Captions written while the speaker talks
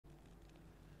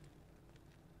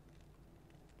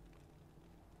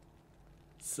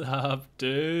Sup,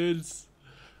 dudes?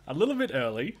 A little bit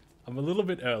early. I'm a little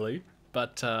bit early,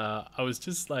 but I was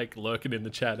just like lurking in the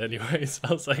chat anyway, so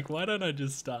I was like, why don't I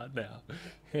just start now?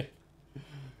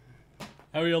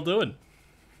 How are y'all doing?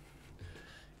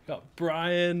 Got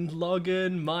Brian,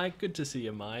 Logan, Mike. Good to see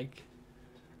you, Mike.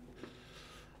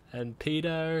 And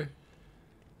Peter.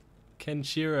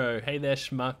 Kenshiro. Hey there,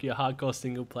 schmuck. Your hardcore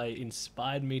single play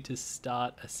inspired me to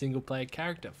start a single player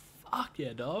character. Fuck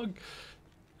yeah, dog.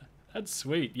 That's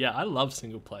sweet. Yeah, I love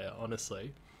single player,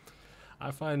 honestly.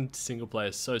 I find single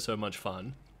player so much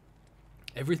fun.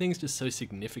 Everything's just so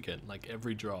significant, like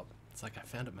every drop. It's like I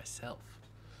found it myself.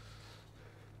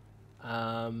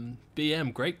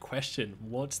 BM, great question.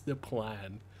 What's the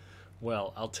plan?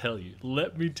 Well, I'll tell you.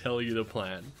 Let me tell you the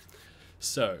plan.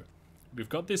 So, we've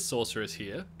got this sorceress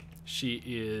here. She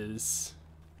is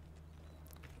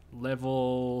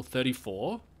level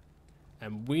 34,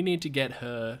 and we need to get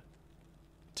her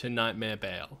to Nightmare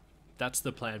Bale. That's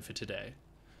the plan for today.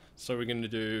 So we're going to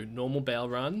do normal Bale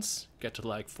runs, get to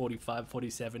like 45,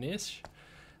 47-ish,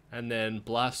 and then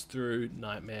blast through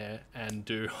Nightmare and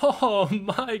do... Oh,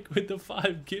 Mike with the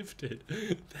 5 gifted.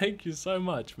 Thank you so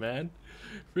much, man.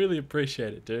 Really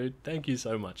appreciate it, dude. Thank you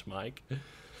so much, Mike.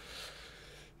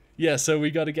 Yeah, so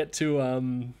we got to get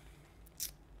to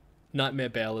Nightmare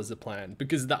Bale as a plan,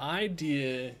 because the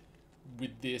idea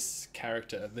with this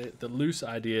character, the loose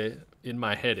idea in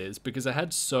my head is, because I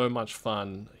had so much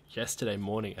fun yesterday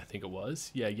morning, I think it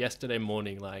was. Yeah, yesterday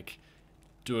morning, like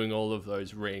doing all of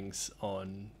those rings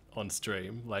on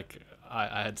stream. Like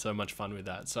I had so much fun with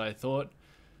that. So I thought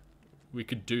we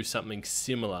could do something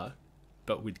similar,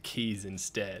 but with keys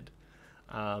instead.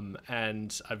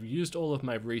 And I've used all of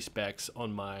my respecs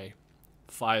on my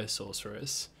fire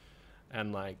sorceress,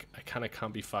 and like I kind of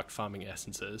can't be fucked farming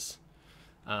essences.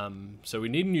 So we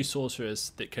need a new sorceress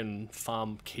that can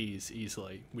farm keys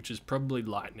easily, which is probably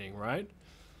lightning, right?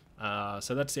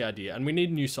 So that's the idea. And we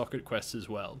need a new socket quest as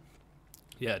well.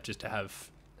 Yeah, just to have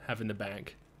in the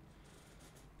bank.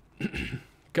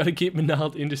 Gotta keep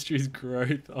Manald Industries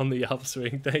growth on the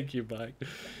upswing. Thank you, Mike.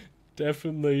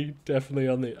 Definitely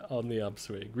on the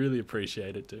upswing. Really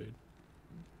appreciate it, dude.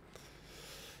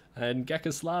 And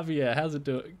Gekoslavia, how's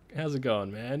it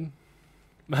going, man?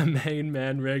 My main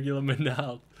man, regular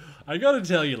Manal. I gotta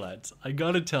tell you, lads. I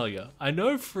gotta tell you. I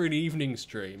know for an evening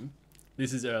stream,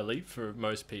 this is early for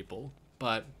most people,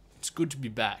 but it's good to be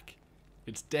back.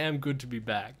 It's damn good to be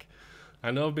back.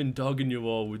 I know I've been dogging you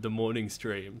all with the morning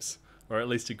streams, or at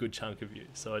least a good chunk of you.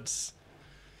 So it's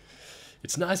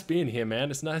nice being here,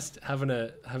 man. It's nice having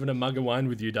a mug of wine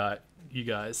with you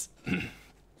guys.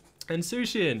 And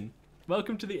Sushin,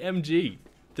 welcome to the MG,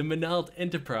 the Manald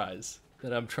Enterprise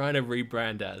that I'm trying to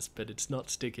rebrand as, but it's not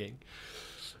sticking.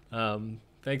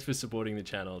 Thanks for supporting the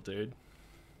channel, dude.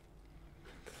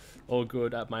 All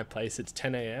good at my place. It's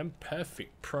 10 AM.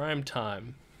 Perfect. Prime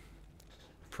time.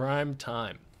 Prime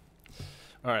time.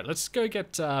 All right, let's go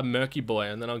get Murky Boy,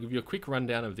 and then I'll give you a quick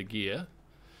rundown of the gear.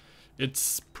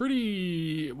 It's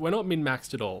pretty... We're not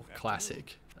min-maxed at all.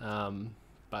 Classic.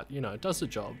 But, you know, it does the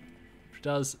job. It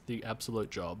does the absolute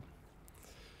job.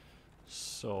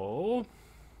 So...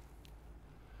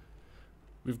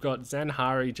 We've got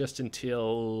Zanhari just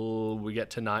until we get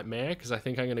to Nightmare, because I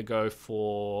think I'm going to go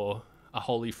for a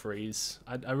Holy Freeze.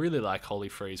 I really like Holy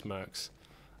Freeze mercs.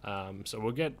 So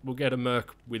we'll get a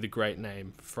merc with a great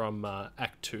name from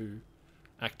Act 2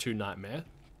 Nightmare.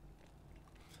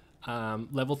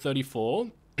 Level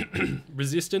 34.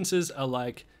 Resistances are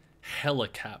like hella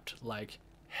capped. I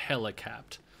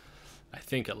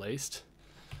think, at least.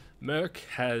 Merc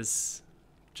has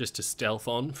just a stealth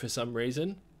on for some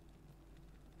reason.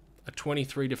 A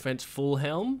 23 defense full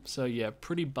helm, so yeah,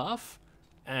 pretty buff,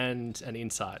 and an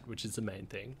insight, which is the main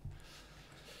thing.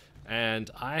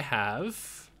 And I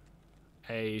have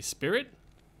a spirit,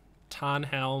 Tarn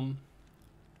helm,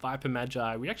 Viper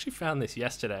Magi. We actually found this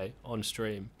yesterday on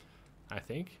stream, I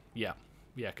think. Yeah,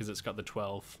 because it's got the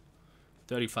 12,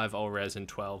 35 all res and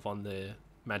 12 on the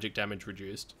magic damage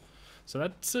reduced.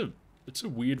 So it's a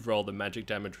weird roll, the magic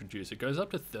damage reduced. It goes up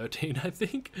to 13, I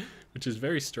think, which is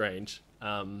very strange.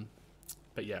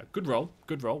 But yeah, good roll,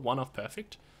 one off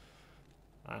perfect.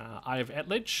 Eye of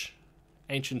Etlich,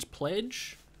 Ancient's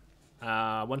Pledge.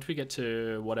 Once we get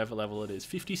to whatever level it is,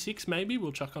 56 maybe,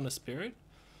 we'll chuck on a spirit.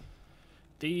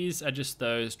 These are just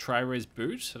those Tri-Res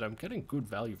boots that I'm getting good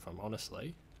value from,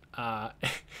 honestly.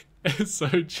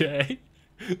 SOJ.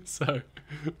 So,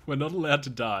 we're not allowed to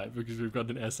die because we've got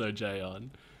an SOJ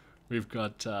on. We've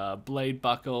got Blade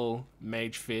Buckle,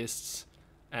 Mage Fists,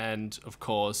 and of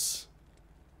course,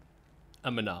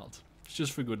 a Manald.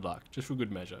 just for good luck, just for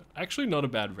good measure. Actually, not a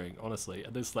bad ring, honestly,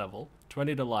 at this level.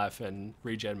 20 to life and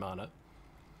regen mana.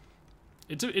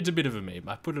 It's a bit of a meme.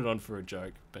 I put it on for a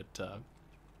joke, but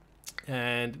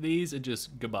and these are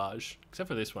just garbage, except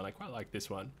for this one. I quite like this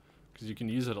one because you can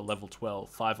use it at level 12,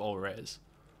 5 all res.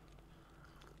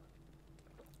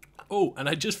 Oh, and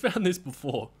I just found this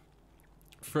before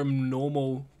from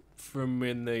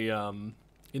in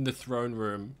the throne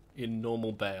room in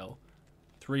normal Bale.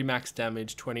 3 max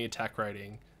damage, 20 attack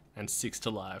rating, and 6 to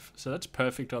life. So that's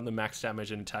perfect on the max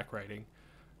damage and attack rating,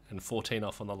 and 14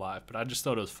 off on the life. But I just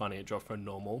thought it was funny. It dropped from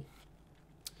normal,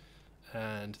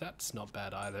 and that's not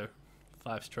bad either.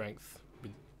 5 strength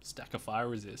with stack of fire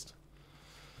resist.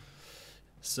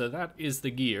 So that is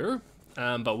the gear,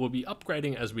 but we'll be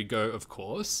upgrading as we go, of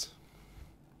course.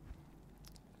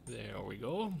 There we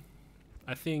go.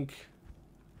 I think,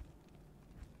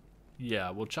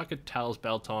 yeah, we'll chuck a Tal's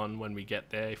belt on when we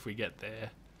get there, if we get there.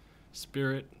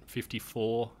 Spirit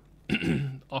 54,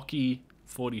 Oki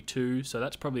 42, so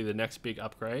that's probably the next big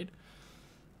upgrade.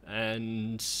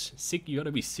 And you got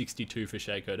to be 62 for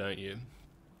Shaco, don't you?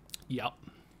 Yep.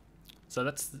 So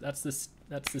that's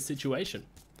the situation.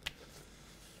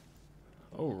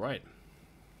 All right.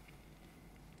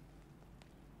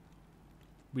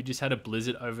 We just had a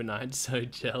blizzard overnight, so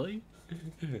jelly.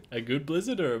 A good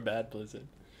blizzard or a bad blizzard?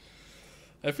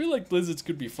 I feel like blizzards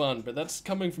could be fun, but that's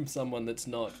coming from someone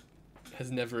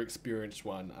has never experienced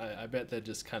one. I bet they're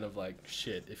just kind of like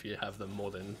shit if you have them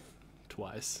more than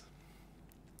twice.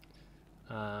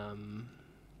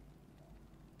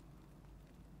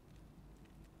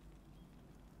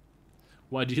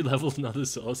 Why do you level another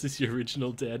source? Is your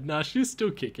original dead? Nah, she's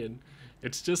still kicking.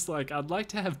 It's just like, I'd like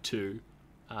to have 2.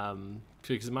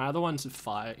 Because my other one's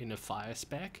in a fire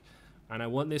spec, and I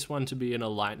want this one to be in a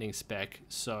lightning spec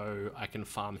so I can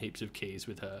farm heaps of keys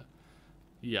with her.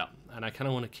 Yeah, and I kind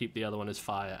of want to keep the other one as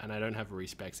fire, and I don't have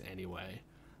respecs anyway.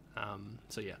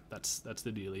 So yeah, that's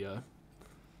the dealio.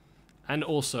 And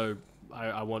also,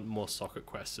 I want more socket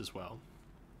quests as well.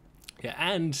 Yeah,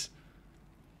 and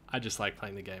I just like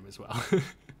playing the game as well.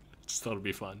 Just thought it'd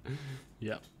be fun.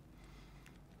 Yeah.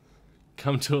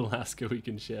 Come to Alaska, we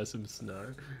can share some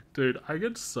snow. Dude, I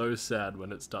get so sad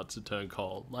when it starts to turn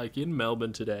cold. Like in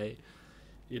Melbourne today,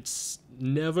 it's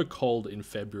never cold in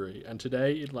February. And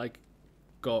today it like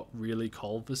got really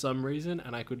cold for some reason,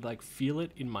 and I could like feel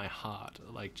it in my heart.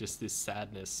 Like just this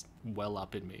sadness well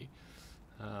up in me.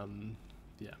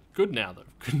 Yeah, good now though.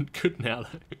 Good now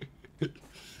though.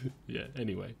 Yeah,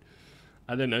 anyway.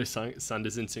 I don't know,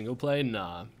 Sundays in single play?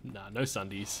 Nah, no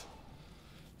Sundays.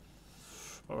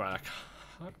 Alright,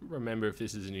 I can't remember if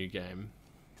this is a new game.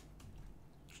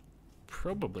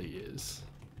 Probably is.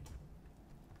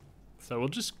 So we'll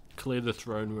just clear the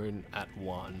throne room at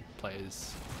 1.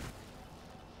 Players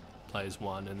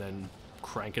 1, and then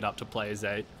crank it up to players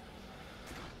 8.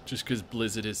 Just because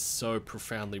Blizzard is so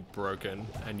profoundly broken,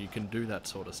 and you can do that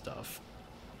sort of stuff.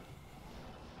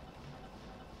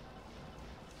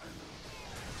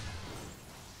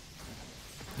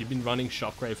 You've been running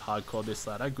Shockwave hardcore this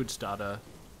ladder. Good starter.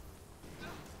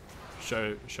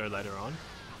 Show later on.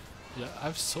 Yeah,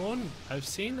 I've seen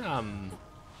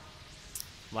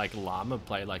like Llama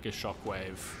play like a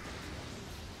Shockwave,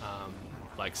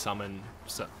 like summon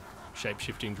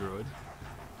shape-shifting druid.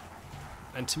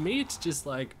 And to me, it's just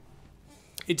like,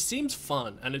 it seems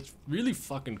fun and it's really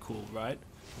fucking cool, right?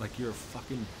 Like you're a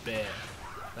fucking bear.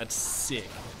 That's sick.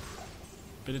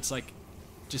 But it's like,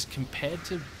 just compared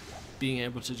to being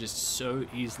able to just so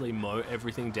easily mow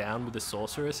everything down with a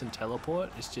sorceress and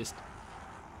teleport, it's just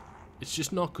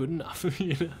not good enough.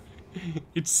 You know,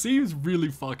 it seems really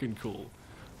fucking cool,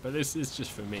 but this is just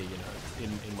for me, you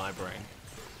know, in my brain,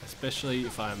 especially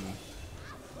if I'm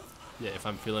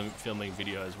filming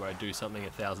videos where I do something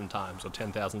 1,000 times or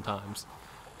 10,000 times.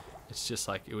 It's just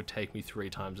like it would take me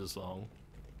 3 times as long.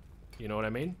 You know what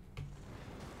I mean?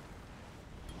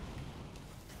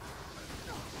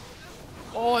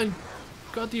 Oh, and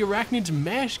got the Arachnid's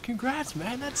mesh. Congrats,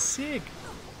 man. That's sick.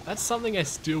 That's something I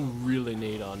still really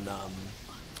need on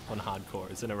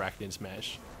hardcore. Is an Arachnid's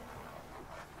mesh.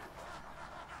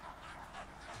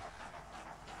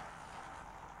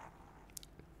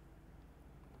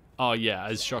 Oh yeah,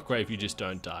 as Shockwave you just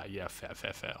don't die. Yeah,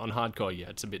 fair. On hardcore, yeah,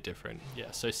 it's a bit different.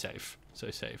 Yeah, so safe.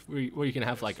 Where you can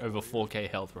have like over 4k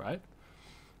health, right?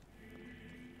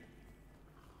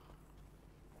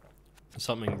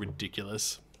 Something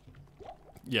ridiculous.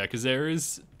 Yeah, because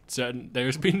there's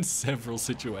been several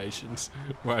situations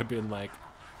where I've been like,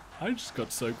 I just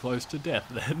got so close to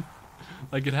death then.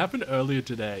 Like it happened earlier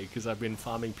today because I've been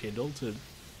farming Pindle to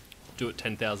do it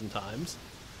 10,000 times,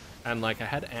 and like I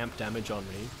had amp damage on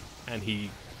me, and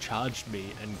he charged me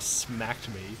and smacked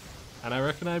me, and I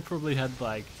reckon I probably had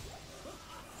like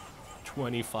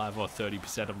 25 or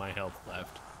 30% of my health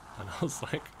left, and I was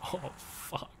like, oh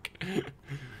fuck.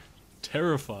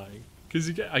 Terrifying, because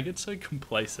I get so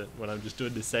complacent when I'm just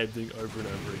doing the same thing over and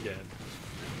over again.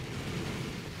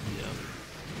 Yeah.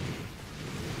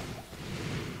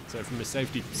 So from a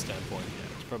safety standpoint,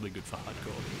 yeah, it's probably good for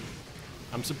hardcore.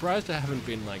 I'm surprised I haven't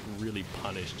been like really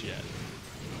punished yet.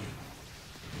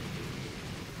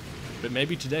 But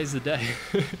maybe today's the day.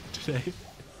 Today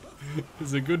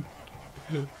is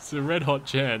it's a red hot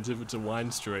chance if it's a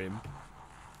wine stream.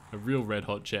 A real red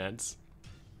hot chance.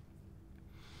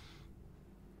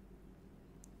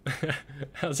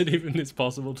 How's it even this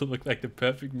possible to look like the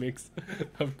perfect mix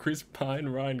of Chris Pine,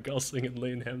 Ryan Gosling, and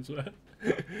Liam Hemsworth?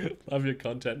 Love your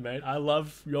content, mate. I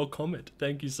love your comment.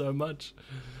 Thank you so much.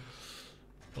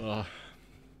 Oh,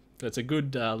 that's a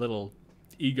good little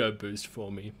ego boost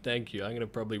for me. Thank you. I'm going to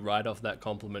probably write off that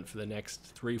compliment for the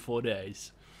next 3-4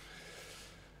 days.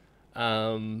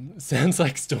 Sounds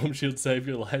like Storm Shield saved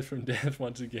your life from death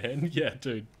once again. Yeah,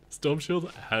 dude. Storm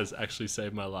Shield has actually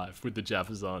saved my life with the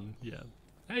Jaffers on. Yeah.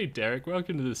 Hey, Derek.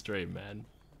 Welcome to the stream, man.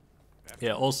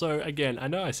 Yeah, also, again, I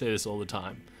know I say this all the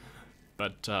time,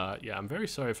 but yeah, I'm very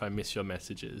sorry if I miss your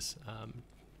messages.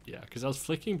 Yeah, because I was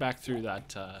flicking back through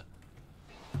that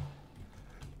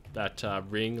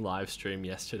Ring live stream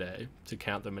yesterday to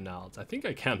count the Manals. I think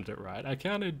I counted it right. I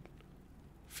counted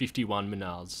 51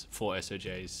 Manals, 4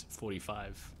 SOJs,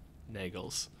 45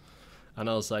 Nagels. And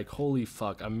I was like, holy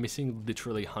fuck, I'm missing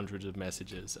literally hundreds of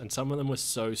messages. And some of them were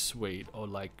so sweet, or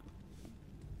like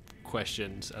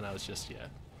questions, and I was just, yeah.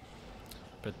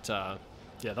 But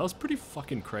yeah, that was pretty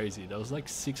fucking crazy. There was like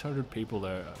 600 people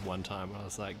there at one time. I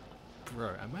was like,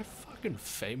 bro, am I fucking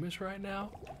famous right now?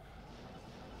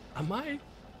 Am I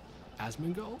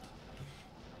Asmongold?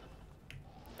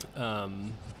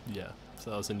 Yeah,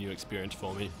 so that was a new experience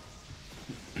for me.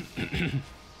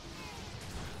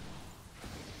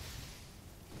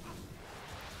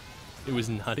 It was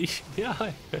nutty.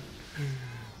 Yeah.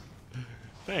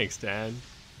 Thanks, Dan.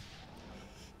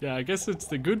 Yeah, I guess it's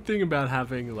the good thing about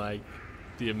having like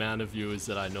the amount of viewers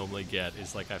that I normally get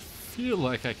is like I feel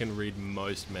like I can read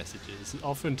most messages.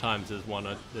 Oftentimes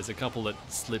there's a couple that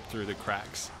slip through the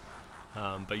cracks.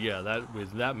 But yeah, that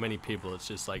with that many people, it's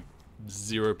just like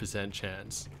 0%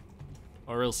 chance.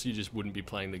 Or else you just wouldn't be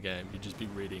playing the game. You'd just be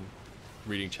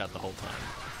reading chat the whole time.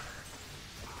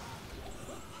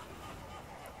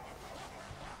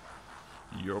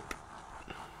 Yup.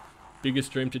 Biggest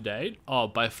stream to date? Oh,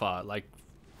 by far, like,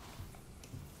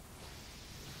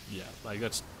 yeah, like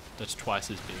that's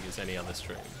twice as big as any other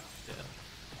stream. Yeah.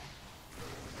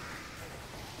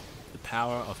 The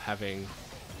power of having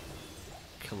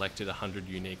collected 100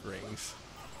 unique rings.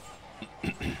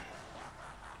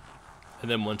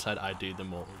 And then once I'd ID'd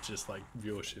them all, just like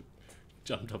viewership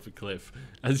jumped off a cliff,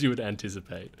 as you would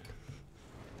anticipate.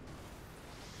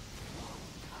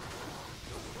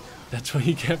 That's what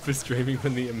you get for streaming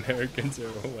when the Americans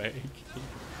are awake.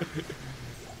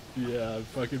 Yeah, I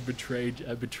fucking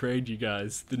betrayed you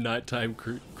guys, the nighttime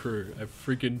crew. I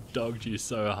freaking dogged you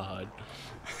so hard.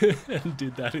 And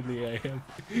did that in the AM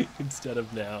instead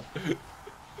of now.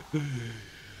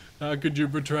 How could you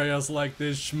betray us like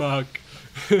this, schmuck?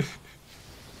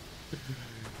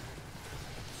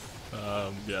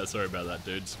 Yeah, sorry about that,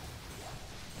 dudes.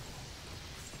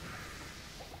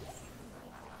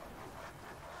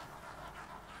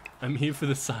 I'm here for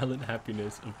the silent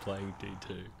happiness of playing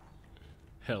D2.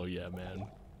 Hell yeah, man.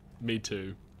 Me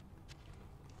too.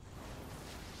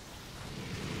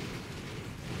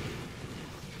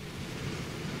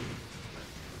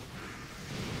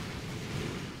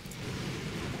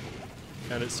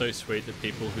 And it's so sweet that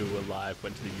people who were live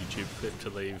went to the YouTube clip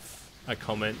to leave a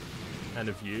comment and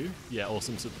a view. Yeah,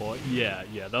 awesome support. Yeah,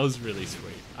 that was really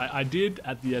sweet. I did,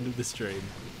 at the end of the stream,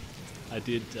 I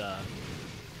did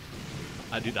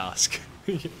ask.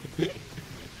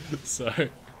 So,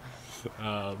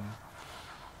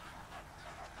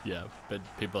 yeah, but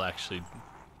people actually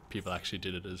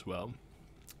did it as well.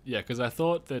 Yeah, because I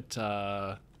thought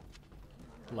that,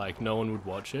 like, no one would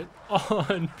watch it. Oh,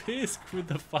 and Pisk with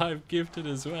the 5 gifted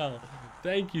as well.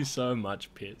 Thank you so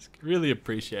much, Pisk. Really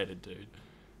appreciate it, dude.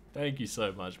 Thank you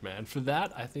so much, man. For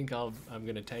that, I think I'm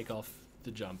gonna take off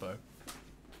the jumbo.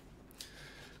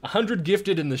 100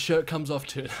 gifted and the shirt comes off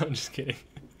too. I'm just kidding.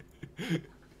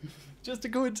 Just a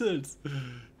coincidence.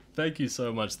 Thank you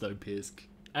so much, though, Pisk.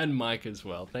 And Mike as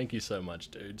well. Thank you so much,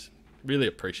 dudes. Really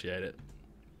appreciate it.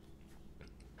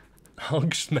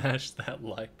 I'll smash that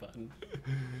like button.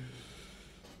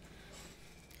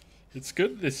 It's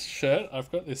good, this shirt.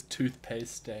 I've got this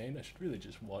toothpaste stain. I should really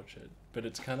just watch it. but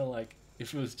it's kind of like,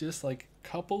 if it was just like a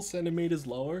couple centimeters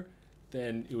lower,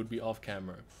 then it would be off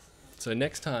camera. So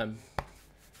next time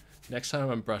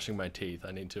I'm brushing my teeth,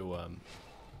 I need to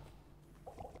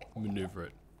maneuver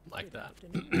it like that.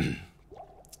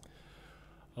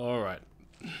 All right.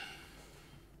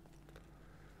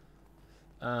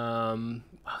 I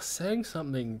was saying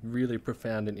something really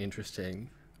profound and interesting.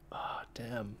 Oh,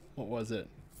 damn. What was it?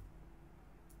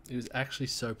 It was actually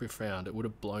so profound. It would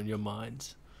have blown your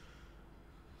minds.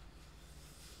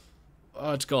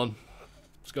 Oh, it's gone.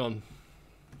 It's gone.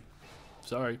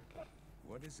 Sorry.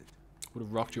 What is it? Would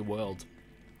have rocked your world.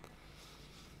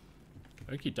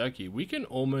 Okie dokie. We can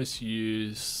almost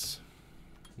use...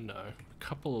 No. A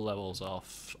couple of levels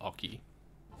off Oki.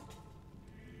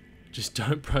 Just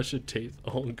don't brush your teeth.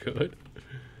 All good.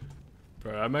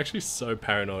 Bro, I'm actually so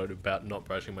paranoid about not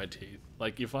brushing my teeth.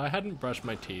 Like, if I hadn't brushed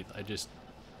my teeth, I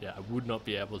would not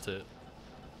be able to,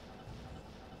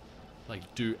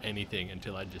 like, do anything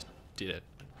until I just did it,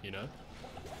 you know?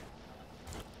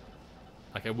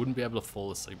 Like, I wouldn't be able to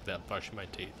fall asleep without brushing my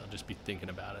teeth. I'll just be thinking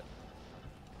about it.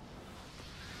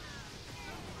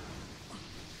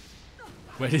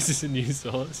 Wait, is this a new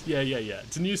source? Yeah.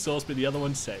 It's a new source, but the other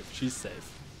one's safe. She's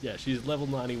safe. Yeah, she's level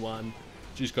 91.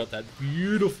 She's got that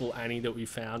beautiful Annie that we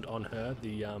found on her,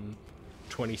 the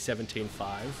 2017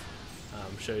 5.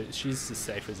 So she's as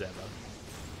safe as ever.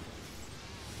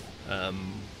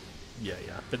 Yeah.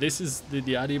 But this is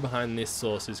the idea behind this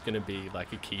source is going to be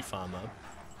like a key farmer.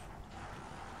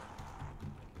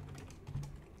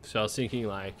 So I was thinking,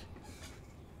 like,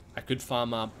 I could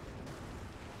farm up,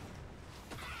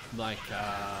 like,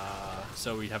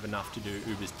 so we have enough to do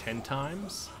Ubers 10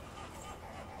 times.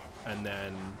 And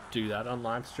then do that on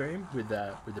live stream with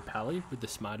the pally, with the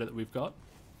smiter that we've got.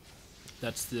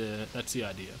 That's the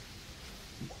idea.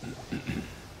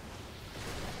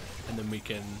 And then we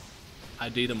can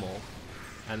ID them all.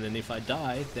 And then if I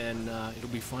die, then it'll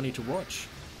be funny to watch.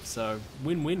 So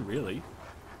win-win, really.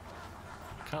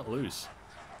 Can't lose.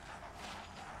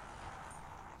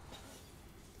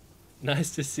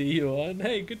 Nice to see you on.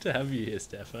 Hey, good to have you here,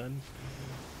 Stefan.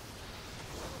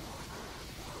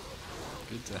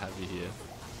 Good to have you here.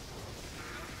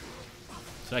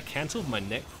 So I cancelled my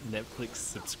Netflix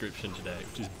subscription today,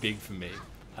 which is big for me.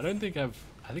 I think I've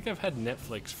had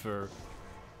Netflix for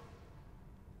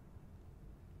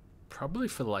probably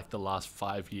for like the last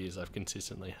 5 years. I've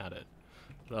consistently had it,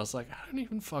 but I was like, I don't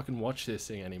even fucking watch this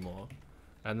thing anymore.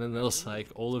 And then there was like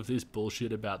all of this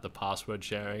bullshit about the password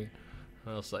sharing.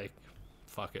 And I was like,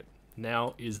 fuck it.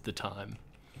 Now is the time.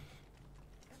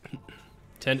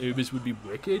 10 Ubers would be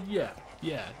wicked.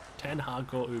 Yeah, 10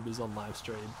 hardcore Ubers on live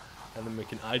stream, and then we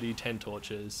can ID 10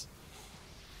 torches.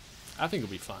 I think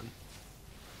it'll be fun.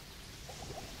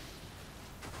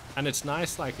 And it's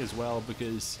nice, like, as well,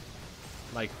 because,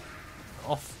 like,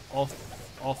 off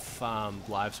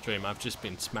live stream, I've just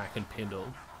been smacking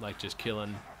Pindle, like, just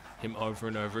killing him over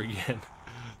and over again.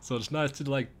 So it's nice to,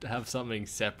 like, have something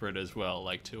separate as well,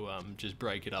 like, to just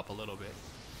break it up a little bit.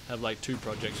 Have, like, 2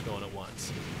 projects going at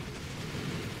once.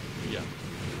 Yeah.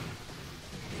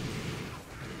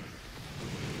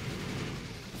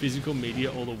 Physical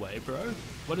media all the way, bro?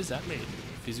 What does that mean?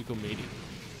 Physical media?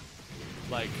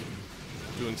 Like,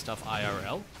 doing stuff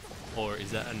IRL? Or is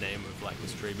that a name of, like, a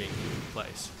streaming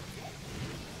place?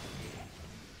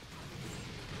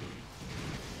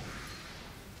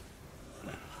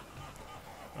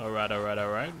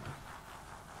 Alright.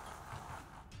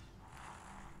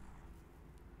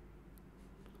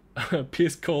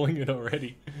 Piss calling it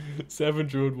already. 7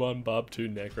 Druid 1 Barb 2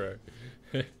 Necro.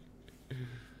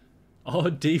 Oh,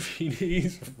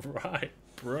 DVDs, right,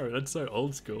 bro, that's so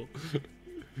old school.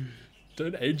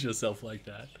 Don't age yourself like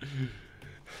that.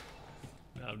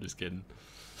 No, I'm just kidding.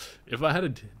 If I had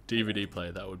a DVD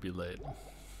player, that would be lit.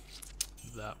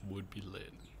 That would be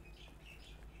lit.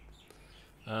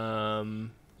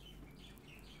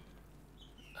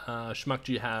 Schmuck,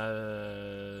 do you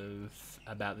have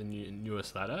about the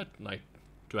newest ladder? Like,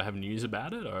 do I have news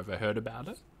about it, or have I heard about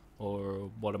it? Or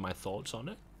what are my thoughts on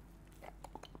it?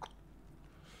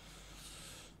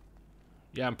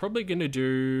 Yeah, I'm probably going to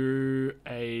do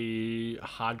a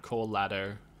hardcore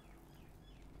ladder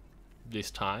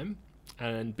this time.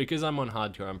 And because I'm on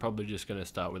hardcore, I'm probably just going to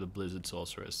start with a Blizzard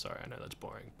Sorceress. Sorry, I know that's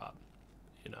boring, but,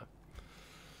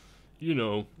 you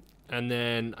know. And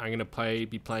then I'm going to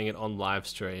be playing it on live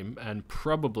stream. And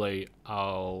probably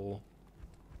I'll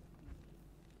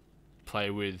play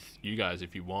with you guys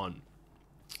if you want.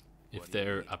 If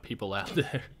there are people out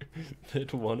there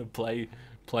that want to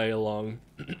play along.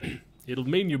 It'll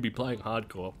mean you'll be playing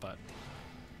hardcore, but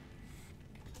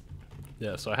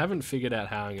yeah, so I haven't figured out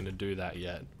how I'm going to do that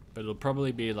yet. But it'll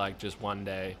probably be like just one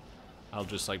day I'll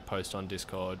just like post on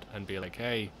Discord and be like,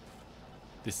 hey,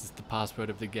 this is the password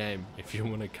of the game. If you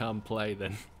want to come play,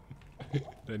 then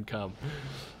then come.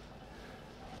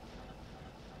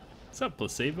 What's up,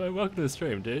 Placebo? Welcome to the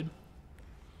stream, dude.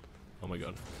 Oh my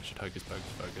god, I should hocus pocus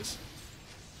focus.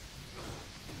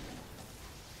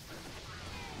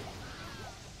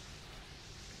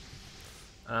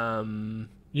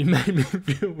 You made me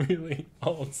feel really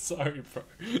old. Sorry, bro.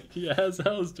 Yeah, as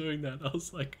I was doing that, I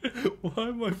was like, why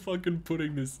am I fucking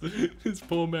putting this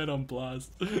poor man on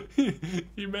blast?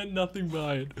 He meant nothing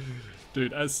by it.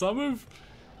 Dude, as some of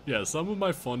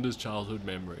my fondest childhood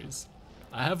memories,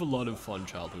 I have a lot of fond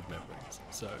childhood memories,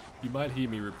 so you might hear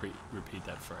me repeat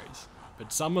that phrase.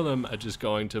 But some of them are just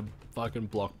going to fucking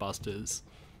Blockbusters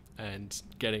and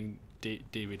getting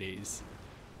DVDs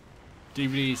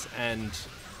and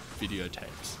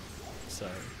videotapes. So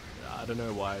I don't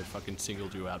know why I fucking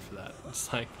singled you out for that.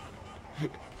 It's like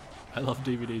I love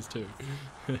DVDs too.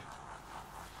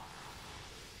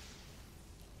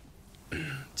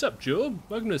 What's up, Jewel?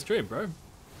 Welcome to the stream, bro.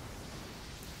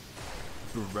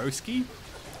 Broski?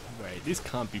 Wait, this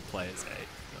can't be players 8.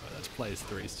 No, that's players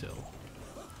 3 still.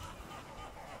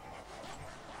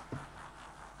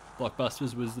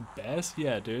 Blockbusters was the best?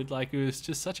 Yeah, dude, like it was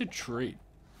just such a treat.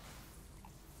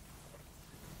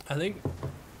 I think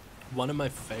one of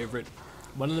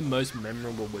the most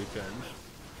memorable weekends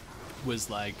was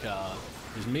like,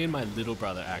 it was me and my little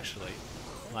brother actually.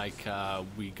 Like,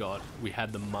 we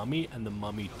had The Mummy and The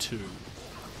Mummy 2.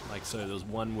 Like, so there was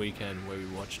one weekend where we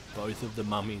watched both of the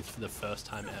Mummies for the first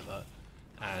time ever.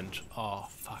 And, oh,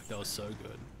 fuck, that was so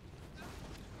good.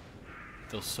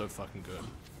 That was so fucking good.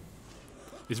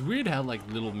 It's weird how, like,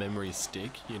 little memories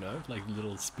stick, you know? Like,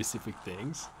 little specific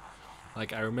things.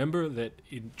 Like, I remember that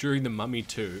during The Mummy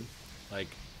 2, like,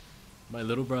 my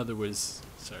little brother was...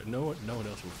 So, no one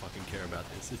else will fucking care about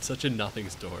this. It's such a nothing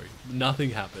story.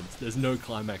 Nothing happens. There's no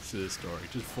climax to this story.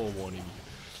 Just forewarning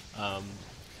you.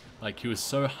 Like, he was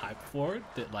so hyped for it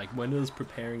that, like, when he was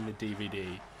preparing the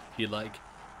DVD, he, like,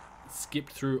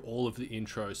 skipped through all of the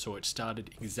intros so it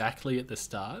started exactly at the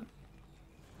start.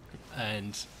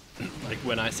 And, like,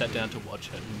 when I sat down to watch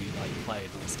it and we, like, played,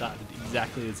 it started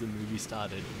exactly as the movie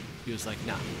started. He was like,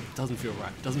 nah, it doesn't feel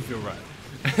right. It doesn't feel right.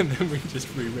 And then we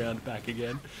just rewound back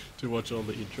again to watch all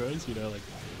the intros, you know, like,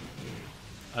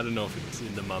 I don't know if it's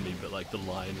in The Mummy, but, like, the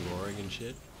lion roaring and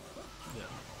shit. Yeah.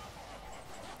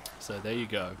 So there you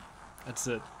go. That's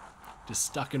it. Just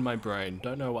stuck in my brain.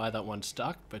 Don't know why that one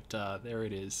stuck, but there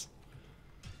it is.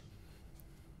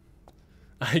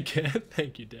 I can.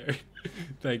 Thank you, Derek.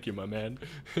 Thank you, my man.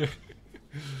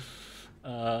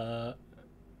 Do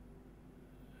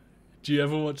you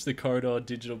ever watch the Corridor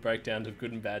digital breakdowns of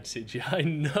good and bad CGI?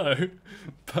 No,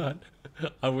 but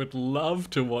I would love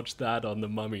to watch that on The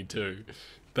Mummy too.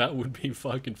 That would be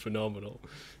fucking phenomenal.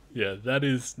 Yeah, that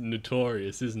is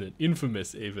notorious, isn't it?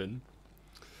 Infamous, even.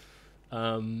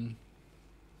 11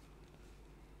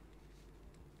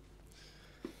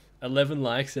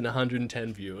 likes and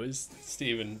 110 viewers.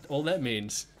 Steven, all that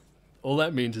means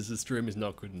is the stream is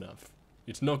not good enough.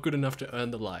 It's not good enough to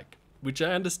earn the like, which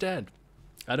I understand.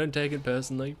 I don't take it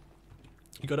personally.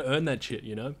 You gotta earn that shit,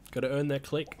 you know? Gotta earn that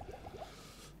click.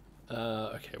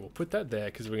 Okay, we'll put that there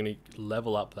because we're gonna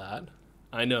level up that.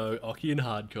 I know, Oki and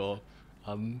Hardcore.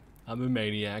 I'm a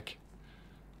maniac.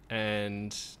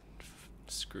 And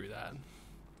screw that.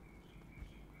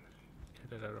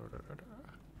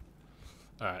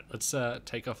 Alright, let's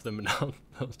take off the Manal.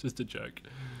 That was just a joke.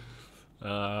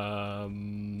 And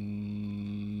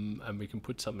we can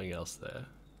put something else there.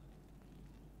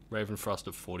 Ravenfrost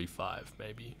of 45,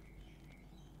 maybe.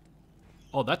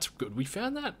 Oh, that's good. We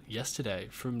found that yesterday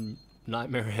from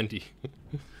Nightmare Andy.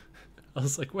 I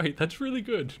was like, wait, that's really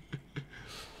good.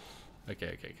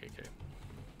 Okay.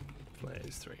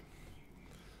 Players 3.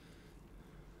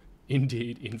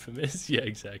 Indeed, infamous. Yeah,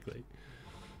 exactly.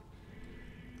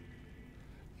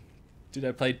 Did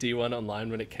I play D1 online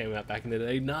when it came out back in the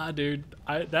day? Nah, dude.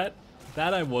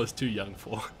 That I was too young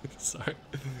for. So,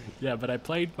 yeah, but I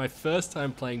played... My first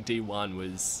time playing D1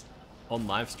 was on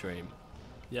live stream.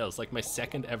 Yeah, it was like my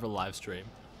second ever live stream.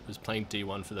 Was playing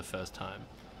D1 for the first time.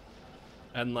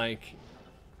 And, like,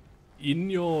 in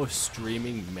your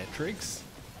streaming metrics,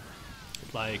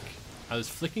 like, I was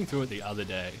flicking through it the other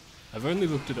day. I've only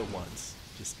looked at it once.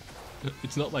 Just,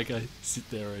 it's not like I sit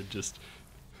there and just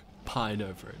pine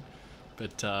over it.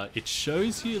 But it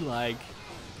shows you like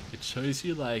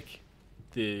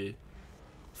the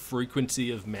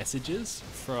frequency of messages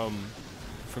from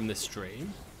the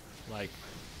stream, like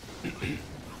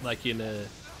like in a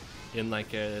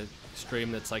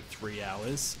stream that's like 3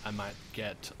 hours, I might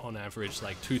get on average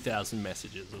like 2,000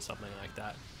 messages or something like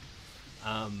that.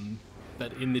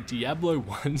 But in the Diablo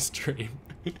 1 stream,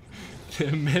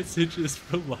 the messages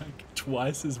were like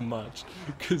twice as much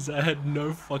because I had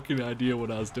no fucking idea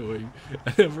what I was doing,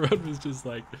 and everyone was just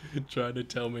like trying to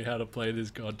tell me how to play this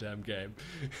goddamn game.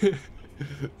 So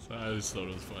I just thought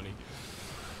it was funny.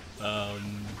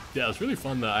 Yeah, it was really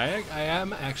fun though. I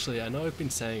am actually, I know I've been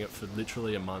saying it for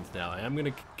literally a month now, I am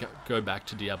going to go back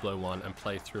to Diablo 1 and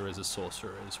play through as a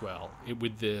sorcerer as well,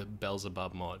 with the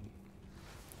Beelzebub mod.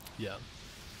 Yeah.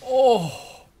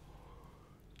 Oh!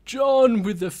 John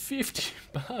with the 50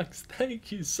 bucks.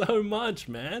 Thank you so much,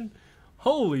 man.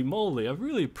 Holy moly, I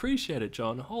really appreciate it,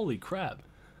 John. Holy crap.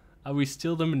 Are we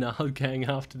still the Manal gang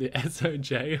after the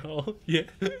SOJ hole? Yeah.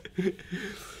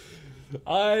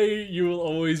 You will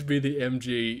always be the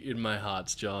MG in my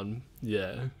hearts, John.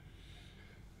 Yeah.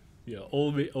 Yeah,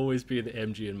 always be the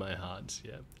MG in my hearts.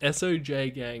 Yeah.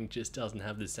 SOJ gang just doesn't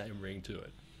have the same ring to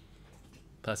it.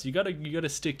 Plus, you gotta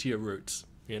stick to your roots,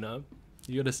 you know?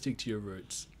 You gotta stick to your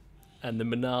roots. And the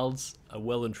Manals are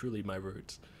well and truly my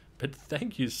roots. But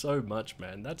thank you so much,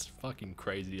 man. That's fucking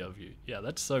crazy of you. Yeah,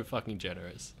 that's so fucking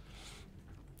generous.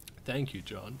 Thank you,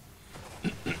 John.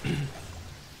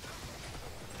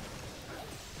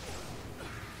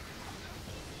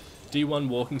 D1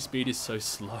 walking speed is so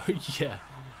slow. Yeah.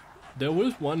 There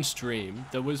was one stream,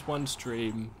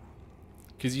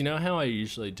 because you know how I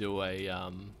usually do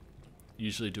a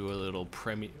little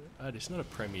premiere. It's not a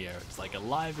premiere, it's like a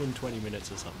live in 20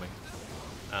 minutes or something.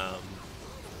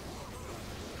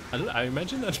 I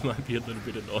imagine that might be a little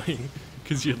bit annoying,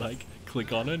 because you like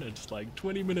click on it and it's like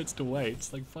 20 minutes to wait.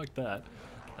 It's like, fuck that.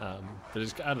 But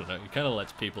it's, I don't know, it kind of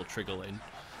lets people trickle in.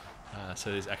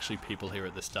 So there's actually people here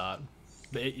at the start.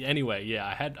 But anyway,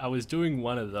 yeah, I was doing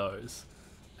one of those,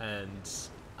 and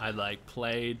I like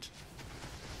played.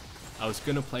 I was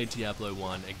gonna play Diablo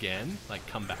 1 again, like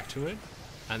come back to it,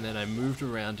 and then I moved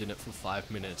around in it for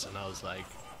 5 minutes, and I was like,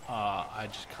 I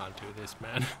just can't do this,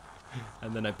 man.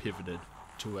 And then I pivoted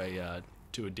to a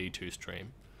D2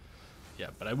 stream. Yeah,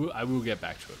 but I will get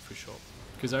back to it for sure,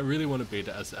 because I really want to beat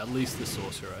it as at least the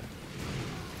sorcerer.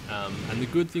 And the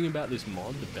good thing about this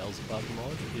mod, the Beelzebub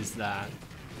mod, is that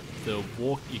you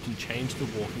can change the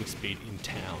walking speed in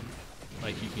town.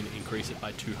 Like you can increase it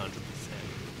by 200%.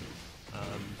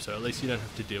 So at least you don't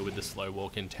have to deal with the slow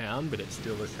walk in town, but it's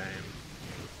still the same,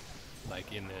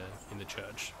 like in the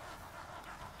church.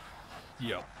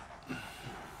 Yep.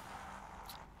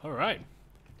 All right,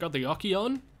 got the Oki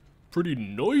on. Pretty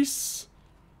nice.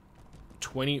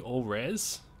 20 all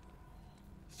res.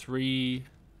 3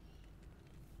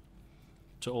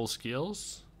 to all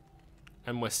skills.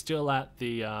 And we're still at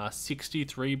the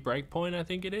 63 breakpoint, I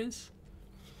think it is.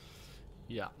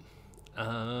 Yeah.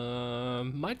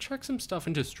 Might chuck some stuff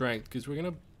into strength, because we're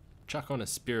gonna chuck on a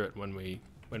spirit when we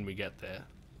get there.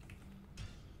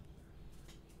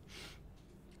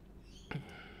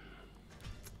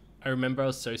 I remember I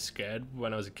was so scared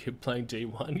when I was a kid playing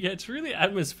D1. Yeah, it's really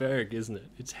atmospheric, isn't it?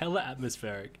 It's hella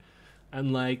atmospheric.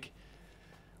 And like,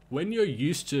 when you're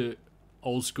used to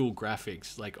old school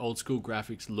graphics, like old school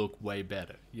graphics look way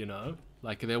better, you know?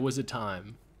 Like there was a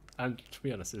time, and to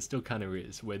be honest, there still kind of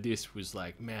is, where this was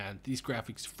like, man, these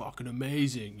graphics are fucking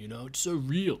amazing, you know? It's so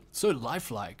real, so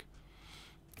lifelike.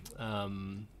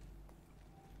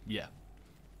 Yeah.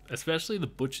 Especially the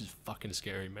Butch is fucking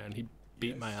scary, man. He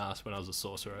beat my ass when I was a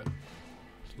sorcerer.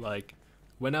 Like,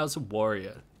 when I was a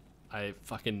warrior, I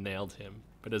fucking nailed him.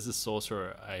 But as a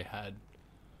sorcerer, I had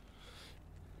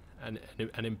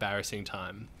an embarrassing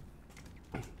time.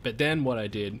 But then what I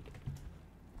did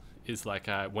is like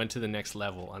I went to the next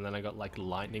level, and then I got like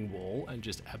lightning wall and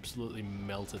just absolutely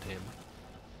melted him.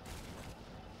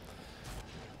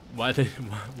 Why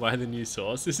the new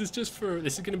source? This is going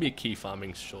to be a key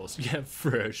farming source. Yeah,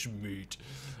 fresh meat.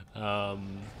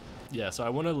 Yeah, so I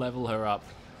want to level her up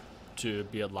to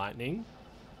be a lightning,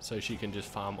 so she can just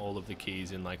farm all of the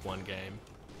keys in like one game.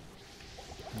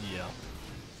 Yeah.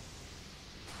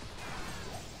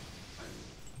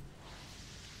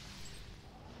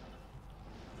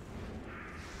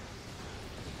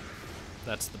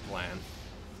 That's the plan.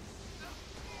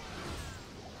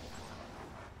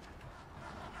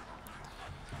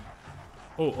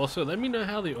 Oh, also let me know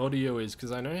how the audio is,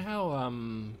 because I know how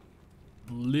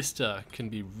Lister can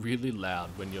be really loud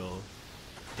when you're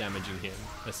damaging him,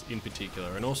 in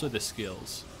particular, and also the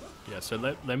skills. Yeah, so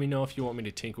let me know if you want me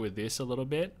to tinker with this a little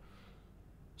bit.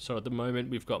 So at the moment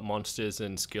we've got monsters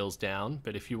and skills down,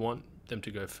 but if you want them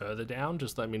to go further down,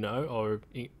 just let me know, or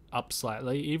up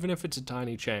slightly, even if it's a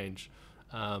tiny change.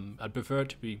 I'd prefer it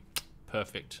to be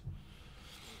perfect.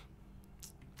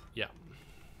 Yeah.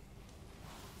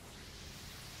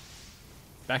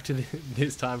 Back to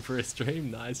this time for a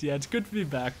stream. Nice. Yeah, it's good to be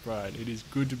back, Brian. It is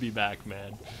good to be back,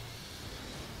 man.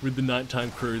 With the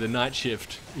nighttime crew, the night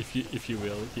shift, if you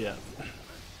will. Yeah.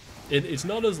 It's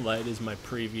not as late as my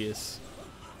previous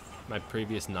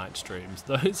night streams.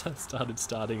 Those I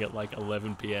starting at like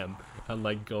 11 p.m. and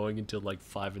like going until like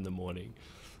 5 in the morning.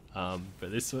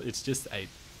 But it's just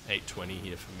 8:20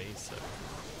 here for me, so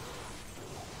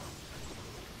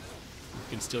you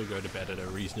can still go to bed at a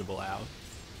reasonable hour.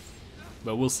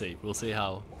 But we'll see. We'll see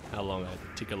how long I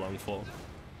tick along for.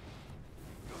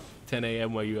 10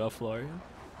 a.m. where you are, Florian.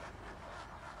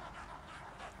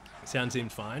 Sound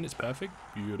seemed fine. It's perfect.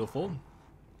 Beautiful.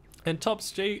 And Top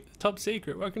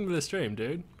Secret, welcome to the stream,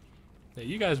 dude. Yeah,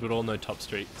 you guys would all know Top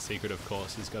Secret, of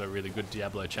course. He's got a really good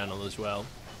Diablo channel as well.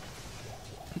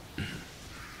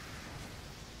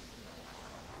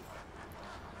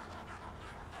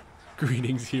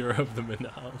 Greetings, hero of the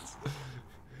Manals.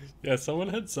 Yeah, someone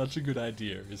had such a good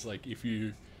idea. It's like if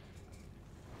you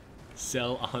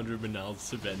sell 100 Manals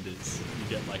to vendors, you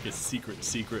get like a secret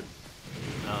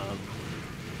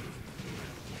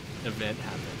event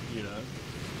happen, you know?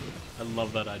 I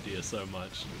love that idea so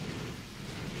much.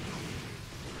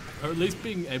 Or at least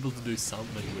being able to do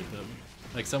something with them.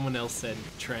 Like someone else said,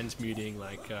 transmuting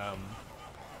like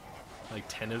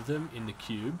 10 of them in the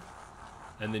cube,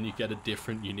 and then you get a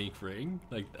different unique ring.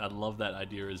 Like, I love that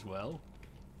idea as well.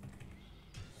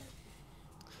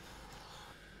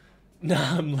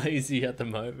 Nah, I'm lazy at the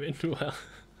moment. Well,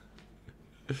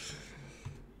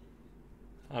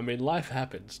 I mean, life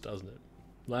happens, doesn't it?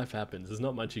 Life happens. There's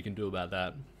not much you can do about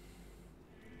that.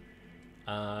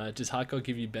 Does hardcore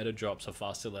give you better drops or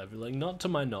faster leveling? Not to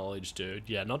my knowledge, dude.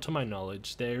 Yeah, not to my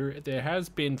knowledge. There has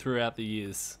been throughout the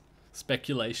years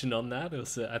speculation on that.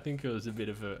 I think it was a bit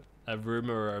of a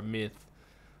rumor or a myth,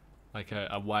 like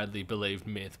a widely believed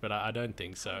myth, but I don't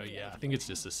think so. Yeah, I think it's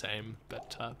just the same,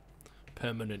 but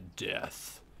permanent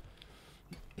death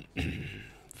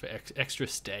for extra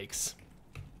stakes.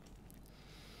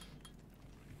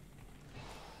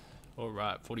 All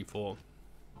right, 44.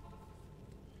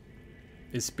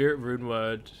 Is Spirit Rune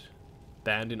Word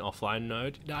banned in offline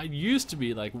mode? No, it used to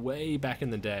be like way back in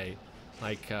the day,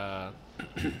 like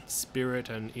Spirit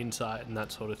and Insight and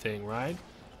that sort of thing, right?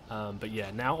 But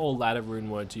yeah, now all ladder rune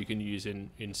words you can use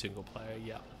in single player.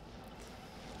 Yeah.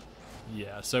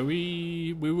 Yeah, so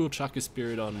we will chuck a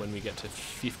Spirit on when we get to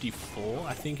 54,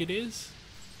 I think it is.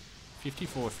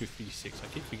 54 or 56, I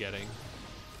keep forgetting.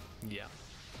 Yeah.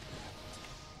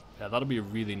 Yeah, that'll be a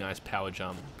really nice power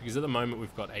jump, because at the moment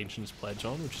we've got Ancient's Pledge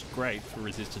on, which is great for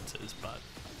resistances, but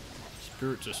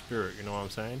Spirit's a spirit, you know what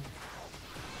I'm saying?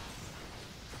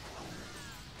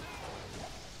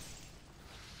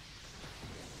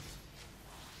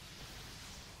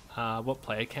 What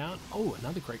player count? Oh,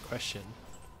 another great question.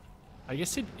 I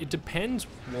guess it depends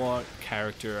what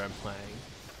character I'm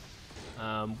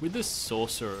playing. With the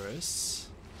Sorceress,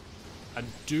 I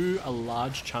do a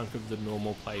large chunk of the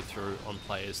normal playthrough on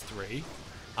Players 3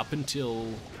 up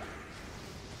until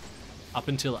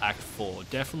Act 4.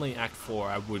 Definitely Act 4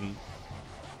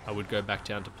 I would go back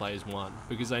down to Players 1,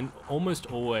 because I almost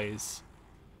always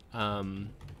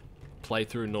play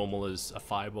through normal as a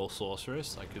Fireball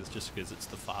Sorceress, like it's just because it's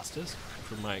the fastest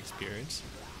from my experience,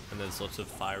 and there's lots of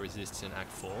fire resists in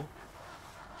Act 4.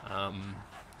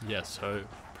 Yeah, so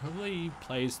probably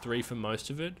Players 3 for most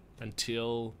of it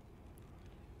until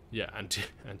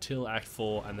Act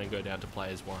 4, and then go down to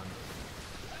Players 1.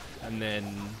 And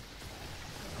then,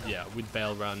 yeah, with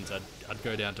Bail runs, I'd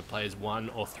go down to Players 1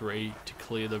 or 3 to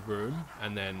clear the room,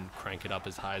 and then crank it up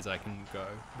as high as I can go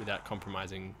without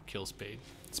compromising kill speed.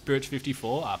 Spirit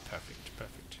 54? Ah, perfect.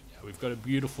 Yeah, we've got a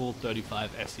beautiful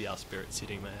 35 SCR Spirit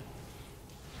sitting there.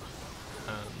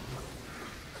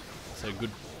 So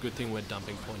good thing we're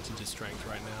dumping points into strength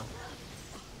right now.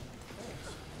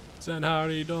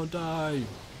 Zenhari, don't die!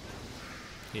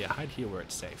 Yeah, hide here where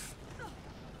it's safe.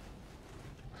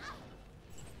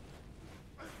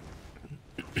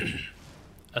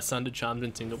 Asunder Charmed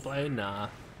in single player? Nah.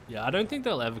 Yeah, I don't think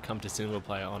they'll ever come to single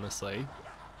player, honestly.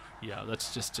 Yeah,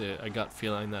 that's just a gut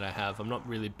feeling that I have. I'm not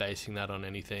really basing that on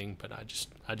anything, but I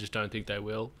just don't think they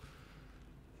will.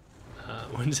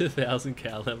 When's 1,000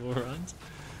 cow level runs?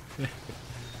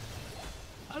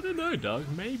 I don't know, dog.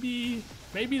 Maybe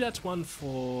that's one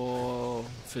for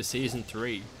season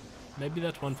 3. Maybe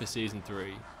that's one for season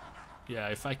 3. Yeah,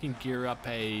 if I can gear up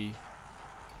a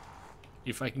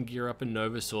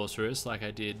Nova Sorceress like I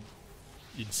did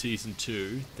in season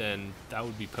 2, then that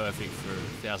would be perfect for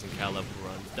 1,000 cow level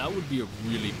runs. That would be a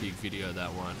really big video,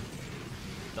 that one.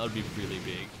 That would be really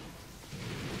big.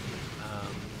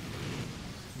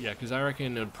 Yeah, because I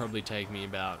reckon it would probably take me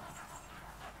about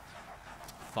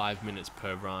 5 minutes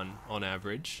per run on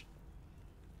average.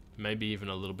 Maybe even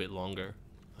a little bit longer.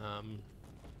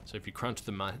 So if you crunch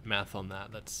the math on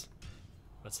that, that's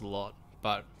a lot.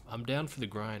 But I'm down for the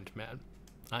grind, man.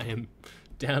 I am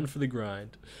down for the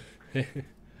grind.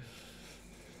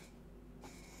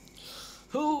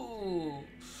 Ooh.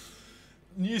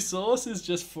 New source is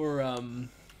just for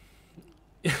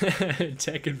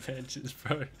tech adventures,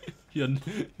 bro.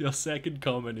 Your second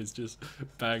comment is just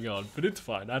bang on, but it's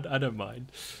fine. I don't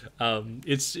mind.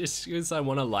 It's just because I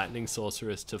want a lightning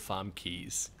sorceress to farm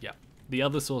keys. Yeah, the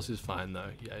other source is fine though.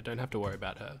 Yeah, I don't have to worry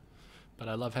about her. But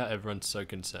I love how everyone's so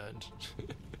concerned.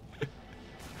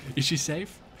 Is she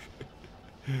safe?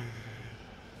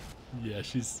 Yeah,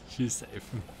 she's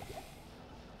safe.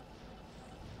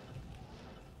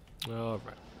 All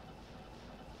right.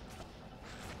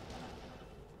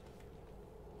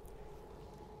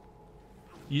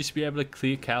 You used to be able to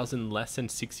clear cows in less than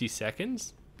 60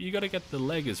 seconds? But you gotta get the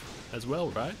leg as well,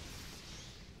 right?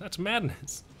 That's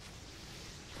madness.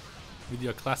 With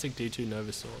your classic D2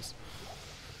 Novasaurs.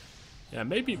 Yeah,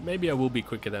 maybe I will be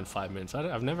quicker than 5 minutes.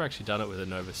 I've never actually done it with a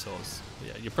Novasaurs.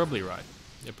 Yeah, you're probably right.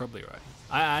 You're probably right.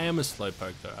 I am a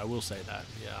slowpoke though, I will say that.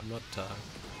 Yeah, I'm not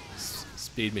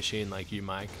speed machine like you,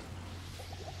 Mike.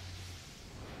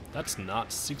 That's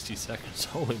nuts, 60 seconds,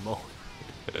 holy moly.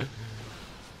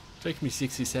 Take me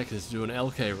 60 seconds to do an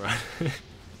LK run.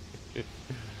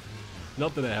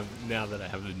 Not that I have, now that I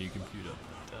have the new computer.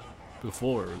 But,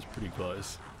 before it was pretty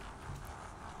close.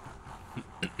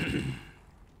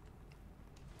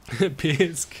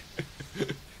 Pisk.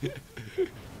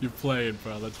 You're playing,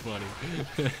 bro, that's funny.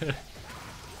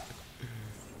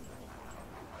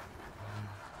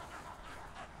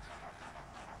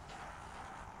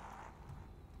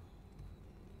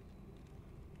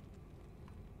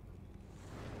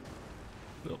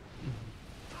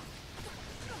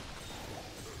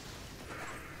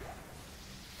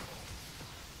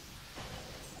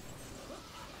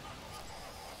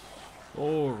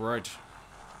 All right.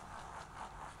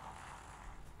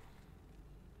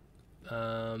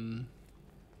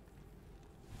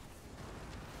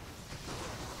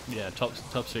 Yeah, top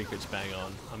secret's bang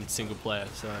on. I'm single player,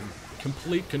 so I'm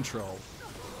complete control.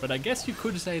 But I guess you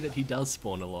could say that he does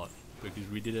spawn a lot, because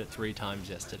we did it 3 times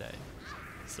yesterday.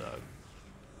 So,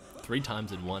 3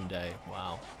 times in one day,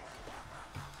 wow.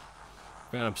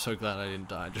 Man, I'm so glad I didn't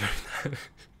die during that.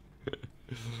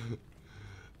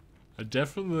 I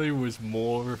definitely was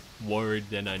more worried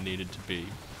than I needed to be.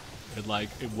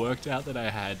 It worked out that I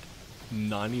had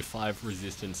 95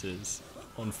 resistances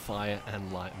on fire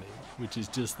and lightning, which is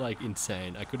just like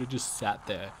insane. I could have just sat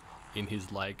there in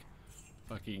his like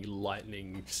fucking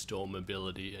lightning storm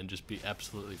ability and just be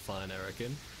absolutely fine, I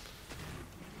reckon.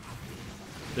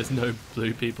 There's no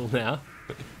blue people now.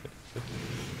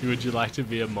 Would you like to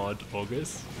be a mod,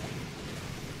 August?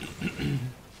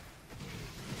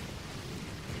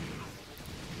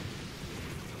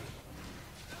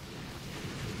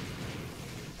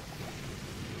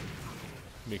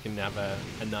 We can have a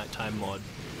nighttime mod.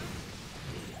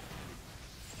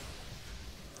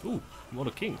 Ooh,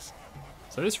 Mortal Kings.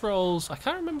 So this rolls, I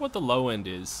can't remember what the low end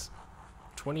is.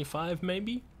 25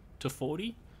 maybe to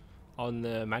 40 on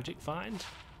the magic find.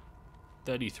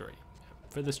 33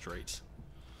 for the streets.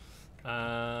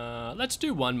 Let's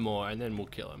do one more and then we'll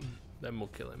kill him.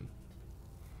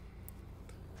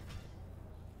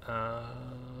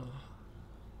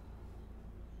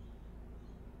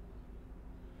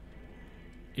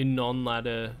 In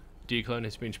non-ladder, Declone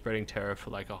has been spreading terror for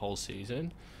like a whole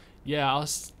season. Yeah, I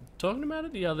was talking about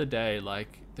it the other day.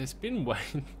 Like, there's been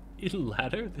in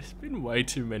ladder, there's been way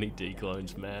too many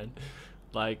Declones, man.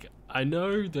 Like, I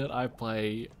know that I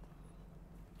play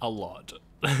a lot.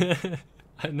 I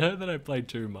know that I play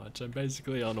too much. I'm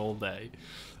basically on all day.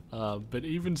 But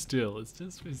even still, it's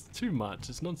too much.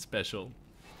 It's not special.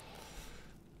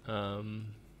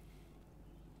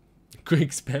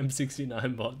 Quick spam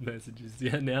 69 bot messages.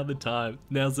 Yeah, now's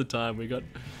the time.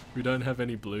 We don't have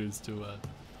any blues to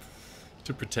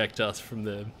protect us from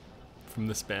the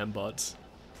spam bots.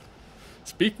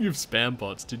 Speaking of spam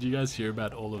bots, did you guys hear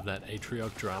about all of that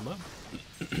Atrioc drama?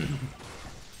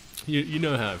 You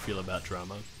know how I feel about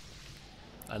drama.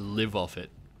 I live off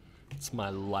it. It's my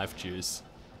life juice.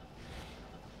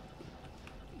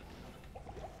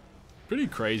 Pretty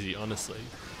crazy, honestly.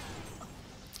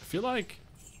 I feel like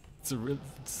it's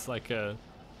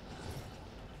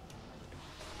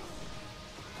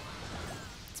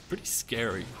pretty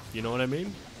scary, you know what I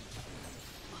mean?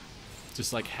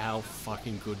 Just like how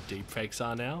fucking good deepfakes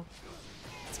are now.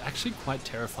 It's actually quite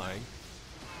terrifying.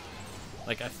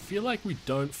 Like, I feel like we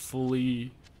don't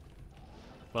fully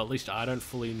well, at least I don't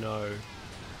fully know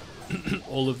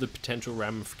all of the potential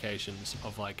ramifications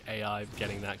of like AI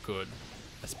getting that good,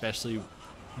 especially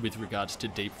with regards to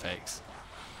deepfakes.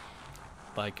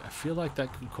 Like, I feel like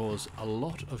that could cause a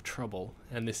lot of trouble,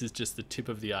 and this is just the tip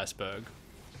of the iceberg.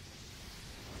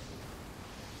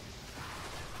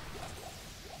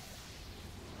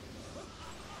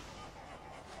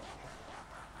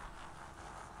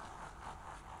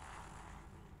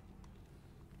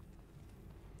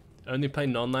 Only play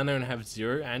non-liner and have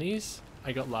 0 Annies?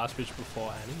 I got Last Wish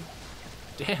before Annie.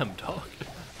 Damn, dog.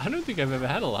 I don't think I've ever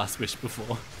had a Last Wish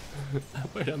before.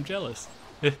 Wait, I'm jealous.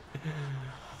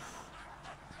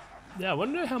 Yeah, I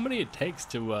want to know how many it takes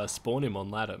to spawn him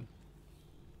on ladder.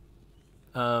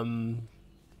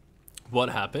 What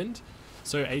happened?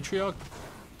 So Atrioc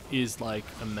is like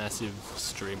a massive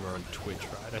streamer on Twitch,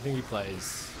 right? I think he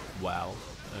plays WoW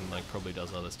and like probably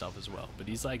does other stuff as well. But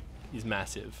he's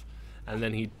massive. And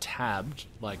then he tabbed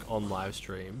like on live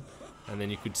stream, and then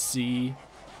you could see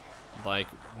like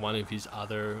one of his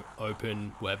other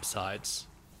open websites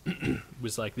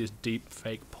was like this deep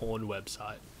fake porn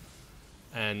website,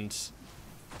 and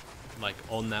like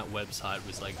on that website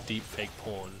was like deep fake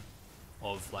porn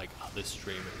of like other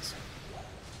streamers.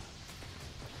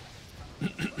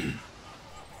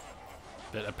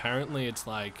 But apparently it's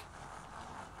like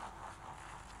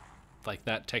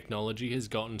that technology has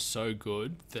gotten so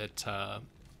good that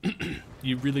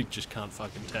you really just can't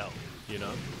fucking tell, you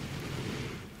know?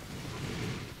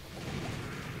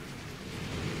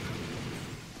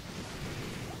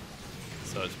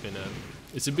 So it's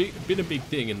been a big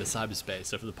thing in the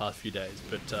cyberspace over the past few days,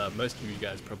 but most of you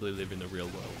guys probably live in the real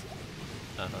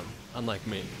world, unlike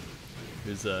me,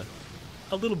 who's a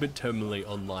little bit terminally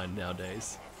online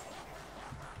nowadays.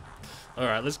 All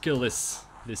right, let's kill this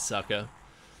sucker.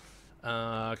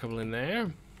 A couple in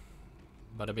there.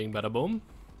 Bada bing, bada boom.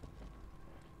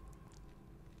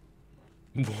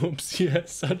 Whoops, yeah,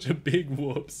 such a big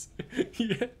whoops.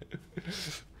 Yeah.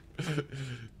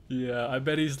 Yeah, I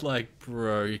bet he's like,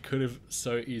 bro, he could have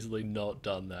so easily not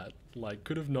done that. Like,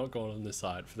 could have not gone on the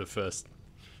side for the first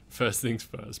things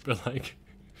first, but like,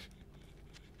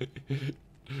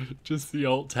 just the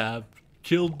alt tab.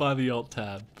 Killed by the alt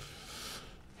tab.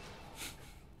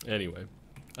 Anyway,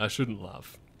 I shouldn't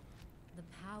laugh.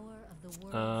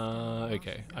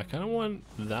 Okay, I kind of want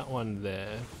that one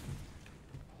there.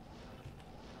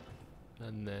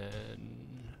 And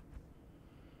then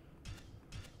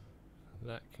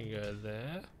that can go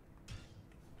there.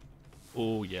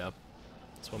 Oh yeah,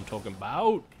 that's what I'm talking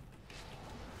about.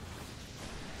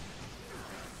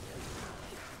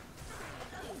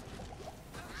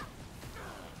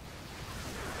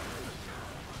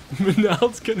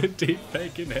 Manal's gonna deep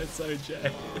fake an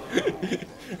SOJ.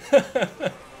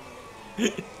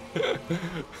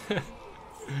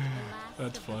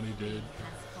 That's funny, dude.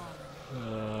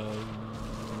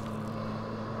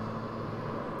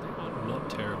 Not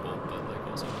terrible, but like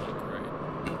also not great.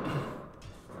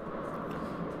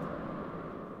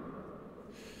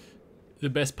 The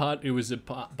best part, it was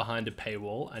behind a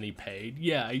paywall, and he paid.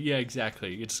 Yeah,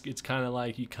 exactly. It's kind of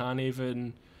like you can't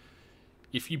even.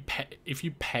 If you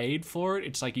paid for it,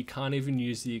 it's like you can't even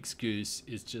use the excuse.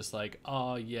 It's just like,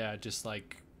 oh yeah, just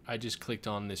like I just clicked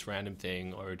on this random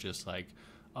thing, or just like,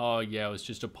 oh yeah, it was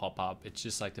just a pop-up. It's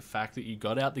just like the fact that you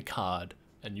got out the card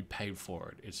and you paid for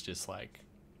it. It's just like,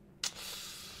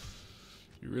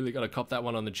 you really gotta cop that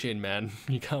one on the chin, man.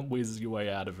 You can't whiz your way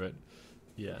out of it.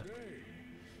 Yeah.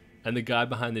 And the guy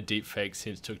behind the deep fake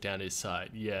since took down his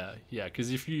site. Yeah,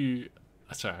 because if you...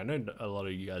 Sorry, I know a lot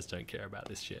of you guys don't care about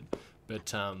this shit.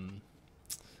 But,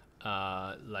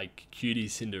 like, Cutie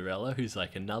Cinderella, who's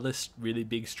like another really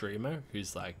big streamer,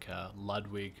 who's like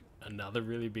Ludwig, another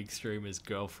really big streamer's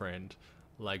girlfriend,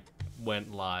 like,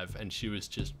 went live, and she was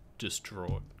just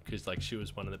distraught, because, like, she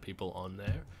was one of the people on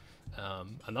there.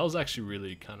 And that was actually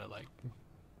really kind of like...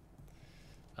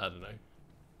 I don't know.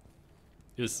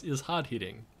 It was hard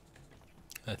hitting,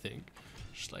 I think.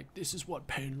 Just like, this is what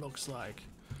pain looks like.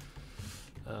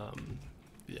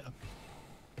 Yeah.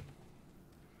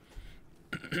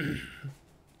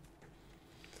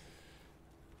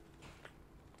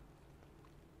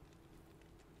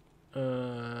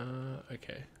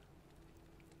 Okay.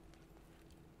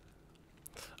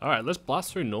 Alright, let's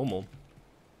blast through normal.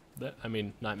 I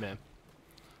mean, Nightmare.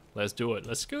 Let's do it.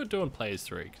 Let's go doing Players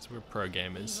 3, because we're pro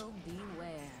gamers. Evil beware.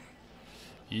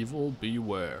 Evil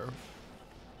beware.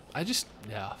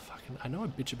 Yeah, fucking, I know I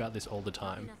bitch about this all the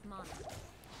time.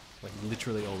 Like,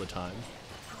 literally all the time.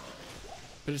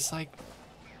 But it's like...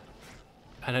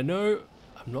 And I know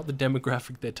I'm not the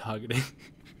demographic they're targeting.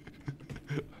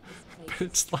 But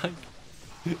it's like...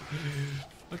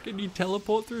 Like, can you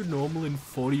teleport through normal in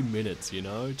 40 minutes, you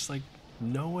know? It's like,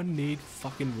 no one need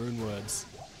fucking rune words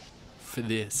for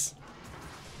this.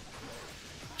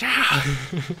 Yeah!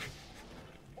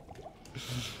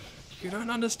 You don't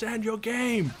understand your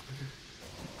game!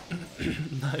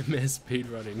 Nightmare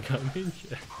speedrunning coming,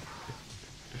 yeah.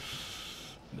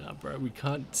 Nah, bro, we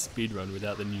can't speedrun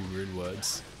without the new rune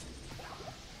words.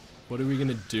 What are we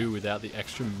gonna do without the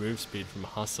extra move speed from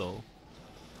Hustle?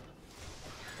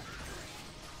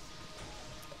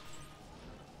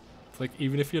 It's like,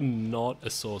 even if you're not a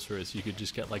sorceress, you could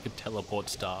just get like a teleport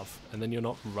staff, and then you're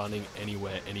not running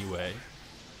anywhere anyway.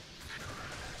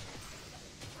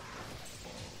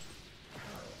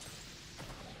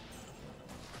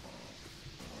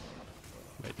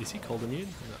 Wait, is he cold immune?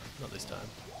 No, not this time.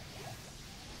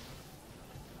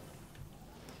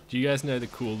 Do you guys know the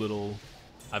cool little...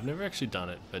 I've never actually done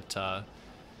it, but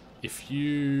if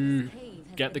you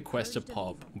get the quest to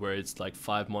pop where it's like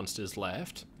 5 monsters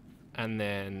left, and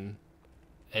then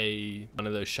one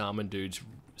of those shaman dudes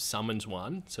summons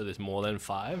one, so there's more than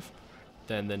 5,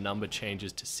 then the number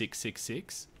changes to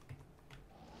 666.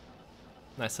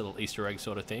 Nice little Easter egg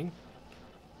sort of thing.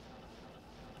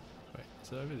 Wait,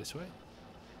 is it over this way?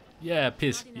 Yeah,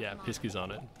 Pisk. Yeah, Pisk is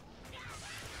on it.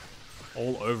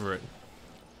 All over it.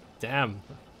 Damn.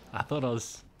 I thought I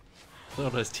was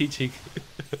teaching.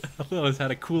 I thought I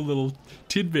had a cool little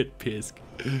tidbit, Pisk.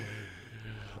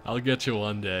 I'll get you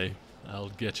one day. I'll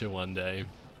get you one day.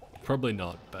 Probably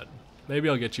not, but maybe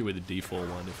I'll get you with a D4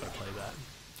 one if I play that.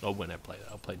 Or when I play that,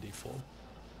 I'll play D4.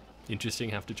 Interesting,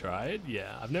 have to try it?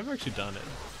 Yeah, I've never actually done it.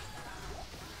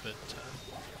 But,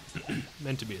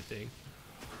 meant to be a thing.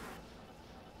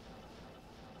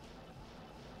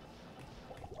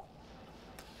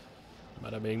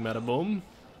 Bada bing, bada boom.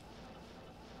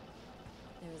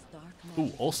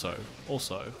 Ooh, also,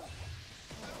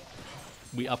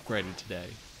 we upgraded today.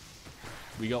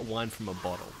 We got wine from a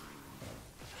bottle.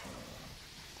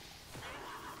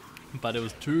 But it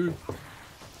was two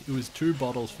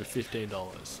bottles for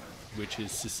 $15, which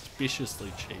is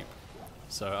suspiciously cheap.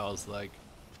 So I was like,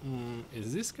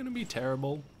 is this gonna be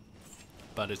terrible?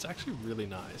 But it's actually really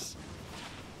nice.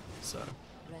 So,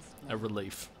 a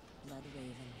relief.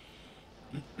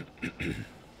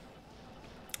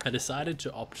 I decided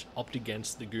to opt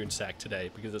against the goon sack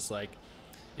today because it's like,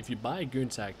 if you buy a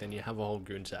goon sack, then you have a whole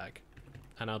goon sack.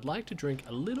 And I'd like to drink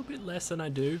a little bit less than I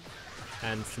do.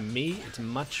 And for me, it's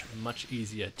much, much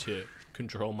easier to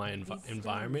control my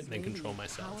environment than control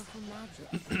myself.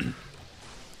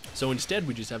 So instead,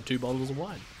 we just have 2 bottles of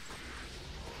wine.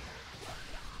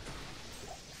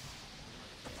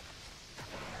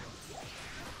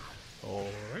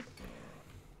 Alright.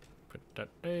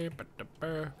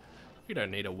 You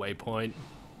don't need a waypoint.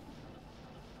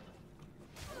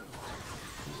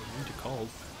 Winter cold.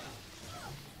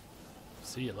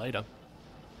 See you later.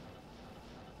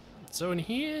 So in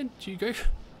here, do you go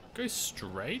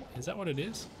straight? Is that what it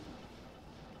is?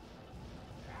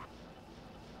 I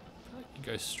feel like you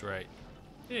go straight.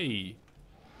 Hey,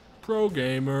 pro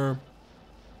gamer.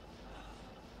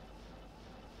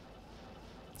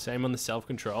 Same on the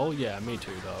self-control? Yeah, me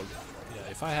too, dog. Yeah,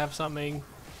 if I have something,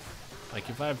 like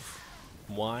if I have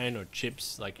wine or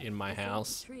chips like in my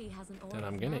house, then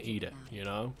I'm gonna eat it, you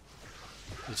know?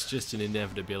 It's just an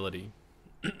inevitability.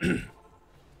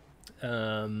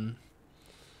 Hello.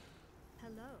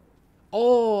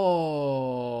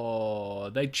 Oh,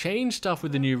 they changed stuff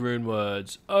with the new rune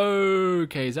words.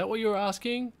 Okay, is that what you were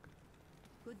asking?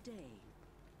 Good day.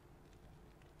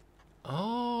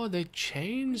 Oh, they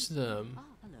changed them. Oh,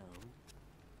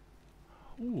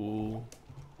 hello. Ooh,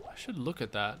 I should look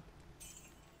at that.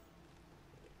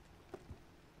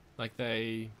 Like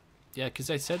yeah, because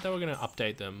they said they were going to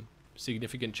update them.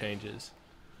 Significant changes.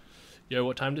 Yo,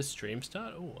 what time does stream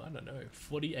start? Oh, I don't know.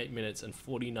 48 minutes and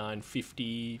 51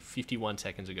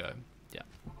 seconds ago. Yeah.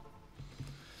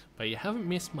 But you haven't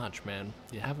missed much, man.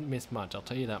 You haven't missed much, I'll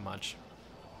tell you that much.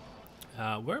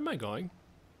 Where am I going?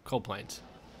 Cold Plains.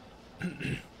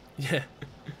 Yeah.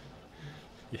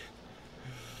 Yeah.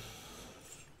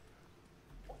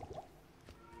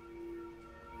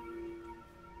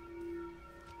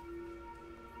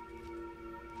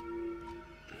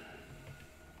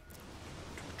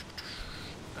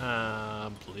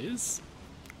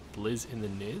 Blizz in the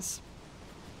Niz.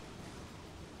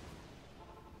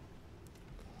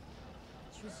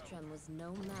 Tristram was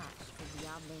no match for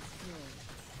Diablo's fury.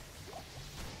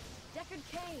 Deckard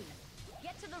Cain,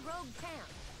 get to the rogue camp.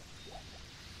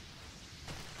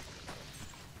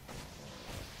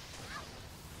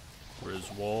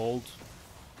 Griswold.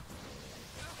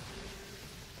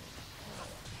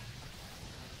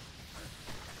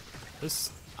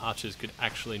 This archers could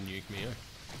actually nuke me.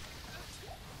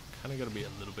 Kind of got to be a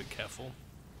little bit careful.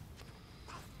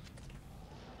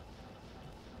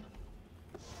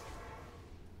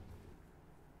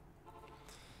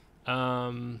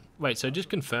 Wait, so just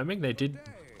confirming, they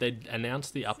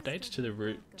announced the updates to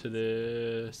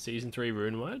the season 3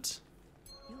 rune words?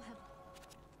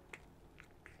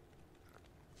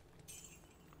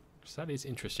 So that is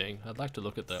interesting. I'd like to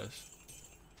look at those.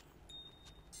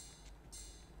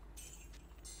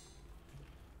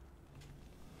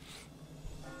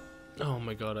 Oh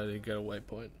my god, I didn't get a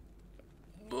waypoint.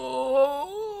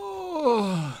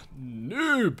 Oh,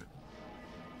 noob!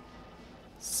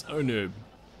 So noob.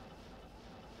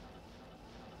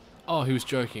 Oh, he was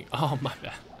joking. Oh, my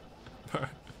bad. Bro,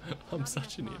 I'm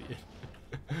such an idiot.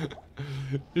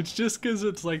 It's just because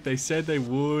it's like they said they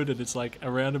would and it's like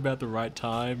around about the right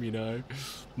time, you know?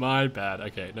 My bad.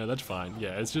 Okay, no, that's fine.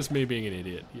 Yeah, it's just me being an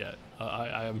idiot. Yeah,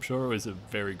 I am sure it was a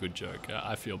very good joke.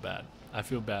 I feel bad. I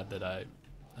feel bad that I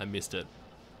missed it.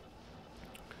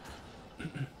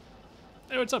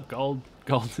 Hey, what's up, gold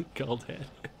head?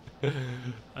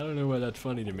 I don't know why that's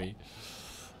funny to me.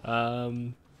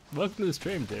 Welcome to the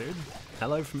stream, dude.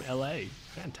 Hello from LA.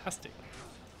 Fantastic.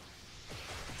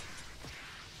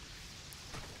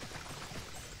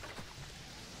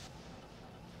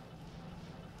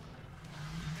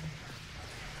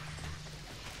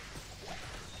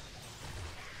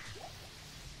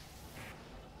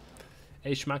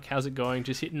 Hey Schmuck, how's it going?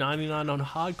 Just hit 99 on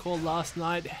hardcore last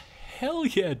night. Hell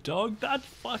yeah, dog. That's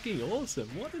fucking awesome.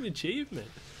 What an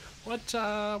achievement. What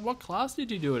class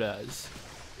did you do it as?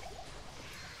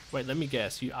 Wait, let me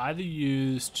guess. You either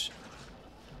used...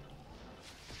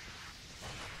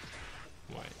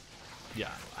 Wait.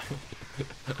 Yeah.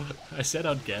 I said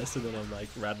I'd guess, and then I'm like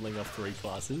rattling off 3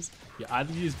 classes. You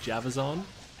either used Javazon,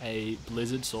 a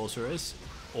Blizzard Sorceress,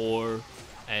 or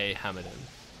a Hammerden.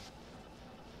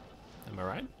 Am I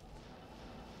right?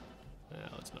 No,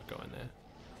 let's not go in there.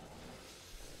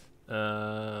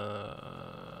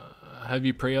 Have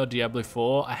you pre-ordered Diablo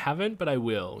 4? I haven't, but I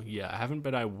will. Yeah, I haven't,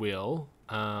 but I will.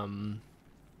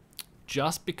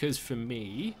 Just because for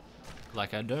me,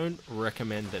 like, I don't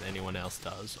recommend that anyone else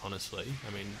does, honestly.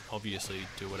 I mean, obviously,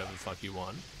 do whatever the fuck you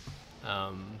want.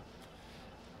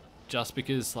 Just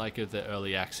because, like, of the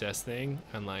early access thing,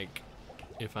 and, like,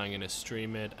 if I'm gonna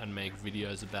stream it and make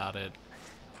videos about it,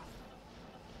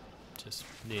 just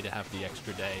need to have the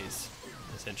extra days,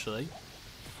 essentially.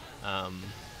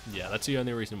 Yeah, that's the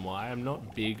only reason why. I'm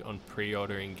not big on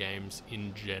pre-ordering games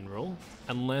in general,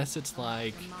 unless it's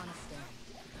like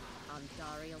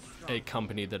a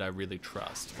company that I really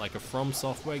trust. Like a From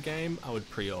Software game, I would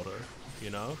pre-order,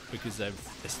 you know, because they've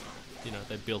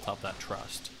built up that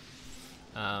trust.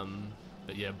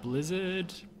 But yeah,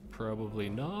 Blizzard, probably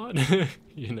not,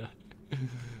 you know.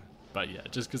 But yeah,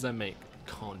 just because I make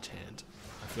content,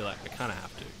 I feel like I kind of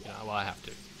have to, you know, well, I have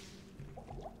to.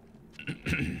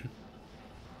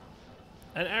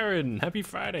 And Aaron, happy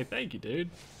Friday. Thank you, dude.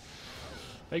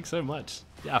 Thanks so much.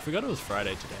 Yeah, I forgot it was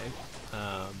Friday today.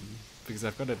 Because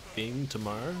I've got a thing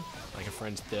tomorrow, like a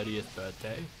friend's 30th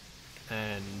birthday.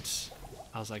 And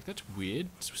I was like, that's weird.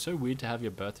 It's so weird to have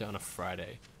your birthday on a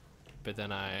Friday. But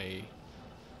then I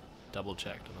double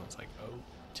checked and I was like, oh,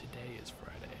 today is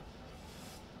Friday.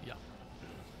 Yeah.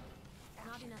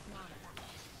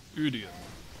 Idiot.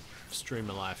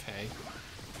 Streamer life, hey.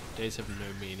 Days have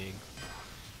no meaning.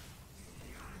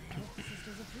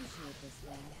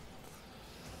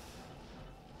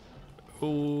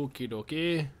 Okie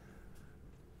dokie.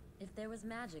 If there was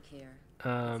magic here, it's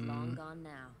long gone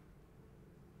now.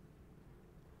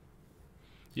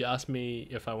 You asked me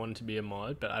if I wanted to be a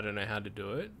mod, but I don't know how to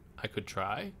do it. I could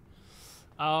try.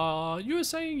 You were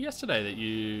saying yesterday that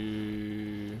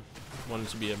you wanted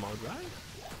to be a mod, right?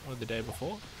 Or the day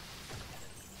before?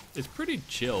 It's pretty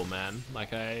chill, man.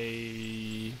 Like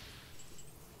the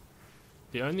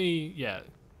only, yeah.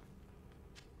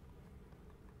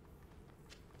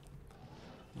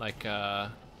 Like,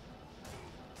 the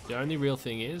only real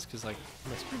thing is, because like,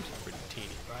 my screen's pretty teeny,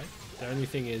 right? The only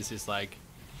thing is like,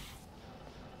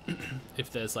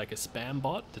 if there's like a spam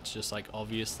bot that's just like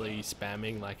obviously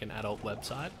spamming like an adult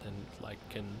website and like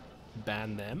can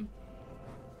ban them.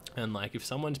 And like if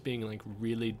someone's being like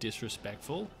really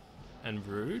disrespectful and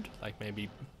rude, like maybe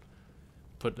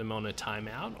put them on a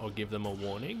timeout or give them a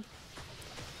warning.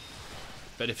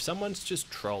 But if someone's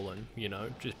just trolling, you know,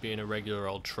 just being a regular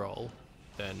old troll,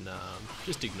 then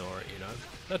just ignore it, you know.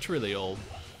 That's really all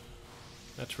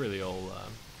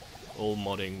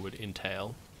modding would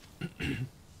entail.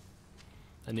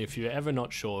 And if you're ever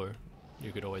not sure,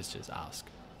 you could always just ask.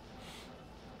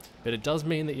 But it does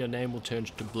mean that your name will turn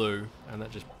to blue, and that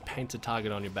just paints a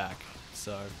target on your back.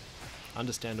 So,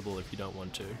 understandable if you don't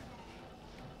want to.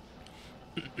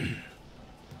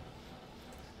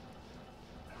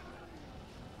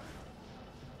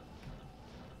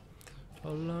 A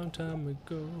long time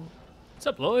ago. What's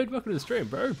up, Lloyd? Welcome to the stream,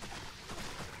 bro.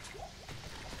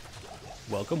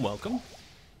 Welcome, welcome.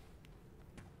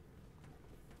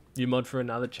 You mod for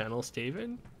another channel,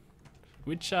 Steven?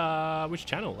 Which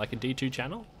channel? Like a D2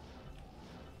 channel?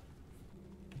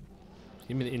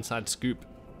 Give me the inside scoop.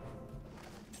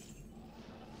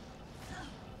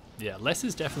 Yeah, less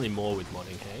is definitely more with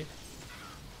modding, hey?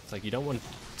 It's like you don't want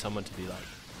someone to be like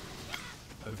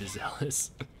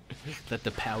overzealous. Let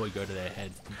the power go to their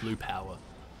head. Blue power.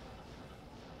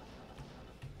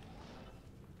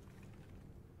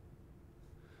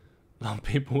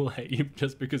 People will hate you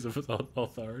just because of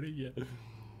authority, yeah.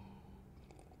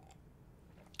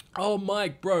 Oh,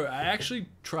 Mike, bro, I actually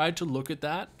tried to look at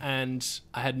that and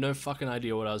I had no fucking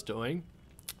idea what I was doing.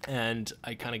 And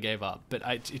I kind of gave up, but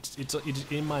it's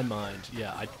in my mind.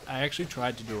 Yeah, I actually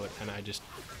tried to do it and I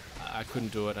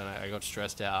couldn't do it and I got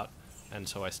stressed out and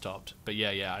so I stopped. But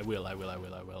yeah, I will.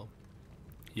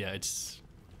 Yeah,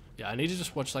 yeah, I need to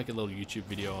just watch like a little YouTube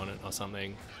video on it or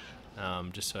something.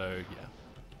 Just so, yeah.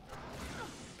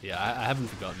 But yeah, I haven't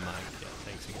forgotten Mike. Yeah,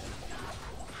 thanks again.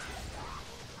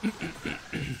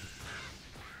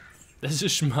 There's a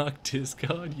schmuck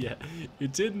Discord. Yeah,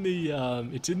 it's in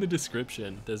the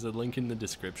description. There's a link in the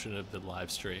description of the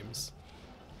live streams.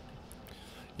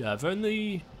 Yeah, I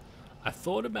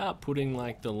thought about putting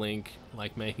like the link,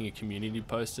 like making a community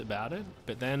post about it,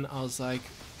 but then I was like,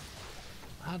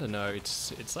 I don't know.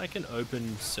 It's like an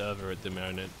open server at the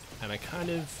moment, and I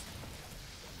kind of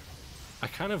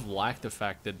like the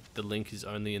fact that the link is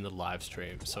only in the live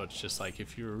stream. So it's just like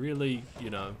if you really, you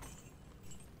know,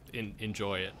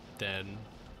 enjoy it, then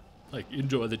like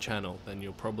enjoy the channel, then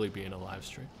you'll probably be in a live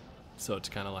stream. So it's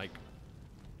kind of like,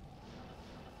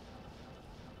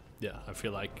 yeah, I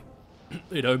feel like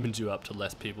it opens you up to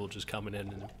less people just coming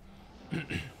in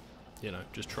and you know,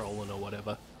 just trolling or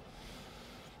whatever.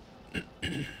 Do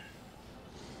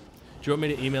you want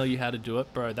me to email you how to do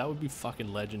it, bro? That would be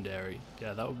fucking legendary.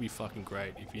 Yeah, that would be fucking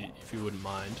great if you wouldn't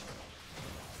mind.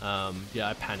 Yeah,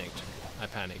 I panicked.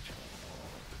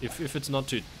 If it's not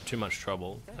too much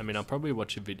trouble, I mean, I'll probably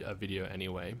watch a video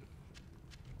anyway.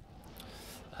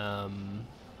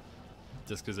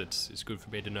 Just because it's good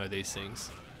for me to know these things.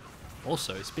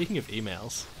 Also, speaking of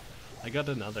emails, I got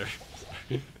another.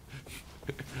 I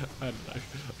don't know.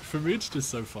 For me, it's just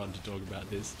so fun to talk about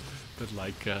this, but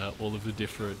like all of the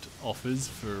different offers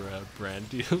for brand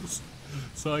deals.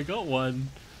 So I got one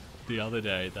the other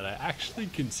day that I actually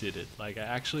considered. Like I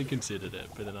actually considered it,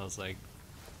 but then I was like,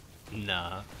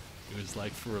 nah. It was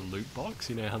like for a loot box.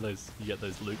 You know how you get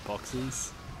those loot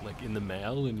boxes like in the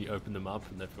mail and you open them up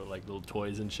and they've got like little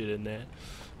toys and shit in there.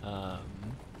 The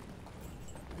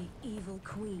evil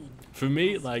queen. For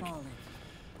me, like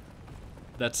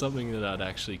that's something that I'd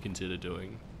actually consider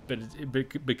doing, but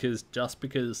because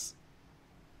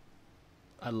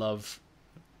I love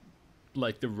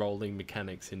like the rolling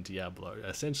mechanics in Diablo.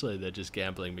 Essentially, they're just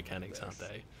gambling mechanics, aren't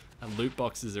they? And loot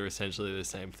boxes are essentially the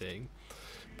same thing.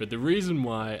 But the reason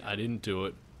why I didn't do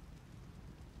it,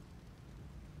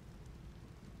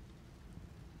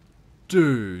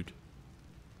 dude,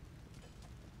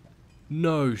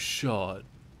 no shot.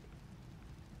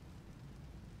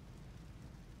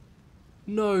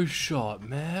 No shot,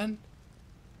 man.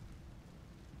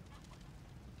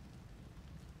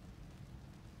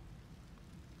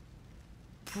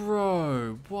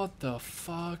 Bro, what the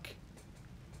fuck?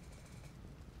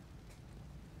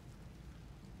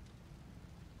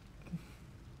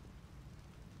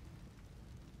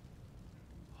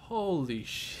 Holy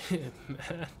shit,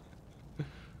 man.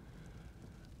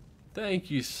 Thank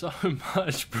you so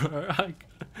much, bro.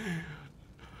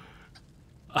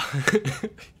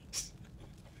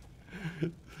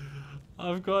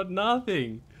 I've got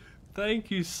nothing. Thank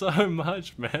you so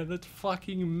much, man. That's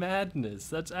fucking madness.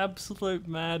 That's absolute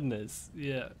madness.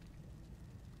 Yeah.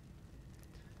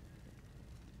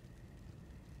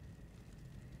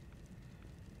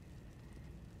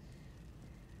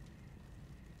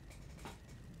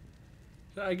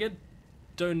 I get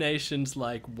donations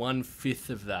like 1/5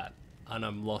 of that, and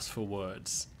I'm lost for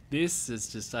words. This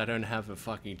is just, I don't have a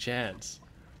fucking chance.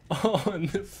 Oh, and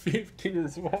the 50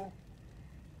 as well.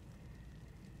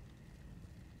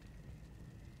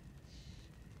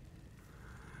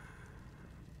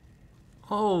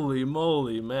 Holy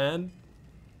moly, man.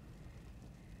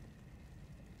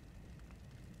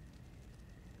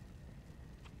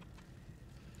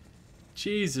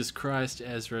 Jesus Christ,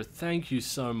 Ezra, thank you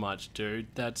so much, dude.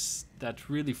 That's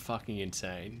really fucking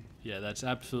insane. Yeah, that's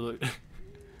absolute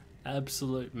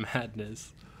absolute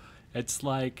madness. It's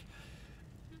like,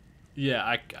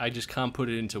 yeah, I just can't put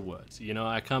it into words. You know,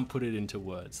 I can't put it into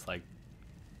words, like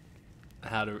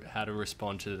how to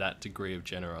respond to that degree of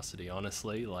generosity.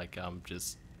 Honestly, like I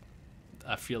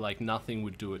feel like nothing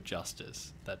would do it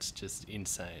justice. That's just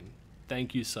insane.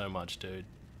 Thank you so much, dude.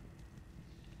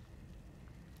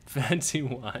 Fancy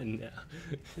wine now.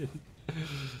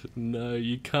 No,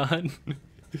 you can't.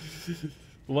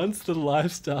 Once the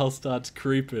lifestyle starts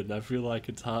creeping, I feel like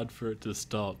it's hard for it to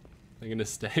stop. I'm gonna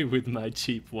stay with my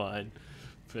cheap wine.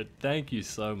 But thank you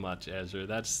so much, Ezra.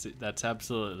 That's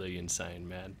absolutely insane,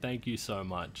 man. Thank you so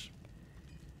much.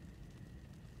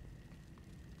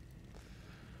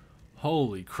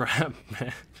 Holy crap,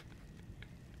 man.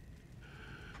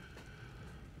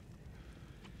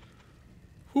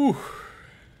 Whew.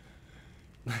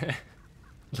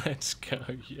 Let's go.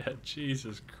 Yeah,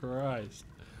 Jesus Christ.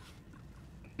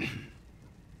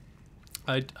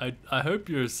 I hope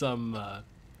you're I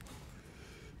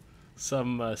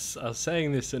was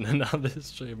saying this in another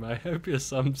stream. I hope you're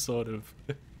some sort of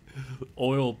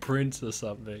oil prince or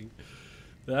something.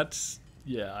 That's,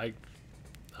 yeah,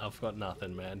 I've got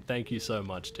nothing, man. Thank you so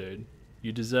much, dude.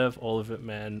 You deserve all of it,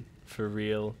 man. For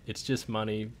real. It's just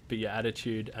money, but your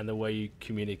attitude and the way you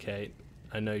communicate,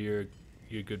 I know you're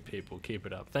good people. Keep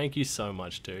it up. Thank you so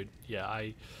much, dude.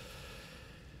 Yeah,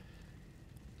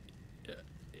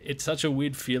 it's such a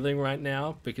weird feeling right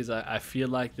now because I feel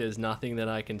like there's nothing that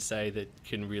I can say that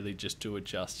can really just do it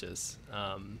justice.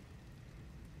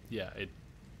 Yeah,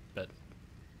 but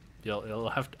you'll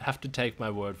have to take my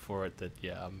word for it that,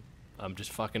 yeah, I'm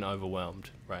just fucking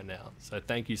overwhelmed right now. So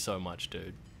thank you so much,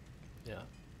 dude. Yeah.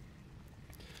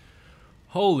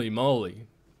 Holy moly.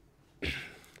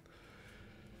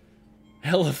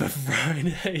 Hell of a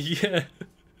Friday, yeah.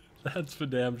 That's for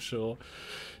damn sure.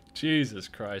 Jesus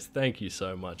Christ, thank you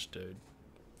so much, dude.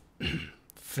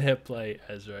 Fair play,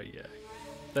 Ezra, yeah.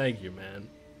 Thank you, man.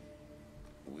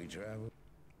 We travel.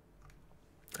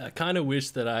 I kind of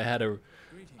wish that I had a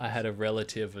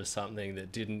relative or something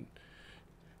that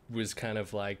was kind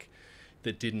of like,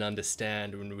 that didn't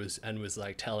understand and was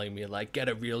like telling me like, get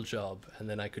a real job, and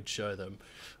then I could show them,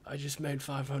 I just made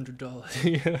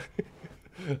 $500.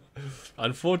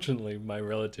 Unfortunately, my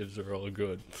relatives are all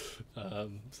good,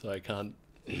 so I can't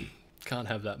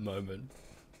have that moment.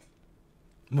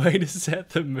 Way to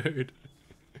set the mood.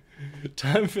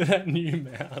 Time for that new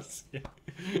mouse. Yeah.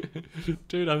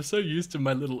 Dude, I'm so used to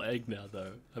my little egg now,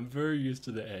 though. I'm very used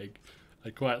to the egg. I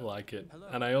quite like it. Hello.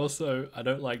 And I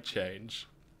don't like change.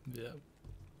 Yeah.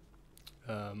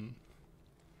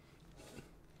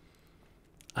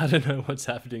 I don't know what's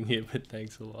happening here, but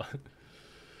thanks a lot.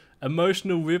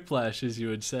 Emotional whiplash, as you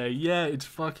would say. Yeah, it's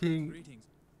fucking...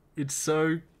 It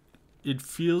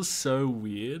feels so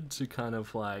weird to kind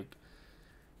of like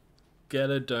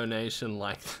get a donation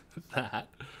like that,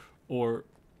 or,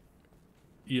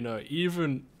 you know,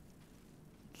 even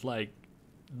like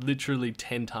literally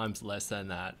 10 times less than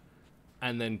that,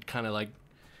 and then kind of like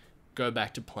go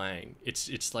back to playing.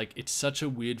 It's like, it's such a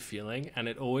weird feeling, and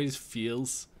it always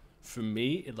feels, for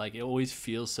me, it always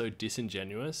feels so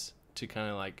disingenuous to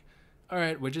kind of like, all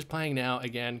right, we're just playing now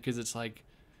again, because it's like,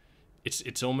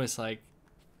 it's almost like,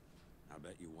 I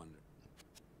bet you wonder.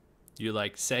 You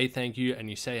like say thank you and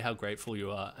you say how grateful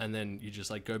you are, and then you just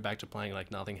like go back to playing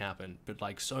like nothing happened, but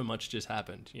like so much just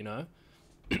happened, you know?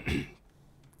 I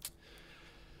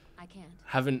can't.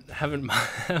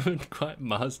 Haven't quite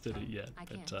mastered it yet. I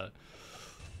can't. But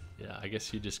yeah, I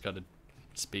guess you just got to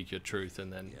speak your truth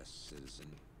and then Yes, citizen.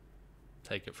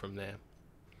 take it from there.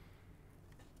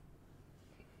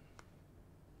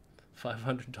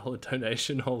 $500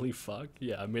 donation, holy fuck.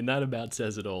 Yeah, I mean, that about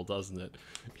says it all, doesn't it?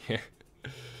 Yeah.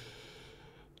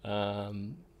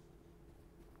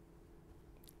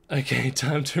 Okay,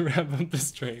 time to wrap up the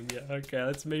stream. Yeah, okay,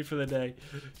 that's me for the day.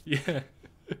 Yeah.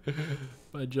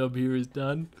 My job here is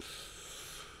done.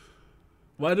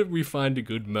 Why did we find a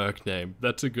good merc name?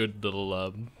 That's a good little,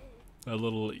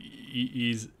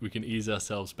 ease. We can ease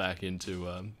ourselves back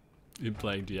into, in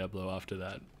playing Diablo after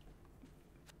that.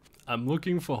 I'm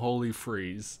looking for Holy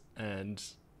Freeze, and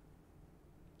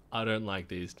I don't like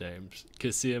these names.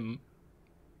 Kasim,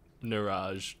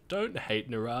 Niraj. Don't hate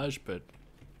Niraj, but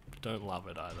don't love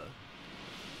it either.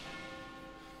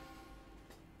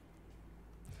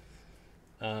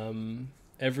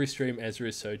 Every stream, Ezra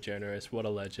is so generous. What a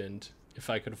legend. If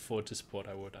I could afford to support,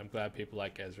 I would. I'm glad people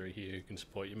like Ezra here who can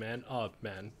support you, man. Oh,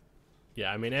 man.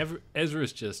 Yeah, I mean, Ezra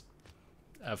is just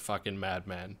a fucking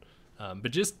madman.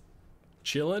 But just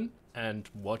chilling and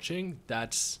watching,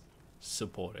 that's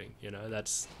supporting, you know,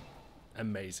 that's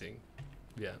amazing.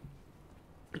 Yeah.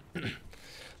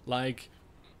 Like,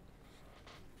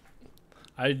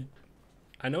 I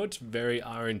know it's very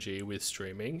RNG with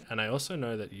streaming, and I also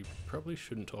know that you probably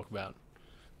shouldn't talk about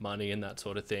money and that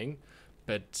sort of thing,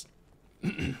 but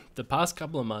the past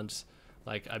couple of months,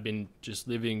 like, I've been just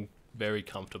living very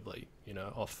comfortably, you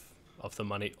know, off the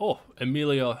money. Oh,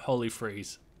 Amelia Holy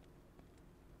Freeze.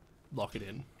 Lock it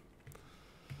in.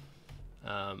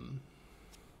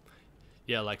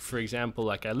 Yeah, like, for example,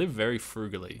 like, I live very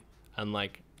frugally, and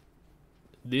like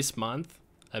this month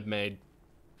I've made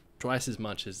twice as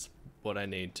much as what I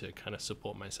need to kind of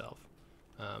support myself.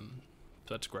 So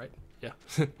that's great. Yeah.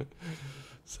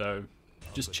 So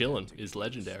just chilling is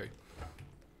legendary.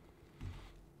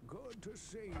 Good to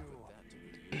see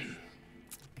you.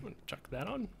 Chuck that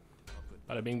on.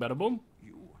 Bada bing, bada boom.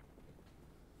 You.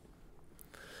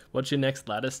 What's your next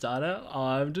ladder starter?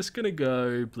 I'm just gonna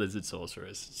go Blizzard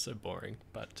Sorceress. It's so boring,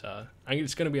 but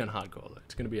it's gonna be on hardcore though.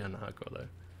 It's gonna be on hardcore though.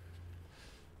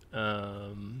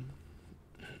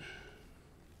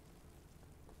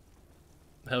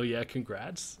 Hell yeah,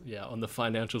 congrats. Yeah, on the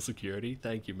financial security.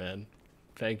 Thank you, man.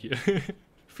 Thank you.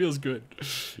 Feels good. It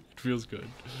feels good.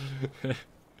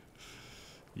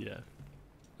 Yeah.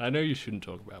 I know you shouldn't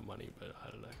talk about money, but I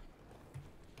don't know.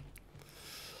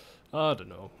 I don't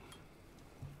know.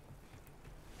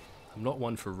 I'm not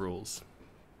one for rules.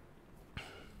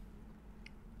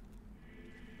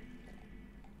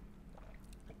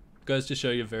 Goes to show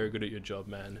you're very good at your job,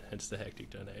 man. Hence the hectic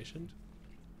donation.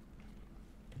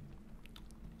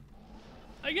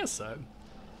 I guess so.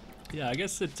 Yeah, I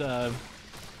guess it, I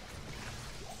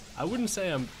wouldn't say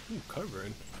I'm... Ooh,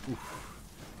 Coburn. Oof.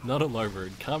 Not a low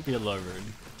rune. Can't be a low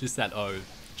rune. Just that O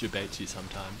debates you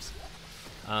sometimes.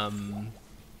 Yeah,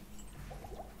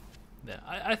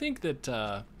 I think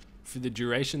that for the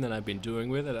duration that I've been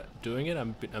doing it,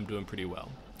 I'm doing pretty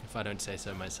well, if I don't say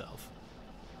so myself.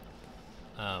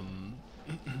 Like,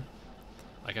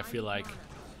 I feel like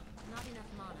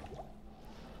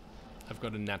I've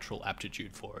got a natural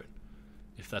aptitude for it,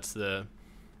 if that's the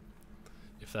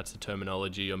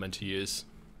terminology you're meant to use.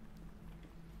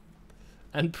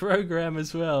 And program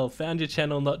as well. Found your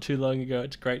channel not too long ago.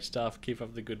 It's great stuff. Keep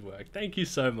up the good work. Thank you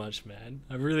so much, man.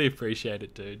 I really appreciate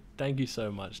it, dude. Thank you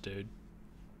so much, dude.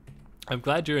 I'm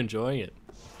glad you're enjoying it.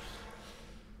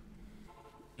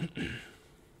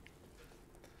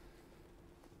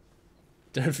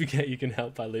 Don't forget you can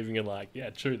help by leaving a like.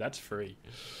 Yeah, true. That's free.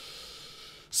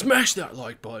 Smash that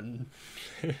like button.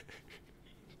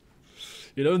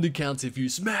 It only counts if you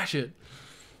smash it.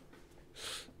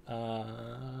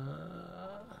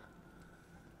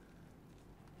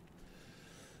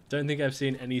 Don't think I've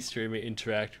seen any streamer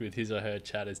interact with his or her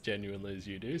chat as genuinely as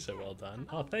you do, so well done.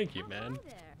 Oh, thank you, man.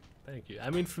 Thank you. I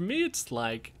mean, for me, it's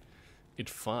like,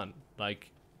 it's fun.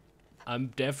 Like, I'm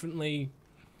definitely,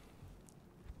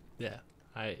 yeah,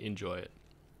 I enjoy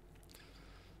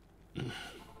it.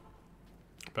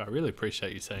 But I really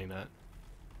appreciate you saying that.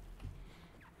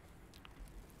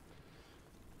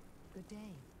 Good day.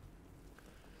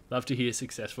 Love to hear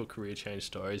successful career change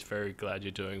stories. Very glad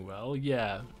you're doing well.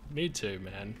 Yeah, me too,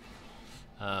 man.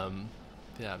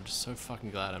 Yeah, I'm just so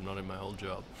fucking glad I'm not in my old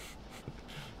job.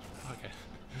 Okay.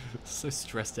 So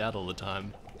stressed out all the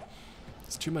time.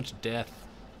 It's too much death.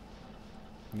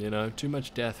 You know, too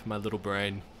much death for my little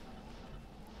brain.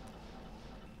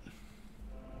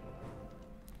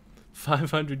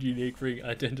 500 unique ring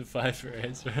identified for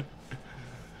Ezra.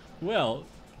 Well,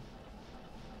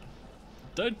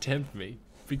 don't tempt me.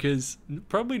 Because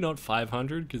probably not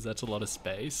 500, because that's a lot of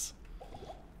space.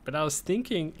 But I was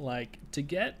thinking, like, to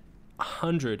get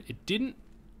 100, it didn't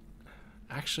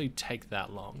actually take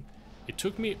that long. It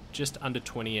took me just under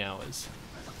 20 hours.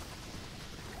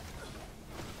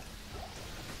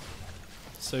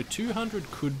 So 200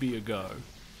 could be a go.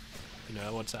 You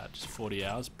know, what's that? Just 40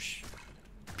 hours? Psh,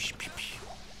 psh, psh, psh.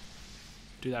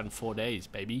 Do that in 4 days,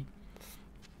 baby.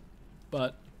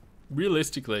 But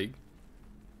realistically,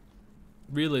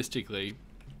 the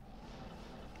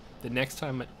next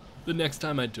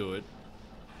time I do it,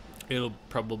 it'll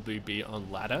probably be on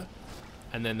ladder,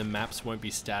 and then the maps won't be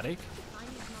static,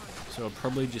 so it'll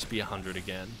probably just be 100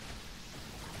 again.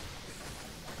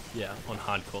 Yeah, on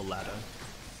hardcore ladder,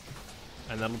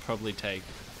 and that'll probably take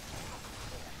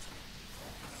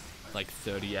like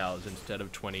 30 hours instead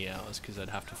of 20 hours because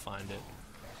I'd have to find it.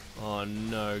 Oh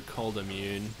no, cold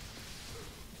immune.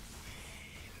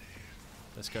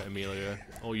 Let's go, Emilio.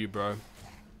 All you, bro.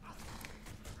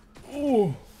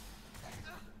 Ooh!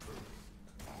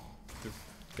 The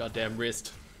goddamn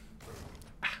wrist.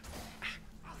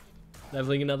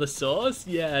 Leveling another source?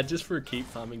 Yeah, just for keep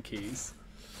farming keys.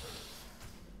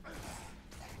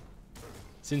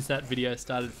 Since that video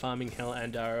started farming Hell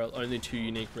and Ariel, only 2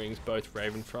 unique rings, both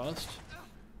Ravenfrost.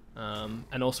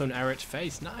 And also an Arret's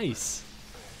Face. Nice!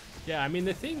 Yeah, I mean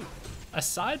the thing,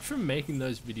 aside from making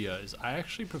those videos, I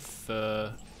actually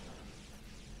prefer...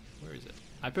 Where is it?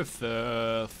 I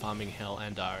prefer farming Hell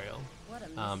and Ariel.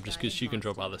 Just because she can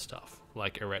drop other stuff,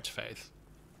 like Arret's Faith.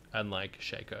 And like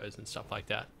Shakos and stuff like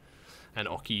that. And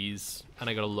Okis. And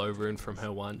I got a low rune from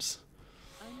her once.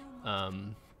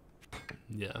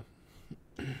 Yeah.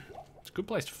 It's a good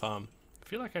place to farm. I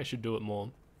feel like I should do it more.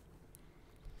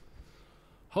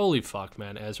 Holy fuck,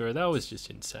 man, Ezra, that was just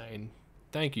insane.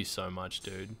 Thank you so much,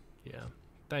 dude. Yeah,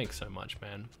 thanks so much,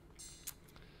 man.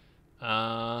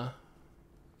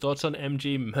 Thoughts on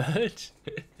MG merch?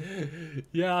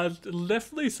 Yeah,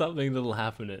 definitely something that'll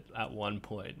happen at one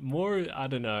point. More, I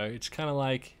don't know, it's kind of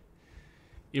like,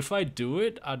 if I do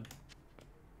it,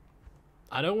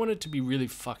 I don't want it to be really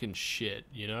fucking shit,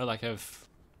 you know? Like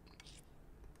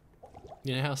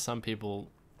you know how some people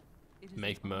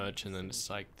make merch and then it's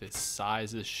like the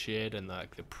size is shit and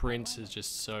like the prints is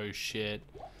just so shit.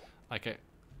 Like that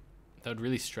would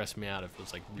really stress me out if it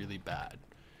was like really bad.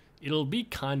 It'll be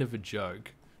kind of a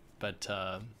joke, but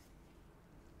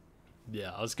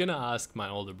yeah, I was gonna ask my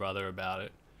older brother about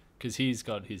it because he's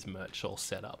got his merch all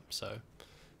set up. So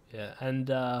yeah, and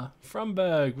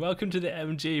Fromberg, welcome to the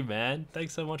MG, man.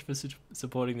 Thanks so much for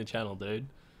supporting the channel, dude.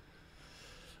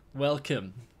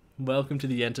 Welcome to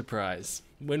the Enterprise.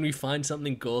 When we find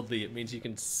something godly, it means you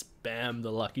can spam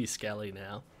the Lucky Skelly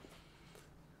now.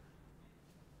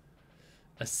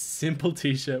 A simple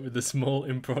t-shirt with a small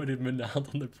embroidered Menard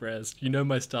on the breast. You know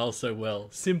my style so well.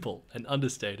 Simple and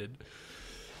understated.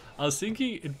 I was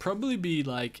thinking it'd probably be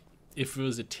like, if it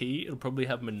was a tee, it'll probably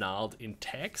have Menard in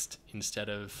text instead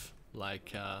of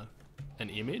like an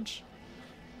image.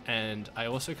 And I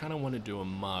also kind of want to do a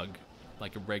mug,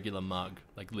 like a regular mug,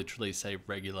 like literally say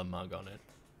regular mug on it.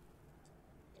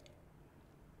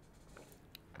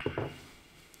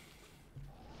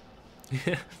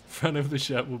 Yeah, front of the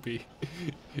shirt will be,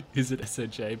 is it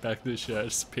SNJ? Back of the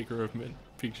shirt, picture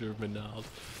of Menard.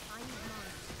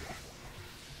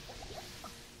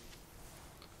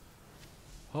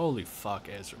 Holy fuck,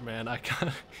 Ezra, man, I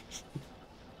can't.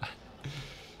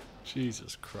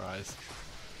 Jesus Christ.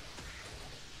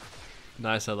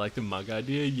 Nice, I like the mug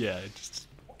idea. Yeah, just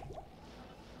a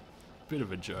bit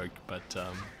of a joke, but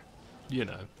you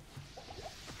know.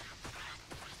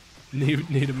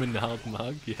 Need a Menard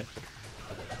mug, yeah.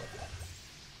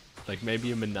 Like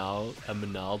maybe a Menard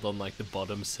on like the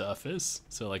bottom surface.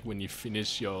 So like when you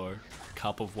finish your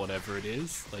cup of whatever it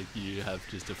is, like you have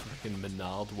just a fucking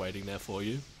Menard waiting there for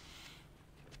you.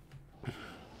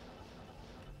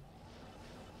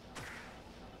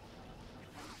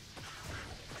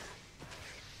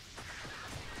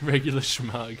 Regular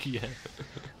schmug, yeah.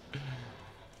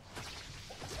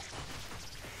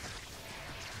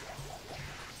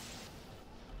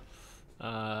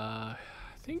 I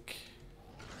think...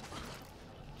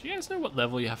 Do you guys know what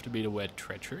level you have to be to wear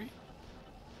Treachery?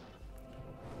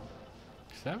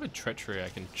 Because I have a Treachery I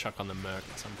can chuck on the Merc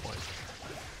at some point.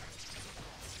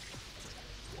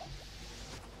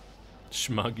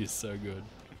 Schmug is so good.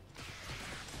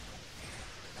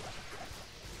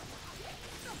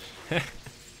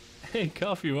 Hey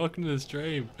Coffee, welcome to the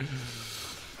stream.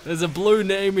 There's a blue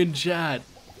name in chat.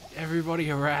 Everybody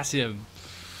harass him.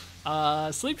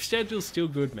 Sleep schedule's still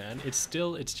good, man. It's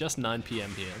just 9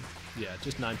 PM here. Yeah,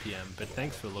 just 9 PM. But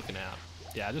thanks for looking out.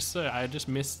 Yeah, I just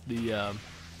missed the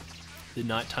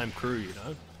nighttime crew, you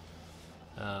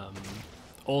know.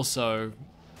 Also,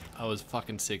 I was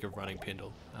fucking sick of running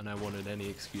Pindle, and I wanted any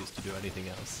excuse to do anything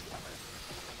else.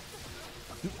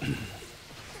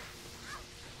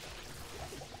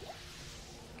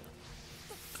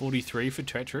 43 for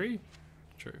Treachery?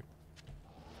 True.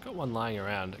 Got one lying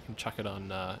around. I can chuck it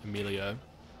on Emilio.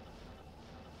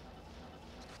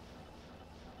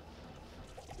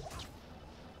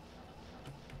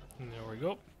 And there we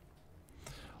go.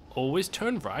 Always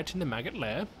turn right in the maggot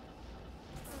lair.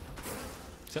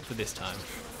 Except for this time.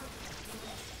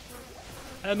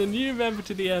 And a new member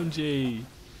to the MG.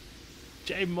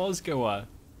 Jay Moscow.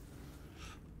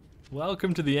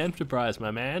 Welcome to the Enterprise,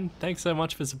 my man. Thanks so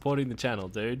much for supporting the channel,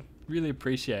 dude. Really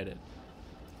appreciate it.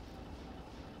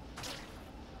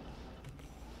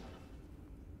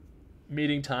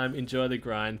 Meeting time, enjoy the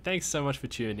grind. Thanks so much for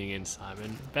tuning in,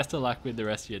 Simon. Best of luck with the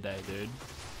rest of your day, dude.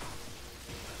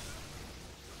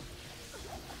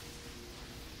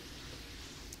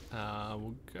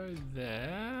 We'll go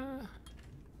there.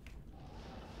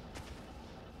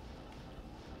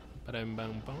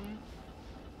 Ba-dum-bum-bum.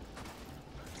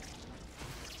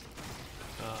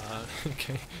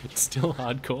 Okay, it's still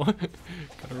hardcore.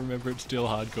 Gotta remember it's still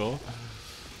hardcore.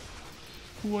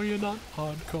 Well, you're not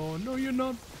hardcore. No, you're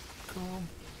not. Cool.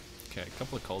 Okay, a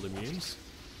couple of cold immunes.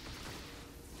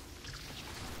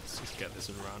 Let's just get this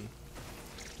and run.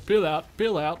 Peel out,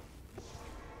 peel out.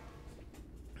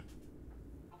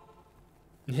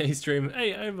 Yeah, he's streaming.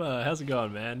 Hey, Ava, how's it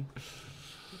going, man?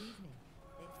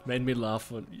 Made me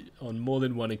laugh on more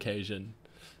than one occasion.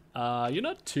 You're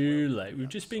not too late. We've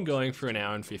just been going for an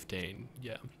hour and 15.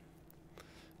 Yeah.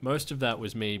 Most of that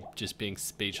was me just being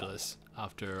speechless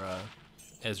after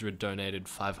Ezra donated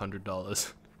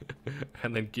 $500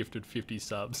 and then gifted 50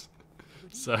 subs.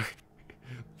 So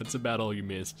that's about all you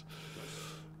missed.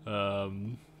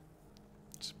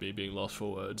 Just me being lost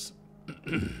for words.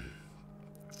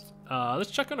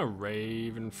 Let's check on a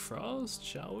Ravenfrost,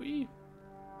 shall we?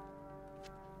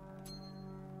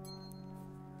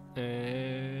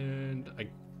 And I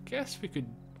guess we could...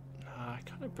 I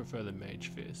kind of prefer the Mage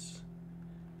Fist.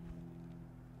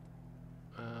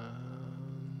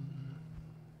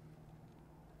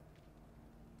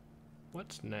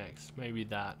 What's next? Maybe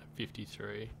that,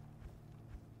 53.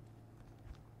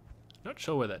 Not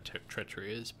sure where that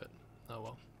treachery is, but oh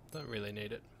well. Don't really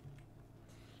need it.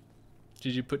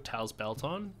 Did you put Tal's belt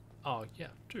on? Oh yeah,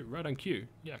 dude, right on cue.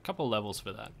 Yeah, a couple levels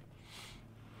for that.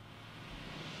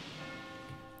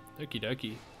 Okie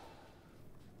dokie.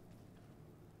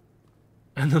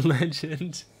 And the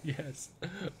legend, yes,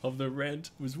 of the rent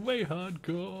was way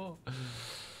hardcore.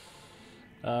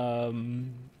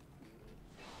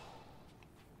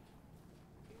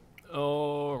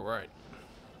 Alright.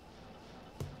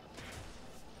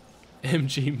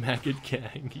 MG Maggot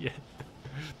Gang, yeah.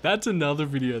 That's another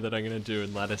video that I'm going to do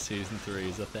in latter season 3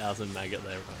 is 1,000 maggot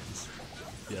layer runs.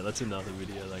 Yeah, that's another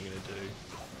video that I'm going to do.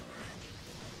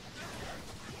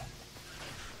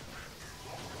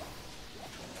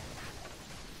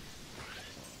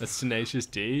 That's Tenacious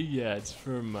D? Yeah, it's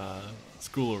from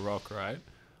School of Rock, right?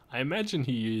 I imagine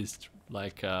he used,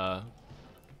 like,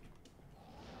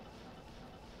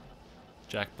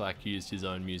 Jack Black used his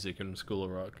own music in School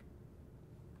of Rock.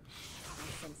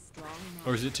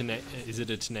 Or is it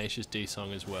a Tenacious D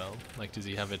song as well? Like, does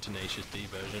he have a Tenacious D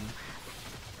version?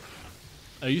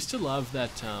 I used to love that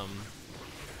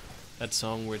that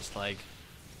song where it's like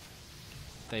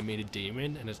they meet a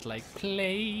demon and it's like,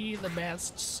 play the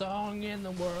best song in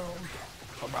the world,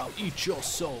 or I'll eat your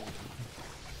soul.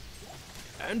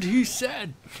 And he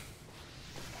said,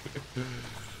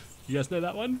 you guys know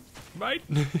that one, right?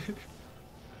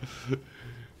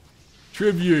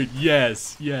 Tribute,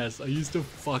 yes, yes. I used to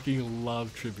fucking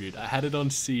love Tribute. I had it on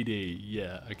CD.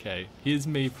 Yeah, okay. Here's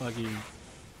me fucking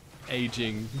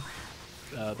aging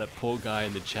that poor guy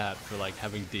in the chat for like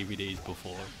having DVDs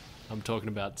before. I'm talking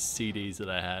about CDs that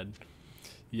I had.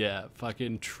 Yeah,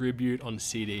 fucking Tribute on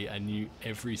CD. I knew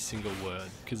every single word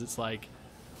because it's like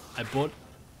I bought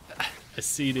a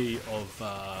CD of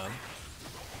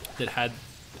that had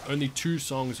only 2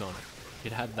 songs on it.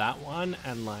 It had that one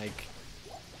and like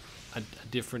a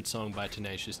different song by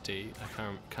Tenacious D. I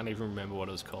can't even remember what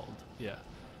it was called. Yeah,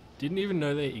 didn't even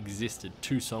know they existed.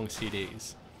 2-song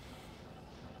CDs.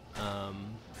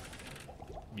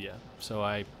 Yeah, so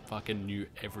I fucking knew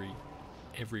every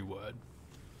word.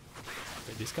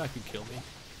 But this guy could kill me.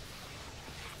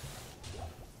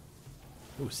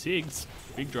 Oh, Sigs,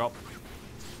 big drop.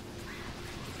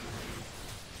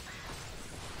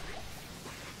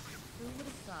 Who would have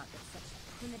thought that such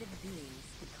primitive beings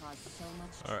could cause so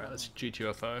much trouble? Alright, let's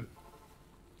GTFO.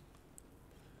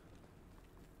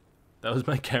 That was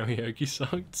my karaoke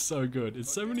song. It's so good.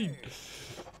 It's so many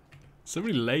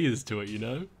layers to it, you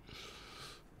know?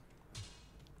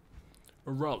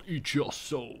 Or I'll eat your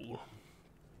soul.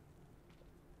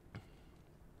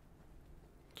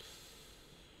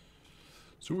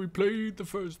 So we played the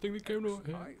first thing that came to our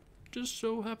head. Just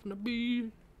so happened to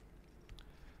be.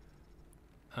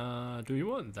 Do you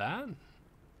want that?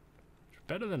 It's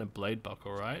better than a blade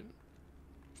buckle, right?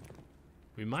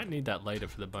 We might need that later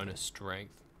for the bonus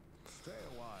strength.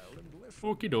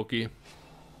 Okie dokie.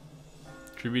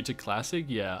 Tribute to classic?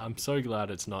 Yeah, I'm so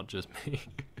glad it's not just me.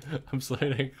 I'm so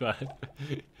glad.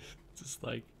 Just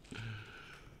like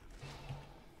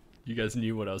you guys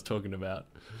knew what I was talking about.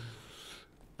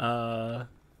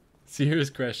 Serious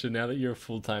question, now that you're a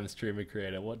full-time streamer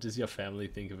creator, what does your family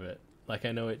think of it? Like,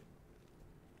 I know it,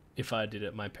 if I did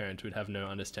it, my parents would have no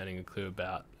understanding or clue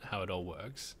about how it all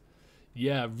works.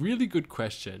 Yeah, really good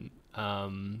question.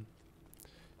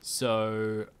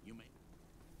 So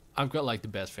I've got like the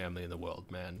best family in the world,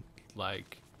 man.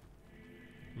 Like,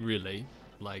 really,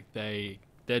 like they're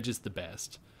just the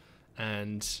best.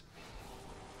 And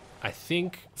I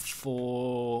think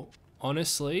for,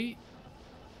 honestly,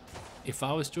 if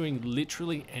I was doing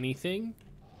literally anything,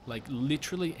 like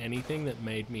literally anything that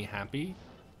made me happy,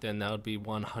 then that would be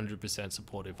 100%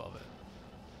 supportive of it.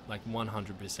 Like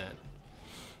 100%.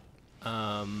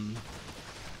 And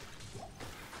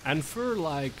for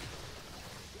like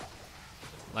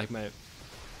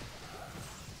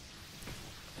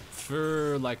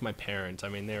my parents, I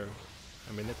mean they're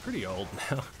pretty old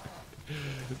now.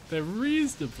 They're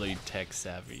reasonably tech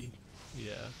savvy.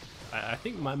 Yeah. I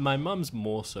think my mum's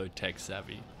more so tech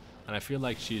savvy, and I feel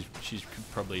like she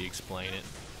could probably explain it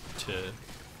to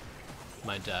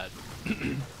my dad.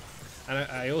 And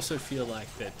I also feel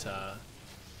like that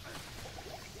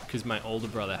because my older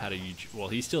brother had a YouTube, well,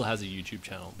 he still has a YouTube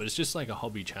channel, but it's just like a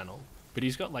hobby channel, but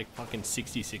he's got like fucking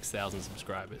 66,000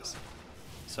 subscribers.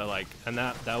 So like, and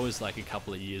that was like a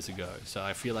couple of years ago, so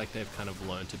I feel like they've kind of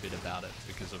learnt a bit about it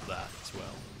because of that as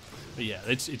well. But yeah,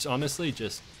 it's honestly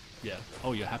just, yeah.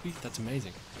 Oh, you're happy? That's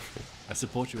amazing. I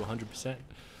support you 100%.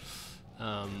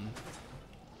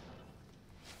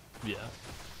 Yeah.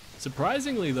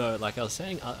 Surprisingly though, like I was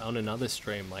saying on another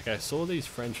stream, like I saw these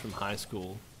friends from high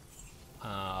school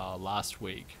last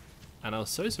week, and I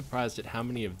was so surprised at how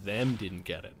many of them didn't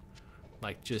get it.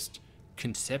 Like just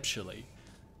conceptually.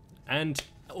 And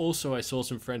also I saw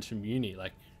some friends from uni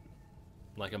like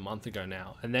a month ago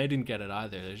now, and they didn't get it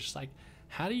either. They're just like,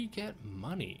 how do you get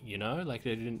money? You know, like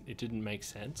it didn't make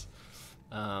sense.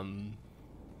 Yeah.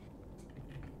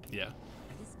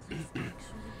 This place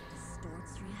actually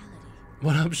distorts reality.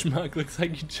 What up, schmuck? Looks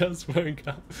like you just woke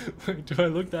up. Wait, do I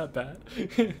look that bad?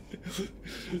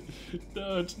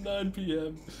 No, it's 9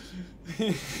 p.m.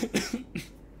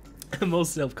 I'm all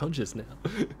self-conscious now.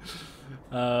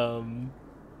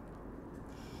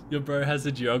 Your bro has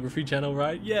a geography channel,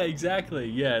 right? Yeah, exactly.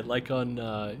 Yeah, like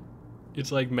on,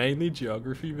 it's like mainly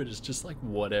geography, but it's just like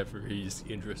whatever he's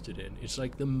interested in. It's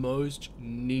like the most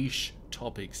niche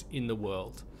topics in the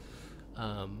world.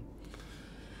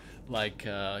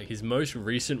 His most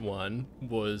recent one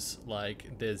was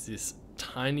like, there's this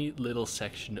tiny little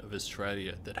section of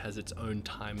Australia that has its own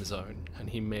time zone, and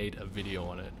he made a video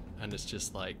on it, and it's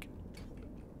just like,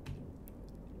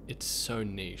 it's so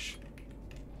niche.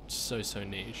 So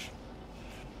niche.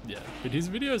 Yeah, but his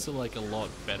videos are like a lot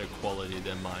better quality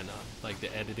than mine are, like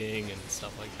the editing and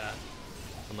stuff like that,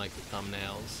 and like the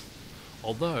thumbnails.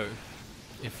 Although,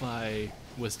 if I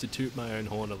was to toot my own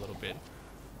horn a little bit,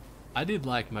 I did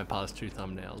like my past 2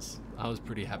 thumbnails. I was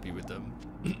pretty happy with them.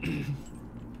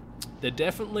 They're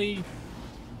definitely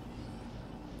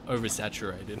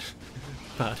oversaturated,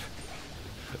 but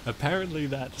apparently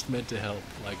that's meant to help.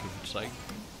 Like if it's like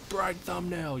bright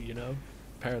thumbnail, you know,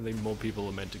 apparently more people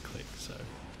are meant to click. So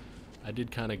I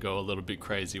did kind of go a little bit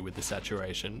crazy with the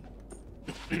saturation.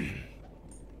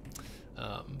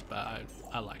 But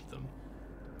I liked them.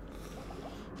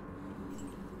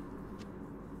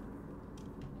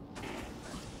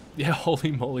 Yeah,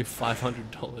 holy moly,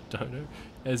 $500 dono.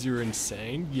 Ezra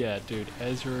insane. Yeah, dude,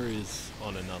 Ezra is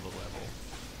on another level.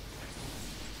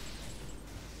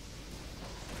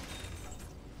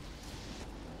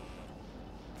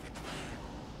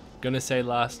 Gonna say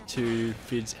last 2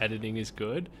 vids editing is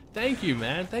good. Thank you,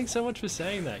 man. Thanks so much for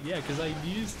saying that. Yeah, because I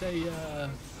used I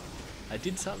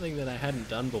did something that I hadn't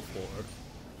done before,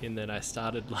 in that I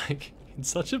started like in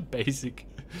such a basic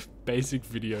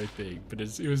video thing, but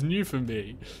it was new for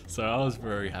me, so I was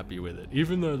very happy with it.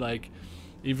 Even though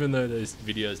those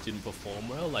videos didn't perform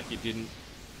well, like I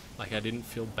didn't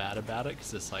feel bad about it,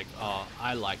 because it's like, oh,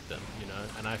 I like them, you know,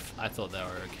 and I thought they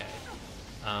were okay.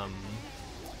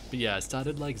 But yeah, I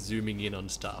started like zooming in on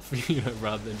stuff, you know,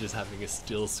 rather than just having a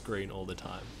still screen all the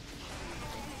time.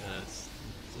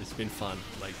 It's been fun,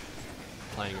 like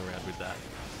playing around with that.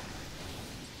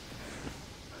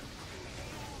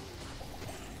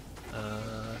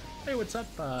 Hey, what's up,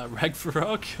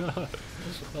 Ragnarok?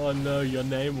 Oh no, your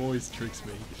name always tricks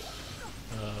me.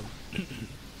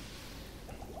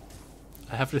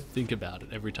 I have to think about it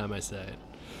every time I say it.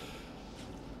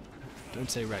 Don't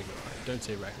say Ragnarok. Don't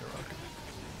say Ragnarok.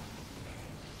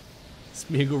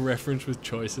 Smeagol reference with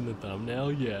choice in the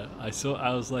thumbnail. Yeah, I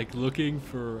was like looking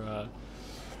for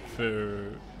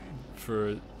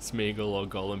Smeagol or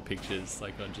Golem pictures,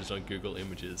 like just on Google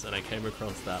Images, and I came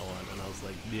across that one, and I was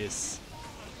like, this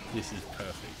is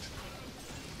perfect.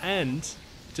 And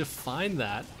to find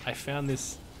that, I found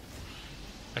this.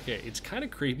 Okay, it's kind of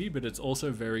creepy, but it's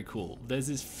also very cool. There's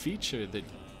this feature that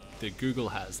Google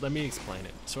has. Let me explain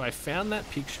it. So I found that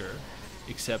picture,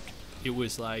 except it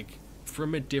was like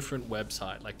from a different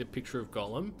website, like the picture of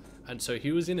Golem, and so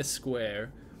he was in a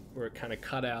square where it kind of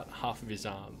cut out half of his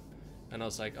arm, and I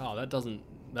was like, oh, that doesn't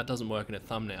work in a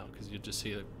thumbnail, because you just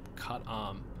see the cut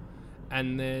arm.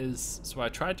 And so I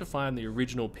tried to find the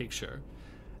original picture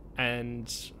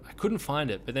and I couldn't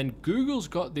find it. But then Google's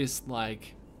got this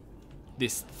like,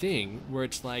 this thing where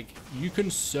it's like, you can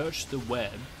search the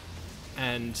web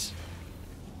and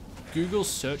Google's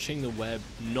searching the web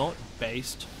not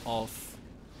based off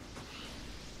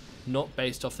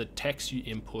the text you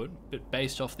input, but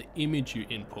based off the image you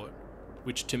input,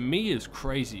 which to me is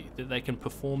crazy that they can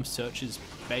perform searches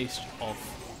based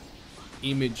off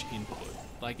image input.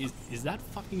 Like, is that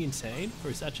fucking insane,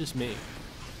 or is that just me?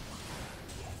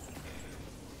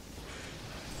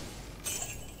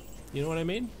 You know what I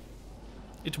mean?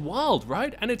 It's wild,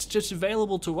 right? And it's just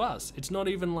available to us. It's not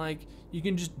even like you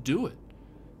can just do it.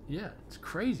 Yeah, it's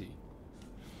crazy.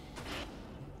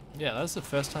 Yeah, that's the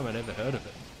first time I'd ever heard of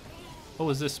it. Oh,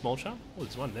 was this small chump? Oh,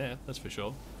 there's one there, that's for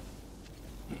sure.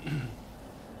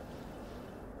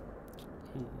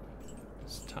 Ooh,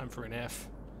 it's time for an F.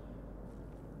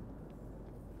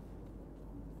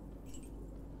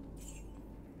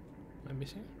 Am I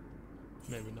missing?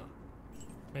 Maybe not.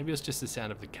 Maybe it's just the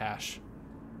sound of the cache.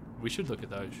 We should look at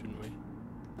those, shouldn't we?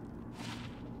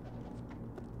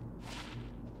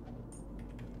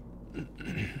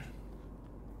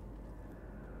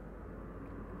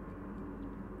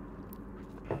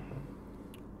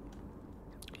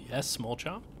 Yes, small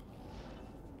charm.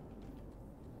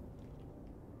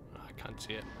 Oh, I can't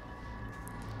see it.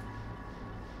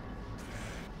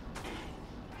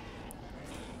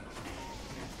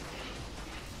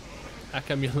 How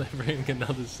come you're leveraging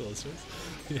another sorceress?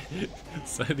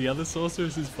 So the other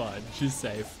sorceress is fine. She's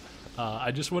safe.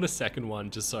 I just want a second one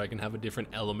just so I can have a different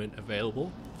element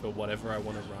available for whatever I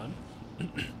want to run.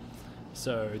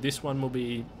 So this one will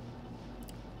be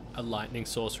a lightning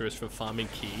sorceress for farming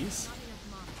keys.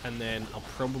 And then I'll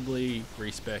probably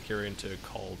respec her into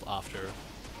cold after,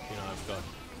 you know, I've got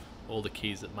all the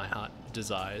keys that my heart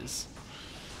desires.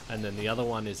 And then the other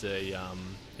one is a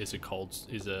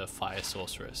fire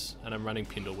sorceress, and I'm running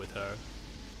Pindle with her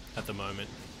at the moment.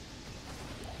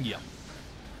 Yeah.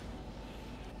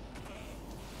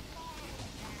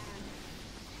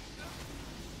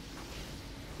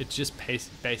 It's just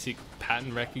basic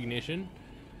pattern recognition.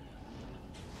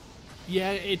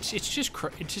 Yeah, it's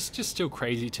just still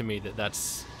crazy to me that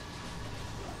that's.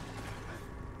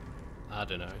 I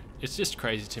don't know. It's just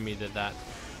crazy to me that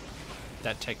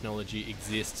that technology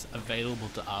exists available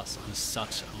to us on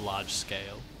such a large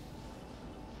scale.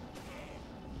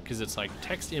 Because it's like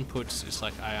text inputs, it's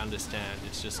like I understand,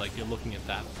 it's just like you're looking at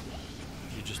that,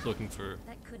 you're just looking for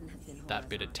that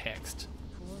bit of text.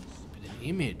 But an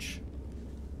image,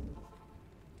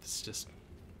 this just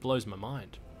blows my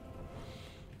mind.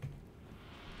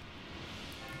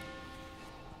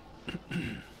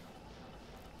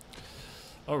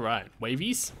 Alright,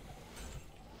 wavies.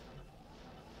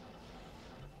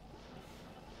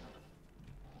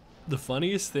 The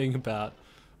funniest thing about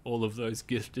all of those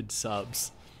gifted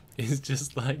subs is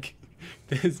just like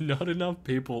there's not enough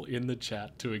people in the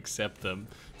chat to accept them.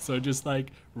 So just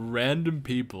like random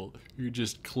people who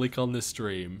just click on the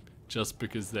stream just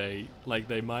because they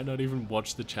might not even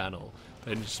watch the channel.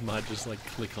 They just might just like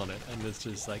click on it and it's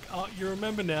just like, oh, you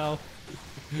remember now.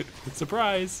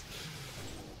 Surprise.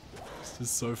 It's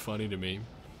just so funny to me.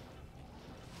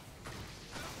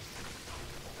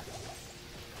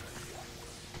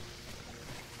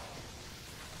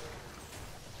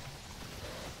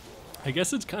 I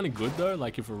guess it's kind of good though,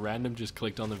 like if a random just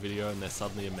clicked on the video and they're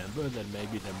suddenly a member, then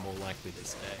maybe they're more likely to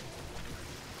stay.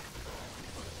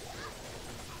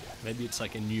 Maybe it's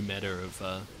like a new meta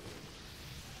of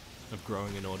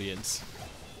growing an audience,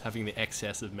 having the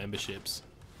excess of memberships.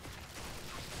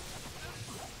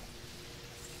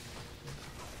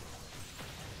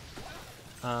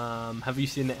 Have you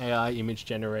seen the AI image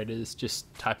generators?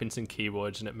 Just type in some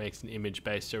keywords and it makes an image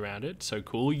based around it. So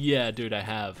cool. Yeah, dude, I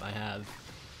have.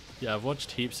 Yeah, I've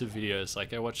watched heaps of videos.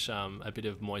 Like I watched a bit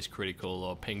of Moist Critical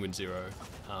or Penguin Zero,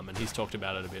 and he's talked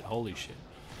about it a bit. Holy shit.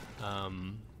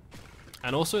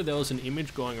 And also there was an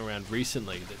image going around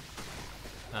recently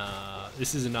that,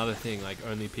 this is another thing like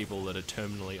only people that are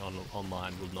terminally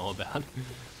online will know about.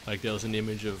 Like there was an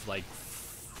image of like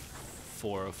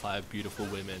 4 or 5 beautiful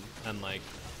women and like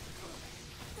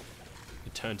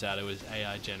it turns out it was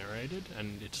AI generated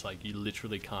and it's like you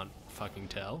literally can't fucking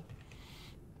tell.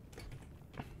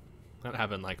 That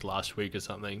happened like last week or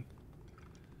something.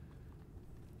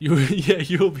 Yeah,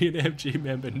 you'll be an MG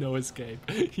member, no escape.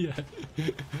 Yeah.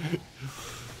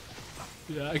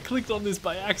 Yeah, I clicked on this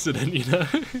by accident, you know?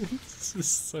 It's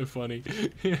just so funny.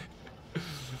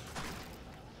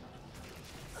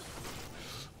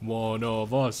 One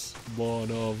of us. One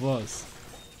of us.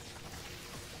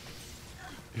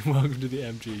 Welcome to the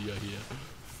MG, you're here.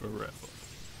 forever.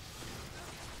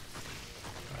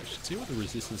 I should see what the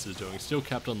resistance is doing. Still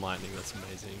capped on lightning, that's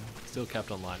amazing. Still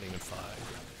capped on lightning and fire,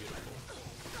 beautiful.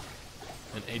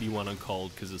 And 81 on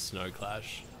cold because of snow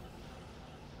clash.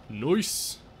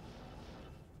 Nice!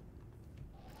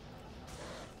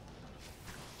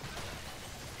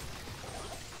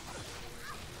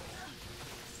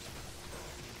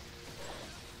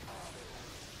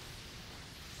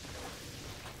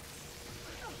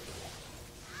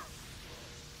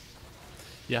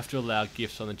 You have to allow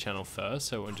gifts on the channel first,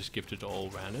 so it won't just gift it to all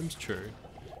randoms. True.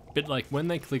 But like when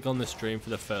they click on the stream for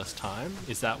the first time,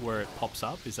 is that where it pops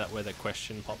up? Is that where the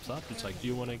question pops up? It's like, do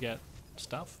you want to get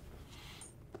stuff?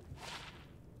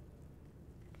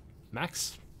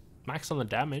 Max on the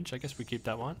damage. I guess we keep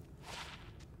that one.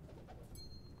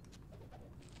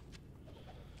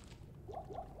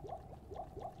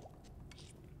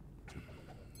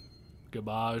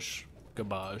 Garbage.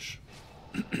 Garbage.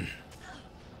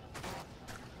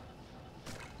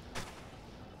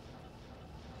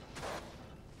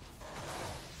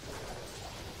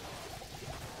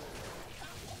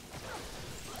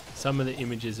 Some of the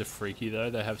images are freaky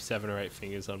though. They have 7 or 8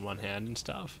 fingers on one hand and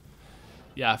stuff.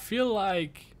 Yeah, I feel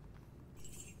like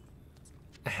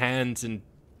hands and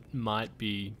might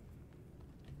be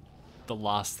the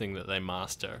last thing that they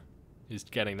master, is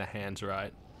getting the hands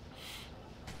right.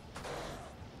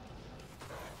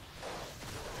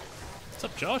 What's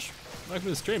up, Josh? Welcome to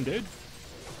the stream, dude.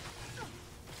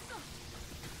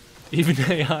 Even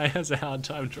AI has a hard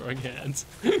time drawing hands.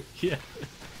 Yeah.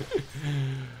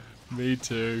 Me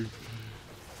too.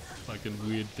 Fucking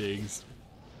weird things.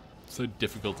 So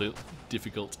difficult. Okay,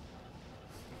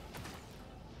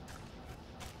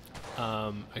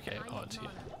 odds here.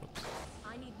 Whoops.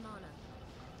 I need mana.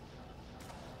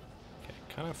 Okay,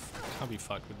 kind of can't be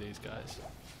fucked with these guys.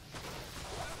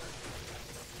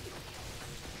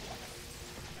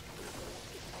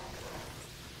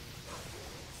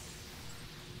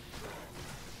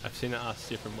 I've seen it asked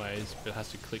different ways, but it has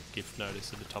to click gift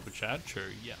notice at the top of chat. True,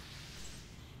 yeah.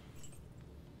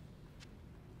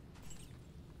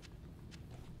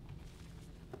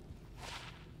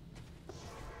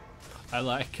 I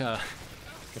like,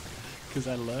 because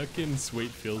I lurk in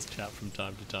Sweet Phil's chat from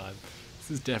time to time.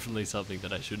 This is definitely something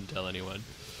that I shouldn't tell anyone.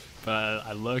 But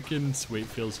I lurk in Sweet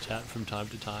Phil's chat from time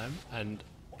to time, and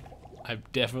I've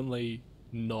definitely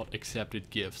not accepted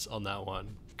gifts on that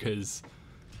one, because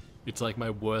it's like my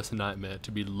worst nightmare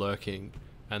to be lurking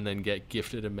and then get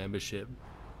gifted a membership,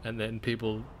 and then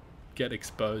people get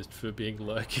exposed for being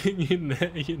lurking in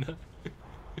there, you know?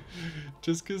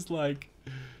 Just because, like,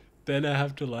 then I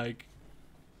have to, like,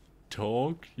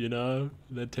 talk, you know?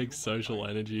 That takes social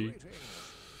energy.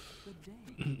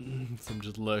 So I'm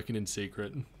just lurking in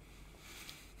secret.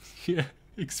 Yeah,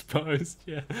 exposed,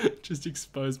 yeah. Just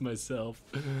expose myself.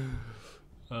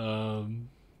 Yeah,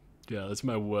 that's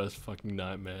my worst fucking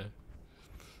nightmare.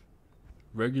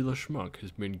 Regular schmuck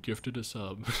has been gifted a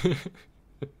sub.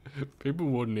 People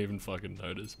wouldn't even fucking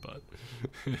notice, but...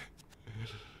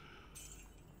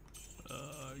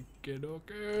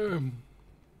 okay.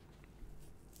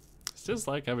 It's just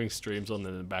like having streams on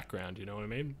in the background, you know what I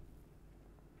mean?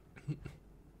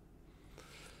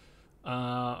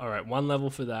 Alright, 1 level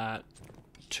for that.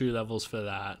 2 levels for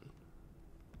that.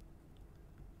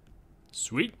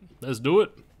 Sweet, let's do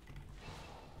it.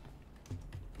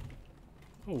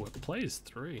 Oh, it plays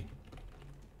 3.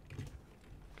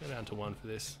 Go down to 1 for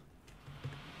this.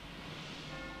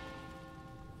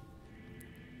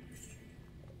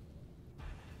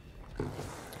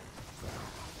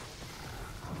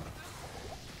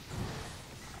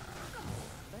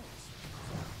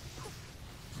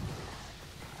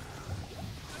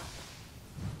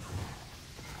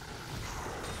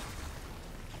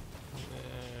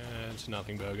 It's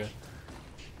nothing, burger.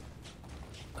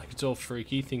 Like, it's all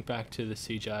freaky. Think back to the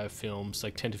CGI of films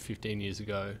like 10 to 15 years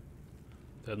ago.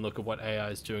 Then look at what AI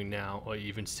is doing now, or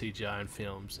even CGI in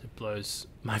films. It blows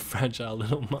my fragile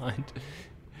little mind.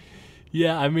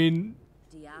 Yeah, I mean,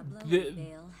 the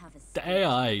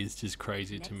AI is just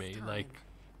crazy to me. Like,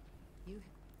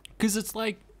 because it's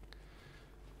like,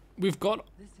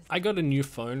 I got a new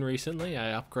phone recently. I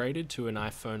upgraded to an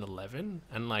iPhone 11,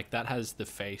 and like that has the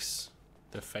face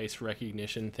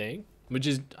recognition thing, which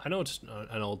is, I know it's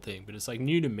an old thing, but it's like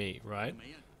new to me, right?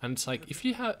 And it's like, if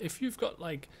you've got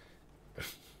like,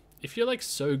 if you're like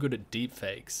so good at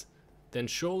deepfakes, then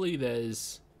surely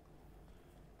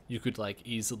you could like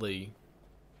easily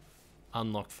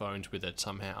unlock phones with it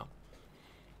somehow.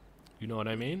 You know what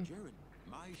I mean?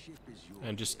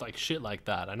 And just like shit like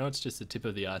that. I know it's just the tip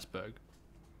of the iceberg.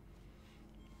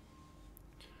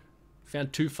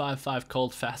 Found 255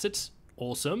 cold facets.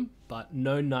 awesome, but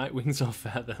no Nightwings or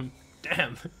Fathom.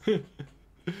 Damn.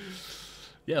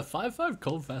 Yeah, 5/5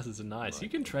 cold facets are nice. You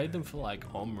can trade them for like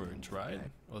Om runes, right?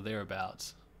 Or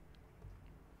thereabouts.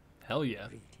 Hell yeah.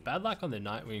 Bad luck on the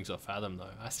Nightwings or Fathom though.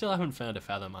 I still haven't found a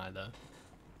Fathom either.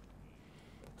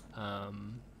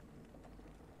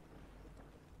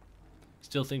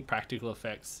 Still think practical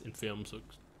effects in films look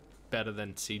better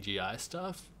than CGI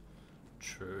stuff.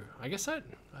 True. I guess I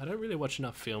don't really watch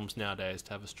enough films nowadays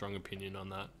to have a strong opinion on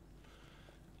that.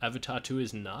 Avatar 2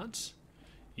 is nuts.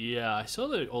 Yeah, I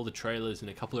saw all the trailers and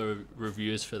a couple of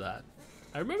reviews for that.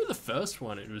 I remember the first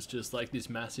one, it was just like this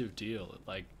massive deal.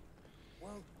 Like,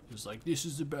 it was like, this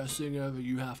is the best thing ever,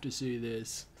 you have to see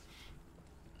this.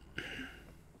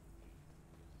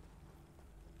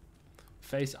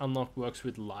 Face unlock works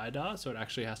with LiDAR, so it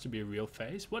actually has to be a real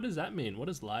face. What does that mean? What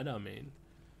does LiDAR mean?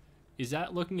 Is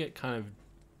that looking at kind of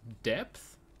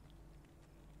depth?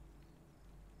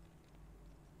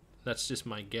 That's just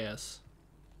my guess.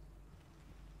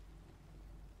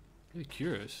 Really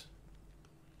curious.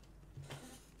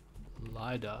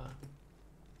 LiDAR.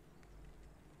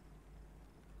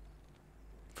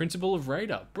 Principle of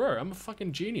radar. Bro, I'm a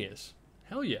fucking genius.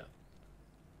 Hell yeah.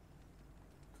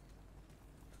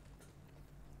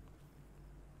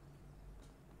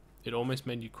 It almost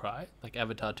made you cry, like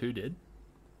Avatar 2 did.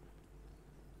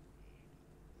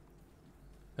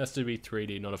 Has to be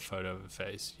 3D, not a photo of a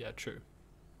face. Yeah, true.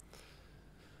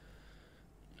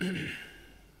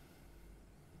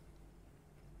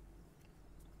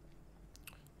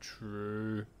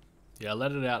 True. Yeah,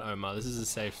 let it out, Omar. This is a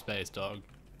safe space, dog.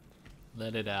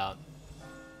 Let it out.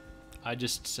 I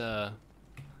just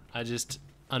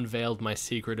unveiled my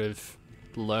secret of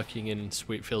lurking in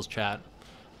Sweetfield's chat.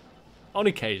 On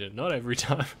occasion, not every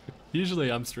time. Usually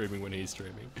I'm streaming when he's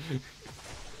streaming.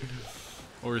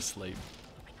 Or asleep.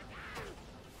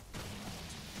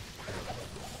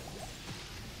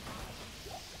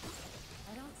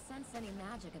 I don't sense any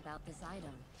magic about this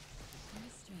item. Very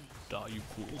strange. Duh, you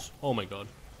fools. Oh my god.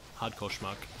 Hardcore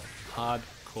schmuck.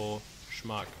 Hardcore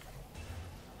schmuck.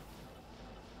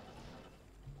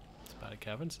 Spider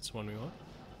Caverns, it's the one we want.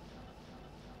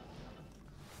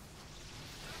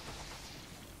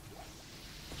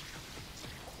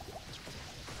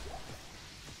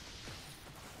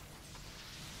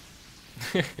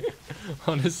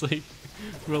 Honestly,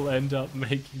 we'll end up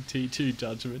making T2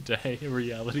 Judgment Day a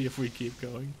reality if we keep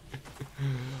going.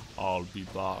 I'll be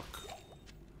back.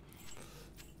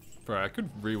 Bro, I could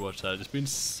rewatch that. It's been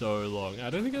so long. I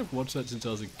don't think I've watched that since I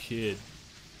was a kid.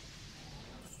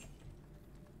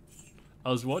 I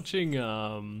was watching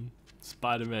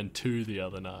Spider-Man 2 the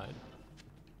other night,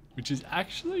 which is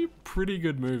actually a pretty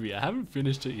good movie. I haven't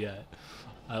finished it yet.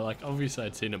 Obviously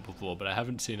I'd seen it before, but I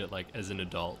haven't seen it like as an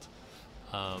adult.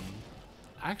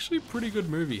 Actually pretty good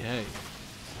movie, hey.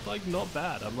 Like not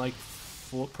bad. I'm like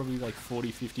probably like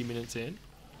 40-50 minutes in.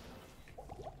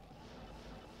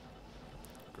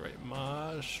 Great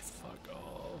Marsh, fuck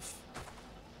off.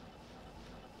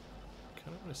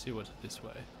 Kinda wanna see what's this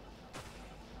way.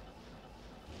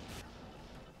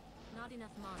 Not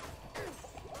enough mana.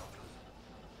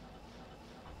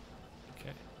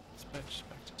 Okay, dispatch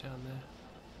back to town there.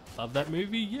 Love that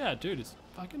movie? Yeah, dude, it's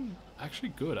fucking actually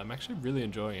good. I'm actually really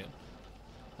enjoying it.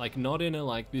 Like, not in a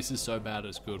like, this is so bad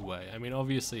it's good way. I mean,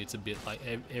 obviously it's a bit like,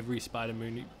 every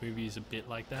Spider-Man movie is a bit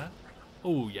like that.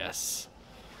 Oh, yes.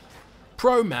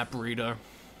 Pro map reader.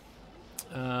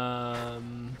 But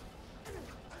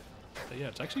yeah,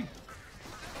 it's actually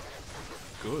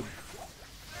good.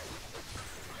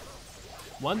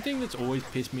 One thing that's always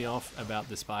pissed me off about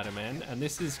the Spider-Man, and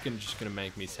this is just gonna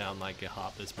make me sound like a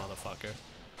heartless motherfucker,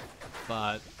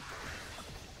 but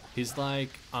his like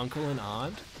uncle and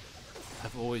aunt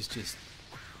have always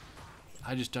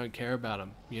I just don't care about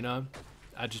them, you know?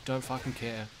 I just don't fucking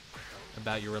care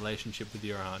about your relationship with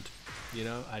your aunt, you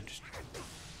know?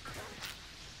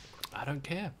 I don't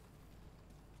care.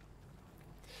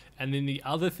 And then the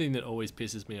other thing that always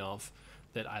pisses me off,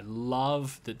 that I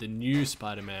love that the new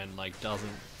Spider-Man like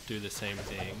doesn't do the same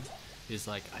thing, is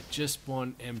like, I just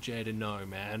want MJ to know,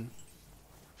 man.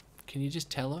 Can you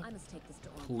just tell her? I must take this to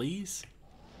Orm. Please?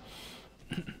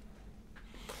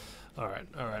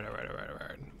 Alright.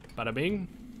 Bada bing,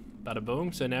 bada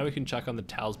boom. So now we can chuck on the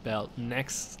Tal's Belt.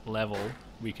 Next level,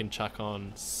 we can chuck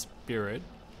on Spirit,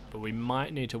 but we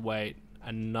might need to wait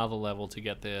another level to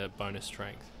get the bonus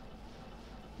strength.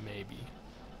 Maybe.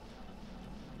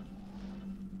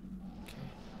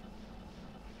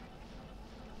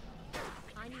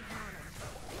 I need mana.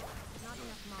 Not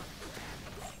enough mana.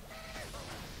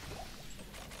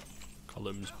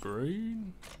 Columns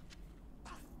green.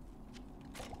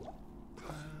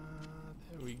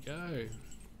 There we go.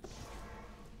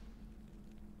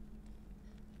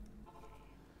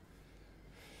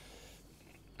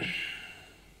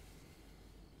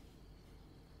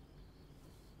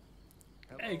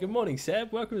 Hey, good morning,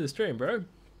 Seb. Welcome to the stream, bro.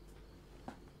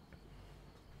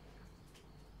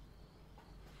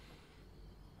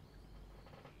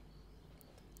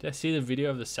 Did I see the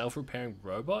video of the self-repairing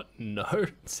robot? No.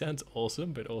 It sounds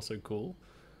awesome, but also cool.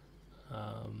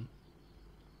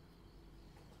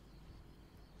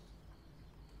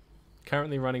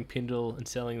 Currently running Pindle and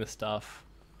selling the stuff.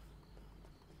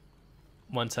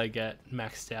 Once I get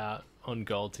maxed out on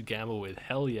gold to gamble with.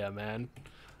 Hell yeah, man.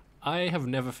 I have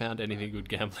never found anything good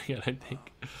gambling, I don't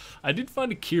think. I did find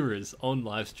Akira's on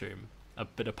livestream.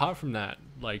 But apart from that,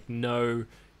 like, no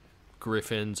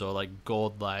griffins or like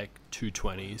gold like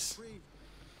 220s.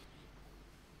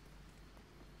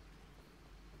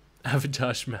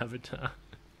 Avatar Schmavatar.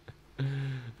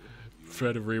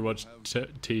 Try to rewatch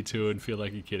T2 and feel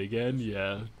like a kid again.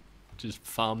 Yeah, just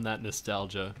farm that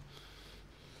nostalgia.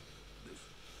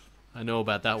 I know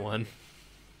about that one.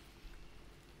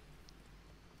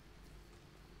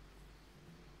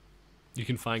 You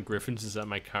can find griffins. Is that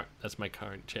that's my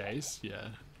current chase? Yeah.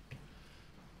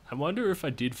 I wonder if I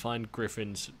did find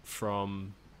griffins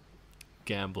from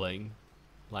gambling,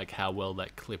 like how well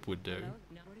that clip would do.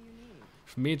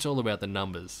 For me, it's all about the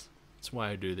numbers. That's why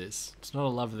I do this. It's not a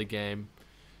love of the game.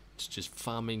 It's just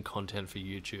farming content for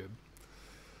YouTube.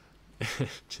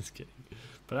 Just kidding.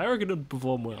 But I reckon it'd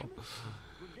perform well.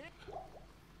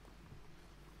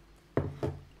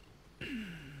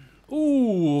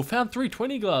 Ooh, found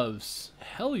 320 gloves.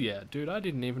 Hell yeah, dude. I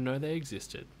didn't even know they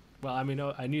existed. Well, I mean,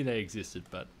 I knew they existed,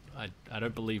 but I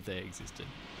don't believe they existed.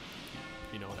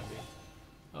 You know what I mean?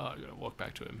 Oh, I gotta walk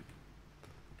back to him.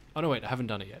 Oh no, wait, I haven't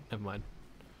done it yet. Never mind.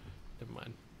 Never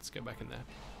mind. Let's go back in there.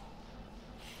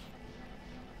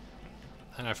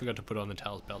 And I forgot to put on the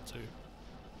Tails belt too.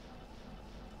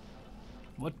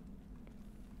 What?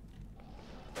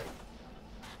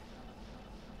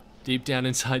 Deep down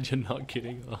inside, you're not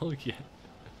kidding. Oh yeah.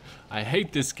 I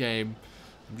hate this game.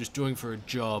 I'm just doing it for a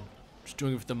job. Just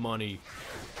doing it for the money.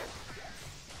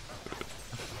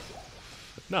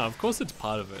 No, of course it's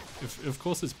part of it. Of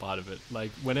course it's part of it.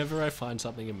 Like, whenever I find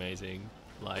something amazing,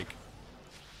 like,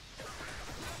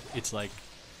 it's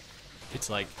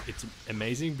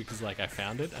amazing because, like, I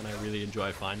found it and I really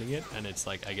enjoy finding it, and it's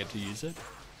like I get to use it,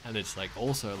 and it's like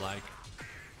also like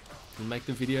it'll make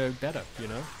the video better, you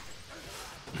know?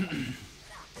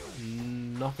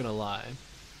 Not gonna lie.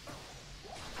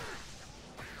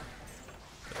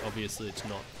 But obviously it's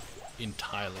not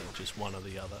entirely just one or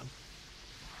the other.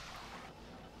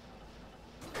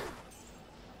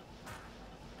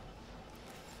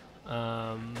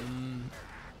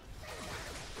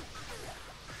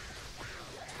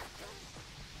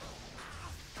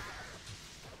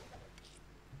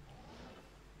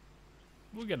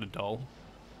 We'll get a doll.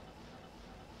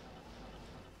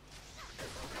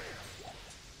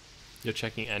 You're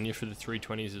checking Anya for the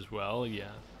 320s as well?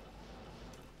 Yeah.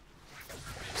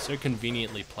 So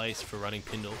conveniently placed for running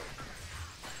Pindle.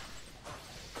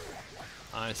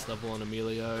 Highest level on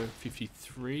Emilio,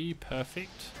 53,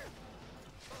 perfect.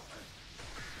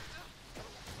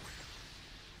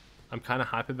 I'm kind of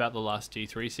hype about the last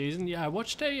D3 season. Yeah, I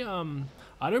watched a,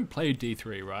 I don't play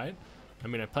D3, right? I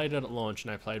mean, I played it at launch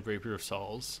and I played Reaper of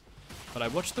Souls. But I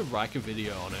watched the Riker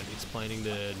video on it explaining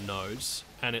the nodes,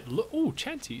 and it ooh,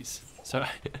 Chanties. So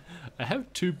I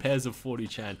have 2 pairs of 40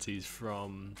 Chanties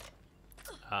from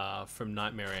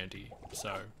Nightmare Andy.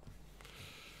 So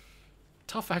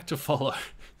tough act to follow.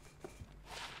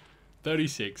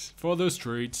 36 for those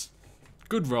streets.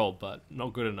 Good roll, but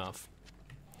not good enough.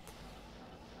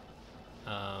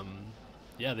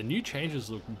 Yeah, the new changes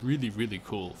look really, really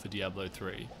cool for Diablo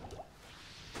 3.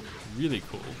 Really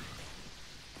cool.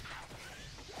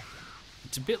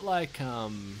 It's a bit like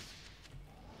kind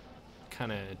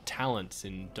of talents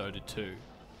in Dota 2,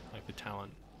 like the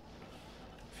talent.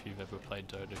 If you've ever played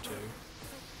Dota 2.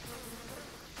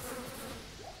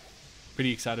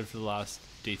 Pretty excited for the last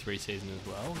D3 season as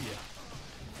well. Yeah.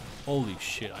 Holy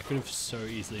shit! I could have so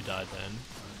easily died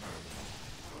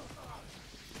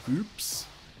then. Oops.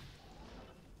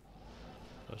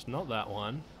 So it's not that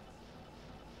one.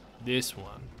 This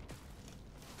one.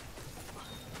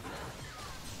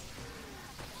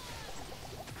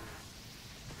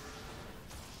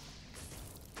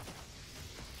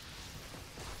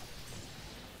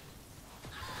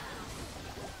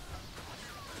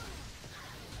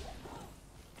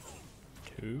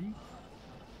 Tomb.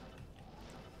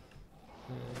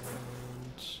 And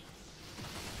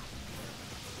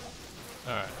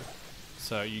alright.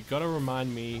 So you gotta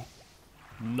remind me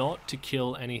not to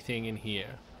kill anything in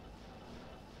here.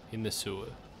 In the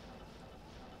sewer.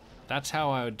 That's how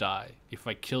I would die, if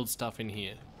I killed stuff in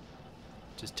here.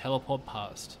 Just teleport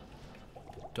past.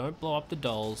 Don't blow up the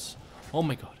dolls. Oh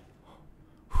my god.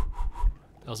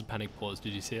 That was a panic pause,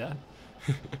 did you see that?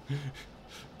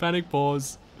 Panic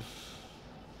pause.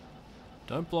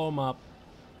 Don't blow them up.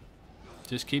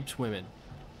 Just keep swimming.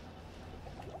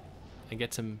 And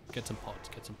get some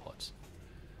pots.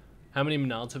 How many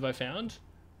Menards have I found?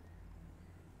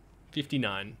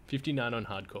 59. 59 on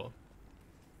hardcore.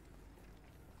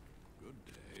 Good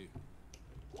day.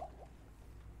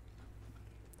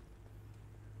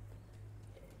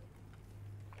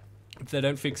 If they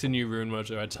don't fix a new rune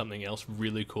words or add something else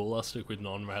really cool, I'll stick with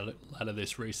non-ladder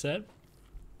this reset.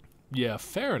 Yeah,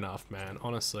 fair enough, man,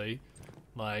 honestly.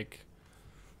 Like,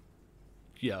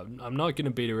 yeah, I'm not going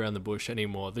to beat around the bush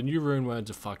anymore. The new rune words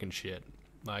are fucking shit.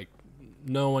 Like,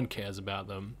 no one cares about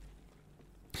them.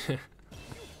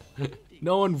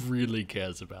 No one really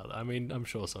cares about them. I mean, I'm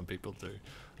sure some people do.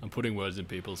 I'm putting words in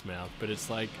people's mouth, but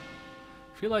it's like,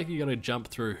 I feel like you got to jump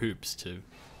through hoops to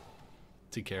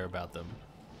care about them,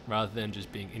 rather than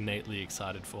just being innately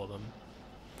excited for them.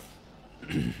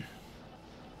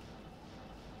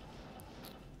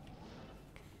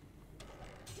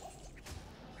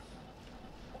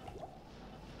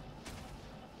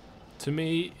 To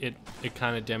me, it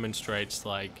kind of demonstrates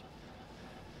like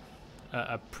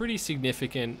a pretty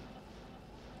significant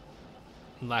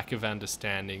lack of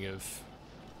understanding of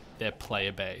their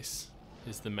player base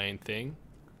is the main thing.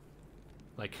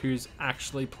 Like, who's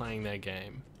actually playing their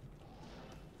game.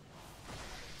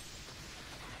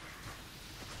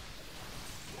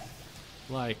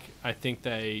 Like, I think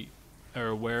they are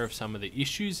aware of some of the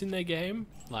issues in their game,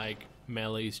 like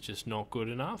melee's just not good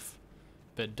enough,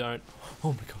 but don't...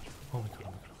 Oh my god, oh my god,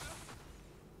 oh my god.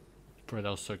 Bro, that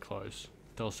was so close.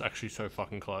 That was actually so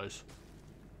fucking close.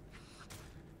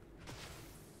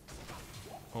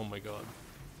 Oh my god.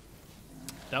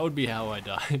 That would be how I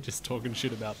die, just talking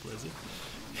shit about Blizzard.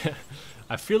 Yeah.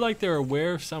 I feel like they're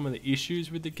aware of some of the issues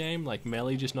with the game, like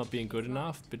melee just not being good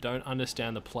enough, but don't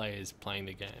understand the players playing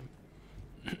the game.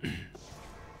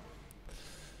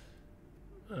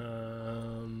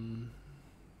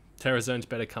 Terror Zones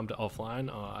better come to offline.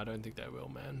 Oh, I don't think they will,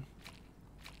 man.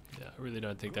 Yeah, I really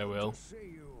don't think they will.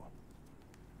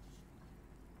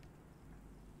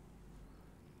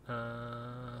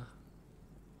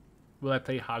 Will I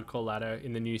play Hardcore Ladder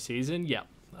in the new season? Yeah,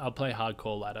 I'll play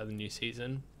Hardcore Ladder the new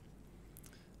season.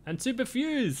 And Super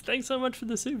Fuse, thanks so much for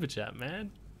the super chat,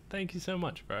 man. Thank you so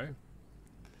much, bro.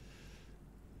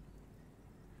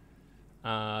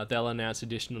 They'll announce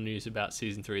additional news about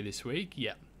Season 3 this week.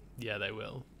 Yeah, they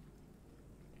will.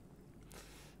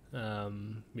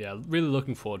 Yeah, really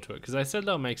looking forward to it, because I said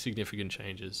they'll make significant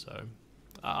changes, so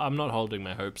I'm not holding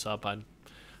my hopes up.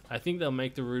 I think they'll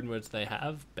make the rune words they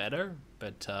have better,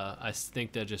 but I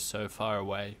think they're just so far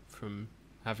away from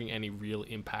having any real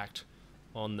impact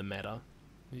on the meta.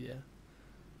 Yeah.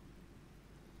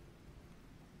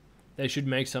 They should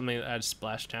make something that adds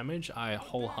splash damage. I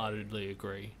wholeheartedly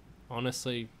agree.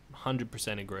 Honestly,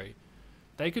 100% agree.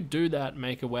 They could do that,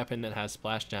 make a weapon that has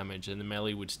splash damage, and the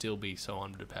melee would still be so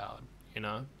underpowered, you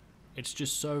know? It's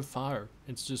just so far.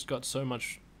 It's just got so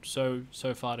much, so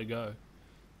far to go.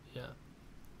 Yeah.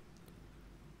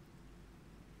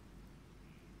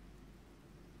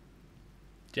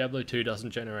 Diablo 2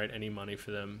 doesn't generate any money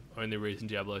for them. Only reason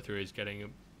Diablo 3 is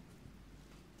getting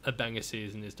a banger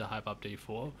season is to hype up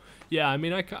D4. Yeah, I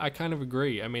mean, I kind of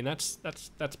agree. I mean, that's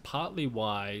partly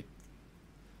why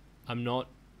I'm not...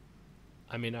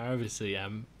 I mean, I obviously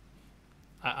am...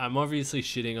 I'm obviously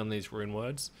shitting on these rune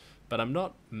words, but I'm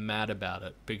not mad about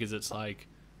it, because it's like,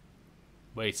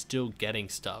 we're still getting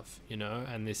stuff, you know?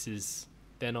 And this is...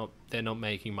 They're not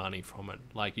making money from it,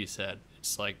 like you said.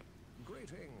 It's like...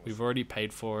 We've already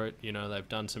paid for it, you know, they've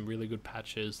done some really good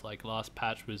patches, like last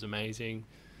patch was amazing.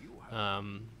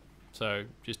 So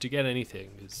just to get anything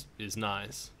is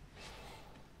nice.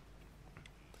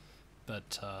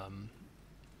 But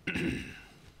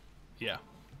yeah.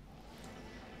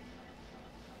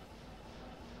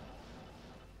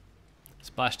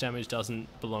 Splash damage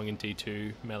doesn't belong in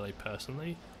D2 melee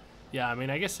personally. Yeah, I mean,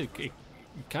 I guess it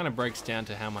kind of breaks down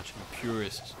to how much of a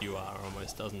purist you are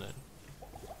almost, doesn't it?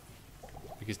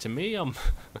 Because to me,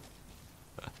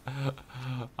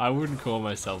 I wouldn't call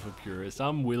myself a purist.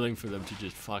 I'm willing for them to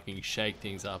just fucking shake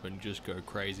things up and just go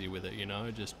crazy with it, you know?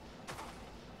 Just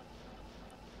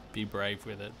be brave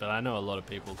with it. But I know a lot of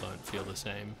people don't feel the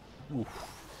same. Oof.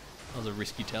 That was a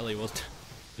risky telly, wasn't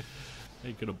it?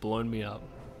 They could have blown me up.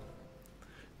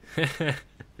 The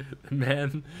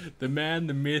man, the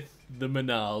myth, the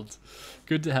Manald.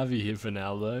 Good to have you here for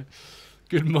now, though.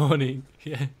 Good morning.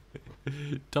 Yeah.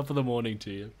 Top of the morning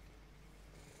to you.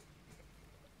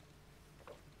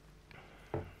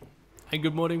 And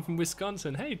good morning from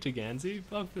Wisconsin. Hey, Taganzi.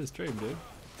 Welcome to the stream, dude.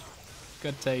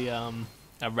 Got a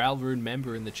Ralroon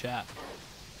member in the chat.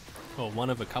 Or one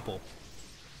of a couple.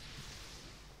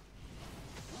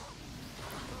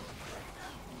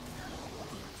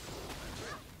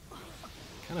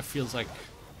 Kind of feels like,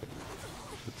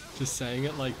 just saying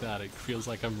it like that, it feels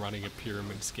like I'm running a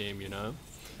pyramid scheme, you know?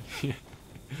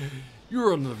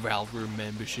 You're on the Ralroon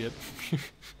membership.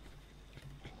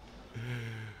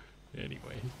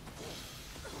 Anyway.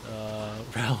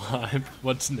 Ralheim,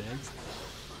 what's next?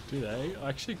 Do they? I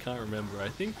actually can't remember. I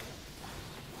think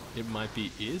it might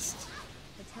be Ist.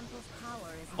 The temple's power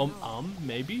is null.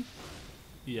 Maybe?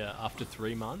 Yeah, after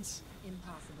 3 months.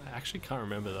 Impossible. I actually can't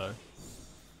remember though.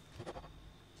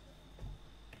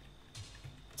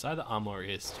 It's either or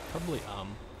Ist. Probably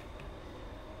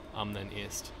then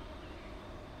Ist.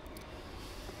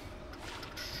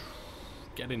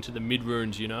 Get into the mid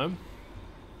runes, you know?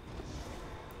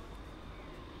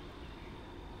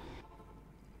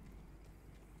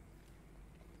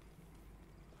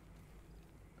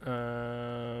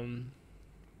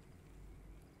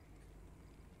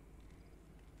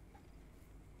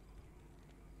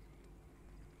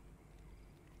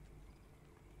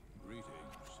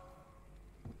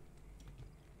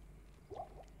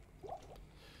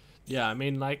 Yeah, I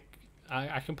mean, like,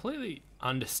 I completely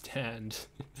understand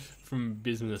from a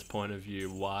business point of view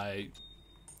why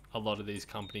a lot of these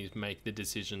companies make the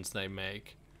decisions they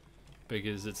make.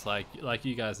 Because it's like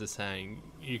you guys are saying,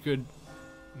 you could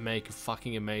make a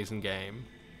fucking amazing game,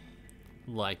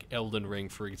 like Elden Ring,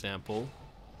 for example,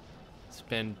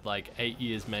 spend like 8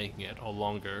 years making it or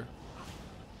longer,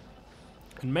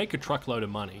 and make a truckload of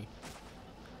money.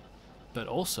 But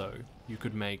also, you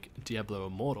could make Diablo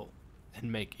Immortal and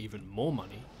make even more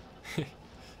money,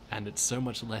 and it's so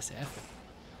much less effort.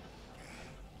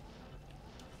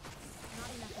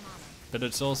 But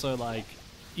it's also like,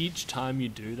 each time you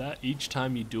do that, each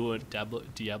time you do a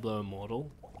Diablo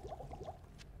Immortal,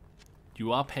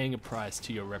 you are paying a price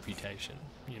to your reputation,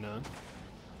 you know?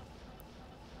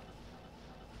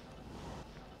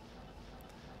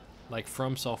 Like,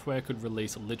 From Software could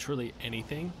release literally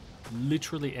anything,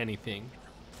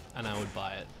 and I would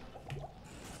buy it.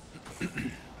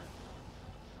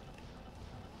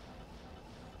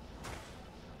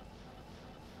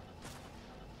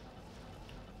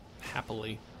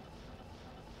 Happily.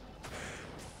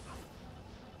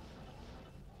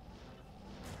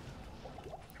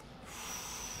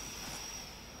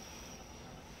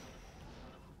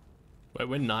 Wait,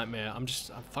 we're Nightmare.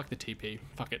 fuck the TP.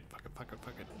 Fuck it.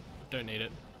 Don't need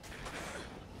it.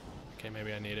 Okay,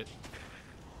 maybe I need it.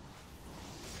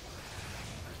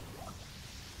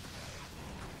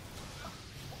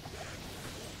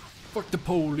 Fuck the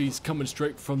police coming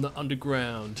straight from the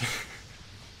underground.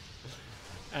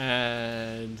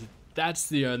 And that's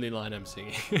the only line I'm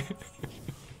singing.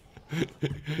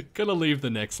 Gonna leave the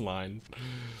next line.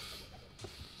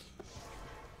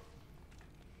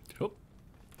 Oh.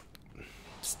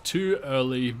 It's too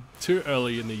early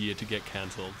in the year to get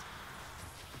cancelled.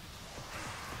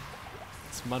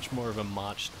 It's much more of a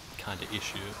March kind of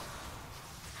issue.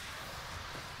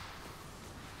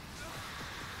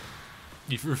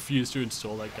 You've refused to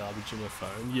install that garbage on your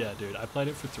phone? Yeah, dude, I played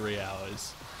it for 3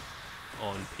 hours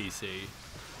on PC,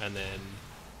 and then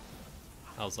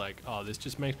I was like, oh, this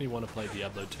just makes me want to play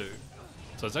Diablo 2.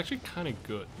 So it's actually kind of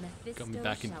good. Got me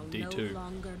back into D2.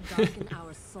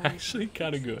 Actually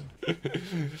kind of good.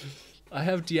 I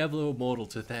have Diablo Immortal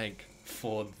to thank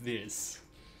for this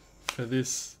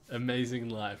amazing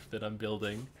life that I'm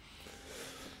building.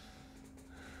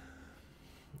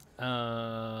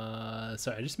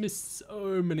 Sorry, I just missed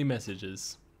so many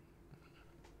messages.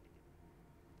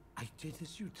 I did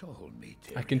as you told me,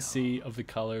 I can see of the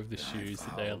color of the shoes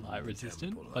that they are light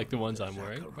resistant, like the ones I'm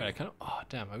wearing. Wait, I kind of, oh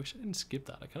damn, I wish I didn't skip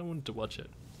that. I kind of wanted to watch it.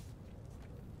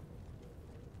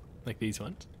 Like these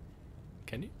ones.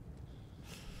 Can you?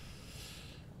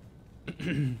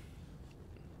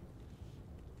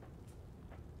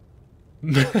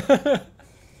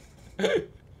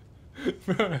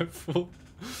 Bro, full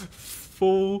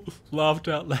laughed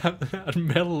out loud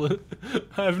melon.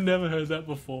 I've never heard that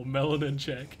before. Melon and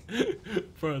check.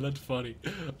 Bro, that's funny.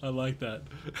 I like that.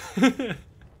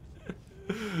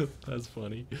 That's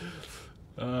funny.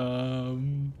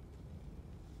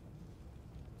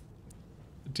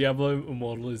 Diablo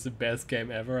Immortal is the best game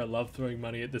ever. I love throwing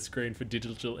money at the screen for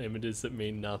digital images that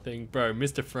mean nothing. Bro,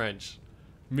 Mr. French.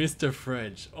 Mr.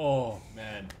 French. Oh,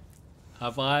 man.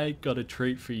 Have I got a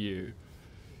treat for you?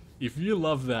 If you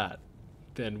love that,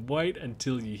 then wait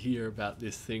until you hear about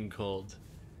this thing called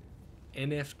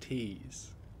NFTs.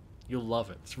 You'll love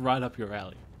it. It's right up your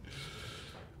alley.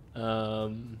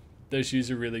 Those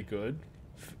shoes are really good,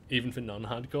 even for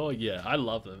non-hardcore. Yeah, I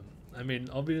love them. I mean,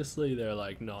 obviously they're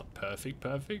like not perfect,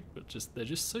 but they're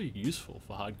just so useful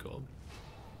for hardcore.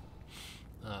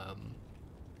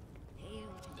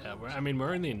 Yeah, we're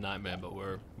only in Nightmare, but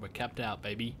we're capped out,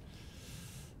 baby.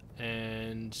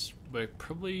 And we're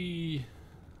probably,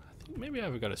 I think maybe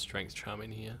I've got a strength charm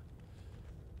in here.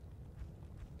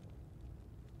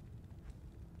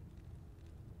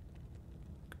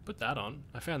 Put that on.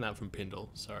 I found that from Pindle.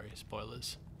 Sorry,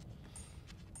 spoilers.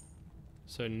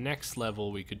 So next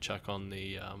level we could chuck on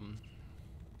the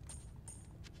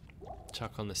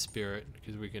spirit,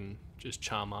 because we can just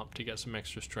charm up to get some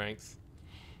extra strength.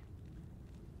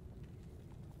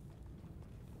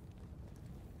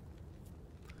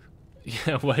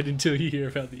 Yeah, wait until you hear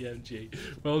about the MG.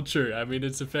 Well, true. I mean,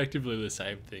 it's effectively the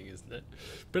same thing, isn't it?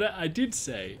 But I did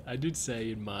say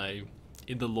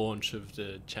in the launch of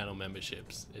the channel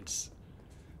memberships,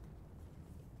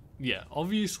 yeah,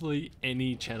 obviously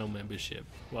any channel membership.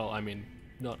 Well, I mean,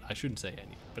 I shouldn't say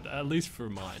any, but at least for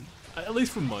mine, at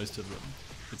least for most of them,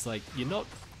 it's like you're not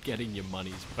getting your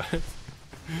money's worth,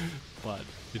 but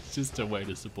it's just a way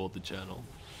to support the channel.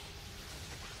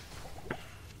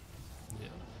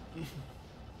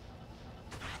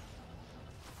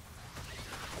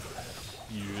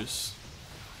 Use.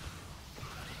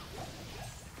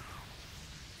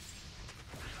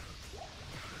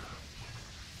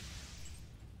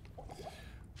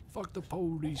 Fuck the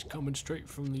police coming straight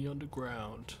from the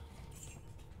underground.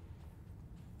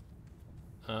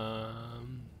 I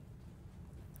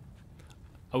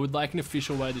would like an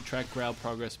official way to track Grail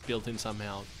progress built in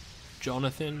somehow.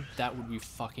 Jonathan, that would be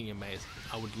fucking amazing.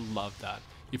 I would love that.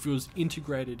 If it was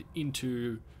integrated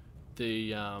into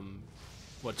the,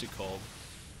 what's it called?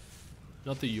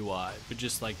 Not the UI, but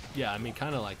just like, yeah, I mean,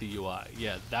 kind of like the UI.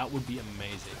 Yeah, that would be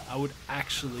amazing. I would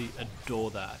actually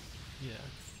adore that. Yeah.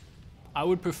 I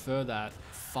would prefer that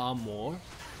far more.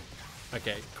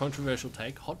 Okay, controversial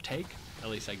take, hot take, at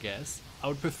least I guess. I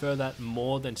would prefer that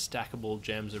more than stackable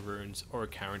gems or runes or a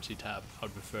currency tab. I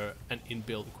would prefer an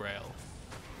inbuilt Grail.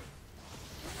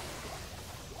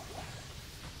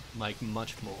 Like,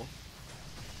 much more.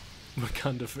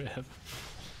 Wakanda forever.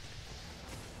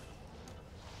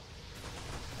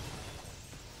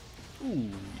 Ooh,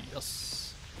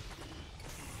 yes.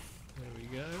 There we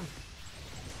go.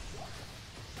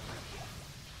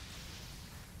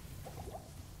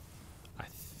 I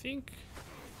think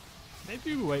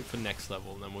maybe we wait for next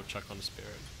level and then we'll chuck on Spirit.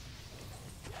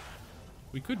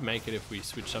 We could make it if we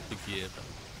switched up the gear, but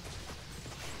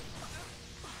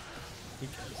who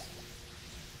cares?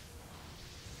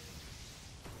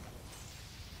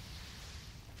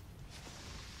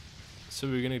 So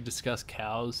we're going to discuss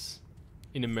cows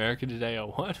in America today, or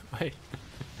what? Wait.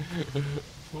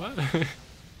 What?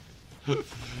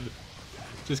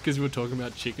 Just because we were talking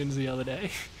about chickens the other day?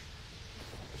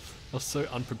 I was so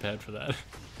unprepared for that.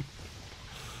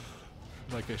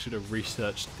 Like I should have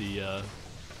researched the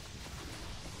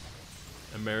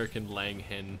American laying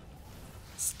hen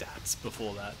stats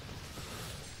before that.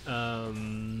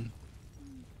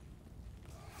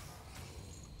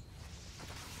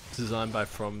 Designed by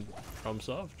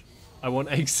FromSoft. I want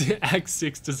Act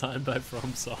 6 designed by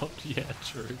FromSoft. Yeah,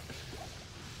 true.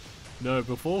 No,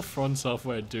 before From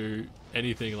Software do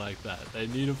anything like that, they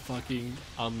need to fucking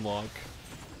unlock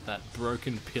that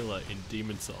broken pillar in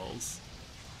Demon Souls,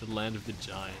 the land of the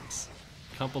giants.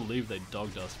 Can't believe they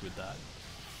dogged us with that.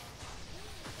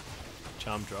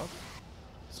 Charm drop.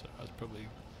 So I was probably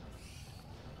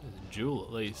there's a jewel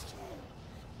at least.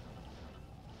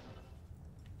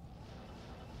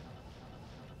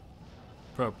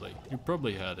 Probably. You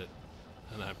probably heard it.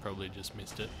 And I probably just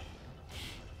missed it.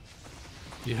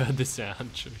 You heard the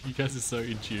sound. You guys are so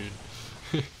in tune.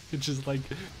 It just like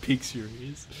piques your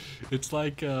ears. It's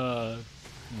like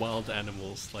wild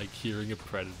animals like hearing a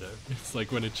predator. It's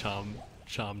like when a charm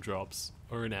drops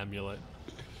or an amulet.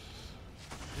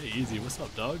 Hey, easy. What's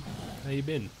up, dog? How you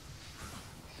been?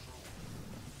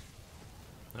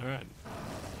 Alright.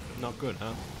 Not good,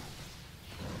 huh?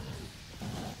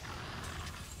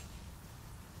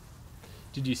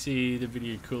 Did you see the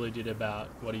video Cooler did about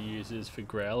what he uses for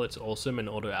Grail? It's awesome and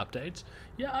auto updates.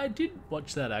 Yeah, I did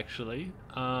watch that actually.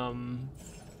 Yeah,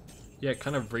 it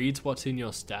kind of reads what's in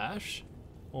your stash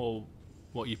or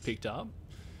what you picked up.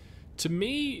 To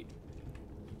me,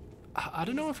 I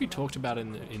don't know if he talked about it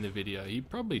in the video. He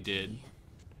probably did.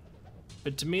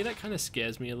 But to me, that kind of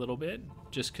scares me a little bit,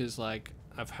 just because like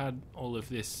I've had all of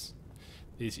these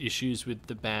issues with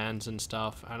the bans and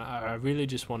stuff, and I really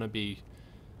just want to be.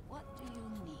 What do you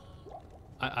need?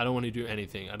 I don't want to do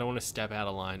anything. I don't want to step out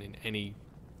of line in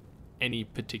any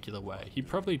particular way. He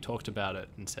probably talked about it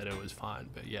and said it was fine,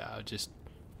 but yeah,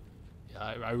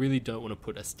 I really don't want to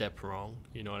put a step wrong.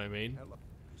 You know what I mean?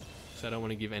 So I don't want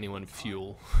to give anyone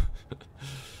fuel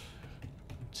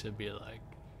to be like,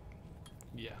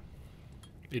 yeah.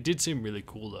 It did seem really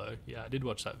cool though. Yeah, I did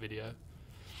watch that video.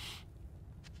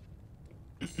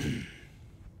 Put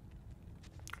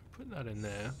that in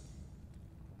there.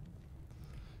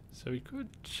 So we could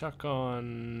chuck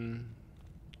on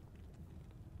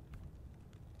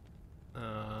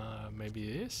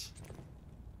maybe this.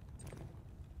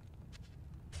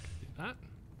 Do that.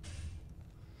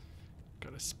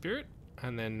 Got a spirit,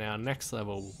 and then now next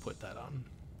level we'll put that on.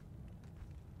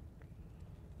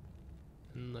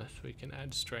 Unless we can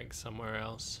add strength somewhere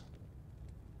else.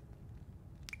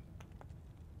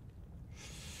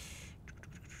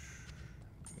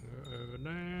 Over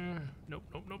there. Nope,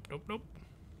 nope, nope, nope, nope.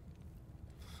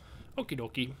 Okie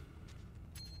dokie.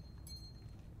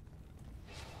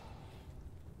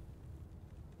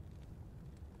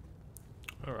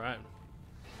 Alright.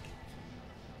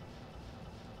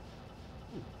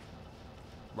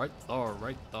 Right there,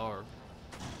 right there.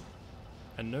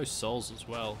 And no souls as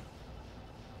well.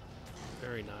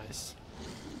 Very nice.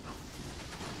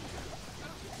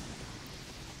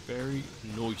 Very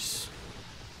nice.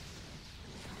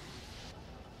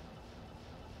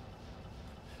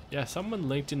 Yeah, someone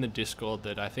linked in the Discord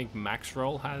that I think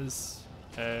Maxroll has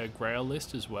a Grail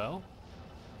list as well.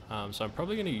 So I'm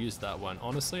probably going to use that one.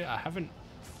 Honestly, I haven't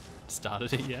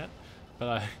started it yet,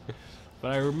 but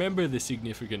I remember the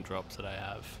significant drops that I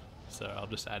have, so I'll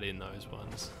just add in those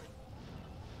ones.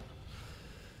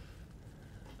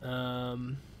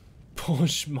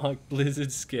 Porsche Mark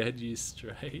Blizzard scared you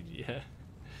straight. Yeah,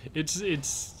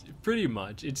 it's pretty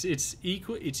much it's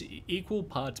equal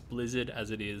parts Blizzard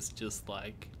as it is just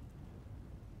like,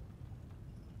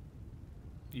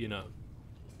 you know,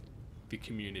 the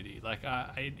community. Like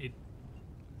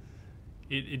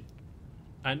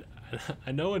and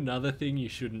I know another thing you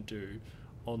shouldn't do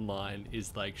online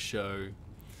is like show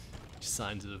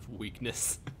signs of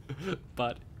weakness,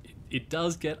 but it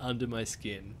does get under my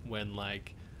skin when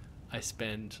like I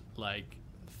spend like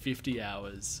 50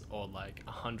 hours or like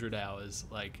 100 hours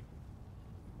like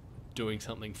doing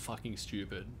something fucking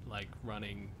stupid, like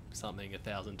running something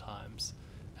 1,000 times,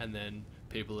 and then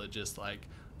people are just like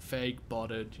fake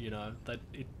botted, you know, that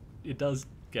it does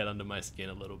get under my skin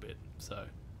a little bit. So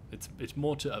it's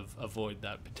more to avoid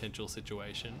that potential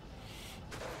situation.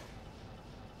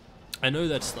 I know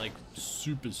that's like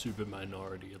super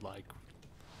minority, like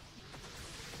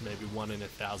maybe 1 in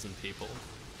 1,000 people,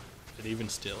 but even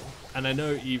still. And I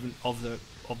know even of the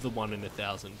 1 in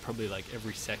 1,000, probably like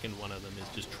every second one of them is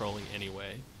just trolling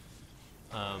anyway.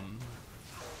 Yeah.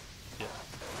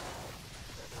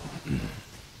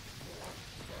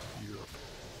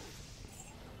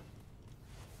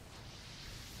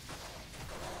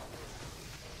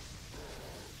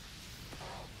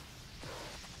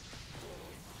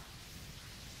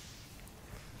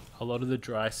 A lot of the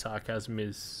dry sarcasm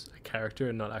is a character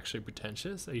and not actually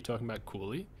pretentious. Are you talking about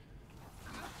Cooley?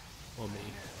 Or me?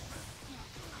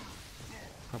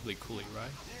 Probably Cooley,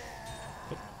 right?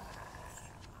 Oh.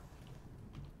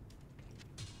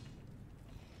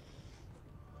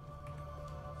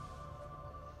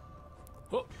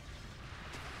 Oh.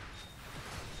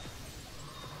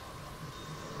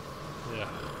 Yeah.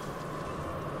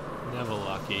 Never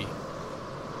lucky.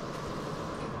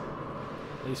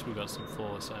 At least we got some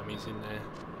flawless enemies in there.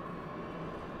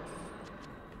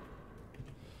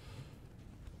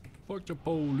 Like the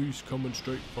police coming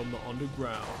straight from the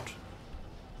underground.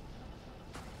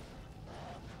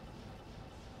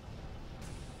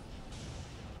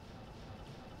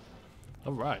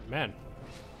 Alright, man.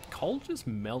 Coal just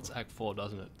melts Act 4,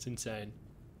 doesn't it? It's insane.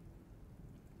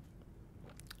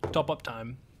 Top up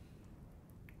time.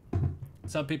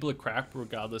 Some people are crap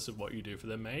regardless of what you do for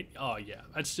them, mate. Oh yeah,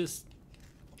 that's just...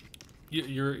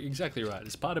 You're exactly right.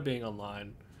 It's part of being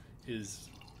online is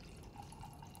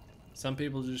some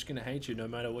people are just going to hate you no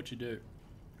matter what you do.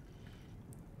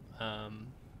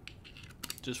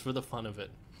 Just for the fun of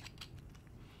it.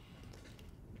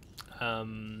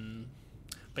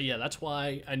 But yeah, that's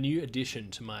why a new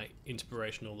addition to my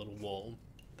inspirational little wall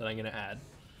that I'm going to add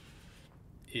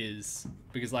is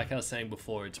because, like I was saying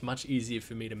before, it's much easier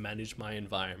for me to manage my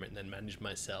environment than manage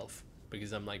myself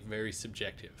because I'm like very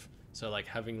subjective. So like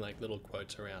having like little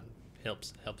quotes around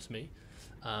helps me.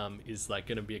 Is like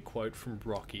going to be a quote from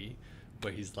Rocky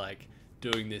where he's like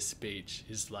doing this speech.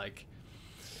 He's like,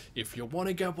 if you want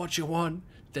to get what you want,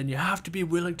 then you have to be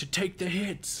willing to take the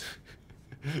hits.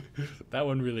 That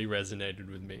one really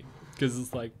resonated with me, because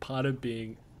it's like part of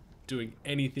doing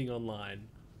anything online,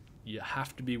 you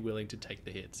have to be willing to take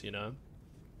the hits, you know?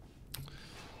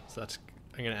 So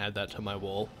I'm gonna add that to my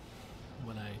wall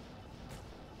when I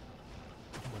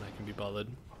can be bothered.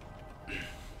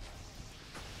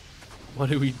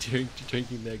 What are we doing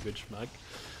drinking there, good schmuck?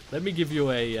 Let me give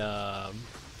you a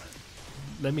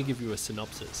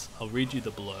synopsis. I'll read you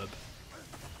the blurb.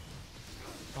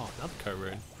 Oh, another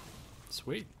co-rune.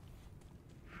 Sweet.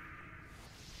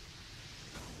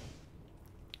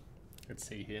 Let's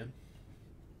see here.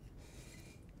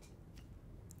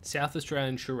 South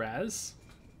Australian Shiraz.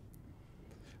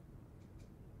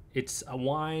 It's a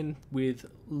wine with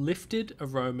lifted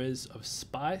aromas of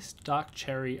spice, dark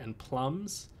cherry, and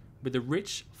plums, with a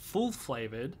rich,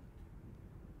 full-flavored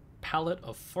palette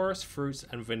of forest fruits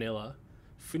and vanilla,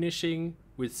 finishing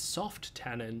with soft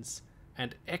tannins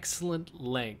and excellent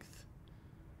length.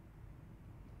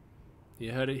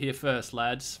 You heard it here first,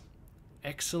 lads.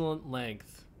 Excellent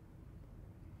length.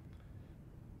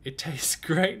 It tastes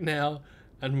great now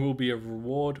and will be a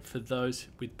reward for those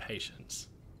with patience.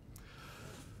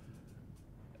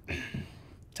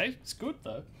 Tastes good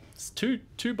though. It's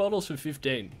two bottles for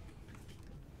 15.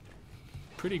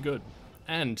 Pretty good.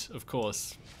 And of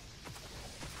course,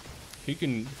 who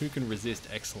can resist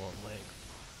excellent length?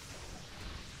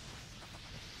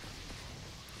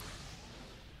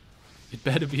 It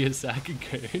better be a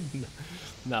Sakagoon.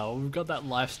 No, we've got that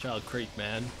lifestyle creep,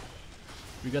 man.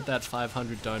 We got that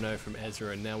 500 dono from Ezra,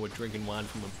 and now we're drinking wine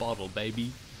from a bottle,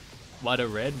 baby. White or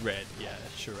red? Red. Yeah,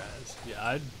 Shiraz.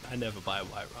 Yeah, I never buy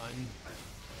white wine.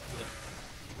 Yeah.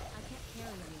 I can't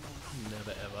carry anymore.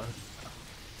 Never ever.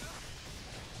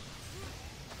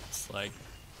 It's like,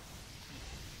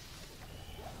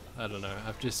 I don't know,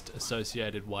 I've just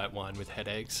associated white wine with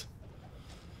headaches.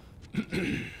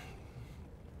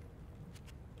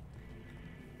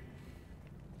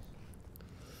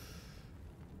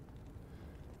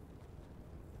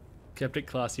 Kept it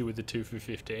classy with the 2 for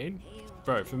 15.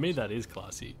 Bro, for me that is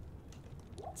classy.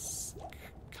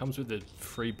 Comes with a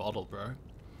free bottle, bro.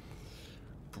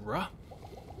 Bruh.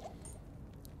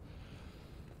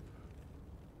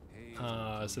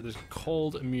 So there's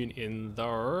cold immune in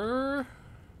there.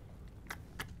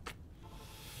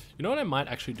 You know what I might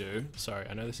actually do? Sorry,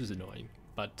 I know this is annoying,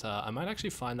 but I might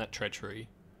actually find that treachery.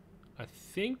 I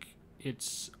think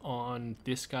it's on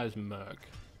this guy's merc.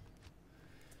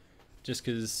 Just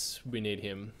because we need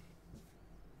him.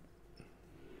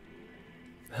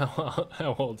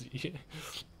 How old are you?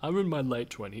 I'm in my late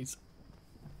 20s.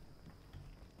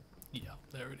 Yeah,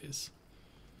 there it is.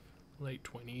 Late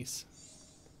 20s.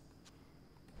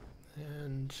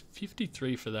 And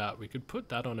 53 for that. We could put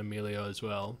that on Emilio as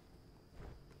well.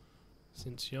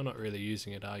 Since you're not really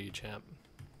using it, are you, champ?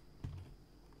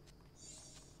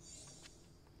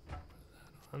 Put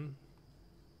that on.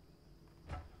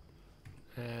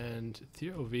 And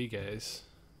Theo Vigues,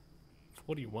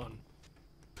 41.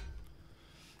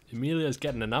 Emilio's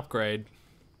getting an upgrade.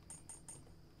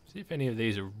 See if any of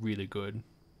these are really good.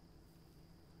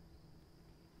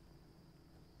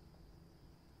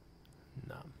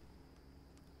 No.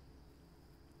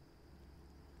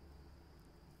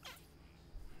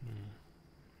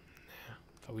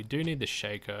 But we do need the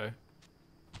Shaco.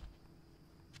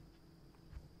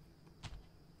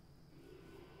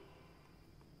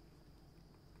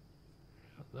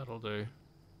 That'll do.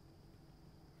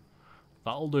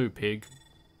 That'll do, pig.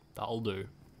 That'll do.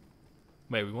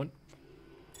 Wait, we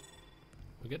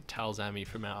get Talzami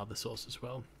from our other source as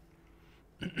well.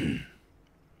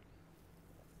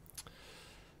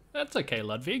 That's okay,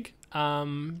 Ludwig.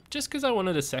 Just because I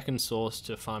wanted a second source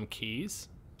to farm keys.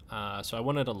 So I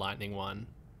wanted a lightning one.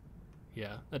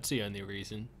 Yeah, that's the only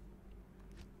reason.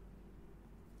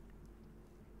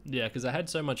 Yeah, because I had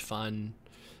so much fun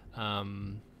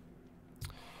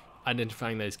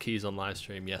identifying those keys on live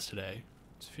stream yesterday.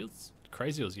 It feels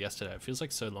crazy it was yesterday. It feels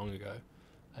like so long ago.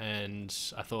 And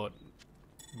I thought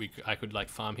I could like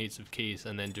farm heaps of keys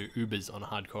and then do Ubers on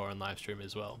hardcore on live stream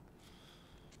as well.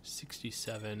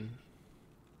 67.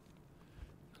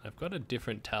 I've got a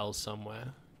different towel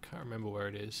somewhere. Can't remember where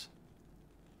it is.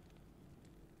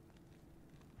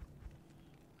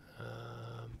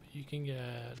 You can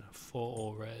get 4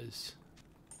 all res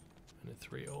and a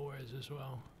 3 all res as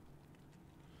well.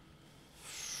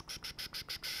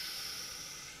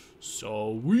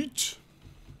 Sweet.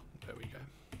 There we go.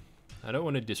 I don't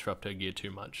want to disrupt her gear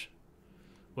too much.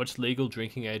 What's legal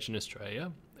drinking age in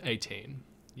Australia? 18.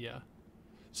 Yeah.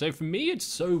 So for me, it's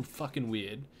so fucking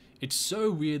weird. It's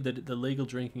so weird that the legal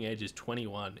drinking age is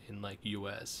 21 in like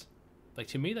US. Like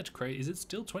to me, that's crazy. Is it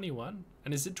still 21?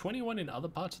 And is it 21 in other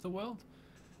parts of the world?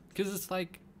 Because it's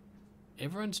like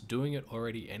everyone's doing it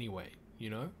already anyway, you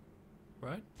know?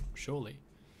 Right? Surely.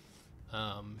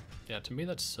 Yeah, to me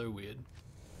that's so weird.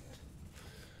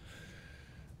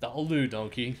 That'll do,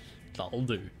 donkey. That'll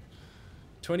do.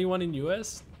 21 in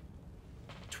US?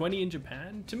 20 in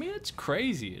Japan? To me that's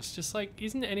crazy. It's just like,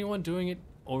 isn't anyone doing it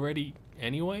already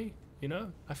anyway? You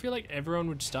know? I feel like everyone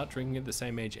would start drinking at the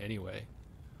same age anyway.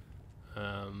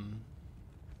 So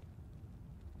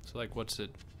like, what's the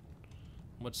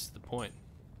point?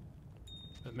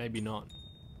 But maybe not.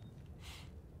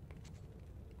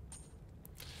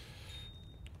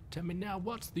 Tell me now,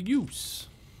 what's the use?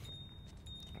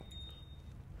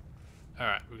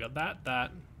 Alright, we got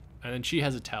that, and then she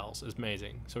has a towels. It's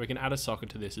amazing. So we can add a socket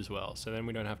to this as well, so then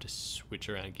we don't have to switch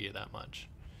around gear that much.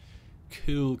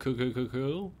 Cool, cool, cool, cool,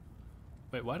 cool.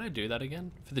 Wait, why did I do that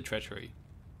again? For the treachery.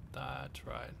 That's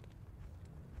right.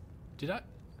 Did I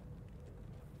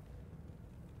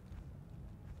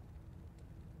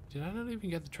not even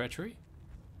get the treachery?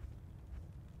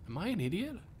 Am I an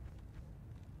idiot?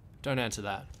 Don't answer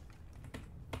that.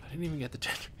 I didn't even get the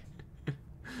treachery.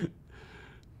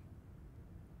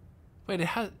 Wait, it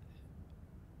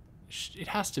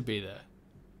has to be there.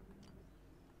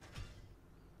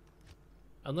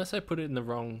 Unless I put it in the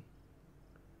wrong...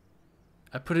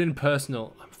 I put it in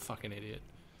personal. I'm a fucking idiot.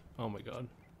 Oh my god.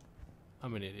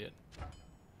 I'm an idiot.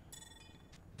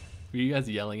 Were you guys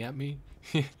yelling at me?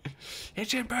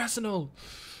 It's impersonal!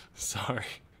 Sorry.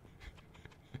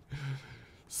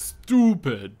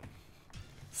 Stupid.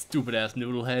 Stupid ass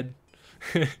noodle head.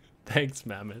 Thanks,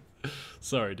 Mammoth.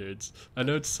 Sorry, dudes. I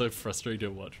know it's so frustrating to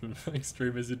watch when like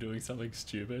streamers are doing something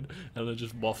stupid and they're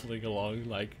just waffling along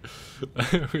like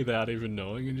without even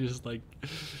knowing, and just like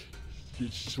you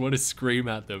just want to scream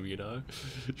at them, you know?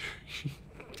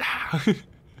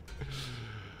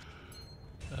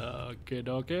 Okay,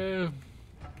 okay.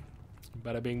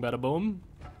 Bada bing, bada boom.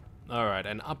 Alright,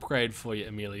 an upgrade for you,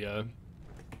 Emilio.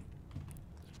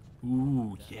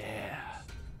 Ooh, yeah.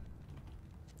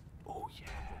 Oh,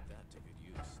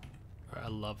 yeah. Alright, I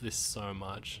love this so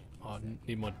much. Oh,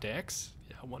 need more decks?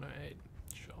 Yeah, 108.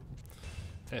 Sure.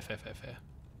 Fair, fair, fair, fair.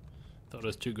 Thought it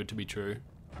was too good to be true.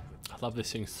 I love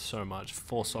this thing so much.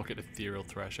 4-socket Ethereal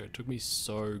Thresher. It took me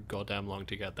so goddamn long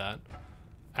to get that.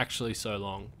 Actually, so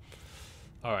long.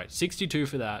 Alright, 62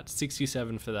 for that,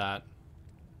 67 for that,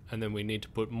 and then we need to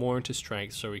put more into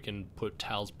strength so we can put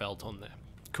Tal's belt on there.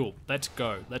 Cool, let's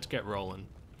go. Let's get rolling.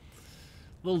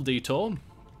 Little detour.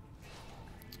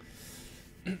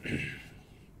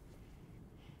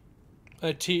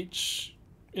 I teach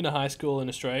in a high school in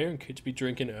Australia and kids be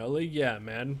drinking early. Yeah,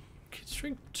 man. Kids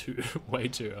drink way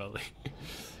too early.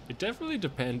 It definitely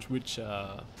depends which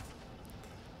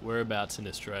whereabouts in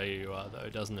Australia you are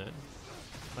though, doesn't it?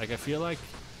 Like, I feel like...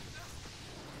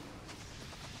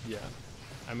 Yeah.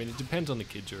 I mean, it depends on the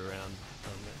kids you're around,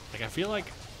 doesn't it? Like, I feel like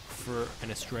for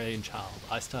an Australian child,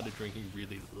 I started drinking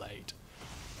really late.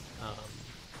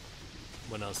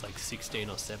 When I was like 16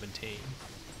 or 17.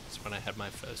 That's when I had my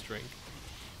first drink.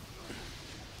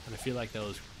 And I feel like that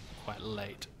was quite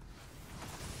late.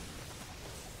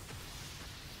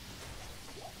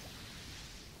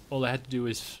 All I had to do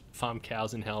was farm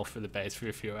cows in hell for the base for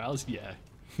a few hours. Yeah.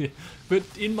 But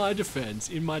in my defense,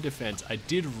 I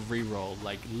did re-roll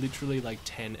like literally like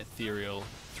 10 ethereal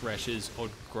threshers or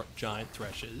giant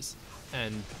threshers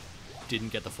and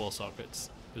didn't get the 4 sockets.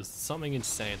 It was something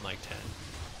insane like 10.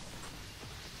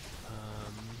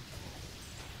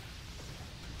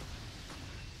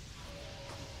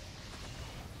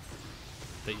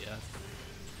 But yeah,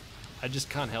 I just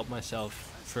can't help myself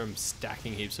from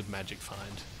stacking heaps of magic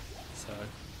find. So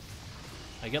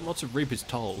I get lots of Reaper's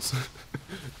Tolls,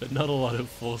 but not a lot of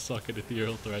 4-socket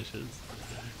ethereal threshers.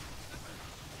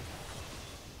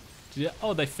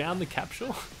 Oh, they found the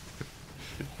capsule?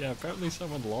 Yeah, apparently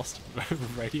someone lost a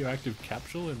radioactive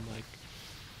capsule in like,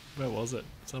 where was it?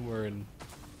 Somewhere in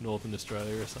Northern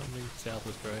Australia or something, South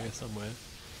Australia somewhere.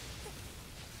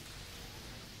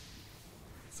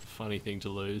 It's a funny thing to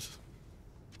lose.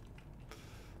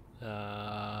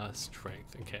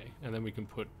 Strength, okay. And then we can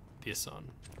put this on.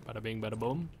 Bada bing, bada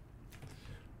boom.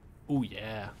 Oh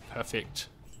yeah, perfect.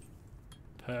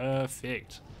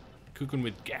 Perfect. Cooking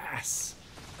with gas.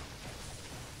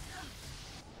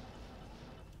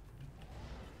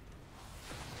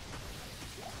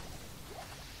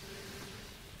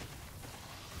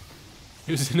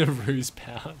 It was in a ruse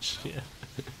pouch, yeah.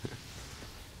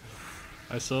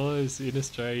 I saw this in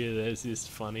Australia, there's this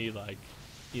funny like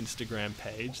Instagram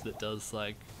page that does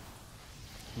like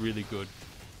really good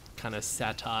kind of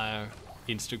satire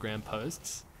Instagram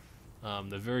posts.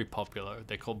 They're very popular.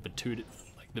 They're called Batuta,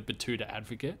 like the Batuta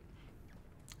Advocate.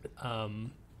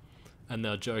 And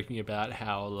they're joking about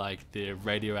how like the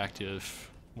radioactive,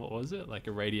 what was it? Like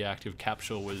a radioactive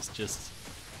capsule was just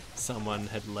someone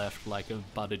had left like a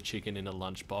buttered chicken in a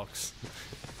lunchbox.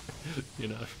 You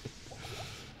know,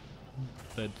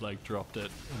 they'd like dropped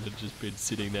it and had just been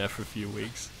sitting there for a few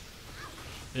weeks.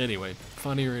 Anyway,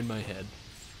 funnier in my head.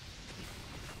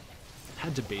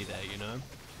 Had to be there, you know.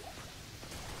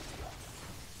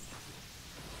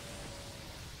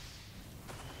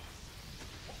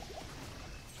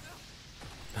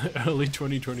 Early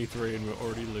 2023 and we're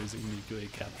already losing nuclear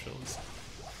capsules.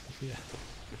 Yeah.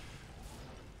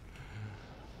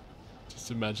 Just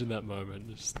imagine that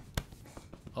moment. Just,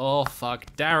 oh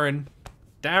fuck, Darren.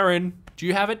 Darren, do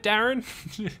you have it, Darren?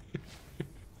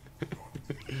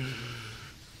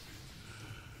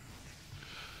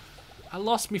 I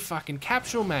lost me fucking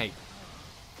capsule, mate.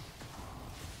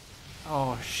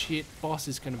 Oh shit, boss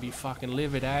is gonna be fucking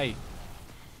livid, eh?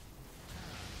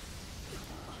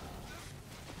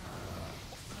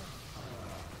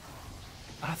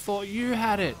 I thought you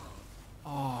had it.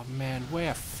 Oh man,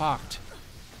 we're fucked.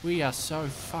 We are so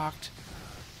fucked.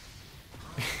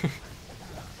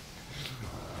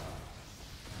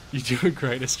 You do a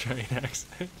great Australian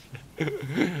accent.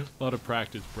 A lot of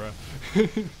practice, bro. Terror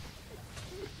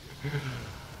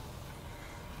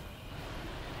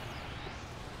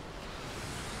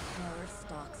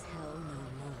stalks hell no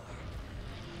more.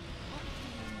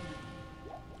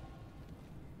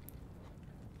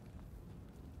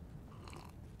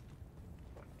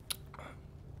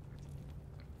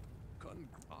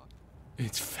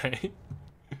 It's fake.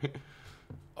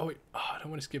 Oh wait, oh, I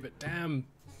don't want to skip it. Damn.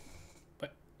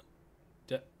 But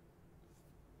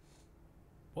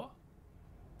what?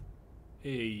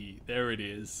 Hey, there it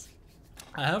is.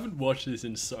 I haven't watched this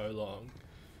in so long.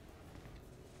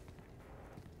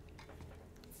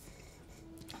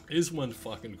 Is one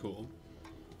fucking cool?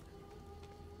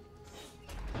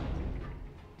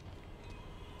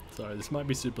 Sorry, this might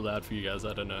be super loud for you guys.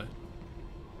 I don't know.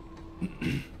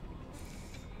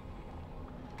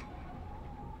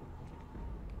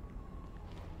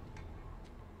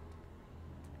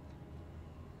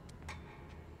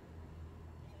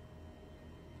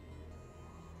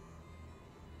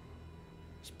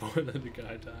 Spoiler, the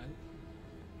guy died.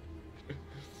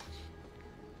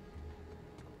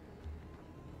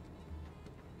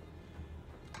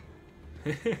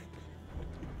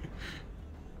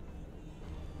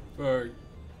 Bro,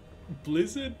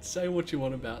 Blizzard, say what you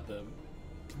want about them.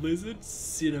 Blizzard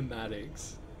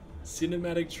cinematics,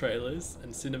 cinematic trailers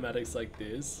and cinematics like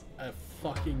this are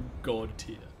fucking god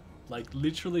tier. Like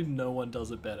literally no one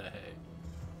does it better, hey?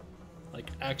 Like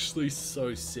actually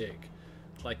so sick.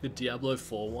 Like the Diablo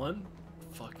 4 one,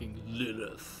 fucking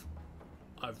Lilith,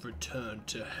 I've returned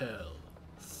to hell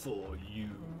for you.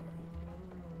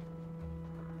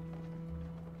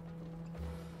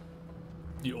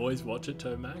 You always watch it,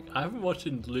 Tomac? I haven't watched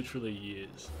it in literally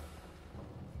years.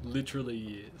 Literally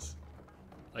years.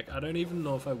 Like I don't even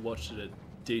know if I watched it at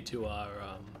D2R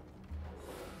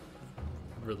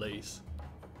release.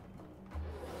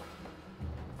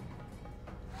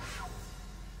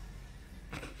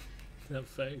 That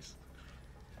face.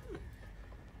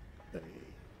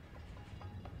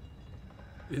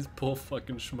 This poor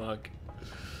fucking schmuck.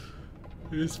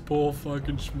 This poor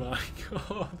fucking schmuck.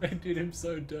 Oh, they did him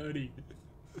so dirty.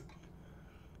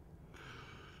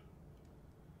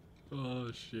 Oh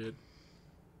shit.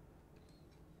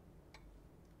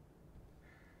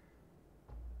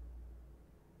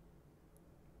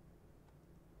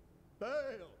 Bail!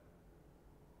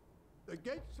 The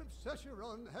gates of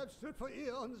Sescheron have stood for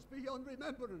eons beyond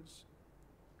remembrance,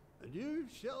 and you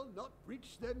shall not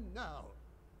breach them now.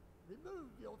 Remove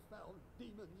your foul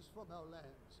demons from our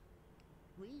lands.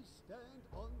 We stand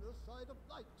on the side of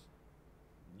light.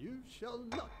 You shall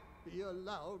not be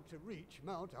allowed to reach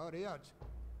Mount Ariat,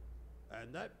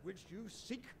 and that which you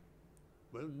seek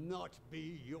will not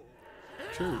be yours.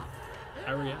 True.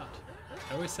 Ariat.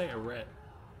 I always say Aret.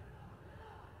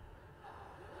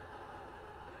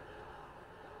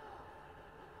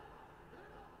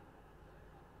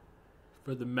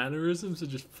 But the mannerisms are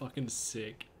just fucking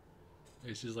sick.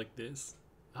 It's just like this.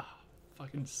 Ah,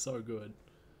 fucking so good.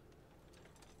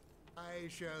 I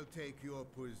shall take your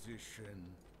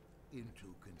position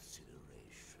into consideration.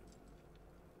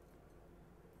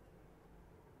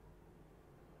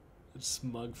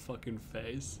 Smug fucking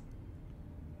face.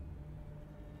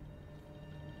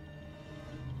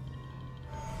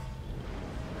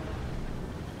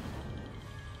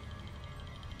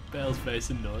 Bale's face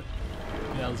annoys.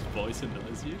 Bale's voice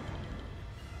annoys you.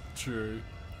 True.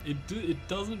 It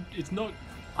doesn't. It's not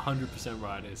 100%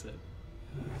 right, is it?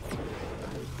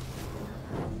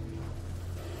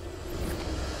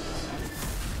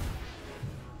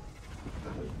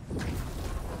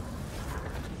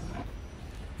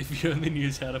 If you only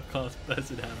knew how to cast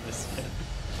Blizzard Hammer,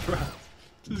 bruh,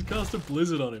 just cast a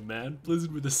Blizzard on him, man.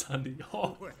 Blizzard with a Sunday.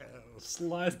 Oh, Well,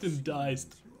 sliced and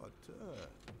diced. your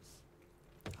terms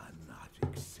are not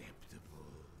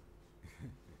acceptable.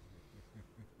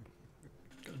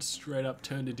 Got straight up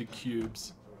turned into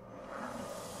cubes.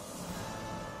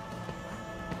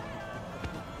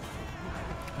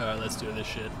 Alright, let's do this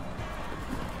shit.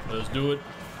 Let's do it.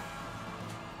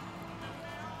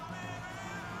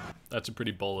 That's a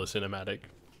pretty baller cinematic.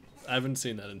 I haven't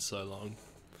seen that in so long.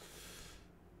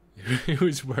 He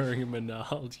was wearing a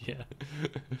Menard, yeah.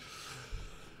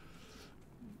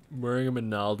 Wearing a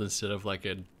Menard instead of like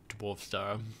a Dwarf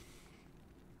Star.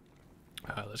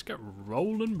 Alright, let's get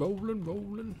rolling, rolling,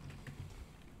 rolling.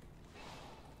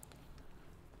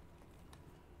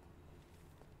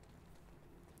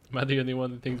 Am I the only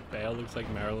one that thinks Bale looks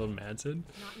like Marilyn Manson?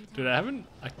 Dude, I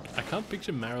can't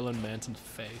picture Marilyn Manson's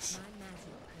face.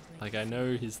 Like, I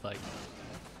know his like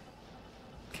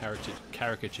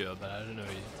caricature, but I don't know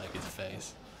like his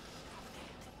face.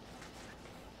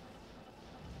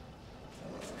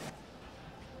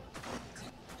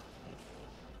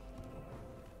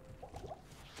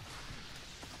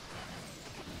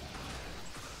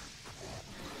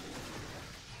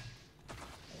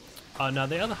 Oh no,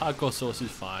 the other hardcore source is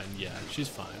fine. Yeah, she's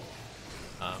fine.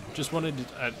 Just wanted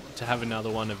to have another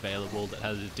one available that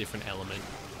has a different element.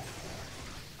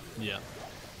 Yeah.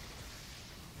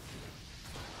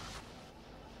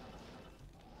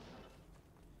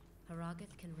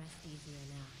 Harrogath can rest easier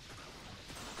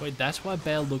now. Wait, that's why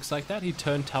Bale looks like that? He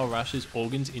turned Tal Rash's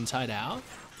organs inside out?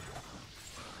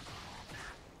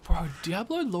 Bro,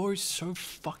 Diablo lore is so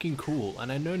fucking cool,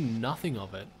 and I know nothing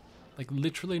of it. Like,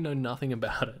 literally know nothing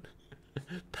about it.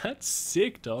 That's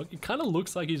sick, dog. It kind of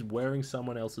looks like he's wearing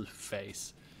someone else's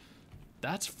face.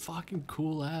 That's fucking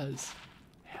cool as.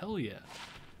 Hell yeah.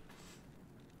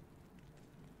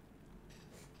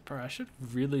 Bro, I should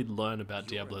really learn about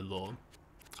Diablo lore.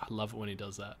 I love it when he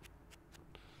does that.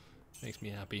 Makes me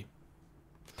happy.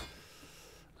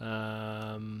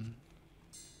 Alright.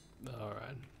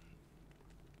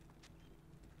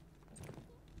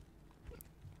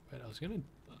 Wait, I was gonna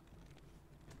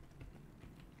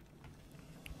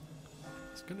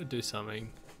do something.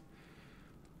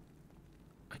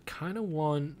 I kinda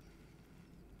want...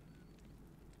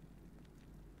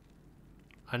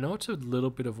 I know it's a little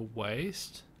bit of a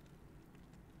waste.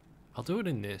 I'll do it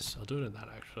in this. I'll do it in that,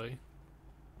 actually.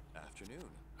 Afternoon.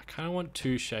 I kind of want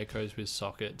 2 Shakos with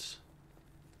sockets.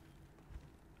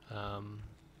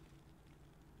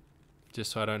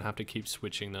 Just so I don't have to keep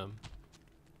switching them.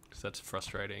 Because that's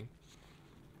frustrating.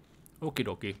 Okie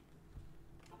dokie.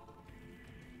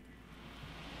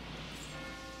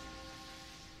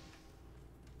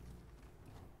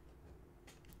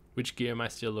 Which gear am I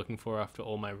still looking for after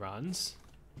all my runs?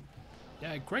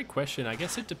 Yeah, great question. I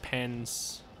guess it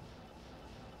depends.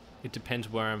 It depends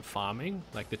where I'm farming,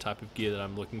 like the type of gear that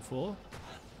I'm looking for.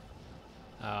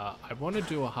 I want to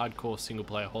do a hardcore single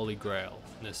player Holy Grail,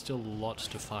 and there's still lots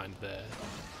to find there.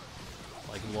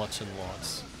 Like lots and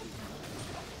lots.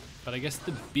 But I guess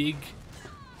the big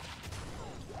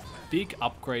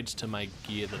upgrades to my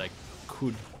gear that I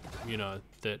could, you know,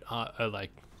 that aren't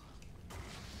like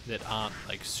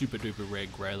super duper rare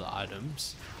Grailer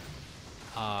items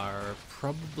are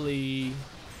probably...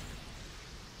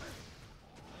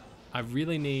 I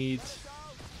really need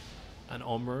an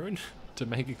Omrune to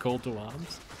make a call to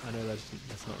arms. I know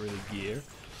that's not really gear.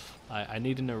 I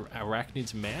need an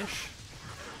Arachnid's Mesh.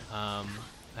 I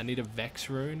need a Vex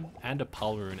rune and a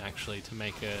Pul rune actually to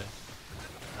make a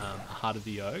Heart of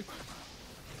the Oak.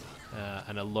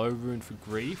 And a low rune for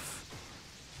Grief.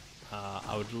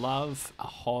 I would love a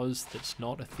Hoz that's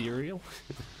not ethereal.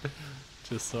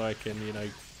 Just so I can, you know,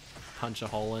 punch a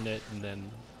hole in it and then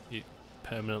it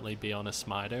permanently be on a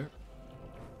smiter.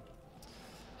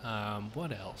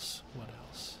 What else? What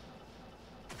else?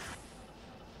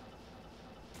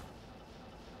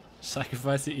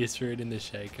 Sacrifice the Istrid in the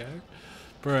Shako.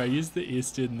 Bro, I used the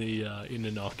Ist in the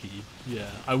Noki. Yeah,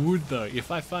 I would though.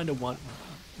 If I find a when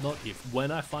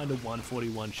I find a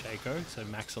 141 Shako, so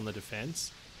max on the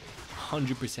defense,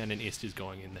 100% an Ist is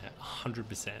going in there.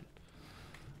 100%.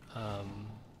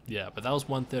 Yeah, but that was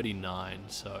 139,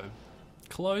 so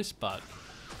close, but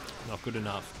not good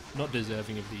enough. Not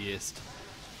deserving of the Ist.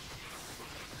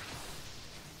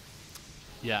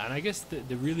 Yeah, and I guess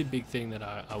the really big thing that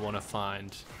I want to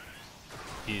find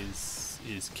is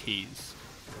keys.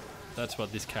 That's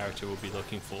what this character will be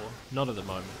looking for. Not at the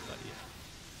moment, but yeah.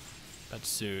 But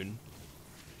soon.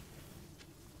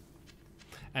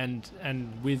 And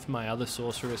with my other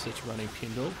sorceress that's running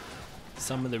Pindle,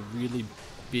 some of the really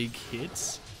big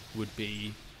hits would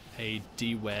be a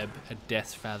D-Web, a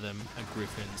Death Fathom, a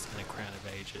Griffins, and a Crown of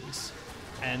Ages.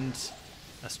 And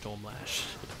a Stormlash.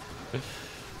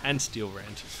 And Steel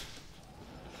Rend.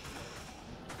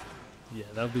 Yeah,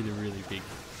 that'll be the really big,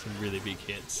 some really big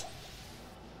hits.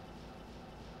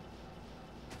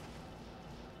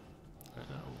 We'll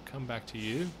come back to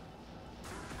you.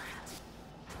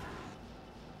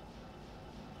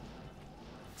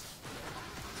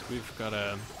 So we've got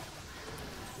a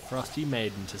Frosty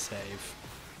Maiden to save.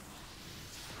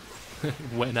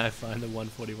 When I find the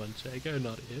 141 Shaco,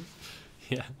 not if.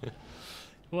 Yeah.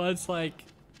 Well, it's like,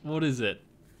 what is it?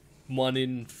 1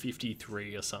 in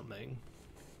 53 or something.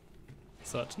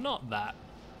 So it's not that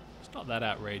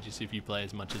outrageous if you play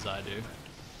as much as I do.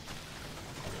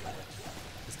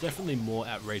 There's definitely more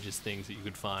outrageous things that you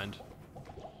could find.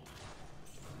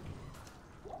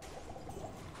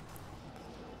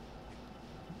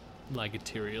 Like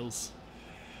Ethereals.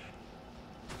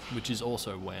 Which is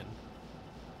also when.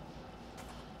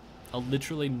 I'll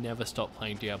literally never stop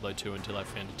playing Diablo 2 until I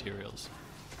find Ethereals.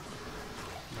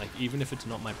 Like, even if it's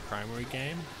not my primary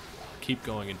game, keep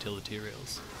going until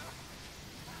Ethereals.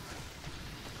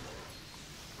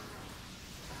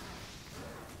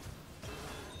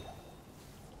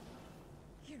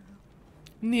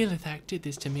 Neelithak did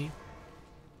this to me.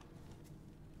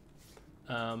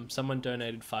 Someone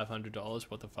donated $500.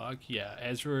 What the fuck? Yeah,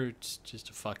 Ezra's just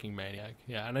a fucking maniac.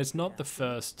 Yeah, and it's not the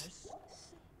first.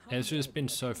 Ezra's been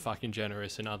so fucking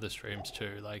generous in other streams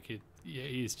too. Like, yeah,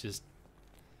 he's just,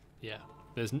 yeah.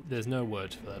 There's no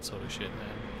words for that sort of shit,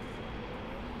 man.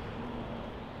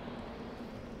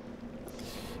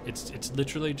 It's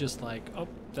literally just like, oh,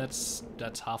 that's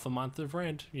half a month of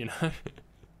rent, you know.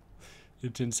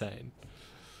 It's insane.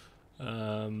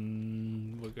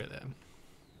 We'll go there.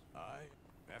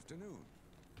 Afternoon.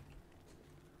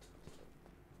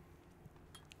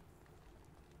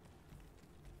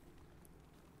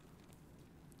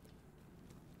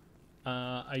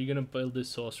 Are you gonna build this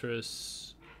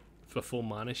sorceress for full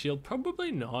mana shield?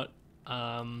 Probably not.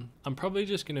 I'm probably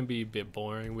just gonna be a bit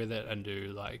boring with it and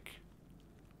do like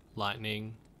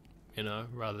lightning, you know,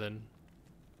 rather than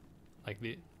like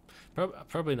the.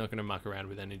 Probably not gonna muck around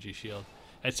with energy shield.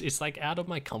 It's like out of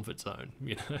my comfort zone,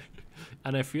 you know.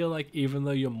 And I feel like even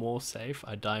though you're more safe,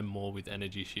 I die more with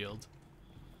energy shield,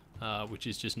 which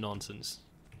is just nonsense.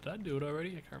 Did I do it already?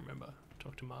 I can't remember.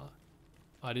 Talk to Marla.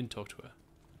 Oh, I didn't talk to her.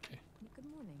 Okay. Good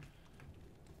morning.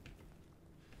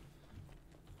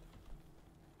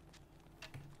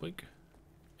 Blink.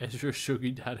 Ezra Sugar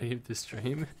Daddy of the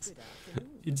stream.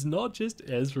 It's not just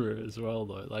Ezra as well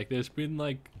though. Like there's been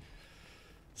like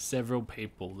several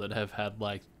people that have had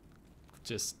like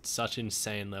just such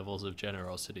insane levels of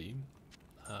generosity.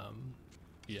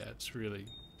 Yeah, it's really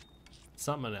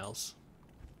something else.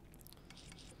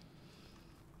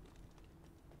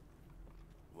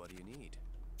 What do you need?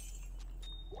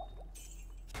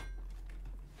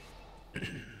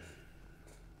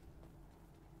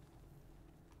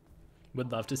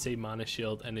 Would love to see Mana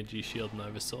Shield, Energy Shield,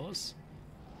 Nova Source.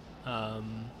 Yeah,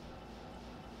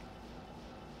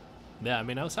 I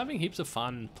mean, I was having heaps of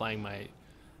fun playing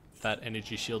that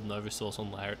Energy Shield Nova Source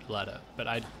on ladder, but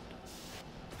I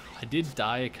did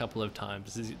die a couple of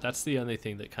times. That's the only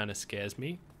thing that kind of scares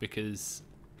me, because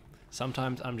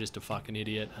sometimes I'm just a fucking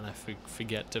idiot and I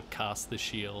forget to cast the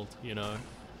shield, you know,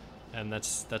 and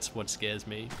that's what scares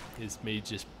me, is me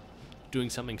just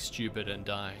doing something stupid and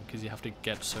dying, because you have to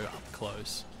get so up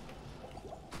close.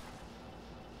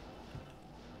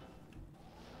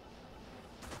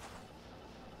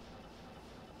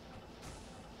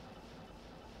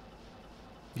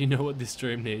 You know what this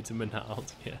stream needs? A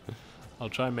Menald. Yeah, I'll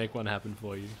try and make one happen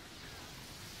for you.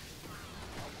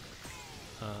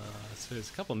 So there's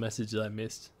a couple of messages I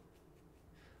missed.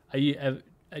 Do you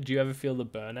ever feel the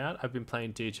burnout? I've been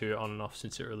playing D2 on and off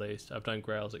since it released. I've done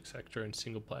Grails, etc. in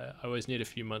single player. I always need a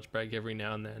few months break every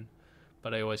now and then,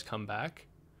 but I always come back.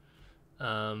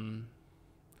 Do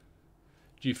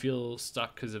you feel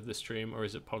stuck because of the stream, or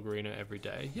is it Pog Arena every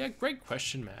day? Yeah, great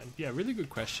question, man. Yeah, really good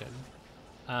question.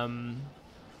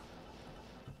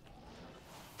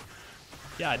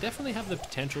 Yeah, I definitely have the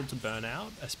potential to burn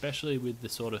out, especially with the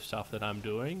sort of stuff that I'm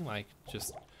doing, like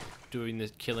just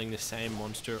killing the same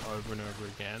monster over and over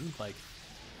again, like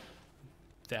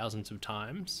thousands of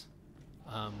times,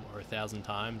 or 1,000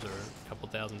 times, or a couple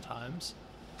thousand times.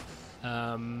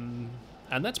 And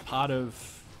that's part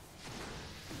of,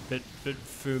 but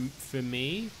for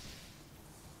me,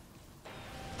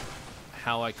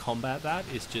 how I combat that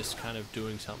is just kind of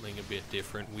doing something a bit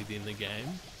different within the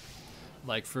game.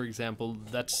 Like, for example,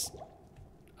 that's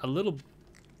a little,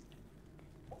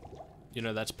 you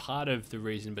know, that's part of the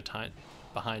reason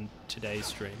behind today's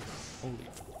stream. Holy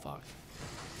fuck.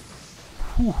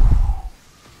 Whew.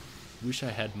 Wish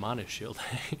I had mana shield.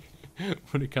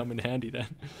 Would have come in handy then.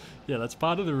 Yeah, that's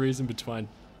part of the reason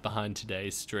behind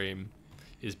today's stream,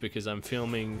 is because I'm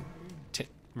filming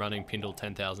running Pindle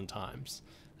 10,000 times.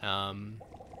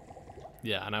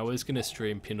 Yeah, and I was gonna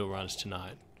stream Pindle runs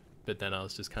tonight, but then I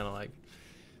was just kind of like,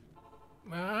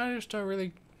 I just don't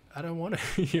really, I don't want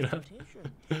to, you know.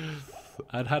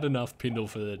 I'd had enough Pindle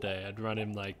for the day. I'd run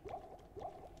him like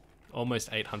almost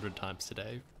 800 times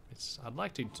today. I'd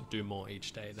like to do more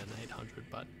each day than 800,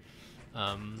 but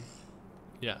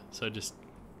yeah, so just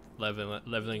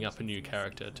leveling up a new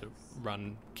character to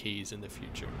run keys in the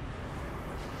future.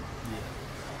 Yeah.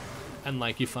 And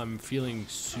like, if I'm feeling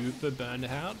super burned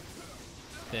out,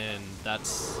 then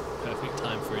that's perfect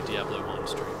time for a Diablo 1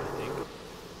 stream, I think.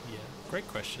 Yeah, great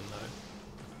question though.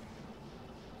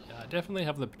 Yeah, I definitely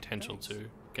have the potential to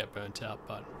get burnt out,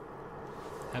 but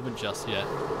haven't just yet.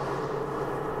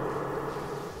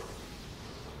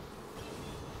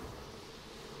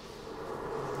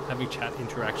 Having chat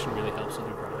interaction really helps with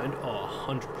the grind. Oh,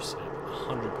 100%,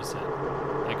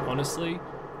 100%. Like, honestly,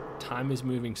 time is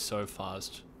moving so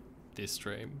fast this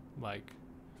stream. Like,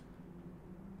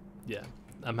 yeah,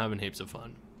 I'm having heaps of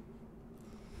fun.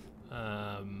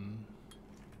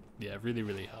 Yeah, it really,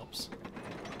 really helps.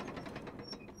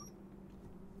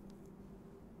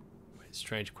 Wait,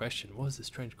 strange question. What was the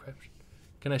strange question?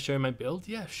 Can I show you my build?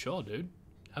 Yeah, sure, dude.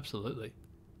 Absolutely.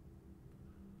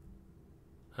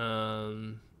 I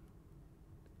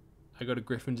got a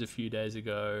Griffin's a few days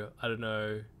ago. I don't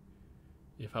know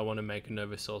if I want to make a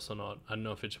Nova Source or not. I don't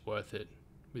know if it's worth it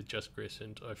with just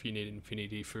Griffin's, or if you need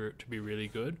Infinity for it to be really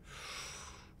good.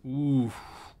 Ooh,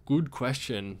 good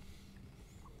question.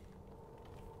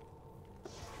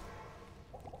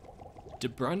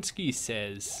 Dobrunsky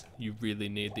says you really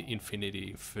need the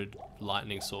Infinity for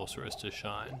Lightning Sorceress to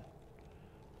shine.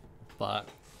 But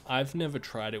I've never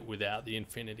tried it without the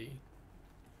Infinity.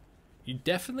 You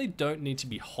definitely don't need to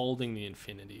be holding the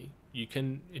Infinity. You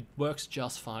can, it works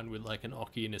just fine with like an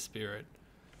Oki and a Spirit,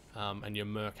 and your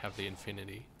Merc have the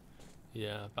Infinity.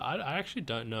 Yeah, but I actually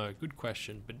don't know. Good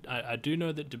question. But I do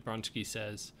know that Dobrunsky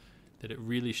says that it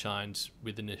really shines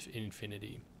with an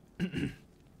Infinity. But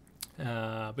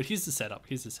here's the setup.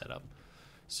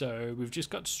 So we've just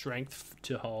got Strength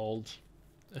to hold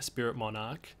a Spirit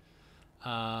Monarch.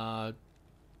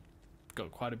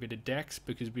 Got quite a bit of dex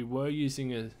because we were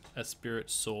using a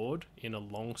Spirit Sword in a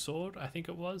Longsword, I think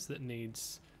it was, that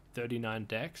needs 39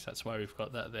 dex. That's why we've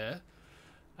got that there.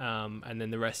 And then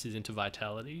the rest is into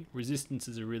Vitality.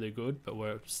 Resistances are really good, but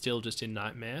we're still just in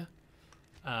Nightmare.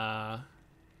 What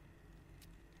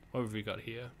have we got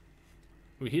here?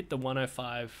 We hit the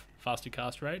 105 faster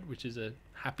cast rate, which is a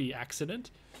happy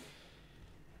accident.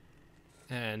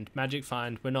 And Magic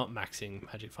Find, we're not maxing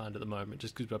Magic Find at the moment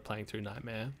just because we're playing through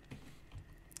Nightmare.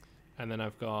 And then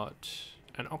I've got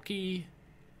an Oki,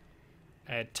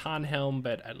 a Tarnhelm,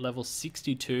 but at level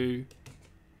 62,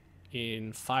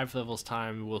 in 5 levels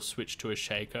time, we'll switch to a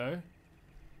Shaco.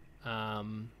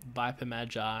 Viper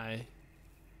Magi,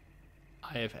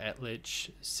 I have Etlich,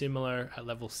 similar at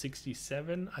level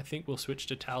 67. I think we'll switch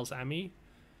to Tal's Ami.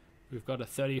 We've got a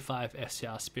 35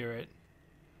 SCR Spirit,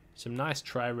 some nice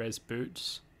Tri-Res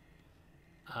boots,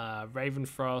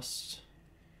 Ravenfrost,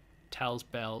 Tal's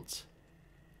Belt,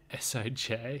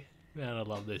 SOJ, man, I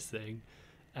love this thing,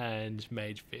 and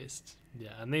Mage Fist.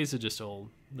 Yeah, and these are just all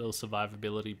little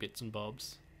survivability bits and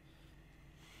bobs.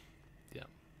 Yeah.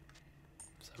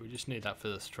 So we just need that for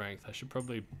the strength. I should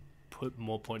probably put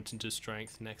more points into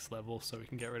strength next level so we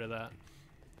can get rid of that.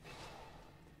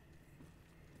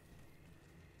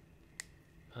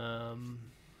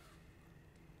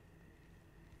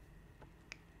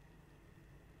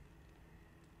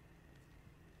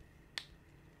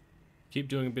 Keep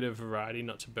doing a bit of variety,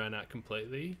 not to burn out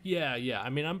completely. Yeah. I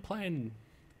mean, I'm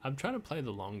trying to play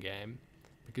the long game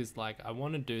because, like, I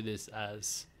want to do this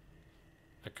as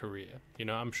a career. You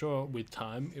know, I'm sure with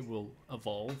time it will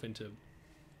evolve into,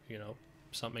 you know,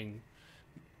 something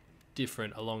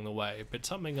different along the way, but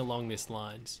something along these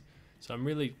lines. So I'm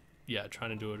really,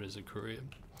 trying to do it as a career.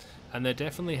 And there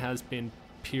definitely has been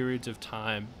periods of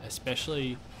time,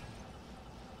 especially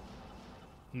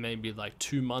maybe like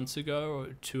 2 months ago or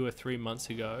 2 or 3 months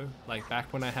ago, like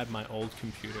back when I had my old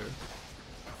computer,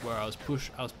 where I was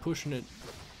pushing it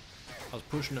I was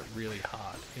pushing it really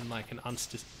hard in like it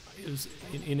was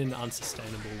in an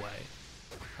unsustainable way.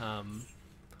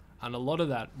 And a lot of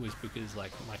that was because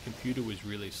like my computer was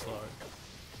really slow.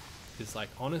 Because like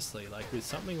honestly, like with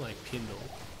something like Pindle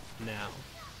now,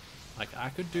 like I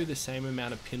could do the same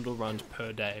amount of Pindle runs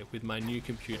per day with my new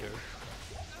computer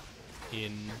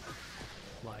in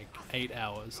like 8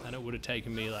 hours, and it would have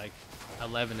taken me like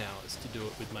 11 hours to do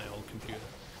it with my old computer.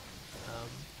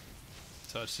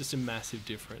 So it's just a massive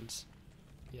difference.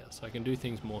 Yeah, so I can do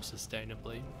things more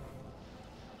sustainably,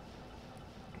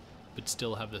 but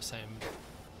still have the same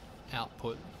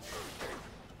output.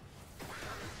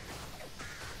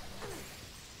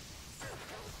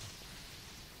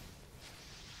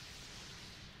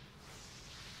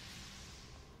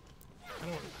 I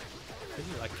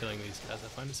really like killing these guys. I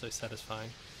find it so satisfying.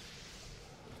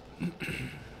 I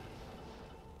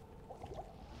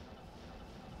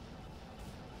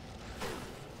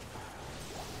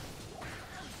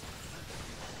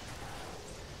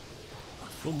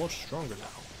feel much stronger now.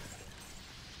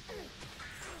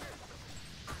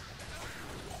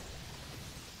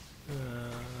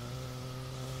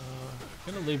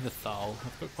 I'm gonna leave the Thal.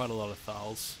 I've got quite a lot of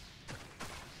Thals.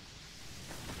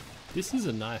 This is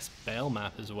a nice Bale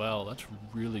map as well. That's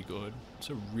really good. It's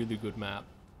a really good map.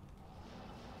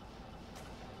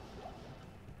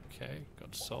 Okay,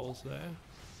 got souls there.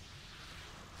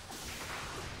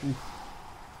 Oof.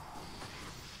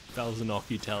 That was an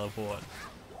Oki teleport,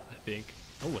 I think.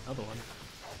 Oh, another one.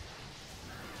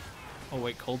 Oh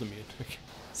wait, cold immune. Okay,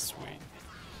 sweet.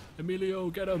 Emilio,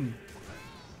 get him!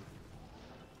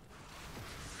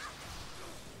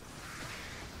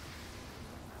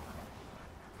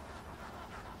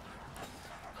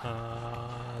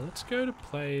 Let's go to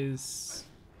plays.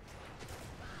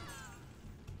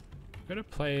 Go to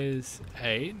plays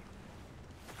 8.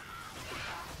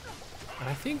 And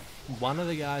I think one of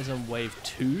the guys on wave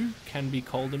 2 can be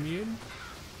cold immune.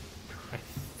 I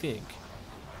think.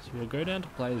 So we'll go down to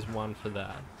plays 1 for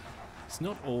that. It's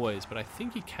not always, but I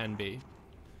think he can be.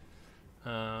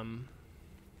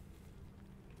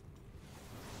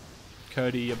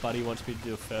 Cody, your buddy wants me to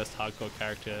do a first hardcore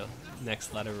character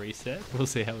next ladder reset. We'll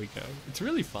see how we go. It's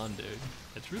really fun, dude.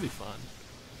 It's really fun.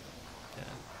 Yeah.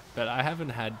 But I haven't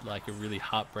had like a really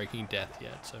heartbreaking death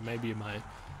yet, so maybe my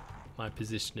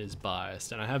position is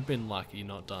biased, and I have been lucky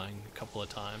not dying a couple of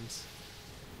times.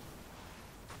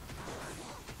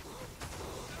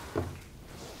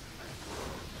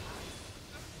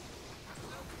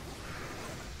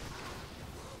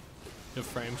 The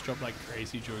frames drop like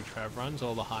crazy during trav runs,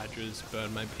 all the hydras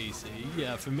burn my PC.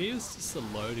 Yeah, for me it's just the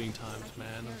loading times,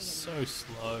 man. I'm so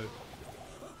slow.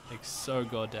 Like so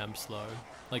goddamn slow.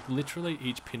 Like literally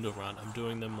each Pindle run, I'm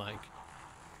doing them like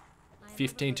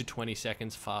 15 to 20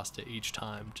 seconds faster each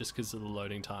time, just because of the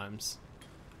loading times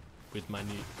with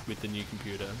the new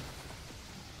computer.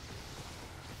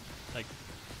 Like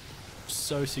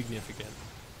so significant.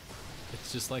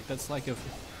 It's just like that's like a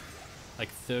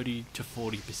 30 to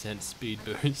 40% speed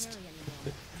boost.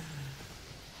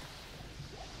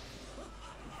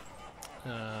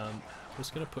 I'm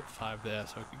just gonna put 5 there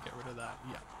so I can get rid of that.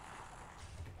 Yeah.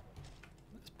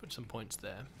 Let's put some points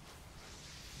there.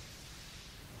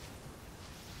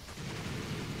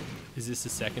 Is this the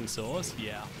second source?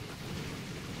 Yeah.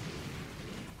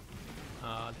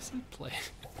 This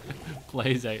is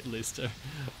plays 8 lister.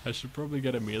 I should probably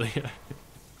get Amelia.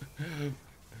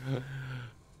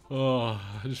 Oh,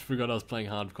 I just forgot I was playing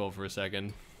hardcore for a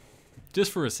second.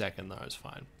 Just for a second though, it's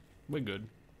fine. We're good.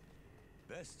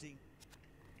 Bestie.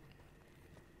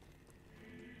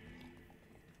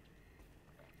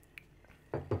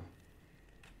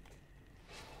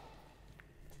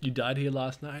 You died here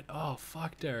last night? Oh,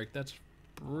 fuck, Derek. That's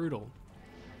brutal.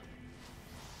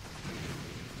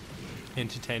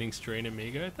 Entertaining stream,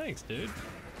 amigo. Thanks, dude.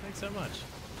 Thanks so much.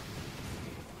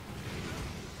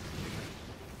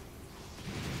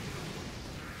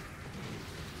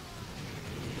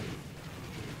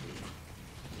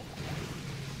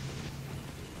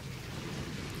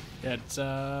 Yeah,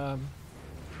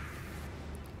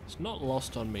 it's not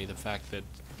lost on me the fact that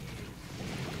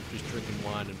just drinking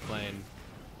wine and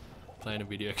playing a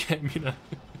video game, you know.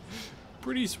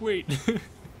 Pretty sweet.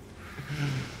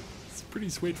 It's pretty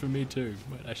sweet for me too.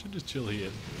 Wait, I should just chill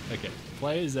here. Okay,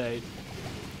 players 8.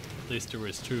 Lister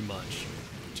is too much.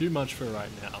 Too much for right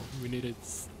now. We need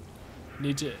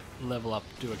to level up,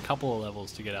 do a couple of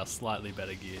levels to get our slightly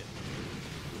better gear.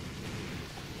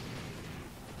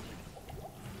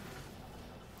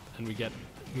 And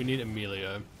we need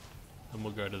Emilio, and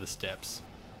we'll go to the steps.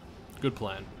 Good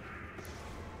plan.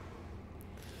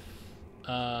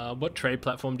 What trade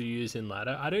platform do you use in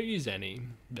ladder? I don't use any.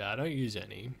 Yeah, I don't use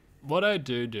any. what I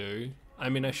do, I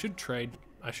mean, I should trade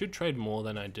more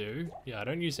than I do. Yeah, I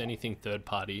don't use anything third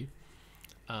party.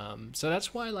 So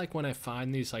that's why, like, when I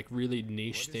find these like really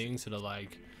niche things that are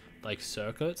like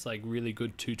circlets, like really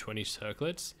good 220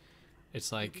 circlets,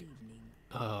 it's like,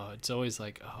 oh, it's always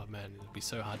like, oh man, it'd be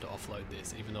so hard to offload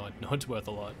this, even though I know it's worth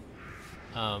a lot.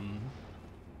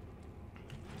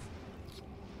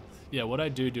 Yeah, what I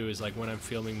do is, like, when I'm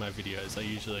filming my videos, I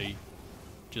usually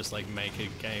just like make a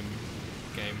game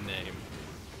name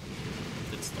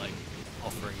that's like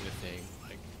offering the thing,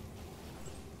 like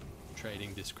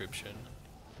trading description,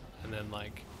 and then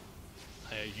like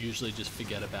I usually just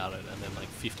forget about it, and then like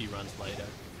 50 runs later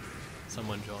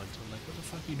someone joins. I'm like, what the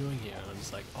fuck are you doing here? And I'm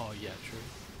just like, oh yeah, true,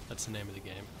 that's the name of the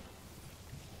game.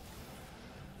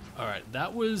 Alright,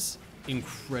 that was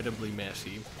incredibly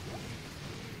messy.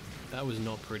 That was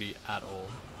not pretty at all.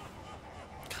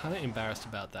 Kind of embarrassed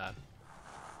about that.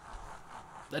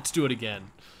 Let's do it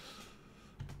again.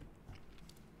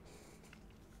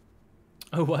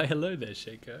 Oh, why hello there,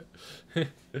 Shaco.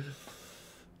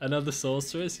 Another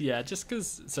sorceress? Yeah, just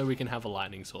because, so we can have a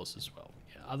lightning source as well.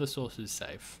 Yeah, other sources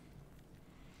safe.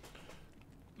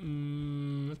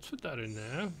 Let's put that in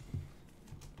there.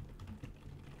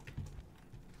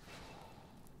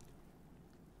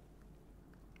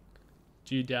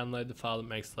 Do you download the file that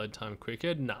makes load time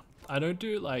quicker? No, I don't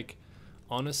do it. Like,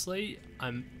 honestly,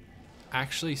 I'm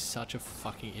actually such a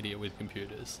fucking idiot with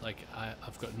computers. Like,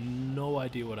 I've got no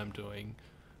idea what I'm doing.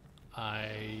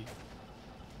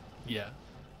 Yeah,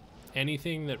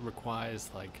 anything that requires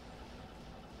like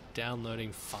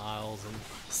downloading files and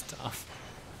stuff,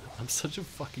 I'm such a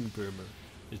fucking boomer.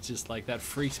 It's just like, that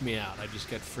freaks me out. I just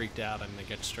get freaked out and I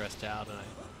get stressed out, and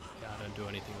I don't do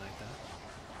anything like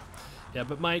that. Yeah,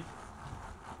 but my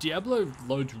Diablo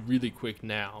loads really quick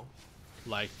now.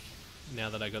 Like, now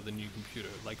that I got the new computer,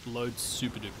 like, loads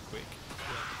super duper quick.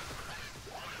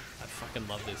 Yeah. I fucking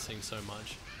love this thing so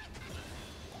much.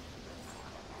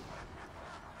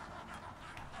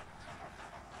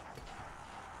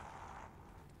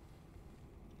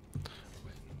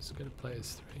 Wait, just gotta play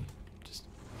as 3.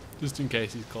 Just in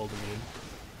case he's cold immune.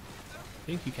 I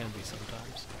think he can be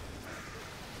sometimes.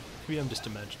 Maybe I'm just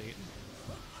imagining it.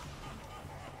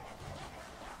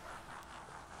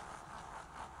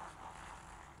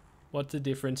 What's the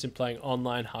difference in playing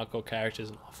online hardcore characters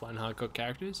and offline hardcore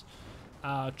characters?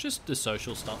 Just the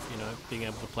social stuff, you know, being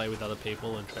able to play with other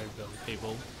people and trade with other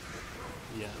people.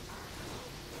 Yeah.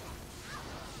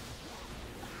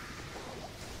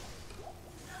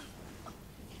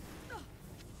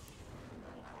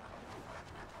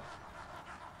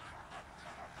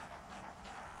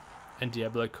 And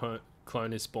Diablo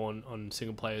clone is spawned on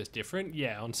single player is different?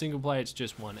 Yeah, on single player it's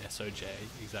just one SOJ,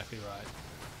 exactly right.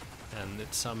 And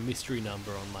it's some mystery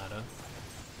number on ladder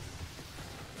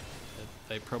that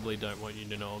they probably don't want you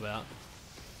to know about.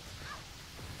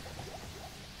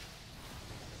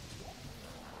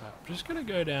 Right, I'm just gonna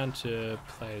go down to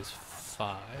players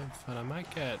 5, and I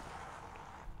might get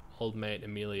old mate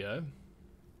Emilio.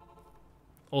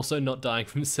 Also not dying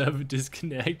from server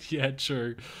disconnect. Yeah,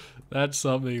 true. That's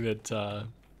something that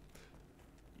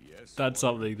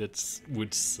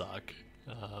would suck,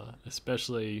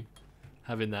 especially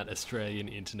having that Australian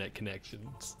internet connection.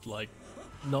 It's like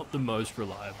not the most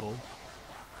reliable.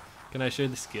 Can I show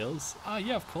the skills? Ah,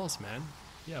 yeah, of course, man.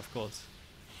 Yeah, of course.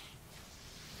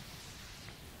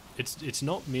 It's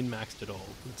not min-maxed at all.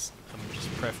 I'm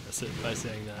just preface it by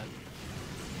saying that.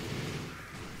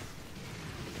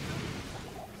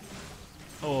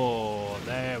 Oh,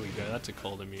 there we go. That's a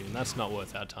cold immune. That's not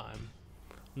worth our time.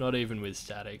 Not even with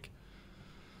static.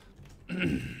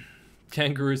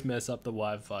 Kangaroos mess up the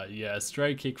Wi-Fi. Yeah, a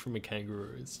stray kick from a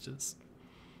kangaroo. It's just,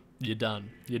 you're done.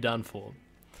 You're done for.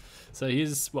 So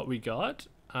here's what we got.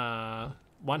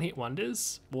 One hit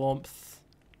wonders, warmth,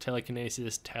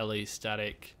 telekinesis, tele,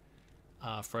 static,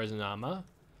 frozen armor,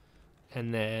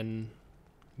 and then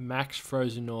max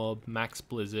frozen orb, max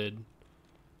blizzard.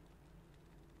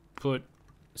 Put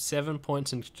 7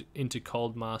 points into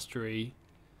cold mastery,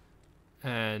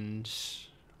 and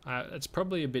it's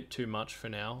probably a bit too much for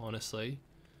now, honestly.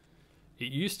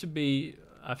 It used to be,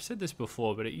 I've said this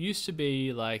before, but it used to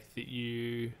be like that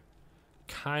you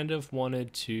kind of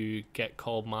wanted to get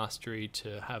cold mastery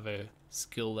to have a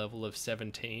skill level of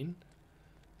 17.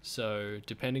 So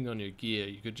depending on your gear,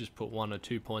 you could just put 1 or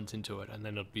 2 points into it and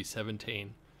then it'd be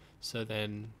 17. So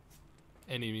then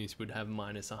enemies would have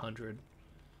minus 100.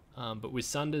 But with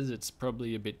Sunders, it's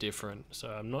probably a bit different. So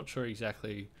I'm not sure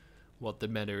exactly what the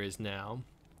meta is now.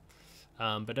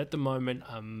 But at the moment,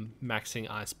 I'm maxing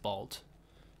Ice Bolt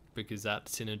because that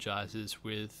synergizes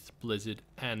with Blizzard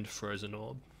and Frozen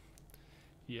Orb.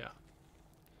 Yeah.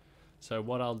 So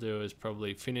what I'll do is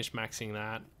probably finish maxing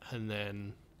that, and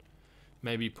then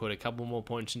maybe put a couple more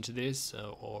points into this,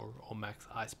 or max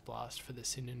Ice Blast for the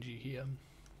synergy here.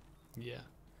 Yeah.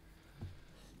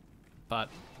 But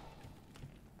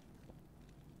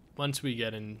once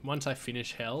I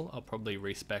finish Hell, I'll probably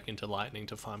respec into Lightning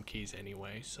to farm keys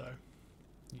anyway, so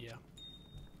yeah.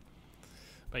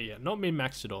 But yeah, not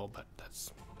min-maxed at all, but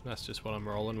that's just what I'm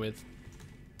rolling with.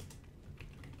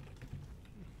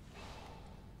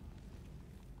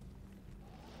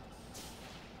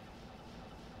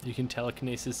 You can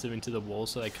telekinesis them into the wall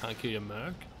so they can't kill your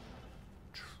merc.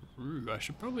 True, I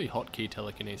should probably hotkey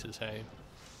telekinesis, hey.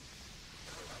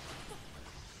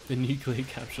 The nuclear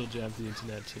capsule jammed the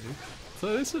internet too.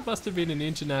 So this must have been an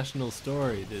international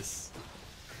story, this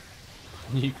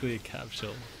nuclear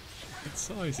capsule. It's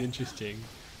always interesting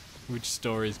which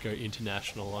stories go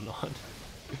international or not.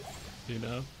 You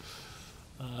know?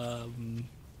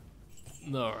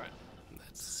 Alright.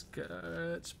 Let's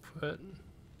put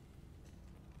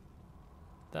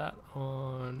that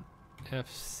on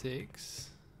F6.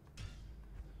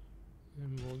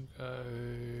 And we'll go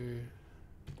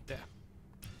there.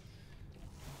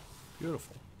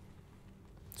 Beautiful.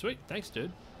 Sweet, thanks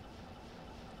dude.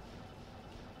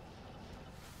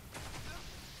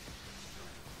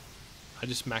 I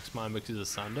just maxed mine because of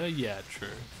Sunder? Yeah, true.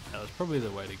 That was probably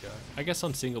the way to go. I guess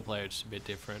on single player it's a bit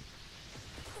different.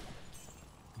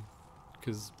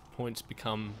 Because points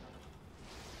become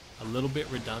a little bit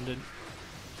redundant.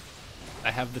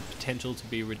 They have the potential to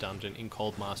be redundant in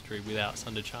Cold Mastery without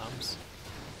Sunder Charms.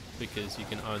 Because you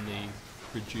can only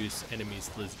reduce enemies'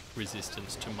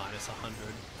 resistance to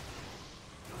 -100.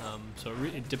 So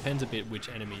it depends a bit which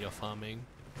enemy you're farming.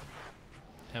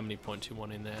 How many points you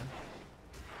want in there.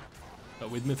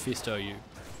 But with Mephisto you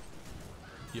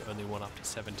only want up to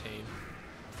 17.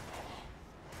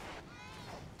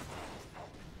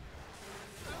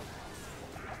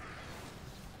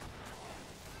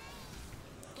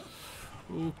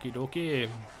 Okie dokie.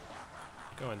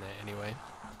 Go in there anyway.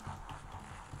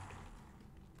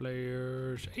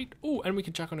 Players 8. Oh, and we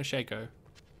can chuck on a Shaco.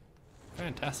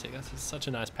 Fantastic. That's such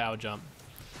a nice power jump.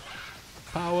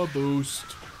 Power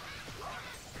boost.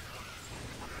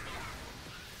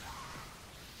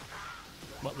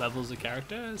 What level's the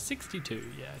character?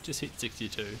 62. Yeah, just hit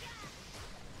 62.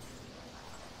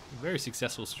 Very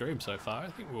successful stream so far. I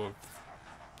think we were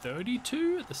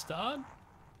 32 at the start. I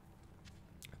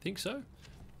think so.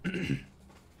 Do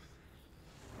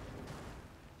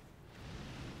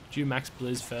you max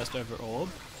Blizz first over Orb?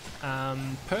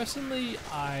 Personally,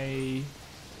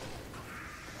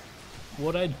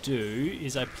 what I do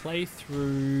is I play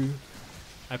through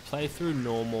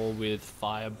normal with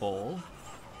Fireball,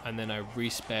 and then I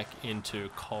respec into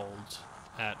Cold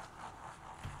at,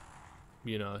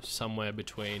 you know, somewhere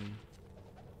between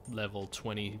level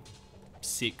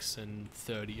 26 and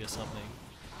 30 or something.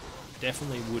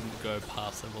 Definitely wouldn't go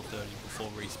past level 30 before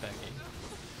respecking.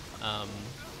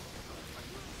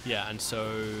 Yeah, and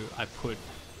so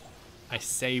I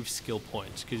save skill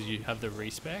points because you have the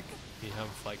respec. You have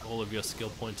like all of your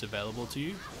skill points available to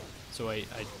you. So I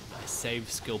save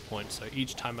skill points. So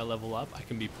each time I level up, I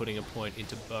can be putting a point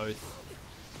into both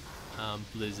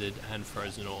Blizzard and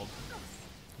Frozen Orb.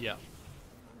 Yeah.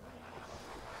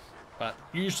 But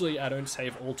usually I don't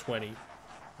save all 20.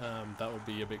 That would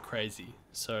be a bit crazy.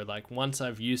 So like once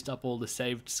I've used up all the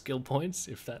saved skill points,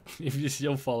 if you're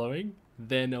still following,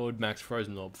 then I would max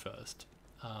Frozen Orb first.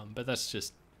 But that's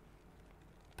just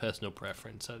personal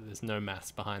preference, so there's no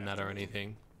maths behind that or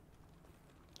anything.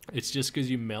 It's just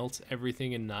because you melt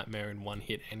everything in Nightmare in one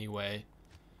hit anyway.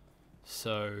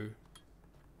 So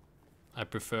I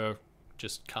prefer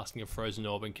just casting a Frozen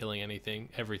Orb and killing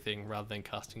everything rather than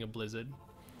casting a Blizzard.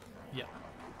 Yeah.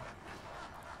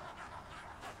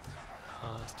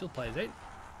 Still plays 8.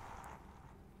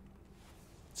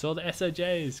 Saw the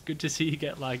SOJs. Good to see you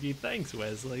get lucky. Thanks,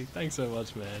 Wesley. Thanks so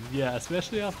much, man. Yeah,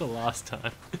 especially after last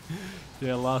time.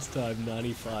 Yeah, last time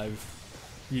 95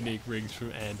 unique rings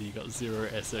from Andy, got 0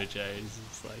 SOJs.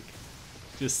 It's like,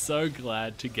 just so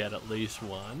glad to get at least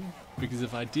one. Because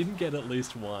if I didn't get at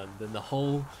least one, then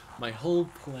my whole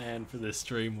plan for this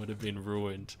stream would have been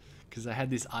ruined. Because I had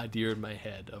this idea in my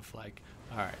head of like,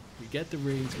 alright, we get the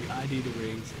rings, we ID the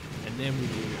rings, and then we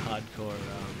do hardcore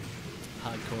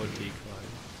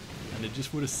decline. And it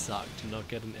just would have sucked to not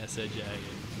get an SOJ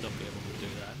and not be able to do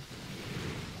that.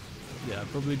 Yeah, I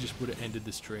probably just would have ended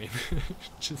the stream.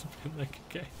 Just been like,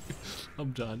 okay,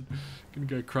 I'm done. Gonna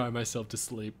go cry myself to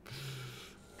sleep.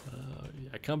 Yeah,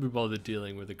 I can't be bothered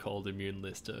dealing with a cold immune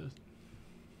lister.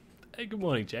 Hey, good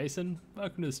morning, Jason.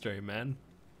 Welcome to the stream, man.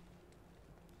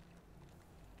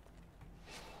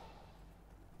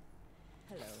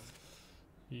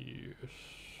 Yes.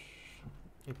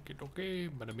 Okay, okay.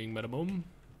 Bada bing, bada boom.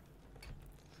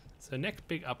 So next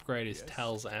big upgrade is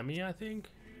Tal's Ami, I think.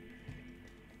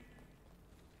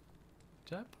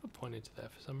 Did I put a point into there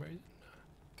for some reason?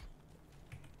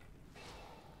 No.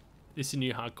 This is a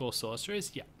new hardcore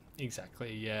sorceress? Yeah,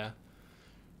 exactly, yeah.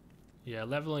 Yeah,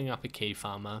 leveling up a key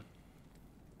farmer.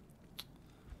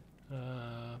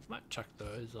 Might chuck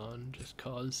those on just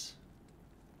cause.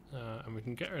 And we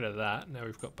can get rid of that. Now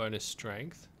we've got bonus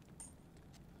strength.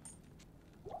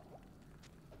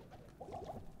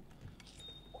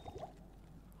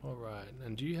 Alright,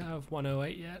 and do you have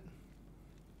 108 yet?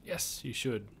 Yes, you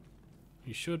should.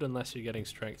 You should, unless you're getting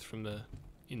strength from the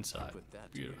inside.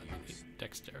 Beautiful.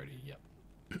 Dexterity, yep.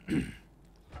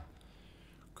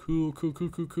 Cool, cool, cool,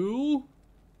 cool, cool.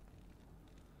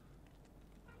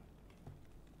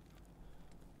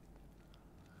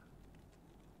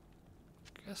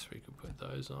 Guess we could put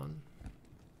those on.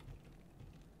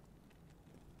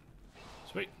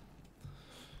 Sweet.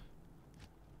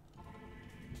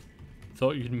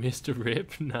 Thought you'd missed a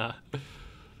rip? Nah.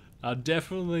 I'd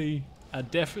definitely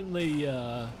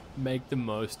make the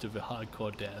most of a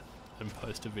hardcore death and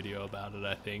post a video about it,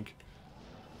 I think.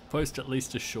 Post at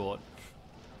least a short.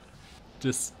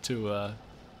 Just to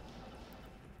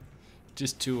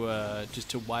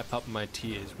wipe up my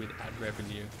tears with ad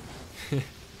revenue.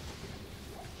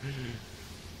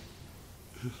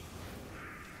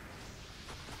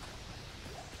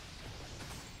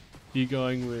 You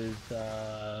going with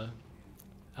the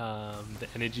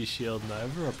energy shield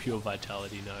Nova or pure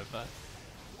vitality Nova?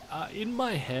 In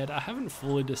my head, I haven't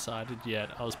fully decided yet.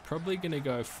 I was probably gonna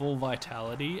go full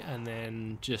vitality and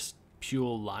then just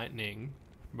pure lightning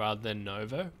rather than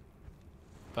Nova,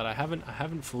 but I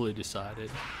haven't fully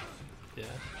decided. Yeah.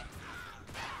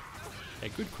 A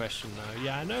good question though.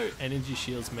 Yeah, I know energy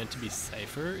shield's meant to be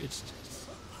safer. It's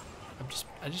just,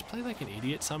 I just play like an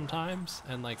idiot sometimes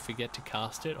and like forget to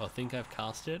cast it or think I've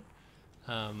cast it.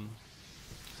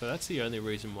 So that's the only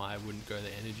reason why I wouldn't go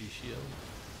the energy shield.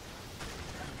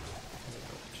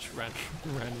 Just ran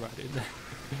right in there.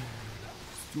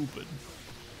 Stupid.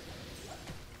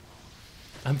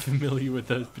 I'm familiar with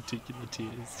those particular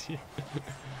tears.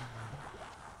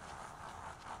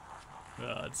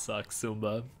 Oh, it sucks,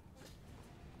 Silva.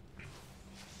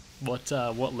 What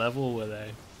level were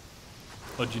they?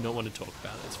 Or do you not want to talk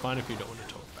about it? It's fine if you don't want to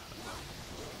talk about it.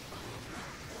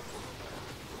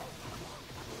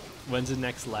 When's the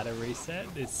next ladder reset?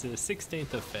 It's the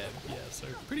 16th of Feb. Yeah, so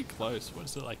pretty close. What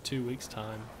is it, like 2 weeks'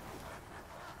 time?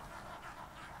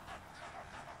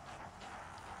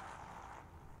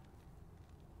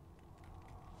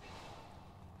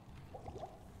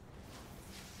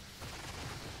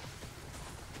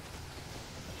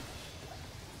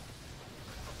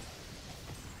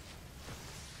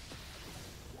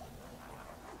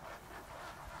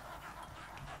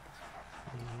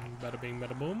 Bada bing,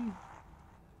 bada boom.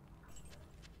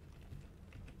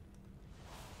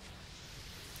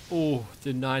 Oh,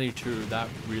 the 92, that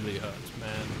really hurts,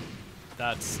 man.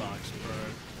 That sucks, bro.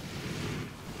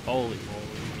 Holy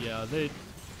moly. Yeah, the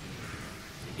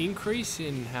increase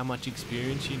in how much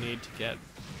experience you need to get,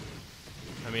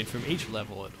 I mean, from each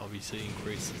level it obviously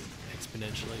increases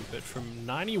exponentially, but from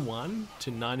 91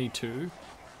 to 92,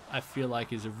 I feel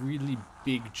like is a really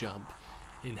big jump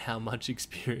in how much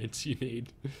experience you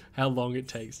need, how long it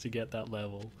takes to get that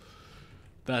level.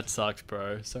 That sucks,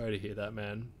 bro. Sorry to hear that,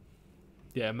 man.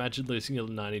 Yeah, imagine losing a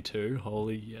 92.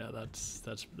 Holy, yeah, that's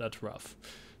rough.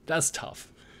 That's tough.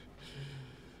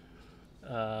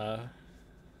 I'm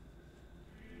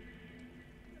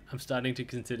starting to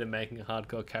consider making a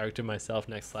hardcore character myself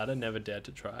next ladder. Never dared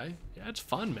to try. Yeah, it's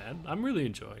fun, man. I'm really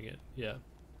enjoying it. Yeah,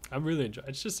 I'm really enjoying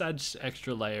it. It just adds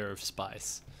extra layer of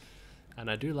spice. And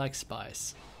I do like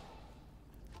spice.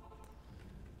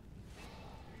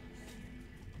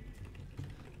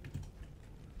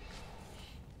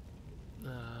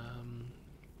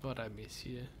 What I miss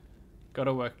here?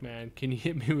 Gotta work, man. Can you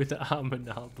hit me with the armor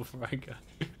now before I go?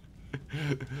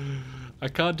 I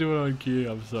can't do it on cue,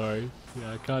 I'm sorry.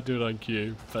 Yeah, I can't do it on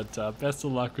cue. But best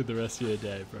of luck with the rest of your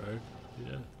day, bro.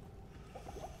 Yeah.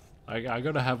 I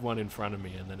gotta have one in front of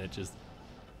me and then I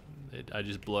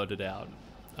just blurted out.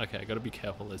 Okay, I gotta be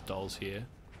careful, there's dolls here.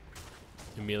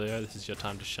 Emilio, this is your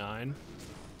time to shine.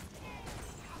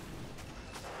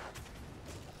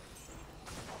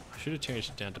 I should have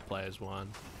changed it down to players 1.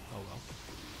 Oh well.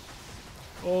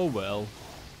 Oh well.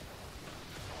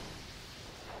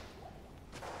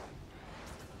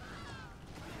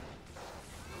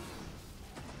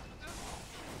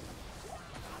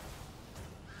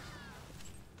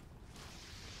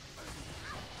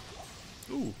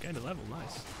 Ooh, gained a level,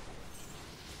 nice.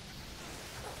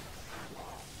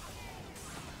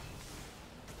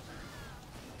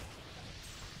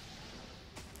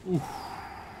 Oof.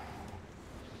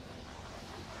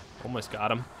 Almost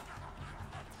got him.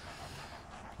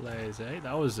 Blaze, eh?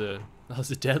 That was a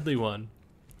deadly one.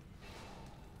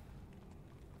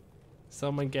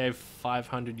 Someone gave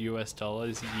 500 US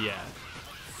dollars. Yeah.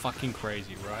 Fucking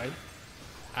crazy, right?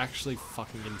 Actually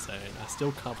fucking insane. I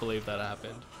still can't believe that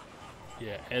happened.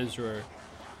 Yeah, Ezra,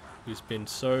 who's been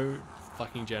so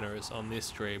fucking generous on this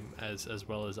stream as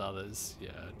well as others.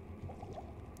 Yeah.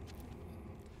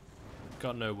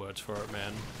 Got no words for it,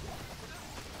 man.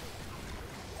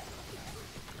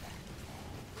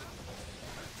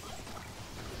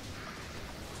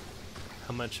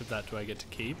 How much of that do I get to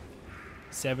keep?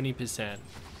 70%.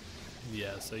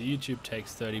 Yeah, so YouTube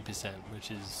takes 30%,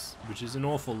 which is an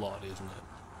awful lot, isn't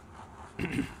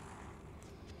it?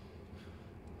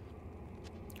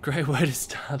 Great way to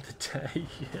start the day,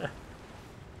 yeah.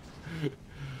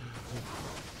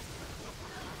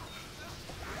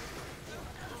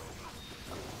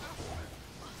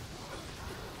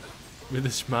 With a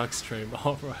schmuck stream.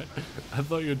 Oh, right. I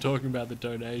thought you were talking about the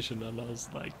donation, and I was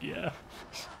like, yeah.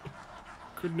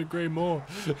 Couldn't agree more.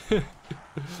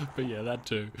 But yeah, that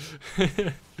too.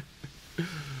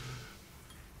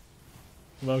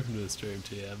 Welcome to the stream,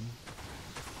 TM.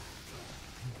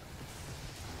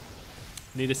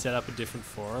 Need to set up a different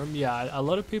forum. Yeah, a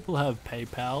lot of people have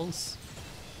PayPals.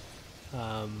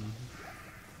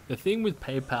 The thing with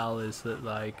PayPal is that,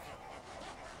 like,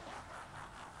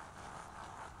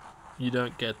 you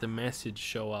don't get the message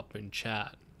show up in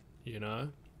chat, you know?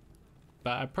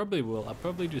 But I probably will. I'll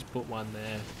probably just put one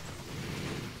there.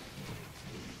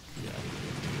 Yeah.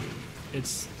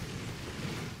 It's...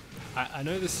 I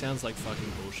know this sounds like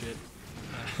fucking bullshit.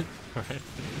 Right?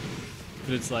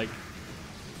 But it's like...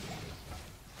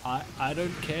 I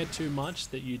don't care too much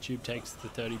that YouTube takes the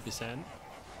 30%.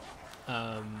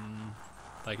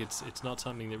 Like, it's not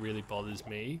something that really bothers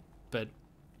me. But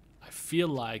I feel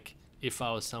like if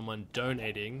I was someone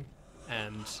donating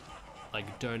and...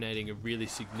 like donating a really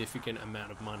significant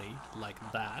amount of money like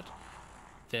that,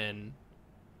 then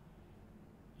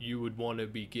you would want to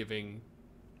be giving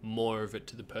more of it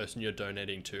to the person you're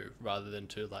donating to rather than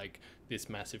to like this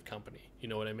massive company. You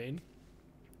know what I mean?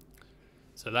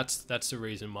 So that's the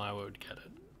reason why I would get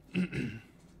it.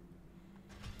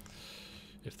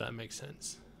 If that makes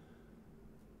sense.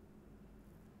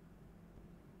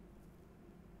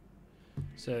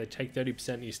 So take 30%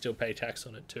 and you still pay tax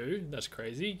on it too? That's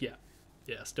crazy. Yeah.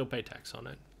 Yeah, still pay tax on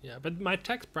it. Yeah, but my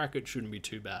tax bracket shouldn't be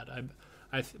too bad.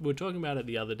 We were talking about it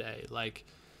the other day. Like,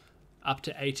 up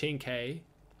to 18k,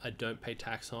 I don't pay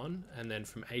tax on, and then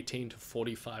from 18 to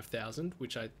 45,000,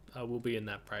 which I will be in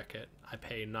that bracket, I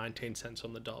pay 19 cents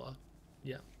on the dollar.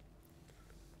 Yeah.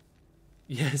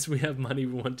 Yes, we have money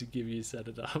we want to give you. Set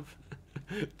it up.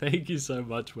 Thank you so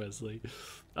much, Wesley.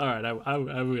 All right, I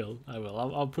will.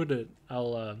 I'll put it.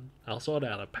 I'll sort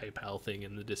out a PayPal thing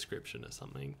in the description or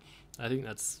something. I think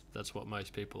that's what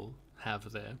most people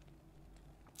have there.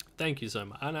 Thank you so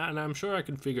much, and I'm sure I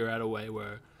can figure out a way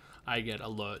where I get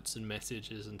alerts and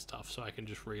messages and stuff, so I can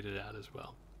just read it out as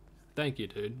well. Thank you,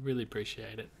 dude. Really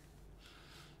appreciate it.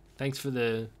 Thanks for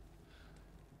the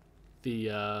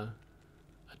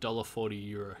 $1.40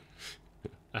 euro.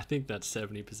 I think that's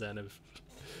 70% of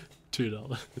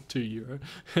 $2,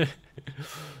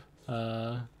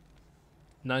 €2.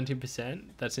 19%.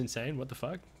 That's insane. What the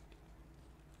fuck?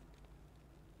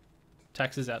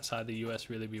 Taxes outside the US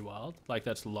really be wild? Like,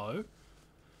 that's low?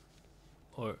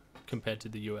 Or compared to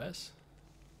the US?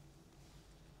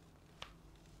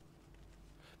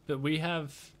 But we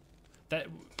have that.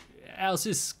 Ours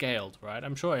is scaled, right?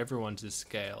 I'm sure everyone's is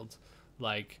scaled.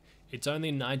 Like, it's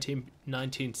only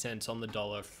 19 cents on the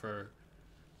dollar for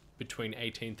between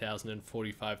 18,000 and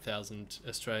 45,000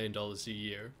 Australian dollars a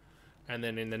year. And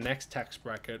then in the next tax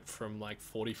bracket from like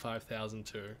 45,000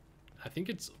 to, I think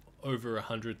it's over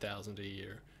 100,000 a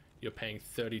year, you're paying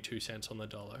 32 cents on the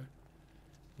dollar.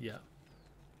 Yeah.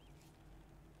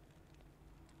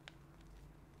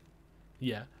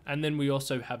 Yeah. And then we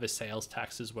also have a sales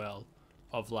tax as well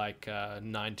of like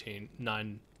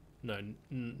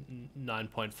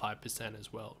 9.5%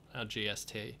 as well, our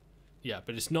GST. Yeah,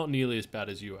 but it's not nearly as bad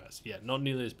as US. Yeah, not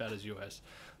nearly as bad as US.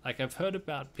 Like, I've heard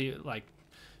about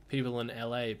people in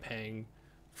LA paying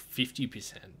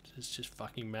 50%. It's just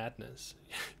fucking madness.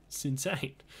 It's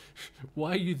insane.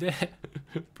 Why are you there?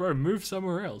 Bro, move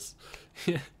somewhere else.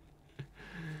 Yeah.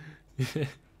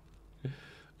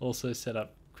 Also set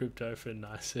up crypto for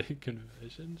nicer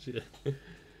conversions. Yeah.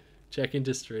 Check into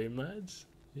Streamlabs.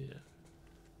 Yeah.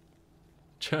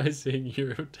 Try seeing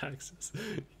Euro taxes.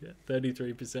 Yeah,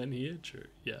 33% here. True.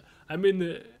 Yeah. I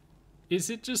mean,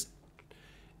 is it just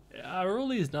Are all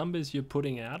these numbers you're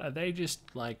putting out, are they just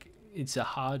like, it's a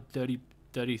hard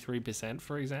 33%,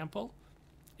 for example?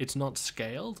 It's not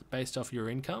scaled based off your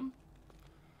income?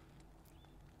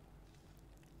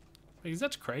 Because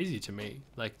that's crazy to me.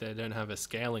 Like, they don't have a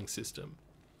scaling system.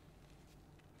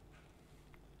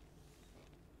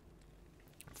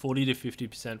 40 to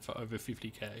 50% for over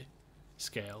 50k.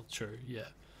 Scale, true, yeah.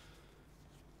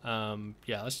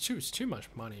 Yeah, it's too much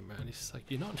money, man. It's like,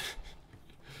 you're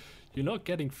not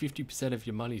getting 50% of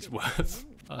your money's worth,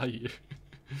 are you?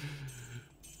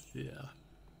 Yeah.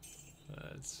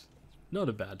 It's not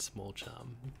a bad small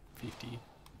charm. 50.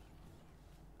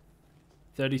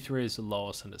 33 is the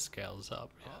lowest and it scales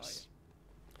up, yes.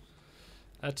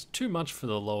 That's too much for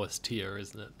the lowest tier,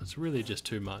 isn't it? It's really just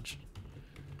too much.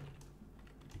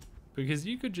 Because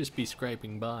you could just be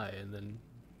scraping by and then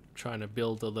trying to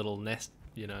build a little nest,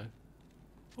 you know.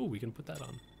 Oh, we can put that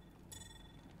on.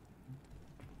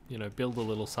 You know, build a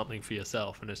little something for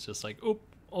yourself, and it's just like, oop,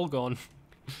 all gone.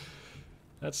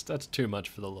 That's too much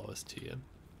for the lowest tier.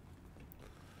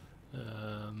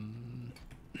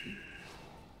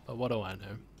 But what do I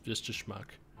know? Just a schmuck.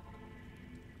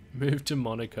 Move to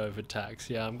Monaco for tax.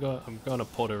 Yeah, I'm going to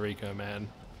Puerto Rico, man.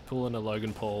 Pulling a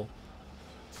Logan Paul.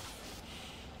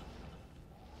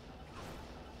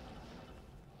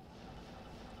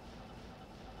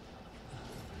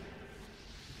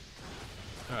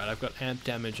 Alright, I've got amp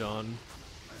damage on.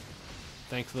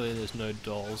 Thankfully there's no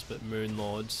dolls, but moon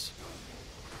lords.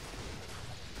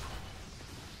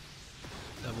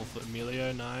 Level for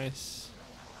Emilio, nice.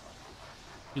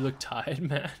 You look tired,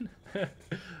 man.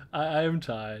 I am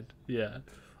tired, yeah.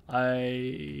 I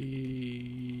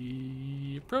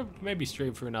probably maybe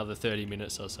stream for another 30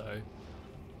 minutes or so.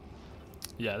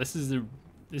 Yeah, this is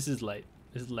late.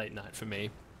 This is late night for me.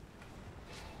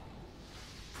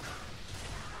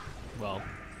 Well,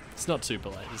 it's not super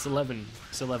late. It's 11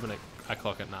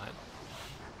 o'clock at night.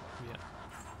 Yeah.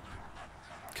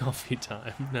 Coffee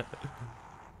time. No.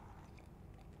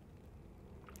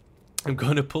 I'm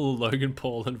going to pull a Logan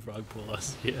Paul and rug pull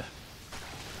us. Yeah.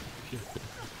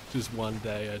 Just one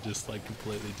day I just like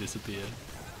completely disappeared.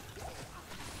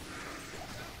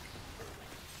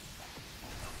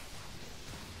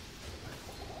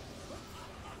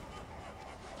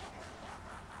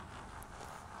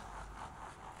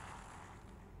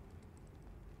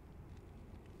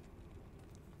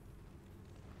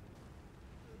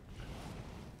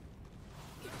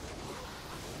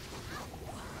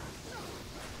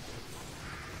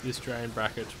 This drain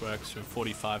brackets works from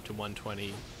 45 to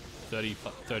 120,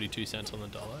 32 cents on the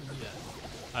dollar. Yeah.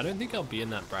 I don't think I'll be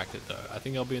in that bracket though. I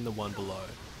think I'll be in the one below,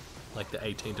 like the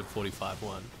 18 to 45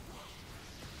 one.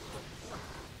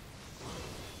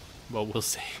 Well, we'll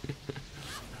see.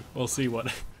 We'll see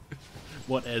what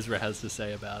Ezra has to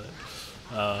say about it.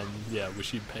 Yeah, we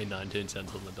should pay 19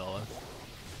 cents on the dollar.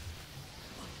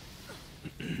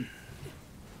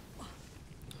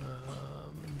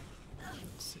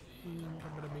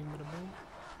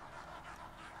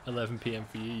 11 PM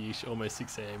for you, almost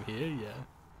 6 AM here, yeah.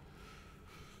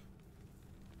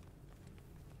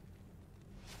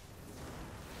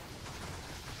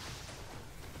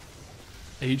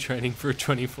 Are you training for a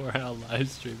 24-hour live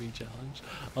streaming challenge?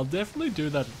 I'll definitely do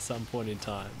that at some point in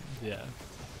time, yeah.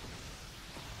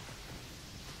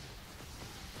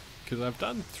 Because I've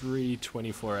done 3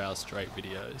 24-hour straight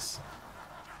videos.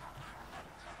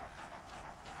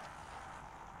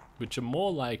 Which are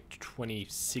more like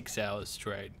 26 hours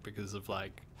straight because of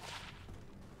like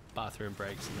bathroom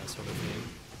breaks and that sort of thing.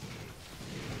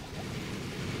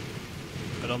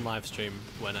 But on live stream,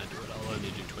 when I do it, I'll only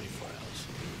do 24 hours.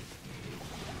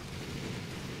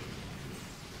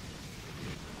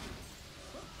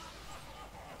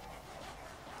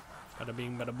 Bada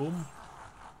bing, bada boom.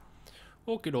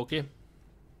 Okie dokie.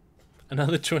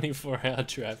 Another 24-hour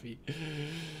Traffy.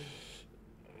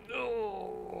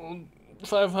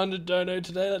 500 dono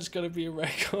today, that's gotta be a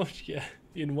record. Yeah,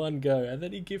 in one go. And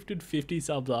then he gifted 50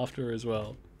 subs after as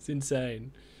well. It's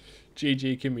insane.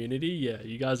 GG community, yeah,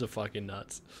 you guys are fucking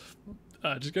nuts.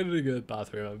 Just go to the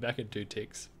bathroom. I'm back in 2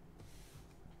 ticks.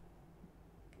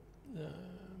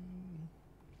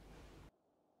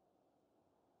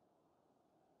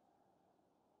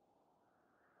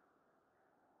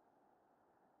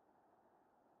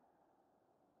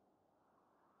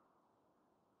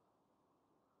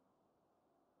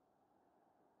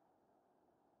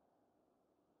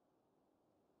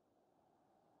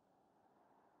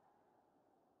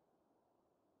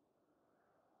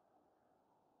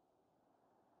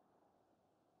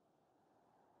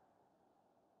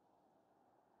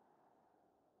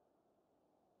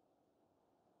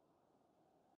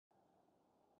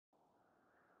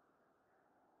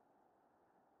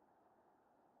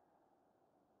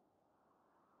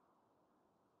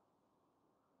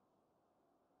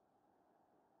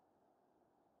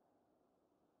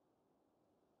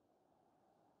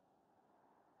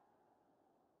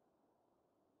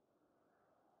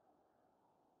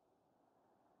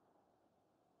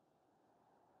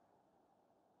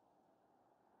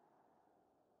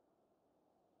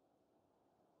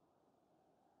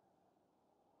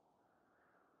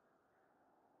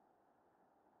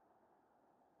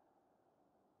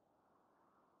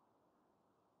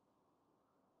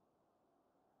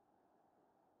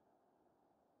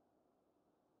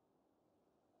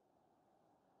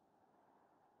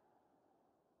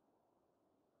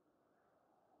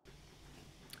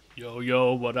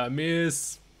 Yo, what I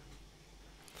miss?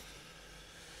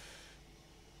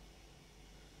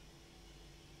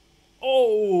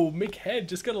 Oh, Mick Head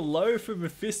just got a low from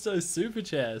Mephisto's super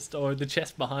chest, or the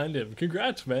chest behind him.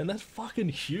 Congrats, man. That's fucking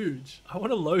huge. I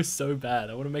want a low so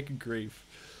bad. I want to make a grief.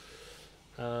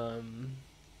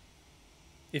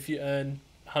 If you earn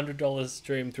 $100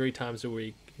 stream 3 times a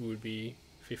week, it would be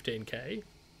 15k.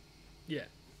 Yeah.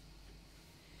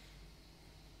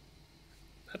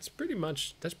 That's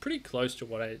pretty close to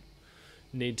what I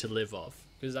need to live off.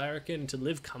 Because I reckon to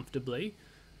live comfortably,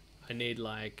 I need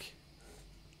like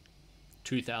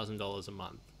 $2,000 a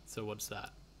month. So what's that?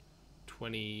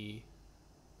 20...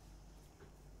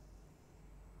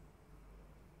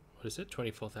 What is it?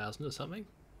 24,000 or something?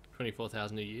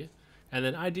 24,000 a year. And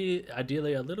then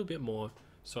ideally a little bit more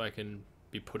so I can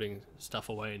be putting stuff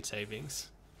away in savings.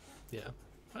 Yeah.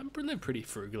 I live pretty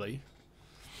frugally.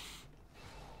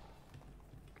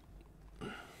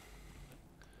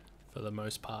 For the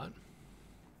most part.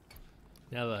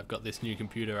 Now that I've got this new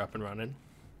computer up and running.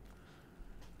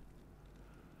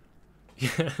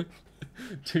 Yeah.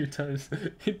 2 times.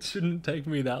 It shouldn't take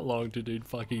me that long to do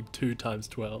fucking 2 times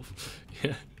 12.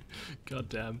 Yeah. God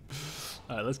damn.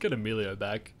 Alright, let's get Emilio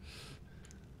back.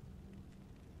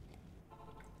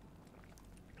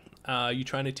 You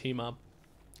trying to team up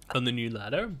on the new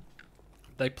ladder?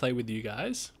 They play with you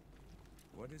guys?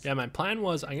 Yeah, my plan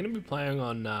was I'm going to be playing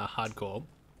on hardcore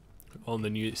on the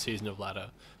new season of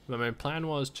ladder. But my plan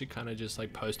was to kind of just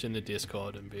like post in the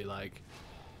Discord and be like,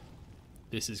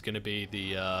 this is going to be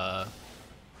the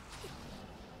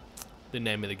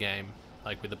name of the game,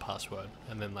 like with the password,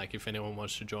 and then like if anyone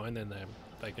wants to join, then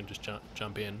they can just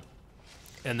jump in,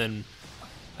 and then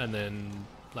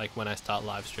like when I start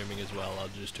live streaming as well, I'll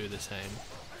just do the same.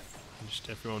 Just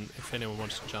if anyone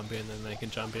wants to jump in, then they can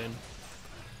jump in.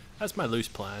 That's my loose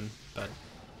plan, but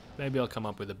maybe I'll come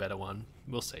up with a better one.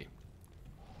 We'll see.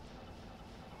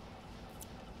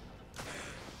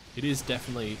 It is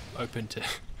definitely open to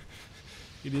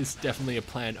it is definitely a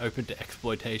plan open to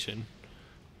exploitation,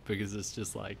 because it's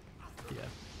just like, yeah.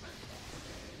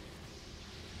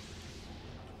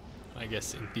 I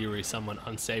guess in theory someone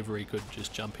unsavory could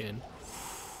just jump in.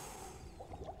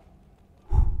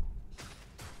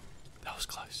 That was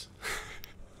close.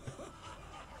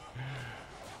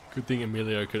 Good thing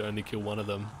Emilio could only kill one of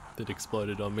them that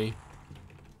exploded on me.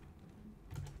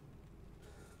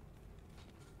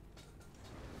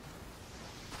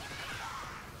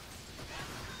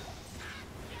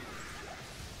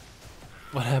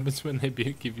 What happens when they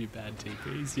give you bad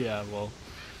TPs? Yeah, well,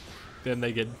 then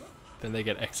they get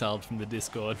exiled from the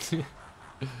Discord.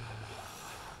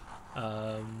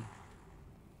 Don't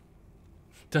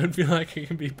feel like I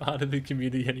can be part of the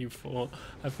community anymore.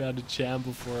 I found a cham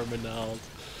before I'm annulled.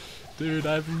 Dude,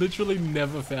 I've literally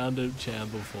never found a cham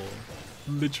before.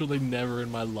 Literally never in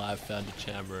my life found a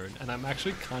cham rune, and I'm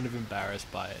actually kind of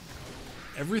embarrassed by it.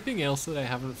 Everything else that I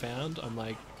haven't found, I'm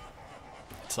like,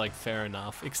 it's like fair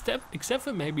enough, except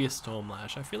for maybe a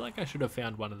Stormlash. I feel like I should have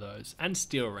found one of those, and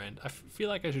Steel Rend. I feel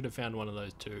like I should have found one of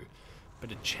those too,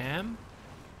 but a cham?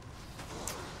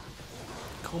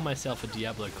 I call myself a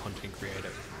Diablo content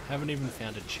creator. Haven't even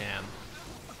found a cham.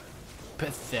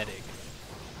 Pathetic.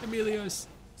 Emilios,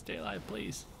 stay alive,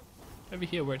 please. Over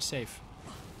here where it's safe.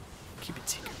 Keep it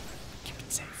secret. Keep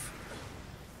it safe.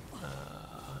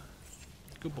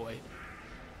 Good boy.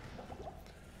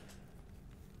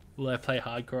 Will I play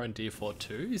hardcore on D4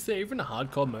 too? Is there even a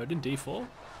hardcore mode in D4?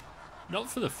 Not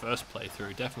for the first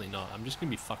playthrough, definitely not. I'm just going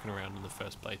to be fucking around in the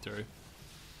first playthrough.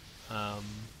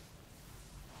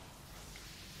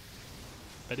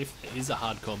 But if there is a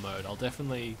hardcore mode, I'll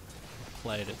definitely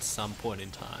play it at some point in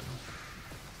time.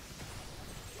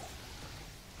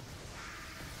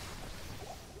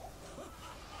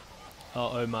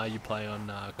 Oh, Omar, you play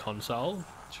on console?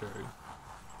 True.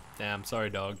 Damn,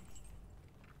 sorry dog.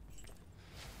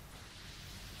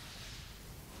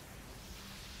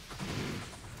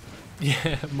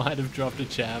 Yeah, might have dropped a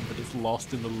cham, but it's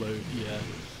lost in the loot, yeah.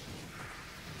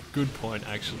 Good point,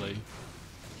 actually.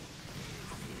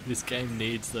 This game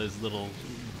needs those little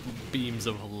beams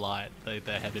of light they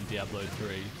had in Diablo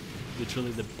 3. Literally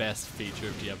the best feature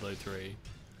of Diablo 3.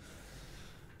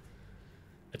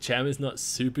 A cham is not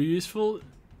super useful.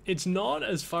 It's not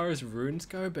as far as runes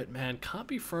go, but man, can't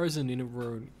be frozen in a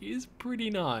rune is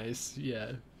pretty nice,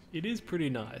 yeah. It is pretty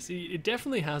nice. It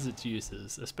definitely has its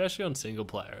uses, especially on single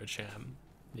player, a cham.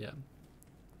 Yeah.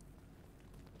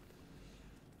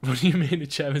 What do you mean a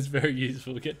cham is very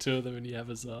useful? Get 2 of them and you have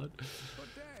a Zod.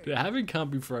 But having can't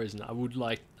be frozen, I would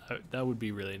like, that would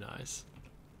be really nice.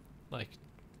 Like,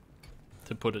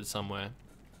 to put it somewhere.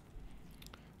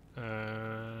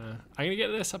 I'm gonna get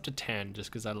this up to 10 just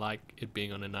because I like it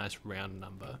being on a nice round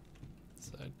number.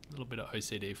 So a little bit of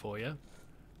OCD for you.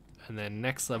 And then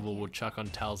next level we'll chuck on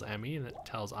Tal's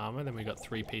armor. Then we got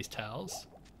 3-piece Tals.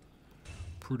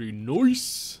 Pretty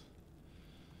nice.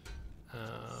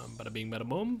 Bada bing, bada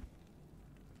boom.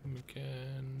 We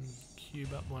can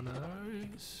cube up one of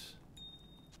those.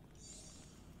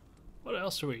 What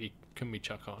else can we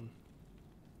chuck on?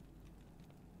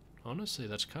 Honestly,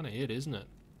 that's kind of it, isn't it?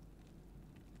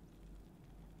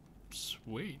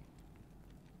 Sweet.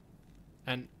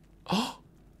 And oh,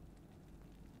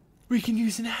 we can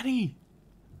use an Annie.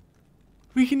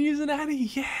 We can use an Annie.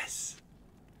 Yes.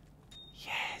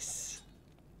 Yes.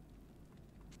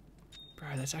 Bro,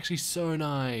 that's actually so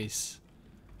nice.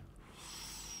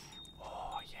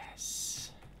 Oh,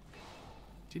 yes.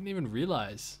 Didn't even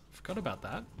realize. Forgot about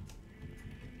that.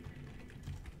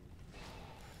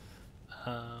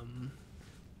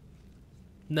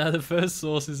 No, the first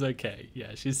source is okay.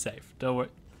 Yeah, she's safe. Don't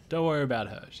worry about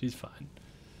her. She's fine.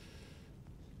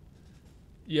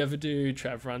 You ever do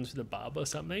trav runs with a barb or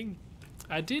something?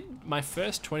 I did. My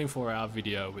first 24-hour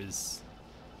video was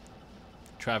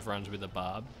trav runs with a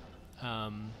barb.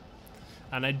 And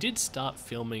I did start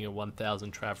filming a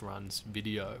 1000 trav runs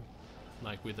video,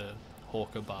 like with a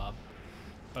hawker barb.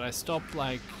 But I stopped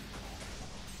like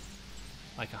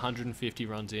 150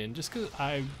 runs in, just because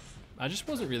I just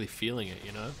wasn't really feeling it,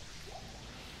 you know?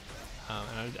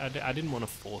 And I didn't want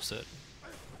to force it.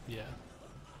 Yeah.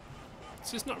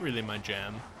 It's just not really my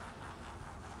jam.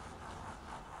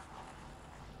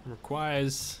 It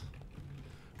requires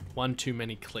one too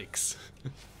many clicks.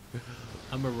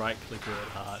 I'm a right clicker at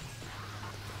heart.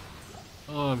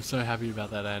 Oh, I'm so happy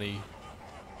about that, Annie.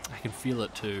 I can feel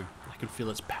it too. I can feel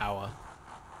its power.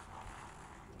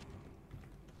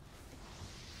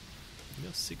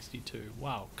 You're 62.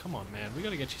 Wow, come on, man. We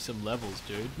gotta get you some levels,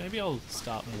 dude. Maybe I'll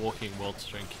start walking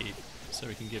Worldstone Keep so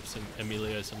we can give some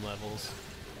Emilio some levels.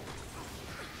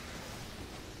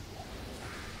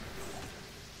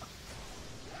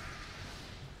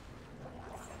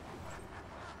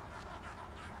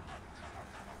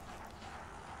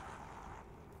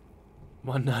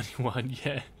 $191,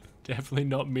 yeah. Definitely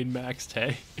not min-maxed,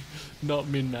 hey? Not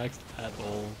min-maxed at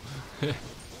all.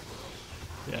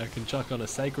 Yeah, I can chuck on a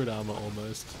sacred armor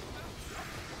almost.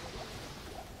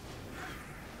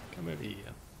 Come over here.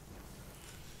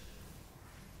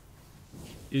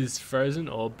 Is Frozen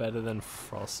Orb better than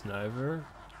Frost Nova?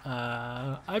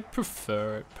 I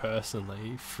prefer it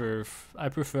personally. I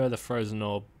prefer the Frozen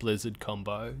Orb Blizzard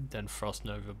combo than Frost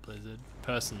Nova Blizzard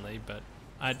personally, but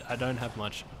I don't have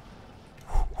much.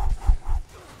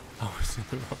 I was in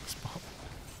the wrong spot.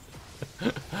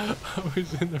 I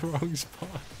was in the wrong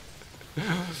spot.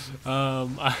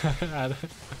 I had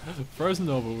Frozen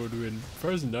Nova would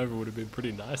have been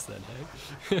pretty nice then,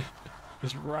 hey?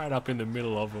 Just right up in the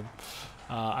middle of them.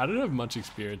 I don't have much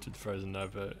experience with Frozen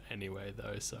Nova anyway,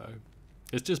 though, so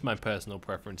it's just my personal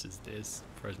preference is this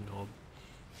Frozen Orb.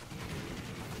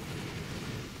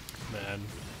 Man,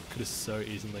 could have so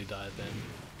easily died then.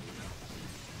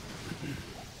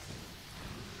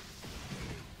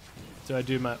 Do I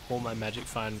do all my Magic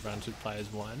Find runs with players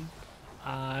 1?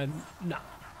 No.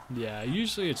 Yeah,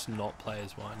 usually it's not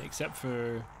players 1, except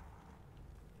for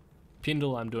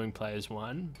Pindle I'm doing players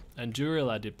 1, and Duril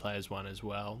I did players 1 as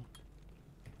well.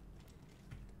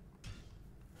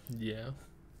 Yeah.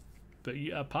 But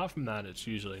apart from that, it's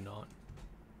usually not.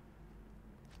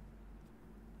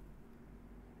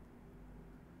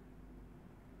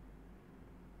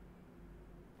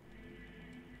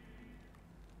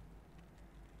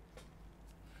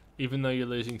 Even though you're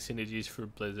losing synergies for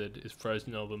Blizzard, is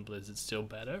Frozen Orb and Blizzard still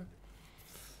better?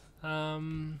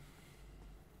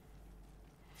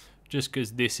 Just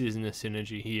because this isn't a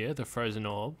synergy here, the Frozen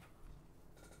Orb.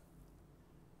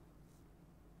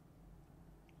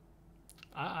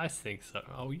 I think so.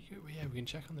 Oh yeah, we can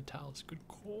check on the Tals. Good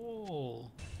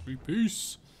call.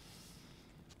 Peace.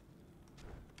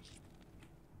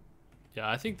 Yeah,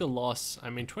 I think the loss,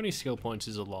 I mean 20 skill points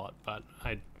is a lot, but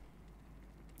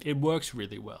it works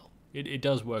really well. It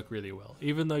does work really well.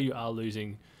 Even though you are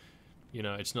losing, you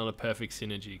know, it's not a perfect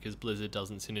synergy because Blizzard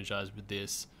doesn't synergize with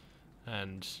this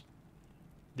and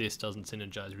this doesn't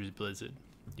synergize with Blizzard.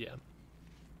 Yeah.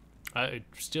 It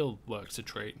still works a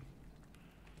treat.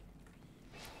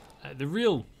 The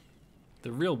real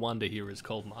wonder here is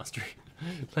Cold Mastery.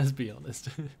 Let's be honest.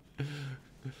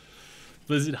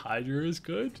 Blizzard Hydra is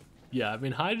good. Yeah, I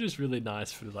mean Hydra's really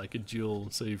nice for like a duel,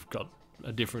 so you've got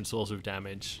a different source of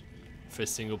damage for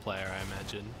single player, I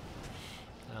imagine.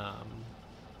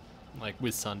 Like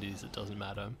with Sundays, it doesn't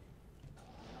matter.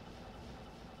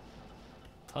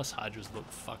 Plus Hydras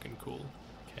look fucking cool.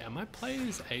 Okay, am I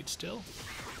plays 8 still?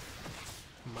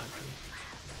 Might be.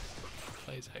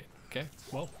 Plays 8. Okay,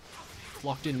 well,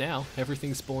 locked in now.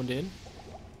 Everything's spawned in.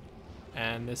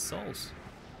 And there's souls.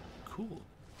 Cool.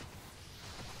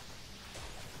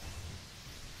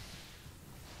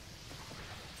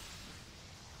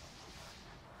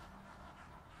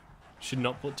 Should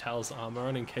not put Tal's armor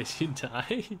on in case you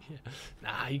die. Yeah.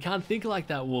 Nah, you can't think like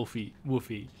that,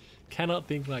 Woofy. Cannot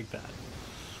think like that.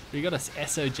 We got a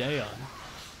SOJ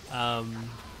on.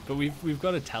 But we've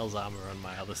got a Tal's armor on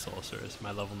my other sorcerers,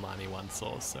 my level 91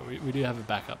 source, so we do have a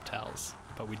backup Tal's.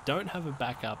 But we don't have a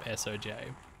backup SOJ.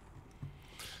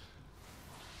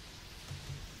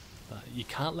 But you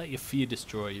can't let your fear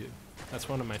destroy you. That's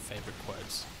one of my favorite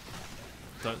quotes.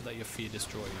 Don't let your fear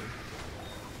destroy you.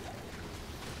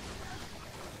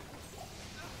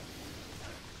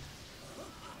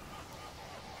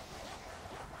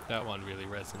 That one really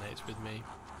resonates with me.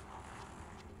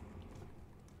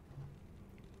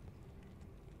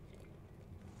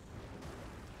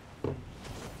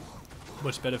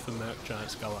 What's better for Merc,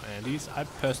 Giant Skull, or Andes? I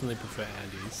personally prefer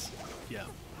Andes. Yeah.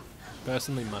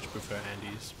 Personally much prefer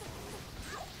Andes.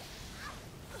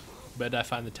 Where did I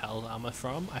find the Tal armor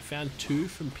from? I found 2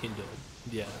 from Pindle.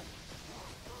 Yeah.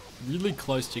 Really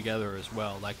close together as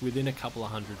well, like within a couple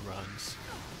of 100 runs.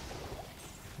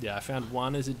 Yeah, I found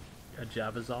one as a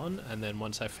Javazon, and then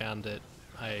once I found it,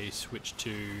 I switched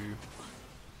to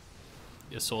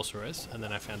a Sorceress, and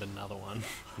then I found another one.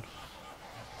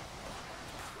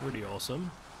 Pretty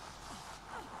awesome.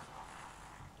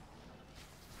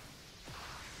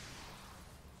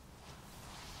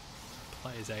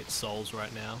 Plays 8 souls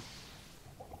right now.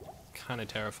 Kinda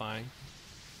terrifying.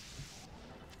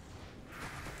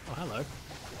 Oh, hello.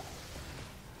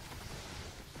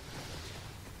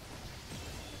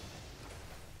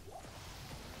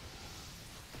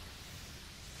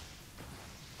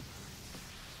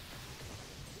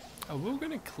 Oh, we were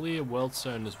going to clear World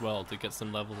Zone as well to get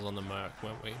some levels on the Merc,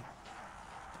 weren't we?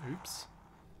 Oops.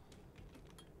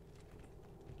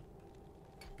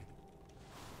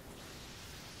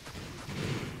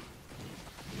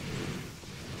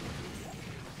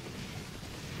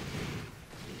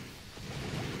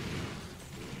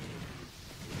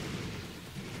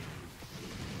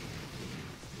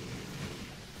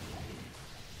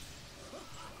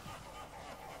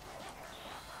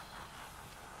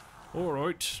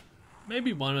 Alright.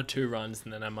 Maybe 1 or 2 runs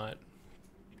and then I might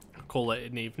call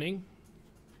it an evening.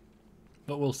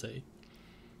 But we'll see.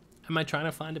 Am I trying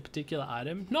to find a particular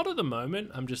item? Not at the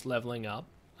moment. I'm just leveling up.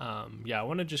 Yeah, I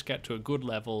want to just get to a good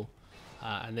level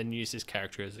and then use this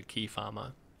character as a key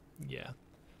farmer. Yeah,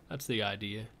 that's the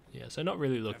idea. Yeah, so not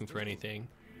really looking for anything.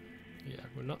 Yeah,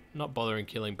 we're not bothering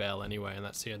killing Bale anyway, and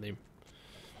that's the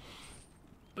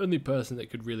only person that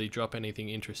could really drop anything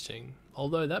interesting.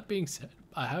 Although that being said,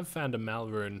 I have found a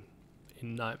Malrune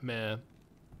in Nightmare,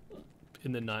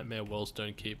 in the Nightmare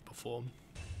Wellstone Keep before.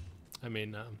 I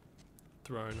mean,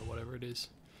 Throne or whatever it is.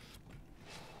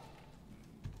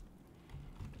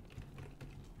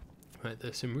 Right,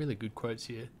 there's some really good quotes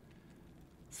here.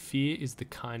 Fear is the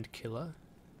kind killer.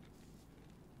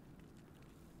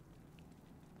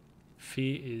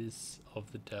 Fear is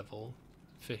of the devil,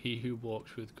 for he who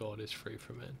walks with God is free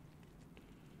from it.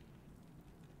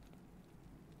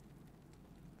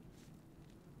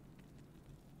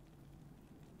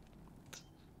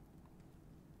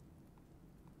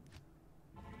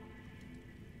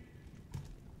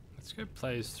 Let's go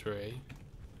plays 3.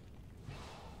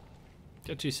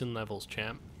 Get you some levels,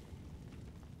 champ.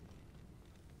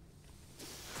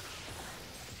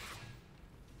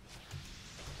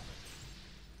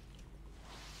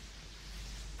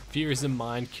 Fear is a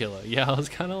mind killer. Yeah, I was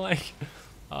kind of like,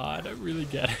 oh, I don't really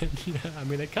get it. Yeah, I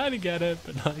mean, I kind of get it,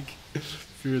 but like,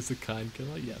 fear is the kind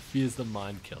killer. Yeah, fear is the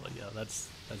mind killer. Yeah, that's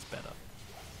better.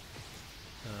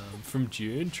 From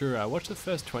June, true. I watched the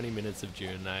first 20 minutes of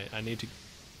June. I need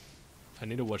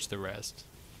to watch the rest.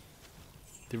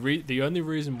 The only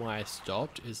reason why I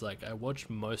stopped is like I watched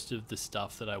most of the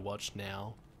stuff that I watch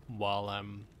now while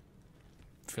I'm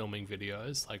filming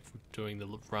videos, like doing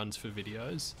the runs for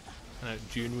videos.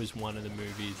 June was one of the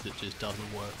movies that just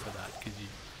doesn't work for that, because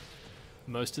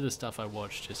most of the stuff I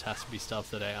watch just has to be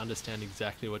stuff that I understand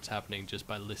exactly what's happening just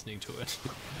by listening to it.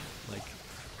 Like,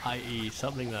 i.e.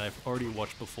 something that I've already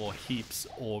watched before heaps,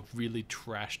 or really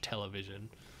trash television.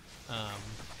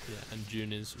 Yeah, and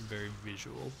June is very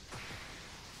visual.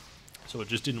 So it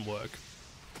just didn't work.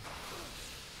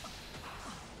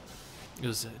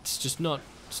 It's just not,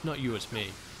 it's not you, it's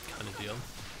me kind of deal.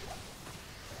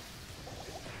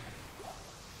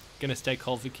 Gonna stay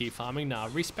cold for key farming? Nah,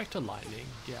 respect to lightning.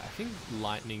 Yeah, I think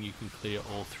lightning you can clear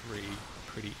all 3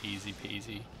 pretty easy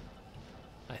peasy.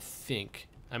 I think.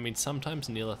 I mean, sometimes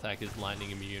Neelathak is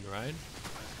lightning immune, right?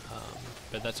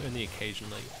 But that's only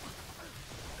occasionally.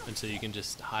 And so you can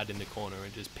just hide in the corner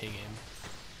and just ping him.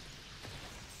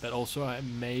 But also,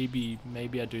 maybe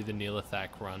I do the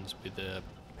Neelathak runs with the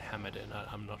Hammerden.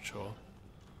 I'm not sure.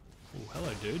 Oh,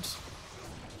 hello, dudes.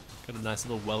 Got a nice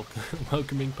little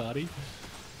welcoming party.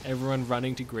 Everyone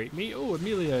running to greet me. Oh,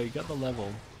 Emilio, you got the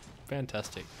level.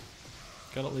 Fantastic.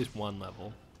 Got at least one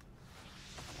level.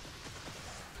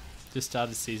 Just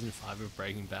started season 5 of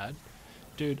Breaking Bad.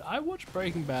 Dude, I watched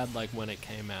Breaking Bad like when it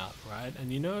came out, right?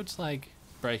 And you know it's like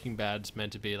Breaking Bad's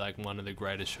meant to be like one of the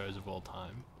greatest shows of all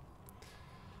time.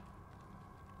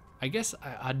 I guess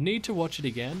I'd need to watch it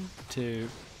again to,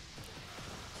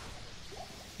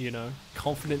 you know,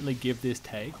 confidently give this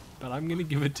take, but I'm gonna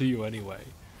give it to you anyway.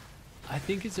 I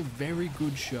think it's a very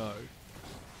good show,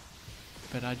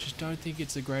 but I just don't think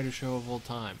it's the greatest show of all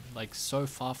time. Like, so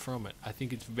far from it. I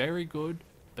think it's very good,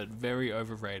 but very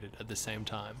overrated at the same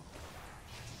time.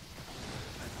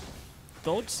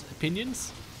 Thoughts?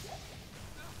 Opinions?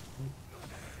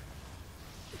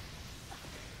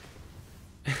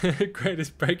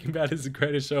 Greatest Breaking Bad is the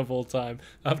greatest show of all time.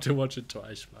 I have to watch it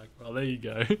twice, Mike. Well, there you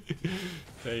go.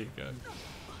 There you go.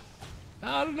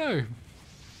 I don't know.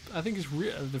 I think it's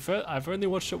real. I've only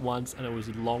watched it once, and it was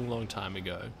a long time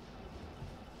ago.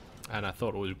 And I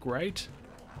thought it was great,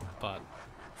 but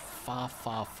far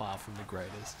from the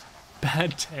greatest.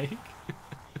 Bad take.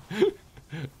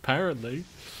 Apparently.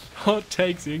 Hot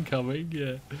takes incoming,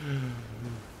 yeah.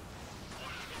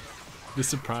 The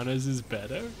Sopranos is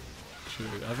better? True.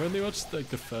 I've only watched like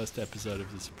the first episode of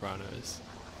The Sopranos.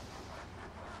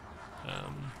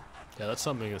 Yeah, that's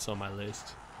something that's on my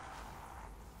list.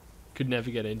 Could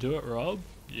never get into it, Rob?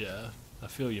 Yeah, I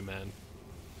feel you, man.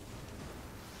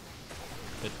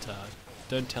 But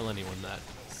don't tell anyone that.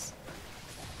 It's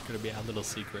gonna be our little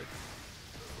secret.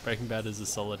 Breaking Bad is a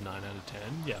solid 9 out of 10.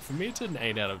 Yeah, for me it's an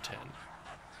 8 out of 10.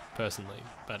 Personally.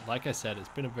 But like I said, it's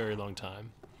been a very long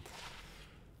time.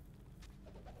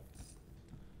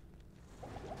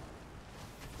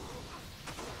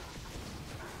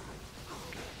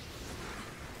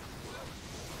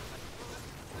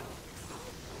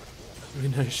 We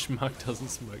know Schmuck doesn't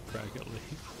smoke crack at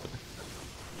least.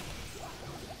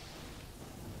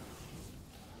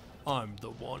 I'm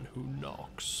the one who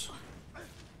knocks.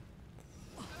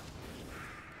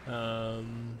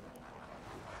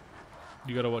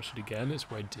 You gotta watch it again,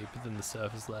 it's way deeper than the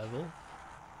surface level.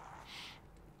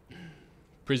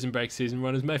 Prison Break Season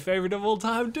 1 is my favorite of all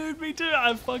time. Dude, me too!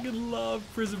 I fucking love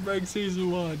Prison Break Season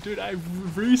 1. Dude, I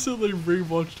recently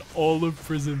rewatched all of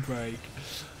Prison Break.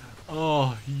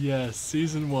 Oh, yes,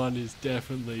 Season 1 is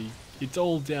definitely... It's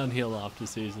all downhill after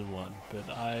Season 1, but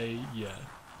I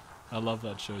love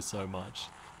that show so much.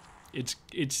 It's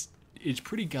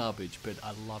pretty garbage, but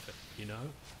I love it, you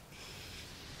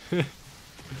know?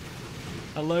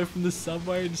 Hello from the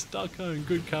subway in Stockholm,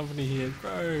 good company here.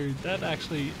 Bro, that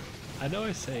actually, I know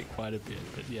I say it quite a bit,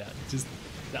 but yeah, just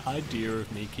the idea of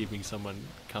me keeping someone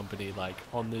company like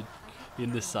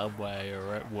in the subway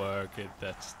or at work,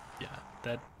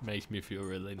 that makes me feel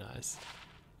really nice.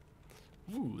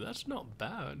 Ooh, that's not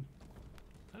bad.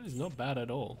 That is not bad at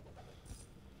all.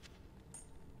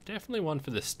 Definitely one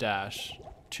for the stash.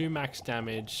 2 max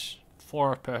damage,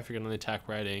 4 perfect on the attack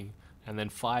rating, and then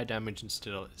fire damage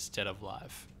instead of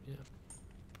life. Yeah,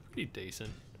 pretty decent.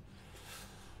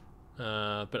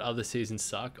 But other seasons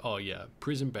suck. Oh yeah,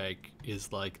 Prison Break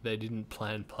is like they didn't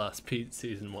plan plus Pete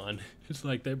season 1. It's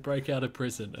like they break out of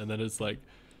prison and then it's like,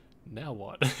 now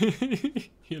what?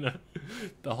 You know,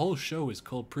 the whole show is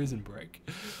called Prison Break.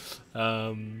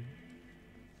 And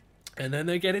then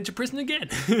they get into prison again.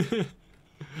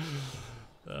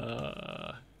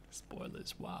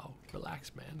 Spoilers. Wow,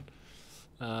 relax, man.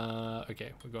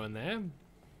 Okay, we're going there.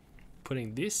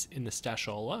 Putting this in the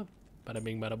stashola. Bada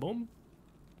bing, bada boom.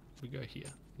 We go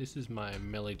here. This is my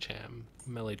melee charm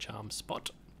spot.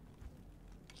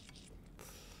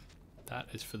 That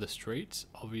is for the streets,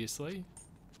 obviously.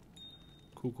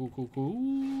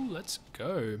 Cool. Let's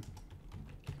go.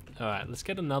 Alright, let's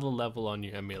get another level on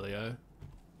you, Emilio.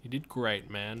 You did great,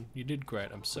 man. You did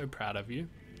great. I'm so proud of you.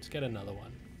 Let's get another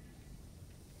one.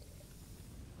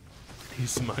 He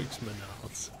smokes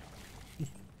Manals.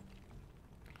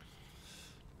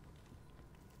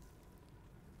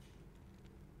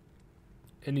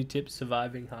 Any tips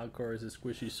surviving hardcore as a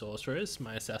squishy sorceress?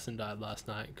 My assassin died last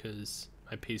night because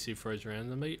my PC froze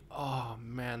randomly. Oh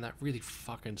man, that really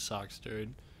fucking sucks,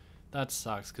 dude. That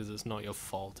sucks because it's not your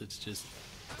fault. It's just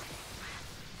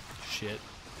shit.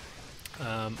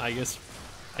 I guess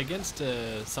against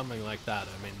something like that,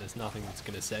 I mean, there's nothing that's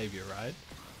going to save you, right?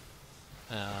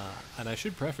 And I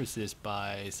should preface this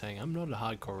by saying I'm not a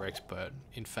hardcore expert.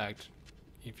 In fact,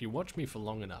 if you watch me for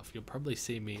long enough, you'll probably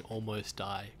see me almost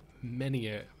die many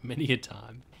a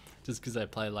time, just because I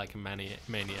play like a maniac.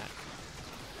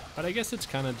 But I guess it's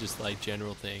kind of just like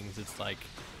general things. It's like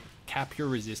cap your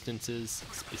resistances,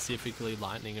 specifically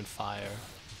lightning and fire,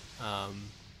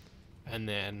 and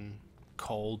then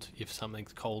cold if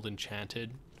something's cold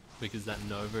enchanted, because that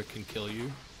Nova can kill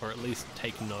you, or at least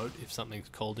take note if something's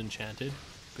cold enchanted,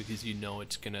 because you know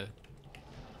it's gonna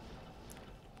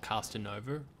cast a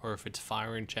Nova, or if it's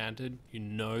fire enchanted, you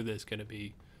know there's gonna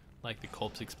be like the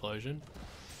corpse explosion.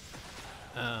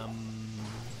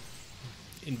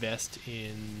 Invest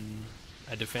in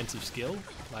a defensive skill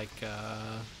like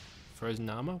frozen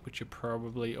armor, which you're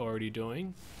probably already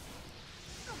doing,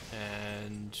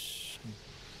 and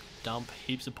dump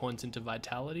heaps of points into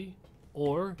vitality.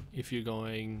 Or if you're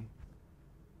going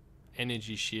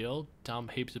energy shield,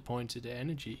 dump heaps of points into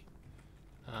energy.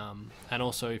 And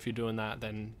also if you're doing that,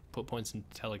 then put points into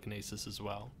telekinesis as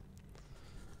well.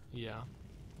 Yeah.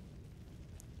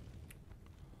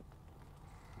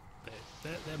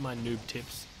 They're my noob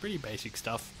tips. Pretty basic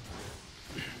stuff.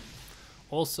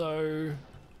 Also,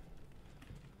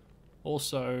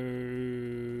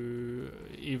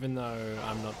 even though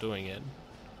I'm not doing it,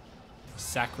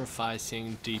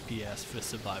 sacrificing DPS for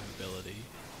survivability,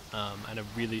 and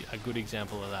a good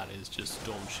example of that is just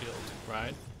Storm Shield,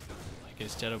 right? Like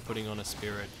instead of putting on a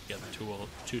Spirit, you get the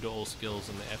 2 to all skills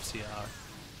and the FCR.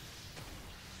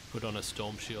 Put on a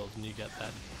Storm Shield and you get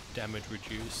that damage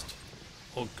reduced.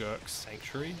 Or Gurk's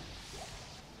Sanctuary,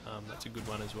 that's a good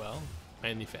one as well,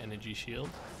 mainly for energy shield.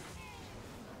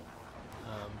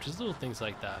 Just little things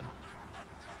like that.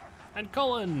 And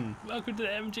Colin, welcome to the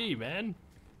MG, man.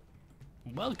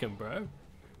 Welcome, bro.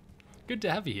 Good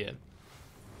to have you here.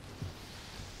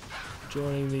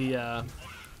 Joining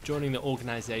the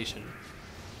organization.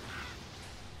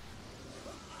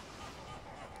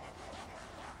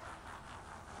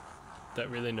 That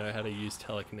really know how to use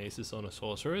telekinesis on a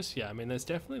sorceress. Yeah, I mean, there's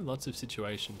definitely lots of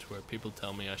situations where people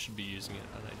tell me I should be using it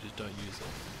and I just don't use it.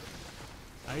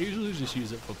 I usually just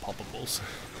use it for poppables.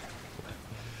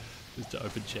 Just to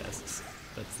open chests.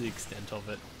 That's the extent of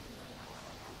it.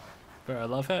 But I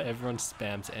love how everyone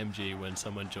spams MG when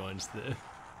someone joins the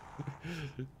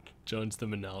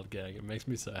Manald gang. It makes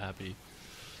me so happy.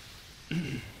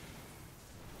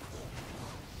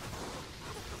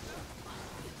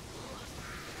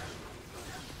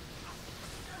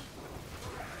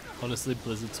 Honestly,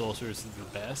 Blizzard Sorceress is the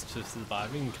best for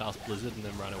surviving. You cast Blizzard and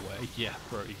then run away. Yeah,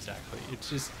 bro, exactly. It's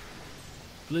just...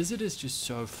 Blizzard is just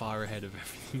so far ahead of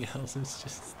everything else. It's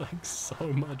just like so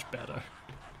much better.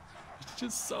 It's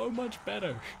just so much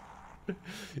better.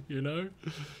 You know?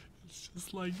 It's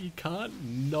just like you can't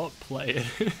not play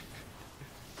it.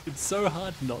 It's so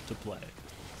hard not to play it.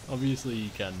 Obviously you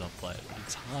can not play it, but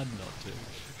it's hard not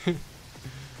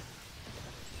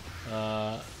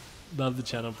to. Love the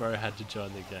channel, bro. Had to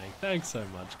join the gang. Thanks so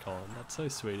much, Colin. That's so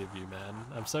sweet of you, man.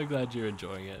 I'm so glad you're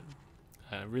enjoying it.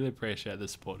 I really appreciate the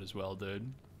support as well,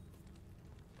 dude.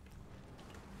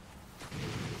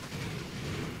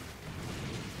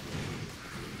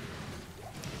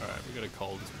 Alright, we got a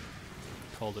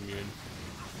cold immune.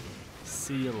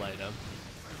 See you later.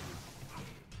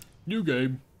 New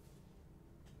game.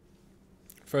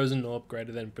 Frozen Orb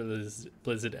greater than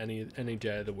Blizzard any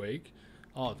day of the week.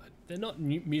 Oh, they're not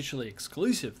mutually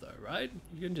exclusive though, right?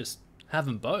 You can just have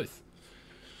them both.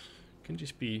 You can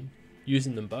just be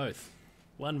using them both.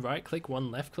 One right click,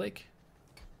 one left click.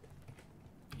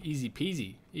 Easy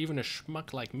peasy. Even a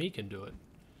schmuck like me can do it.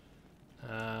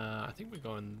 I think we're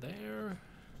going there.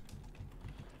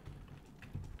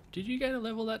 Did you gain a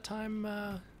level that time,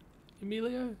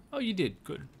 Emilio? Oh, you did.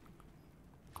 Good.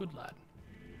 Good lad.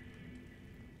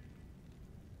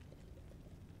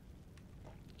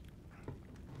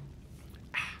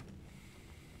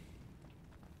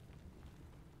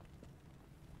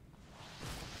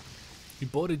 You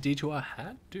bought a D2R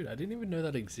hat? Dude, I didn't even know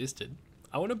that existed.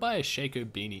 I want to buy a Shaco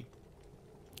beanie.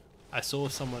 I saw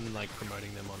someone like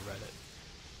promoting them on Reddit.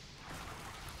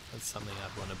 That's something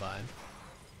I'd want to buy.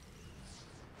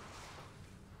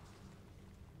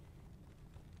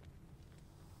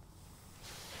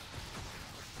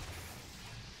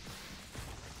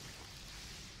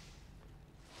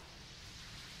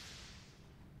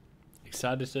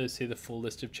 Excited to see the full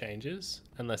list of changes,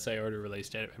 unless they already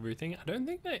released everything. I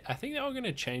think they are going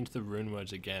to change the rune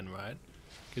words again, right?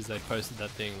 Because they posted that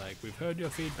thing like, we've heard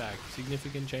your feedback,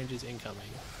 significant changes incoming.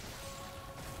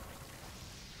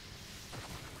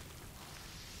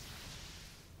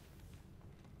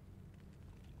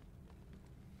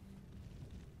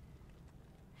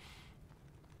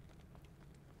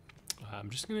 I'm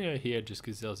just gonna go here just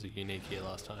because there was a unique here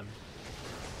last time.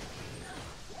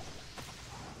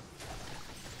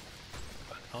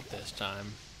 But not this time.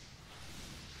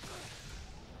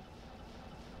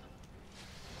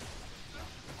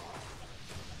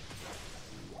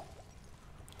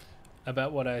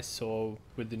 About what I saw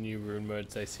with the new rune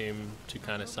modes, they seem to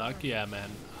kind of suck. Yeah,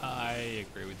 man, I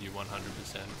agree with you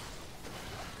 100%.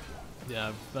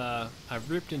 Yeah, I've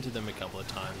ripped into them a couple of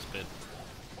times, but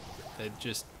I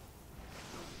just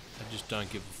don't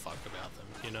give a fuck about them,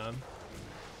 you know?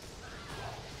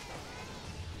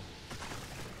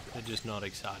 They're just not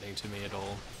exciting to me at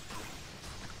all.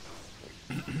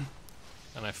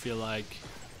 And I feel like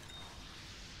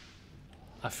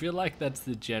that's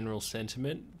the general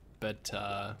sentiment, but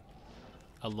a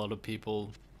lot of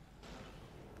people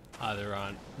either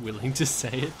aren't willing to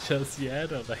say it just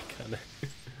yet, or they kind of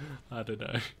I don't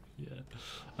know. Yeah,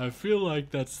 I feel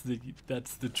like that's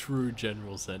the true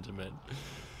general sentiment.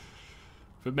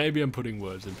 But maybe I'm putting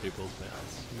words in people's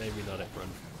mouths. Maybe not everyone.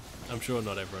 I'm sure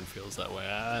not everyone feels that way.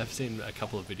 I've seen a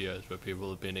couple of videos where people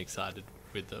have been excited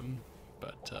with them,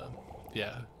 but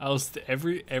yeah, I was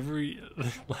every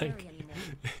like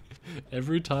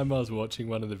every time I was watching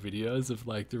one of the videos of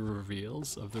like the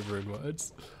reveals of the rune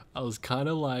words, I was kind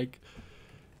of like,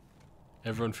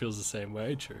 everyone feels the same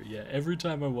way. True. Yeah. Every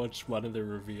time I watched one of the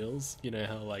reveals, you know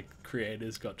how like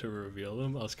creators got to reveal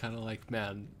them, I was kind of like,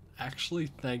 man, actually,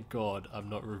 thank God I'm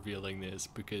not revealing this,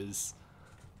 because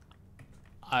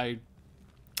I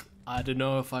don't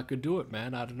know if I could do it,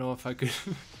 man. I don't know if I could.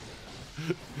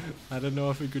 I don't know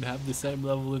if we could have the same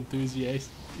level of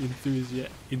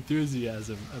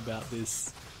enthusiasm about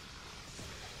this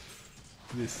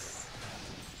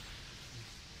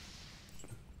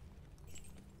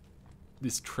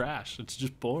trash. It's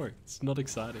just boring. It's not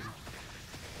exciting.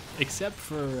 Except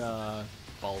for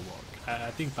Bulwark.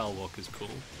 I think Bulwark is cool.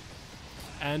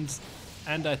 And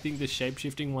I think the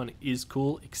shapeshifting one is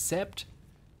cool, except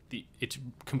it's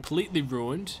completely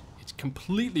ruined. It's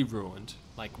completely ruined.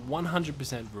 Like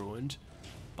 100% ruined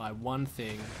by one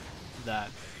thing,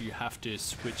 that you have to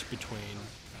switch between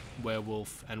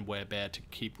werewolf and werebear to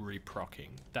keep reprocking.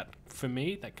 That, for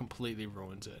me, that completely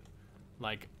ruins it.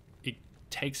 Like, it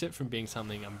takes it from being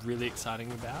something I'm really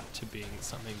excited about to being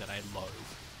something that I loathe,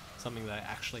 something that I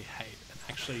actually hate, and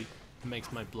actually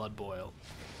makes my blood boil.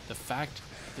 The fact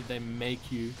that they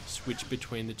make you switch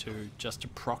between the two just to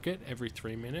proc it every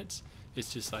 3 minutes,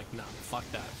 it's just like, nah, fuck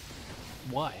that.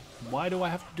 Why? Why do I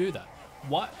have to do that?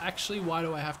 Why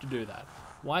do I have to do that?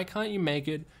 Why can't you make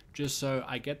it just so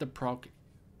I get the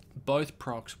both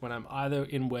procs when I'm either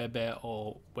in werebear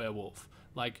or werewolf?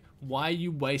 Like, why are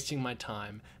you wasting my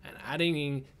time and adding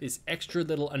in this extra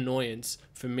little annoyance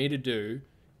for me to do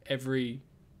every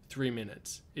 3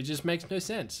 minutes? It just makes no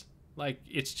sense. Like,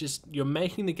 it's just, you're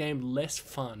making the game less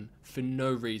fun for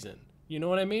no reason. You know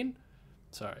what I mean?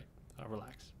 Sorry. Oh,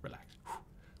 relax.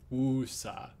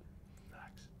 Woosah.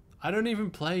 Relax. I don't even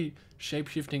play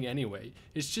shapeshifting anyway.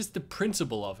 It's just the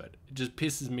principle of it. It just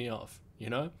pisses me off, you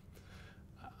know?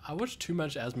 I watch too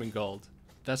much Asmongold.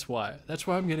 That's why. That's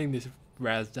why I'm getting this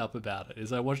razzed up about it,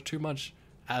 is I watch too much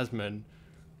Asmon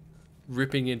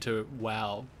ripping into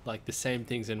WoW, like the same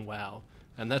things in WoW.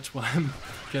 And that's why I'm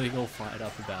getting all fired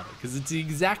up about it, because it's the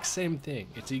exact same thing.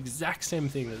 It's the exact same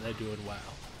thing that they do in WoW.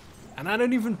 And I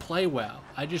don't even play WoW.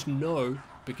 I just know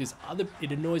because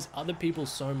it annoys other people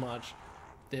so much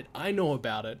that I know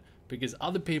about it, because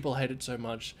other people hate it so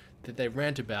much that they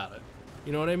rant about it.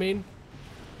 You know what I mean?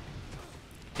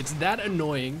 It's that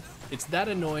annoying. It's that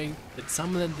annoying that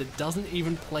someone that doesn't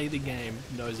even play the game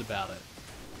knows about it.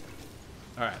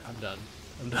 Alright, I'm done.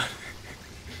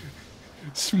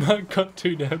 Smart got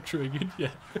too damn triggered, yeah.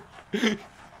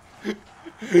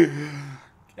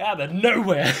 Out of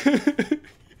nowhere.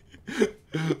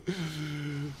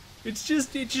 It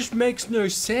just makes no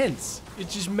sense. It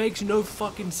just makes no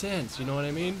fucking sense, you know what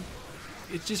I mean?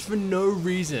 It's just for no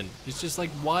reason. It's just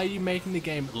like, why are you making the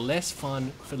game less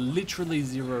fun for literally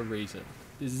zero reason?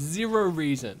 There's zero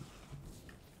reason.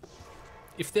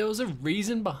 If there was a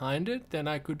reason behind it, then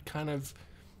I could kind of,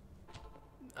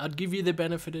 I'd give you the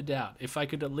benefit of doubt. If I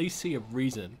could at least see a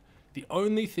reason. The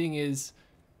only thing is,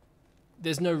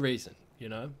 there's no reason, you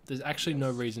know? There's actually no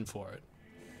reason for it.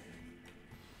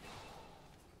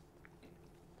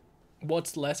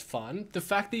 What's less fun? The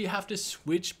fact that you have to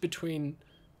switch between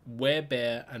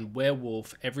werebear and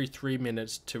werewolf every 3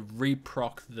 minutes to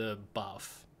reproc the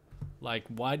buff. Like,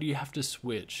 why do you have to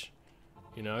switch?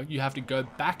 You know, you have to go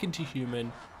back into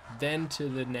human, then to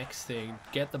the next thing,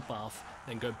 get the buff,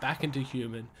 then go back into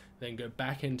human, then go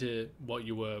back into what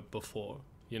you were before,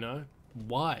 you know?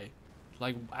 Why?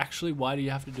 Like, actually, why do you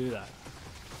have to do that?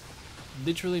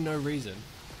 literally no reason.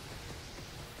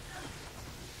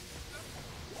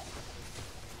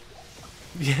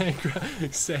 Yeah,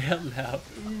 say out loud.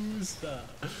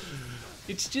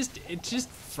 It just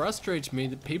frustrates me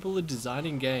that people are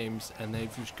designing games and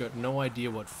they've just got no idea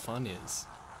what fun is.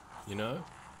 You know?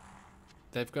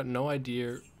 They've got no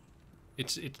idea.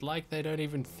 It's like they don't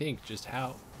even think just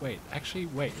how. Wait,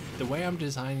 the way I'm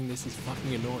designing this is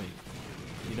fucking annoying.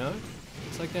 You know?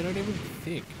 It's like they don't even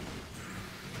think.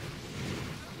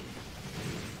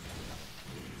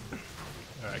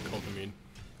 Alright, call them in.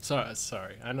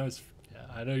 Sorry. I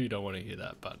know you don't want to hear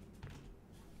that, but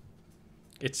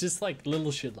it's just like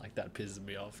little shit like that pisses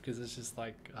me off because it's just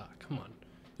like, oh, come on.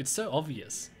 It's so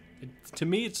obvious. To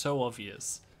me, it's so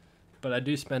obvious. But I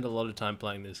do spend a lot of time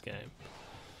playing this game.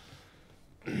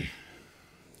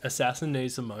 Assassin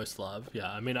needs the most love.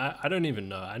 Yeah, I mean, I don't even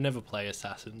know. I never play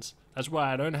Assassins. That's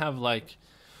why I don't have, like,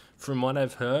 from what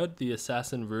I've heard, the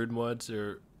Assassin rune mods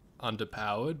are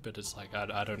underpowered, but it's like,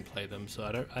 I don't play them, so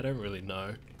I don't really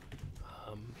know.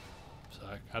 So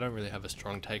I don't really have a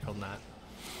strong take on that.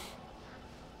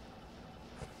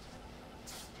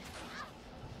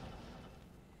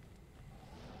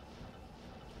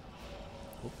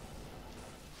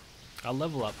 I'll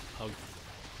level up. I'll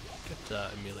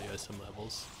get Emilio some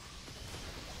levels.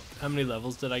 How many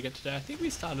levels did I get today? I think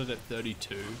we started at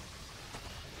 32. Yeah,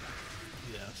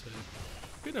 so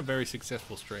it's been a very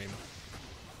successful stream.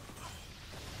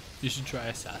 You should try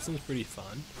Assassin's, pretty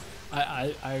fun.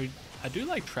 I do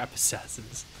like trap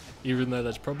assassins, even though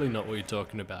that's probably not what you're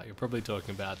talking about. You're probably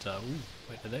talking about, ooh,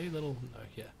 wait, are they little? No,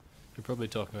 yeah. You're probably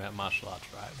talking about martial arts,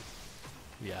 right?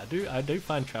 Yeah, I do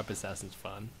find trap assassins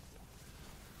fun.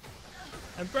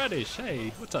 And Bradish,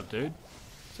 hey, what's up, dude?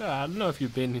 So I don't know if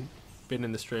you've been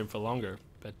in the stream for longer,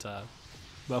 but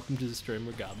welcome to the stream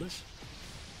regardless.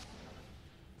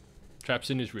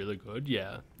 Trapsin is really good,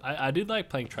 yeah. I did like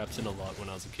playing Trapsin a lot when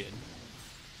I was a kid.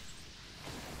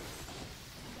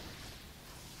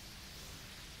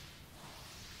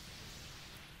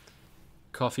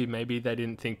 Coffee, maybe they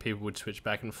didn't think people would switch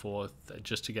back and forth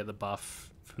just to get the buff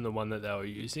from the one that they were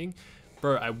using.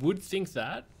 Bro, I would think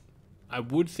that,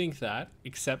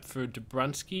 except for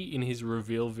Dobrunsky in his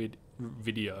reveal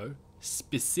video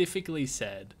specifically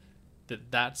said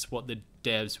that that's what the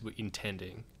devs were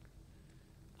intending.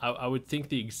 I would think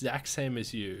the exact same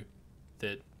as you,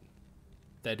 that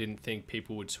they didn't think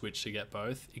people would switch to get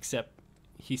both, except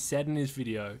he said in his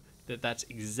video that that's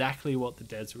exactly what the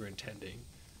devs were intending,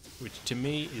 which to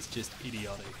me is just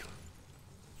idiotic.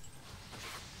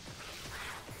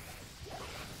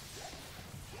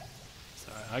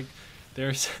 Sorry,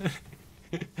 there's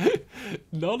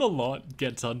not a lot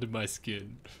gets under my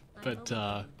skin, but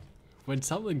when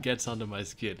something gets under my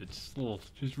skin, it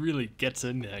just really gets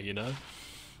in there, you know?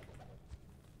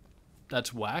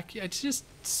 That's whack. Yeah, it's just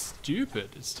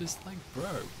stupid. It's just like,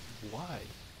 bro, why?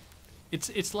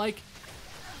 It's like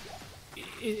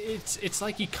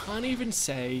you can't even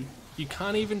say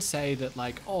that,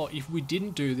 like, oh, if we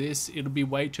didn't do this, it'll be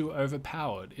way too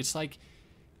overpowered. It's like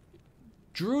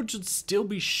druids would still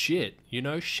be shit, you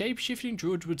know? Shape-shifting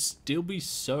druids would still be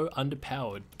so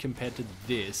underpowered compared to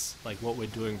this, like what we're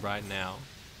doing right now.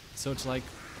 So it's like,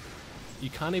 you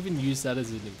can't even use that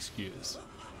as an excuse.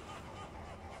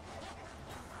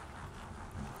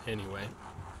 Anyway.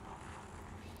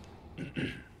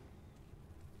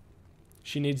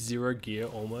 She needs 0 gear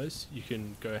almost. You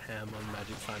can go ham on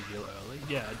Magic Find real early.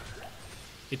 Yeah.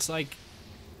 It's like,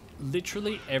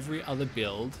 literally every other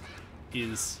build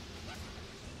needs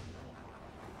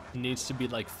to be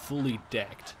like fully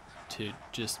decked to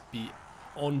just be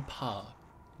on par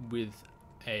with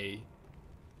a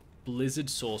Blizzard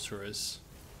sorceress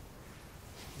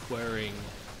wearing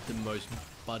the most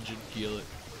budget gear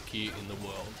in the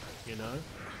world, you know?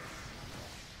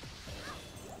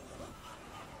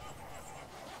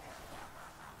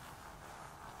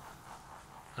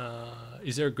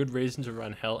 Is there a good reason to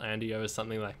run Hell Andy over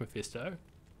something like Mephisto?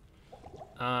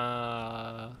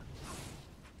 Yeah,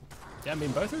 I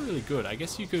mean, both are really good. I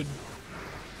guess you could...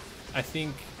 I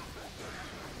think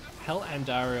Hell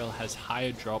Andariel has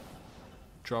higher drop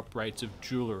rates of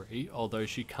jewelry, although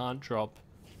she can't drop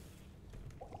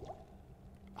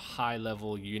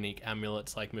high-level unique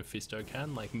amulets like Mephisto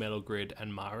can, like Metal Grid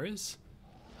and Mariz.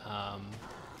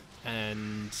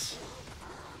 And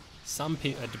some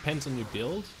people, it depends on your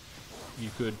build, you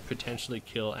could potentially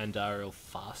kill Andariel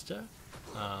faster,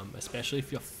 especially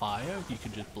if you're fire. You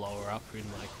could just blow her up in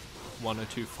like 1 or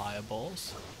 2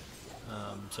 fireballs.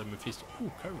 So Mephisto,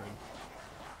 ooh, co-room.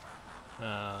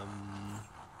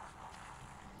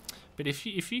 But if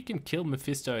you can kill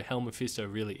Hell Mephisto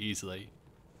really easily,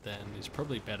 then it's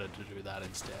probably better to do that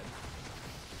instead.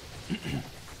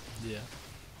 Yeah.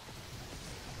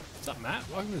 What's up, Matt?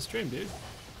 Welcome to the stream, dude.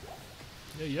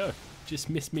 Yo. Just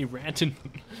missed me ranting,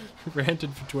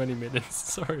 ranted for 20 minutes.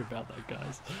 Sorry about that,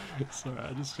 guys. Sorry,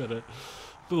 I just got a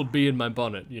little bee in my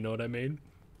bonnet, you know what I mean?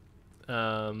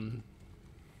 How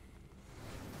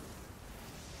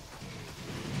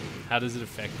does it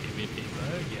affect PvP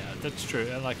though? Yeah, that's true.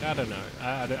 Like, I don't know.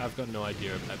 I've got no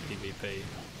idea about PvP.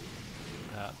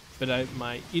 But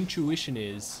my intuition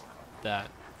is that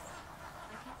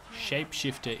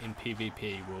shapeshifter in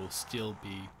PvP will still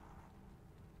be,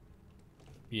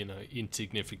 you know,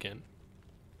 insignificant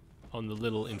on the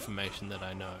little information that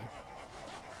I know.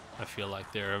 I feel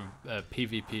like there are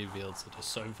PvP builds that are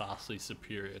so vastly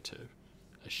superior to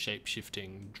a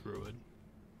shape-shifting druid.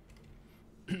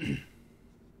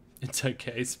 It's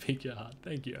okay, speak your heart.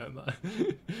 Thank you, Omar.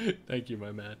 Thank you,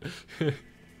 my man.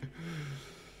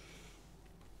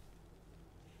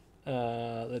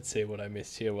 Let's see what I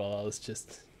missed here while I was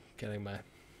just getting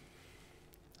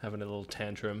having a little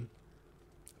tantrum.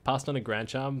 Passed on a Grand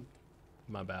Charm?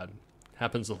 My bad.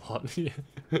 Happens a lot.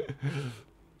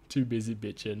 Too busy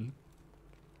bitching.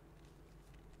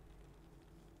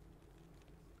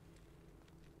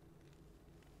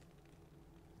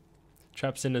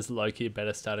 Trapsin is low-key a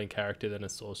better starting character than a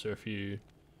sorcerer if you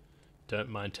don't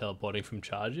mind teleporting from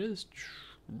charges.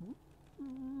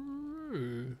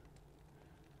 True.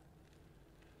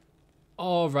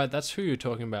 Oh, right, that's who you're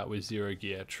talking about with Zero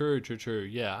Gear. True.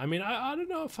 Yeah, I mean, I don't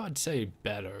know if I'd say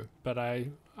better, but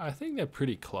I think they're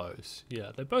pretty close.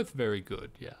 Yeah, they're both very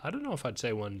good. Yeah, I don't know if I'd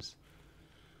say one's...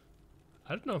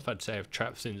 I don't know if I'd say if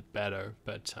Trapsin's better,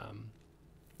 but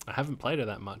I haven't played it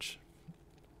that much.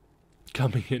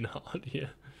 Coming in hard, yeah.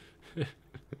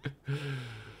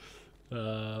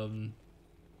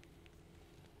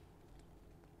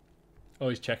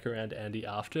 Always check around Andy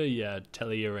after. Yeah,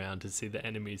 telly around to see the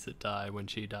enemies that die when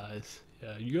she dies.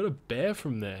 Yeah, you got a bear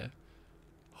from there.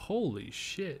 Holy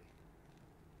shit.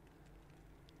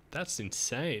 That's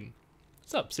insane.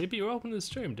 What's up, CP? Welcome to the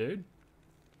stream, dude.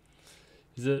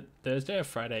 Is it Thursday or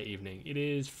Friday evening? It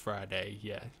is Friday,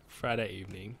 yeah. Friday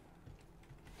evening.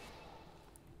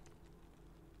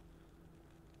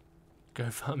 Go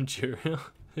farm Juriel.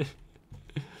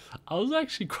 I was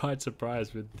actually quite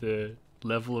surprised with the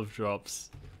level of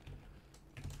drops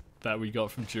that we got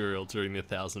from Juriel during the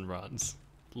 1,000 runs.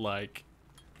 Like,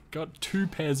 got 2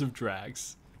 pairs of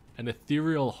drags, an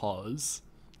ethereal Hoz.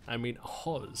 I mean,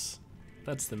 Hoz.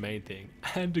 That's the main thing.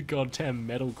 And a goddamn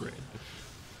metal grid.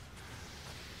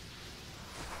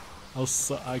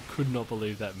 I could not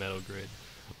believe that metal grid.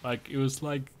 Like, it was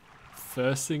like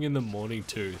first thing in the morning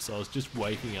too, so I was just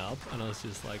waking up and I was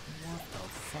just like, what the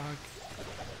fuck?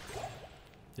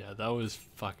 Yeah, that was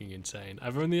fucking insane.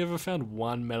 I've only ever found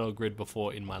 1 metal grid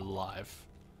before in my life.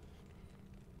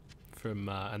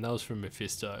 And that was from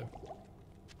Mephisto.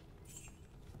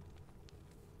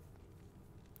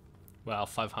 Wow,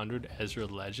 500 Ezra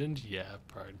Legend? Yeah,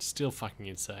 bro, it's still fucking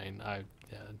insane.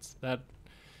 That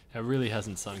really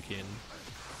hasn't sunk in.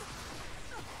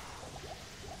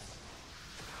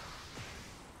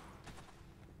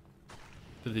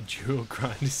 But the dual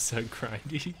grind is so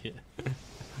grindy, yeah.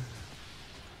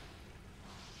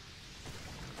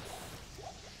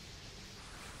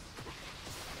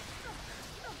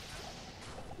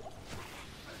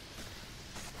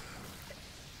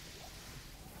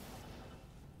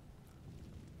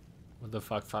 What the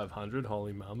fuck, 500?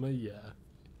 Holy mama, yeah.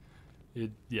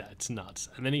 Yeah, it's nuts.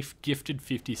 And then he gifted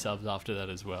 50 subs after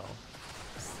that as well.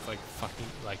 It's like fucking,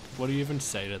 like, what do you even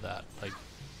say to that? Like,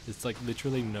 it's like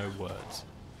literally no words.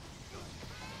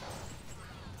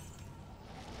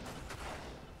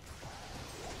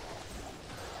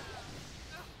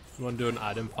 You want to do an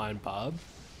item find Barb?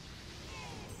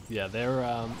 Yeah, they're,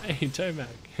 hey, Tomac,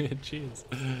 cheers.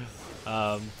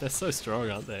 They're so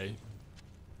strong, aren't they?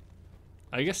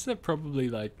 I guess they're probably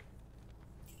like...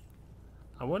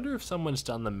 I wonder if someone's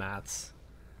done the maths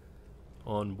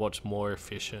on what's more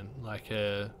efficient, like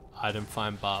a item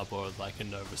find Barb or like a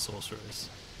Nova Sorceress.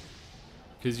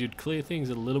 Because you'd clear things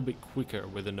a little bit quicker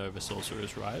with a Nova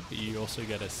Sorceress, right? But you also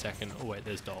get a second... Oh wait,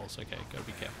 there's dolls. Okay, gotta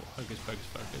be careful. Focus, focus,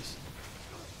 focus.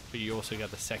 But you also get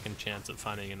the second chance at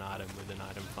finding an item with an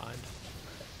item find.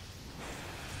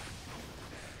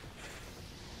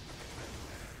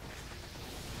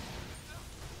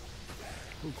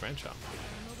 Ooh, Grand Charm.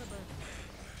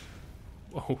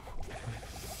 Whoa.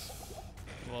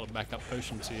 A lot of backup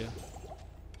potions here.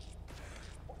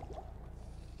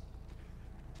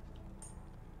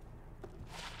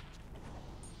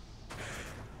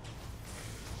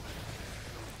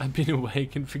 I've been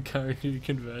awakened for current new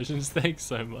conversions. Thanks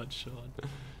so much, Sean.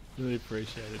 Really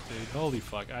appreciate it, dude. Holy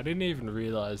fuck, I didn't even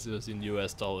realize it was in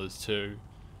US dollars too.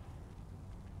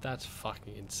 That's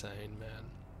fucking insane, man.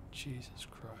 Jesus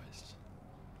Christ.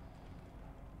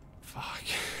 Fuck.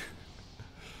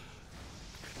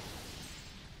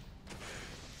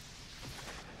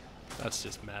 That's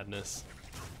just madness.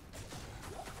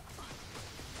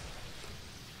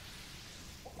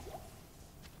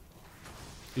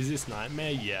 Is this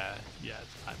Nightmare? Yeah,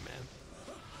 it's Nightmare.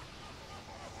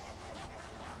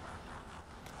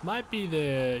 Might be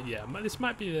the, yeah, this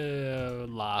might be the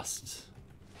last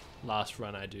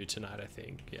run I do tonight, I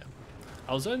think. Yeah,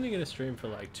 I was only gonna stream for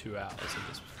like 2 hours and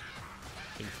it's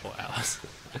been 4 hours.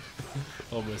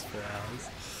 Almost 4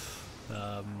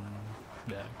 hours.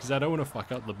 Yeah, because I don't want to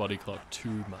fuck up the body clock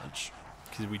too much,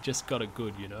 because we just got it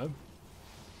good, you know.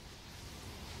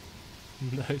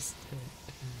 No stay.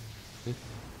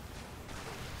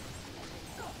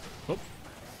 Oh.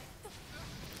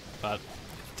 But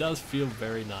it does feel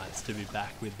very nice to be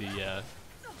back with the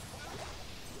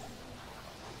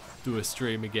do a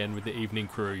stream again with the evening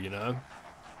crew, you know.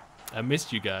 I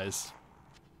missed you guys.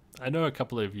 I know a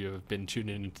couple of you have been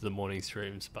tuning into the morning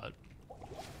streams, but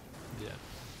yeah.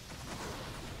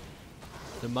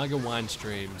 The Mug of Wine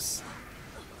streams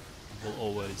will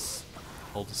always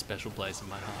hold a special place in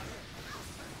my heart.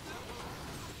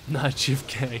 Night shift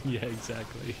gang, yeah,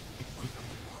 exactly.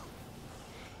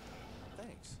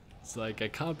 Thanks. It's like I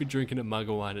can't be drinking a mug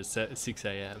of wine at 6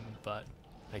 AM, but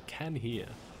I can here.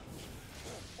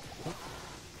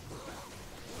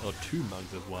 Or 2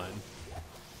 mugs of wine.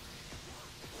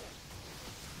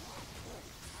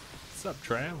 What's up,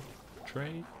 Trail?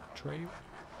 Trey?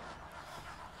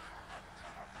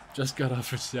 Just got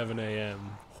up at 7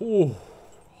 AM. Oh,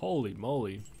 holy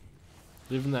moly.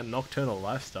 Living that nocturnal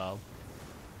lifestyle.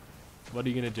 What are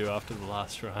you going to do after the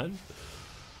last run?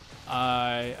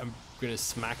 I am going to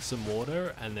smack some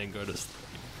water and then go to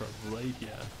sleep, probably.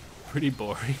 Yeah, pretty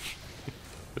boring.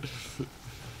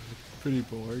 Pretty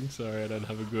boring. Sorry, I don't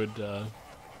have a good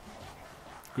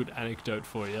good anecdote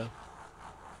for you.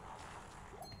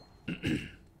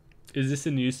 Is this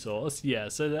a new source? Yeah,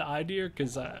 so the idea,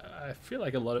 because I feel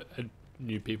like a lot of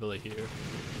new people are here.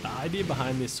 The idea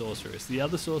behind this sorceress, the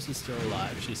other source is still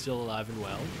alive. She's still alive and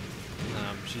well.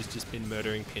 She's just been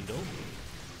murdering Pindle.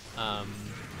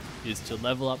 Is to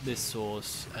level up this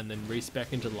source and then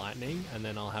respec into lightning, and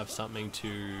then I'll have something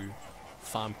to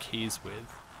farm keys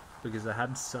with. Because I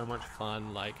had so much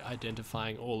fun like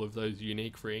identifying all of those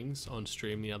unique rings on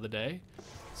stream the other day.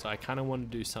 So I kind of want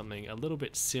to do something a little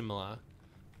bit similar.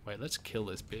 Wait, let's kill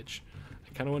this bitch.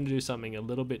 I kind of want to do something a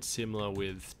little bit similar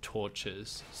with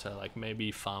torches. So like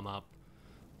maybe farm up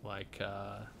like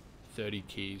 30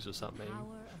 keys or something.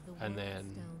 And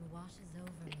then,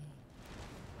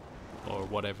 or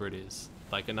whatever it is,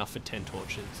 like enough for 10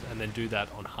 torches. And then do that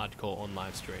on hardcore on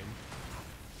live stream.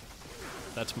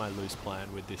 That's my loose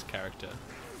plan with this character.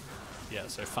 Yeah,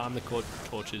 so farm the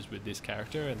torches with this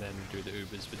character and then do the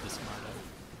Ubers with the Smino.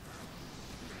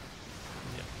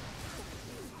 Yeah.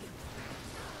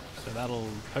 So that'll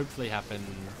hopefully happen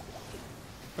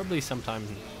probably sometime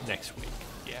next week.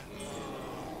 Yeah.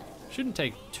 Shouldn't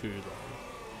take too long.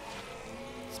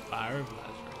 Spire of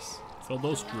Lazarus. For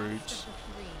those roots.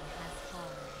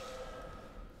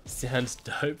 Sounds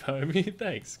dope, homie.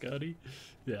 Thanks, Scotty.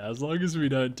 Yeah, as long as we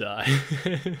don't die.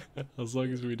 As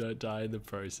long as we don't die in the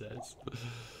process.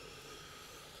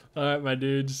 Alright, my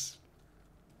dudes.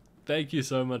 Thank you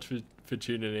so much for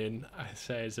tuning in. I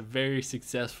say it's a very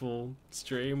successful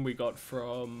stream. We got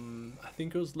from, I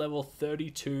think it was level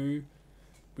 32.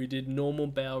 We did normal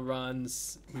bail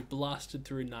runs. We blasted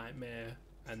through Nightmare.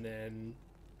 And then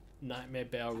Nightmare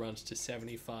bail runs to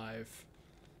 75.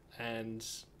 And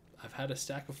I've had a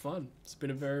stack of fun. It's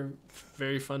been a very,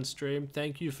 very fun stream.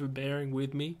 Thank you for bearing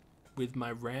with me with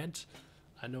my rant.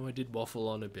 I know I did waffle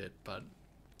on a bit, but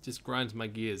it just grinds my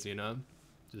gears, you know?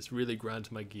 Just really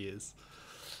grinds my gears.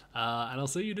 And I'll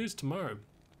see you dudes tomorrow.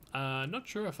 Not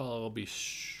sure if I'll be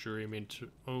streaming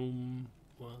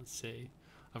well, let's see.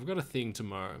 I've got a thing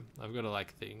tomorrow. I've got a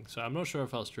thing. So I'm not sure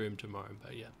if I'll stream tomorrow,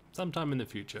 but yeah, sometime in the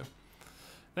future.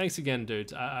 Thanks again,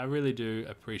 dudes. I really do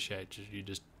appreciate you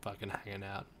just fucking hanging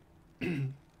out.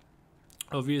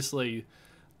 Obviously,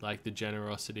 like the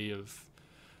generosity of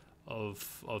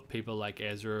people like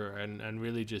Ezra and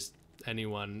really just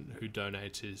anyone who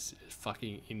donates is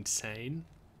fucking insane.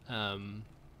 And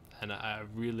I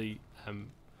really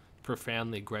am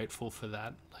profoundly grateful for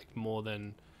that. Like more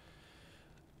than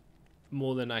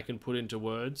I can put into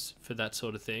words for that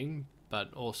sort of thing.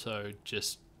 But also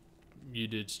just you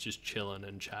dudes just chilling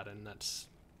and chatting.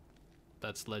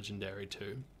 That's legendary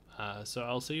too. So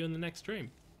I'll see you in the next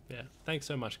stream. Yeah, thanks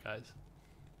so much, guys.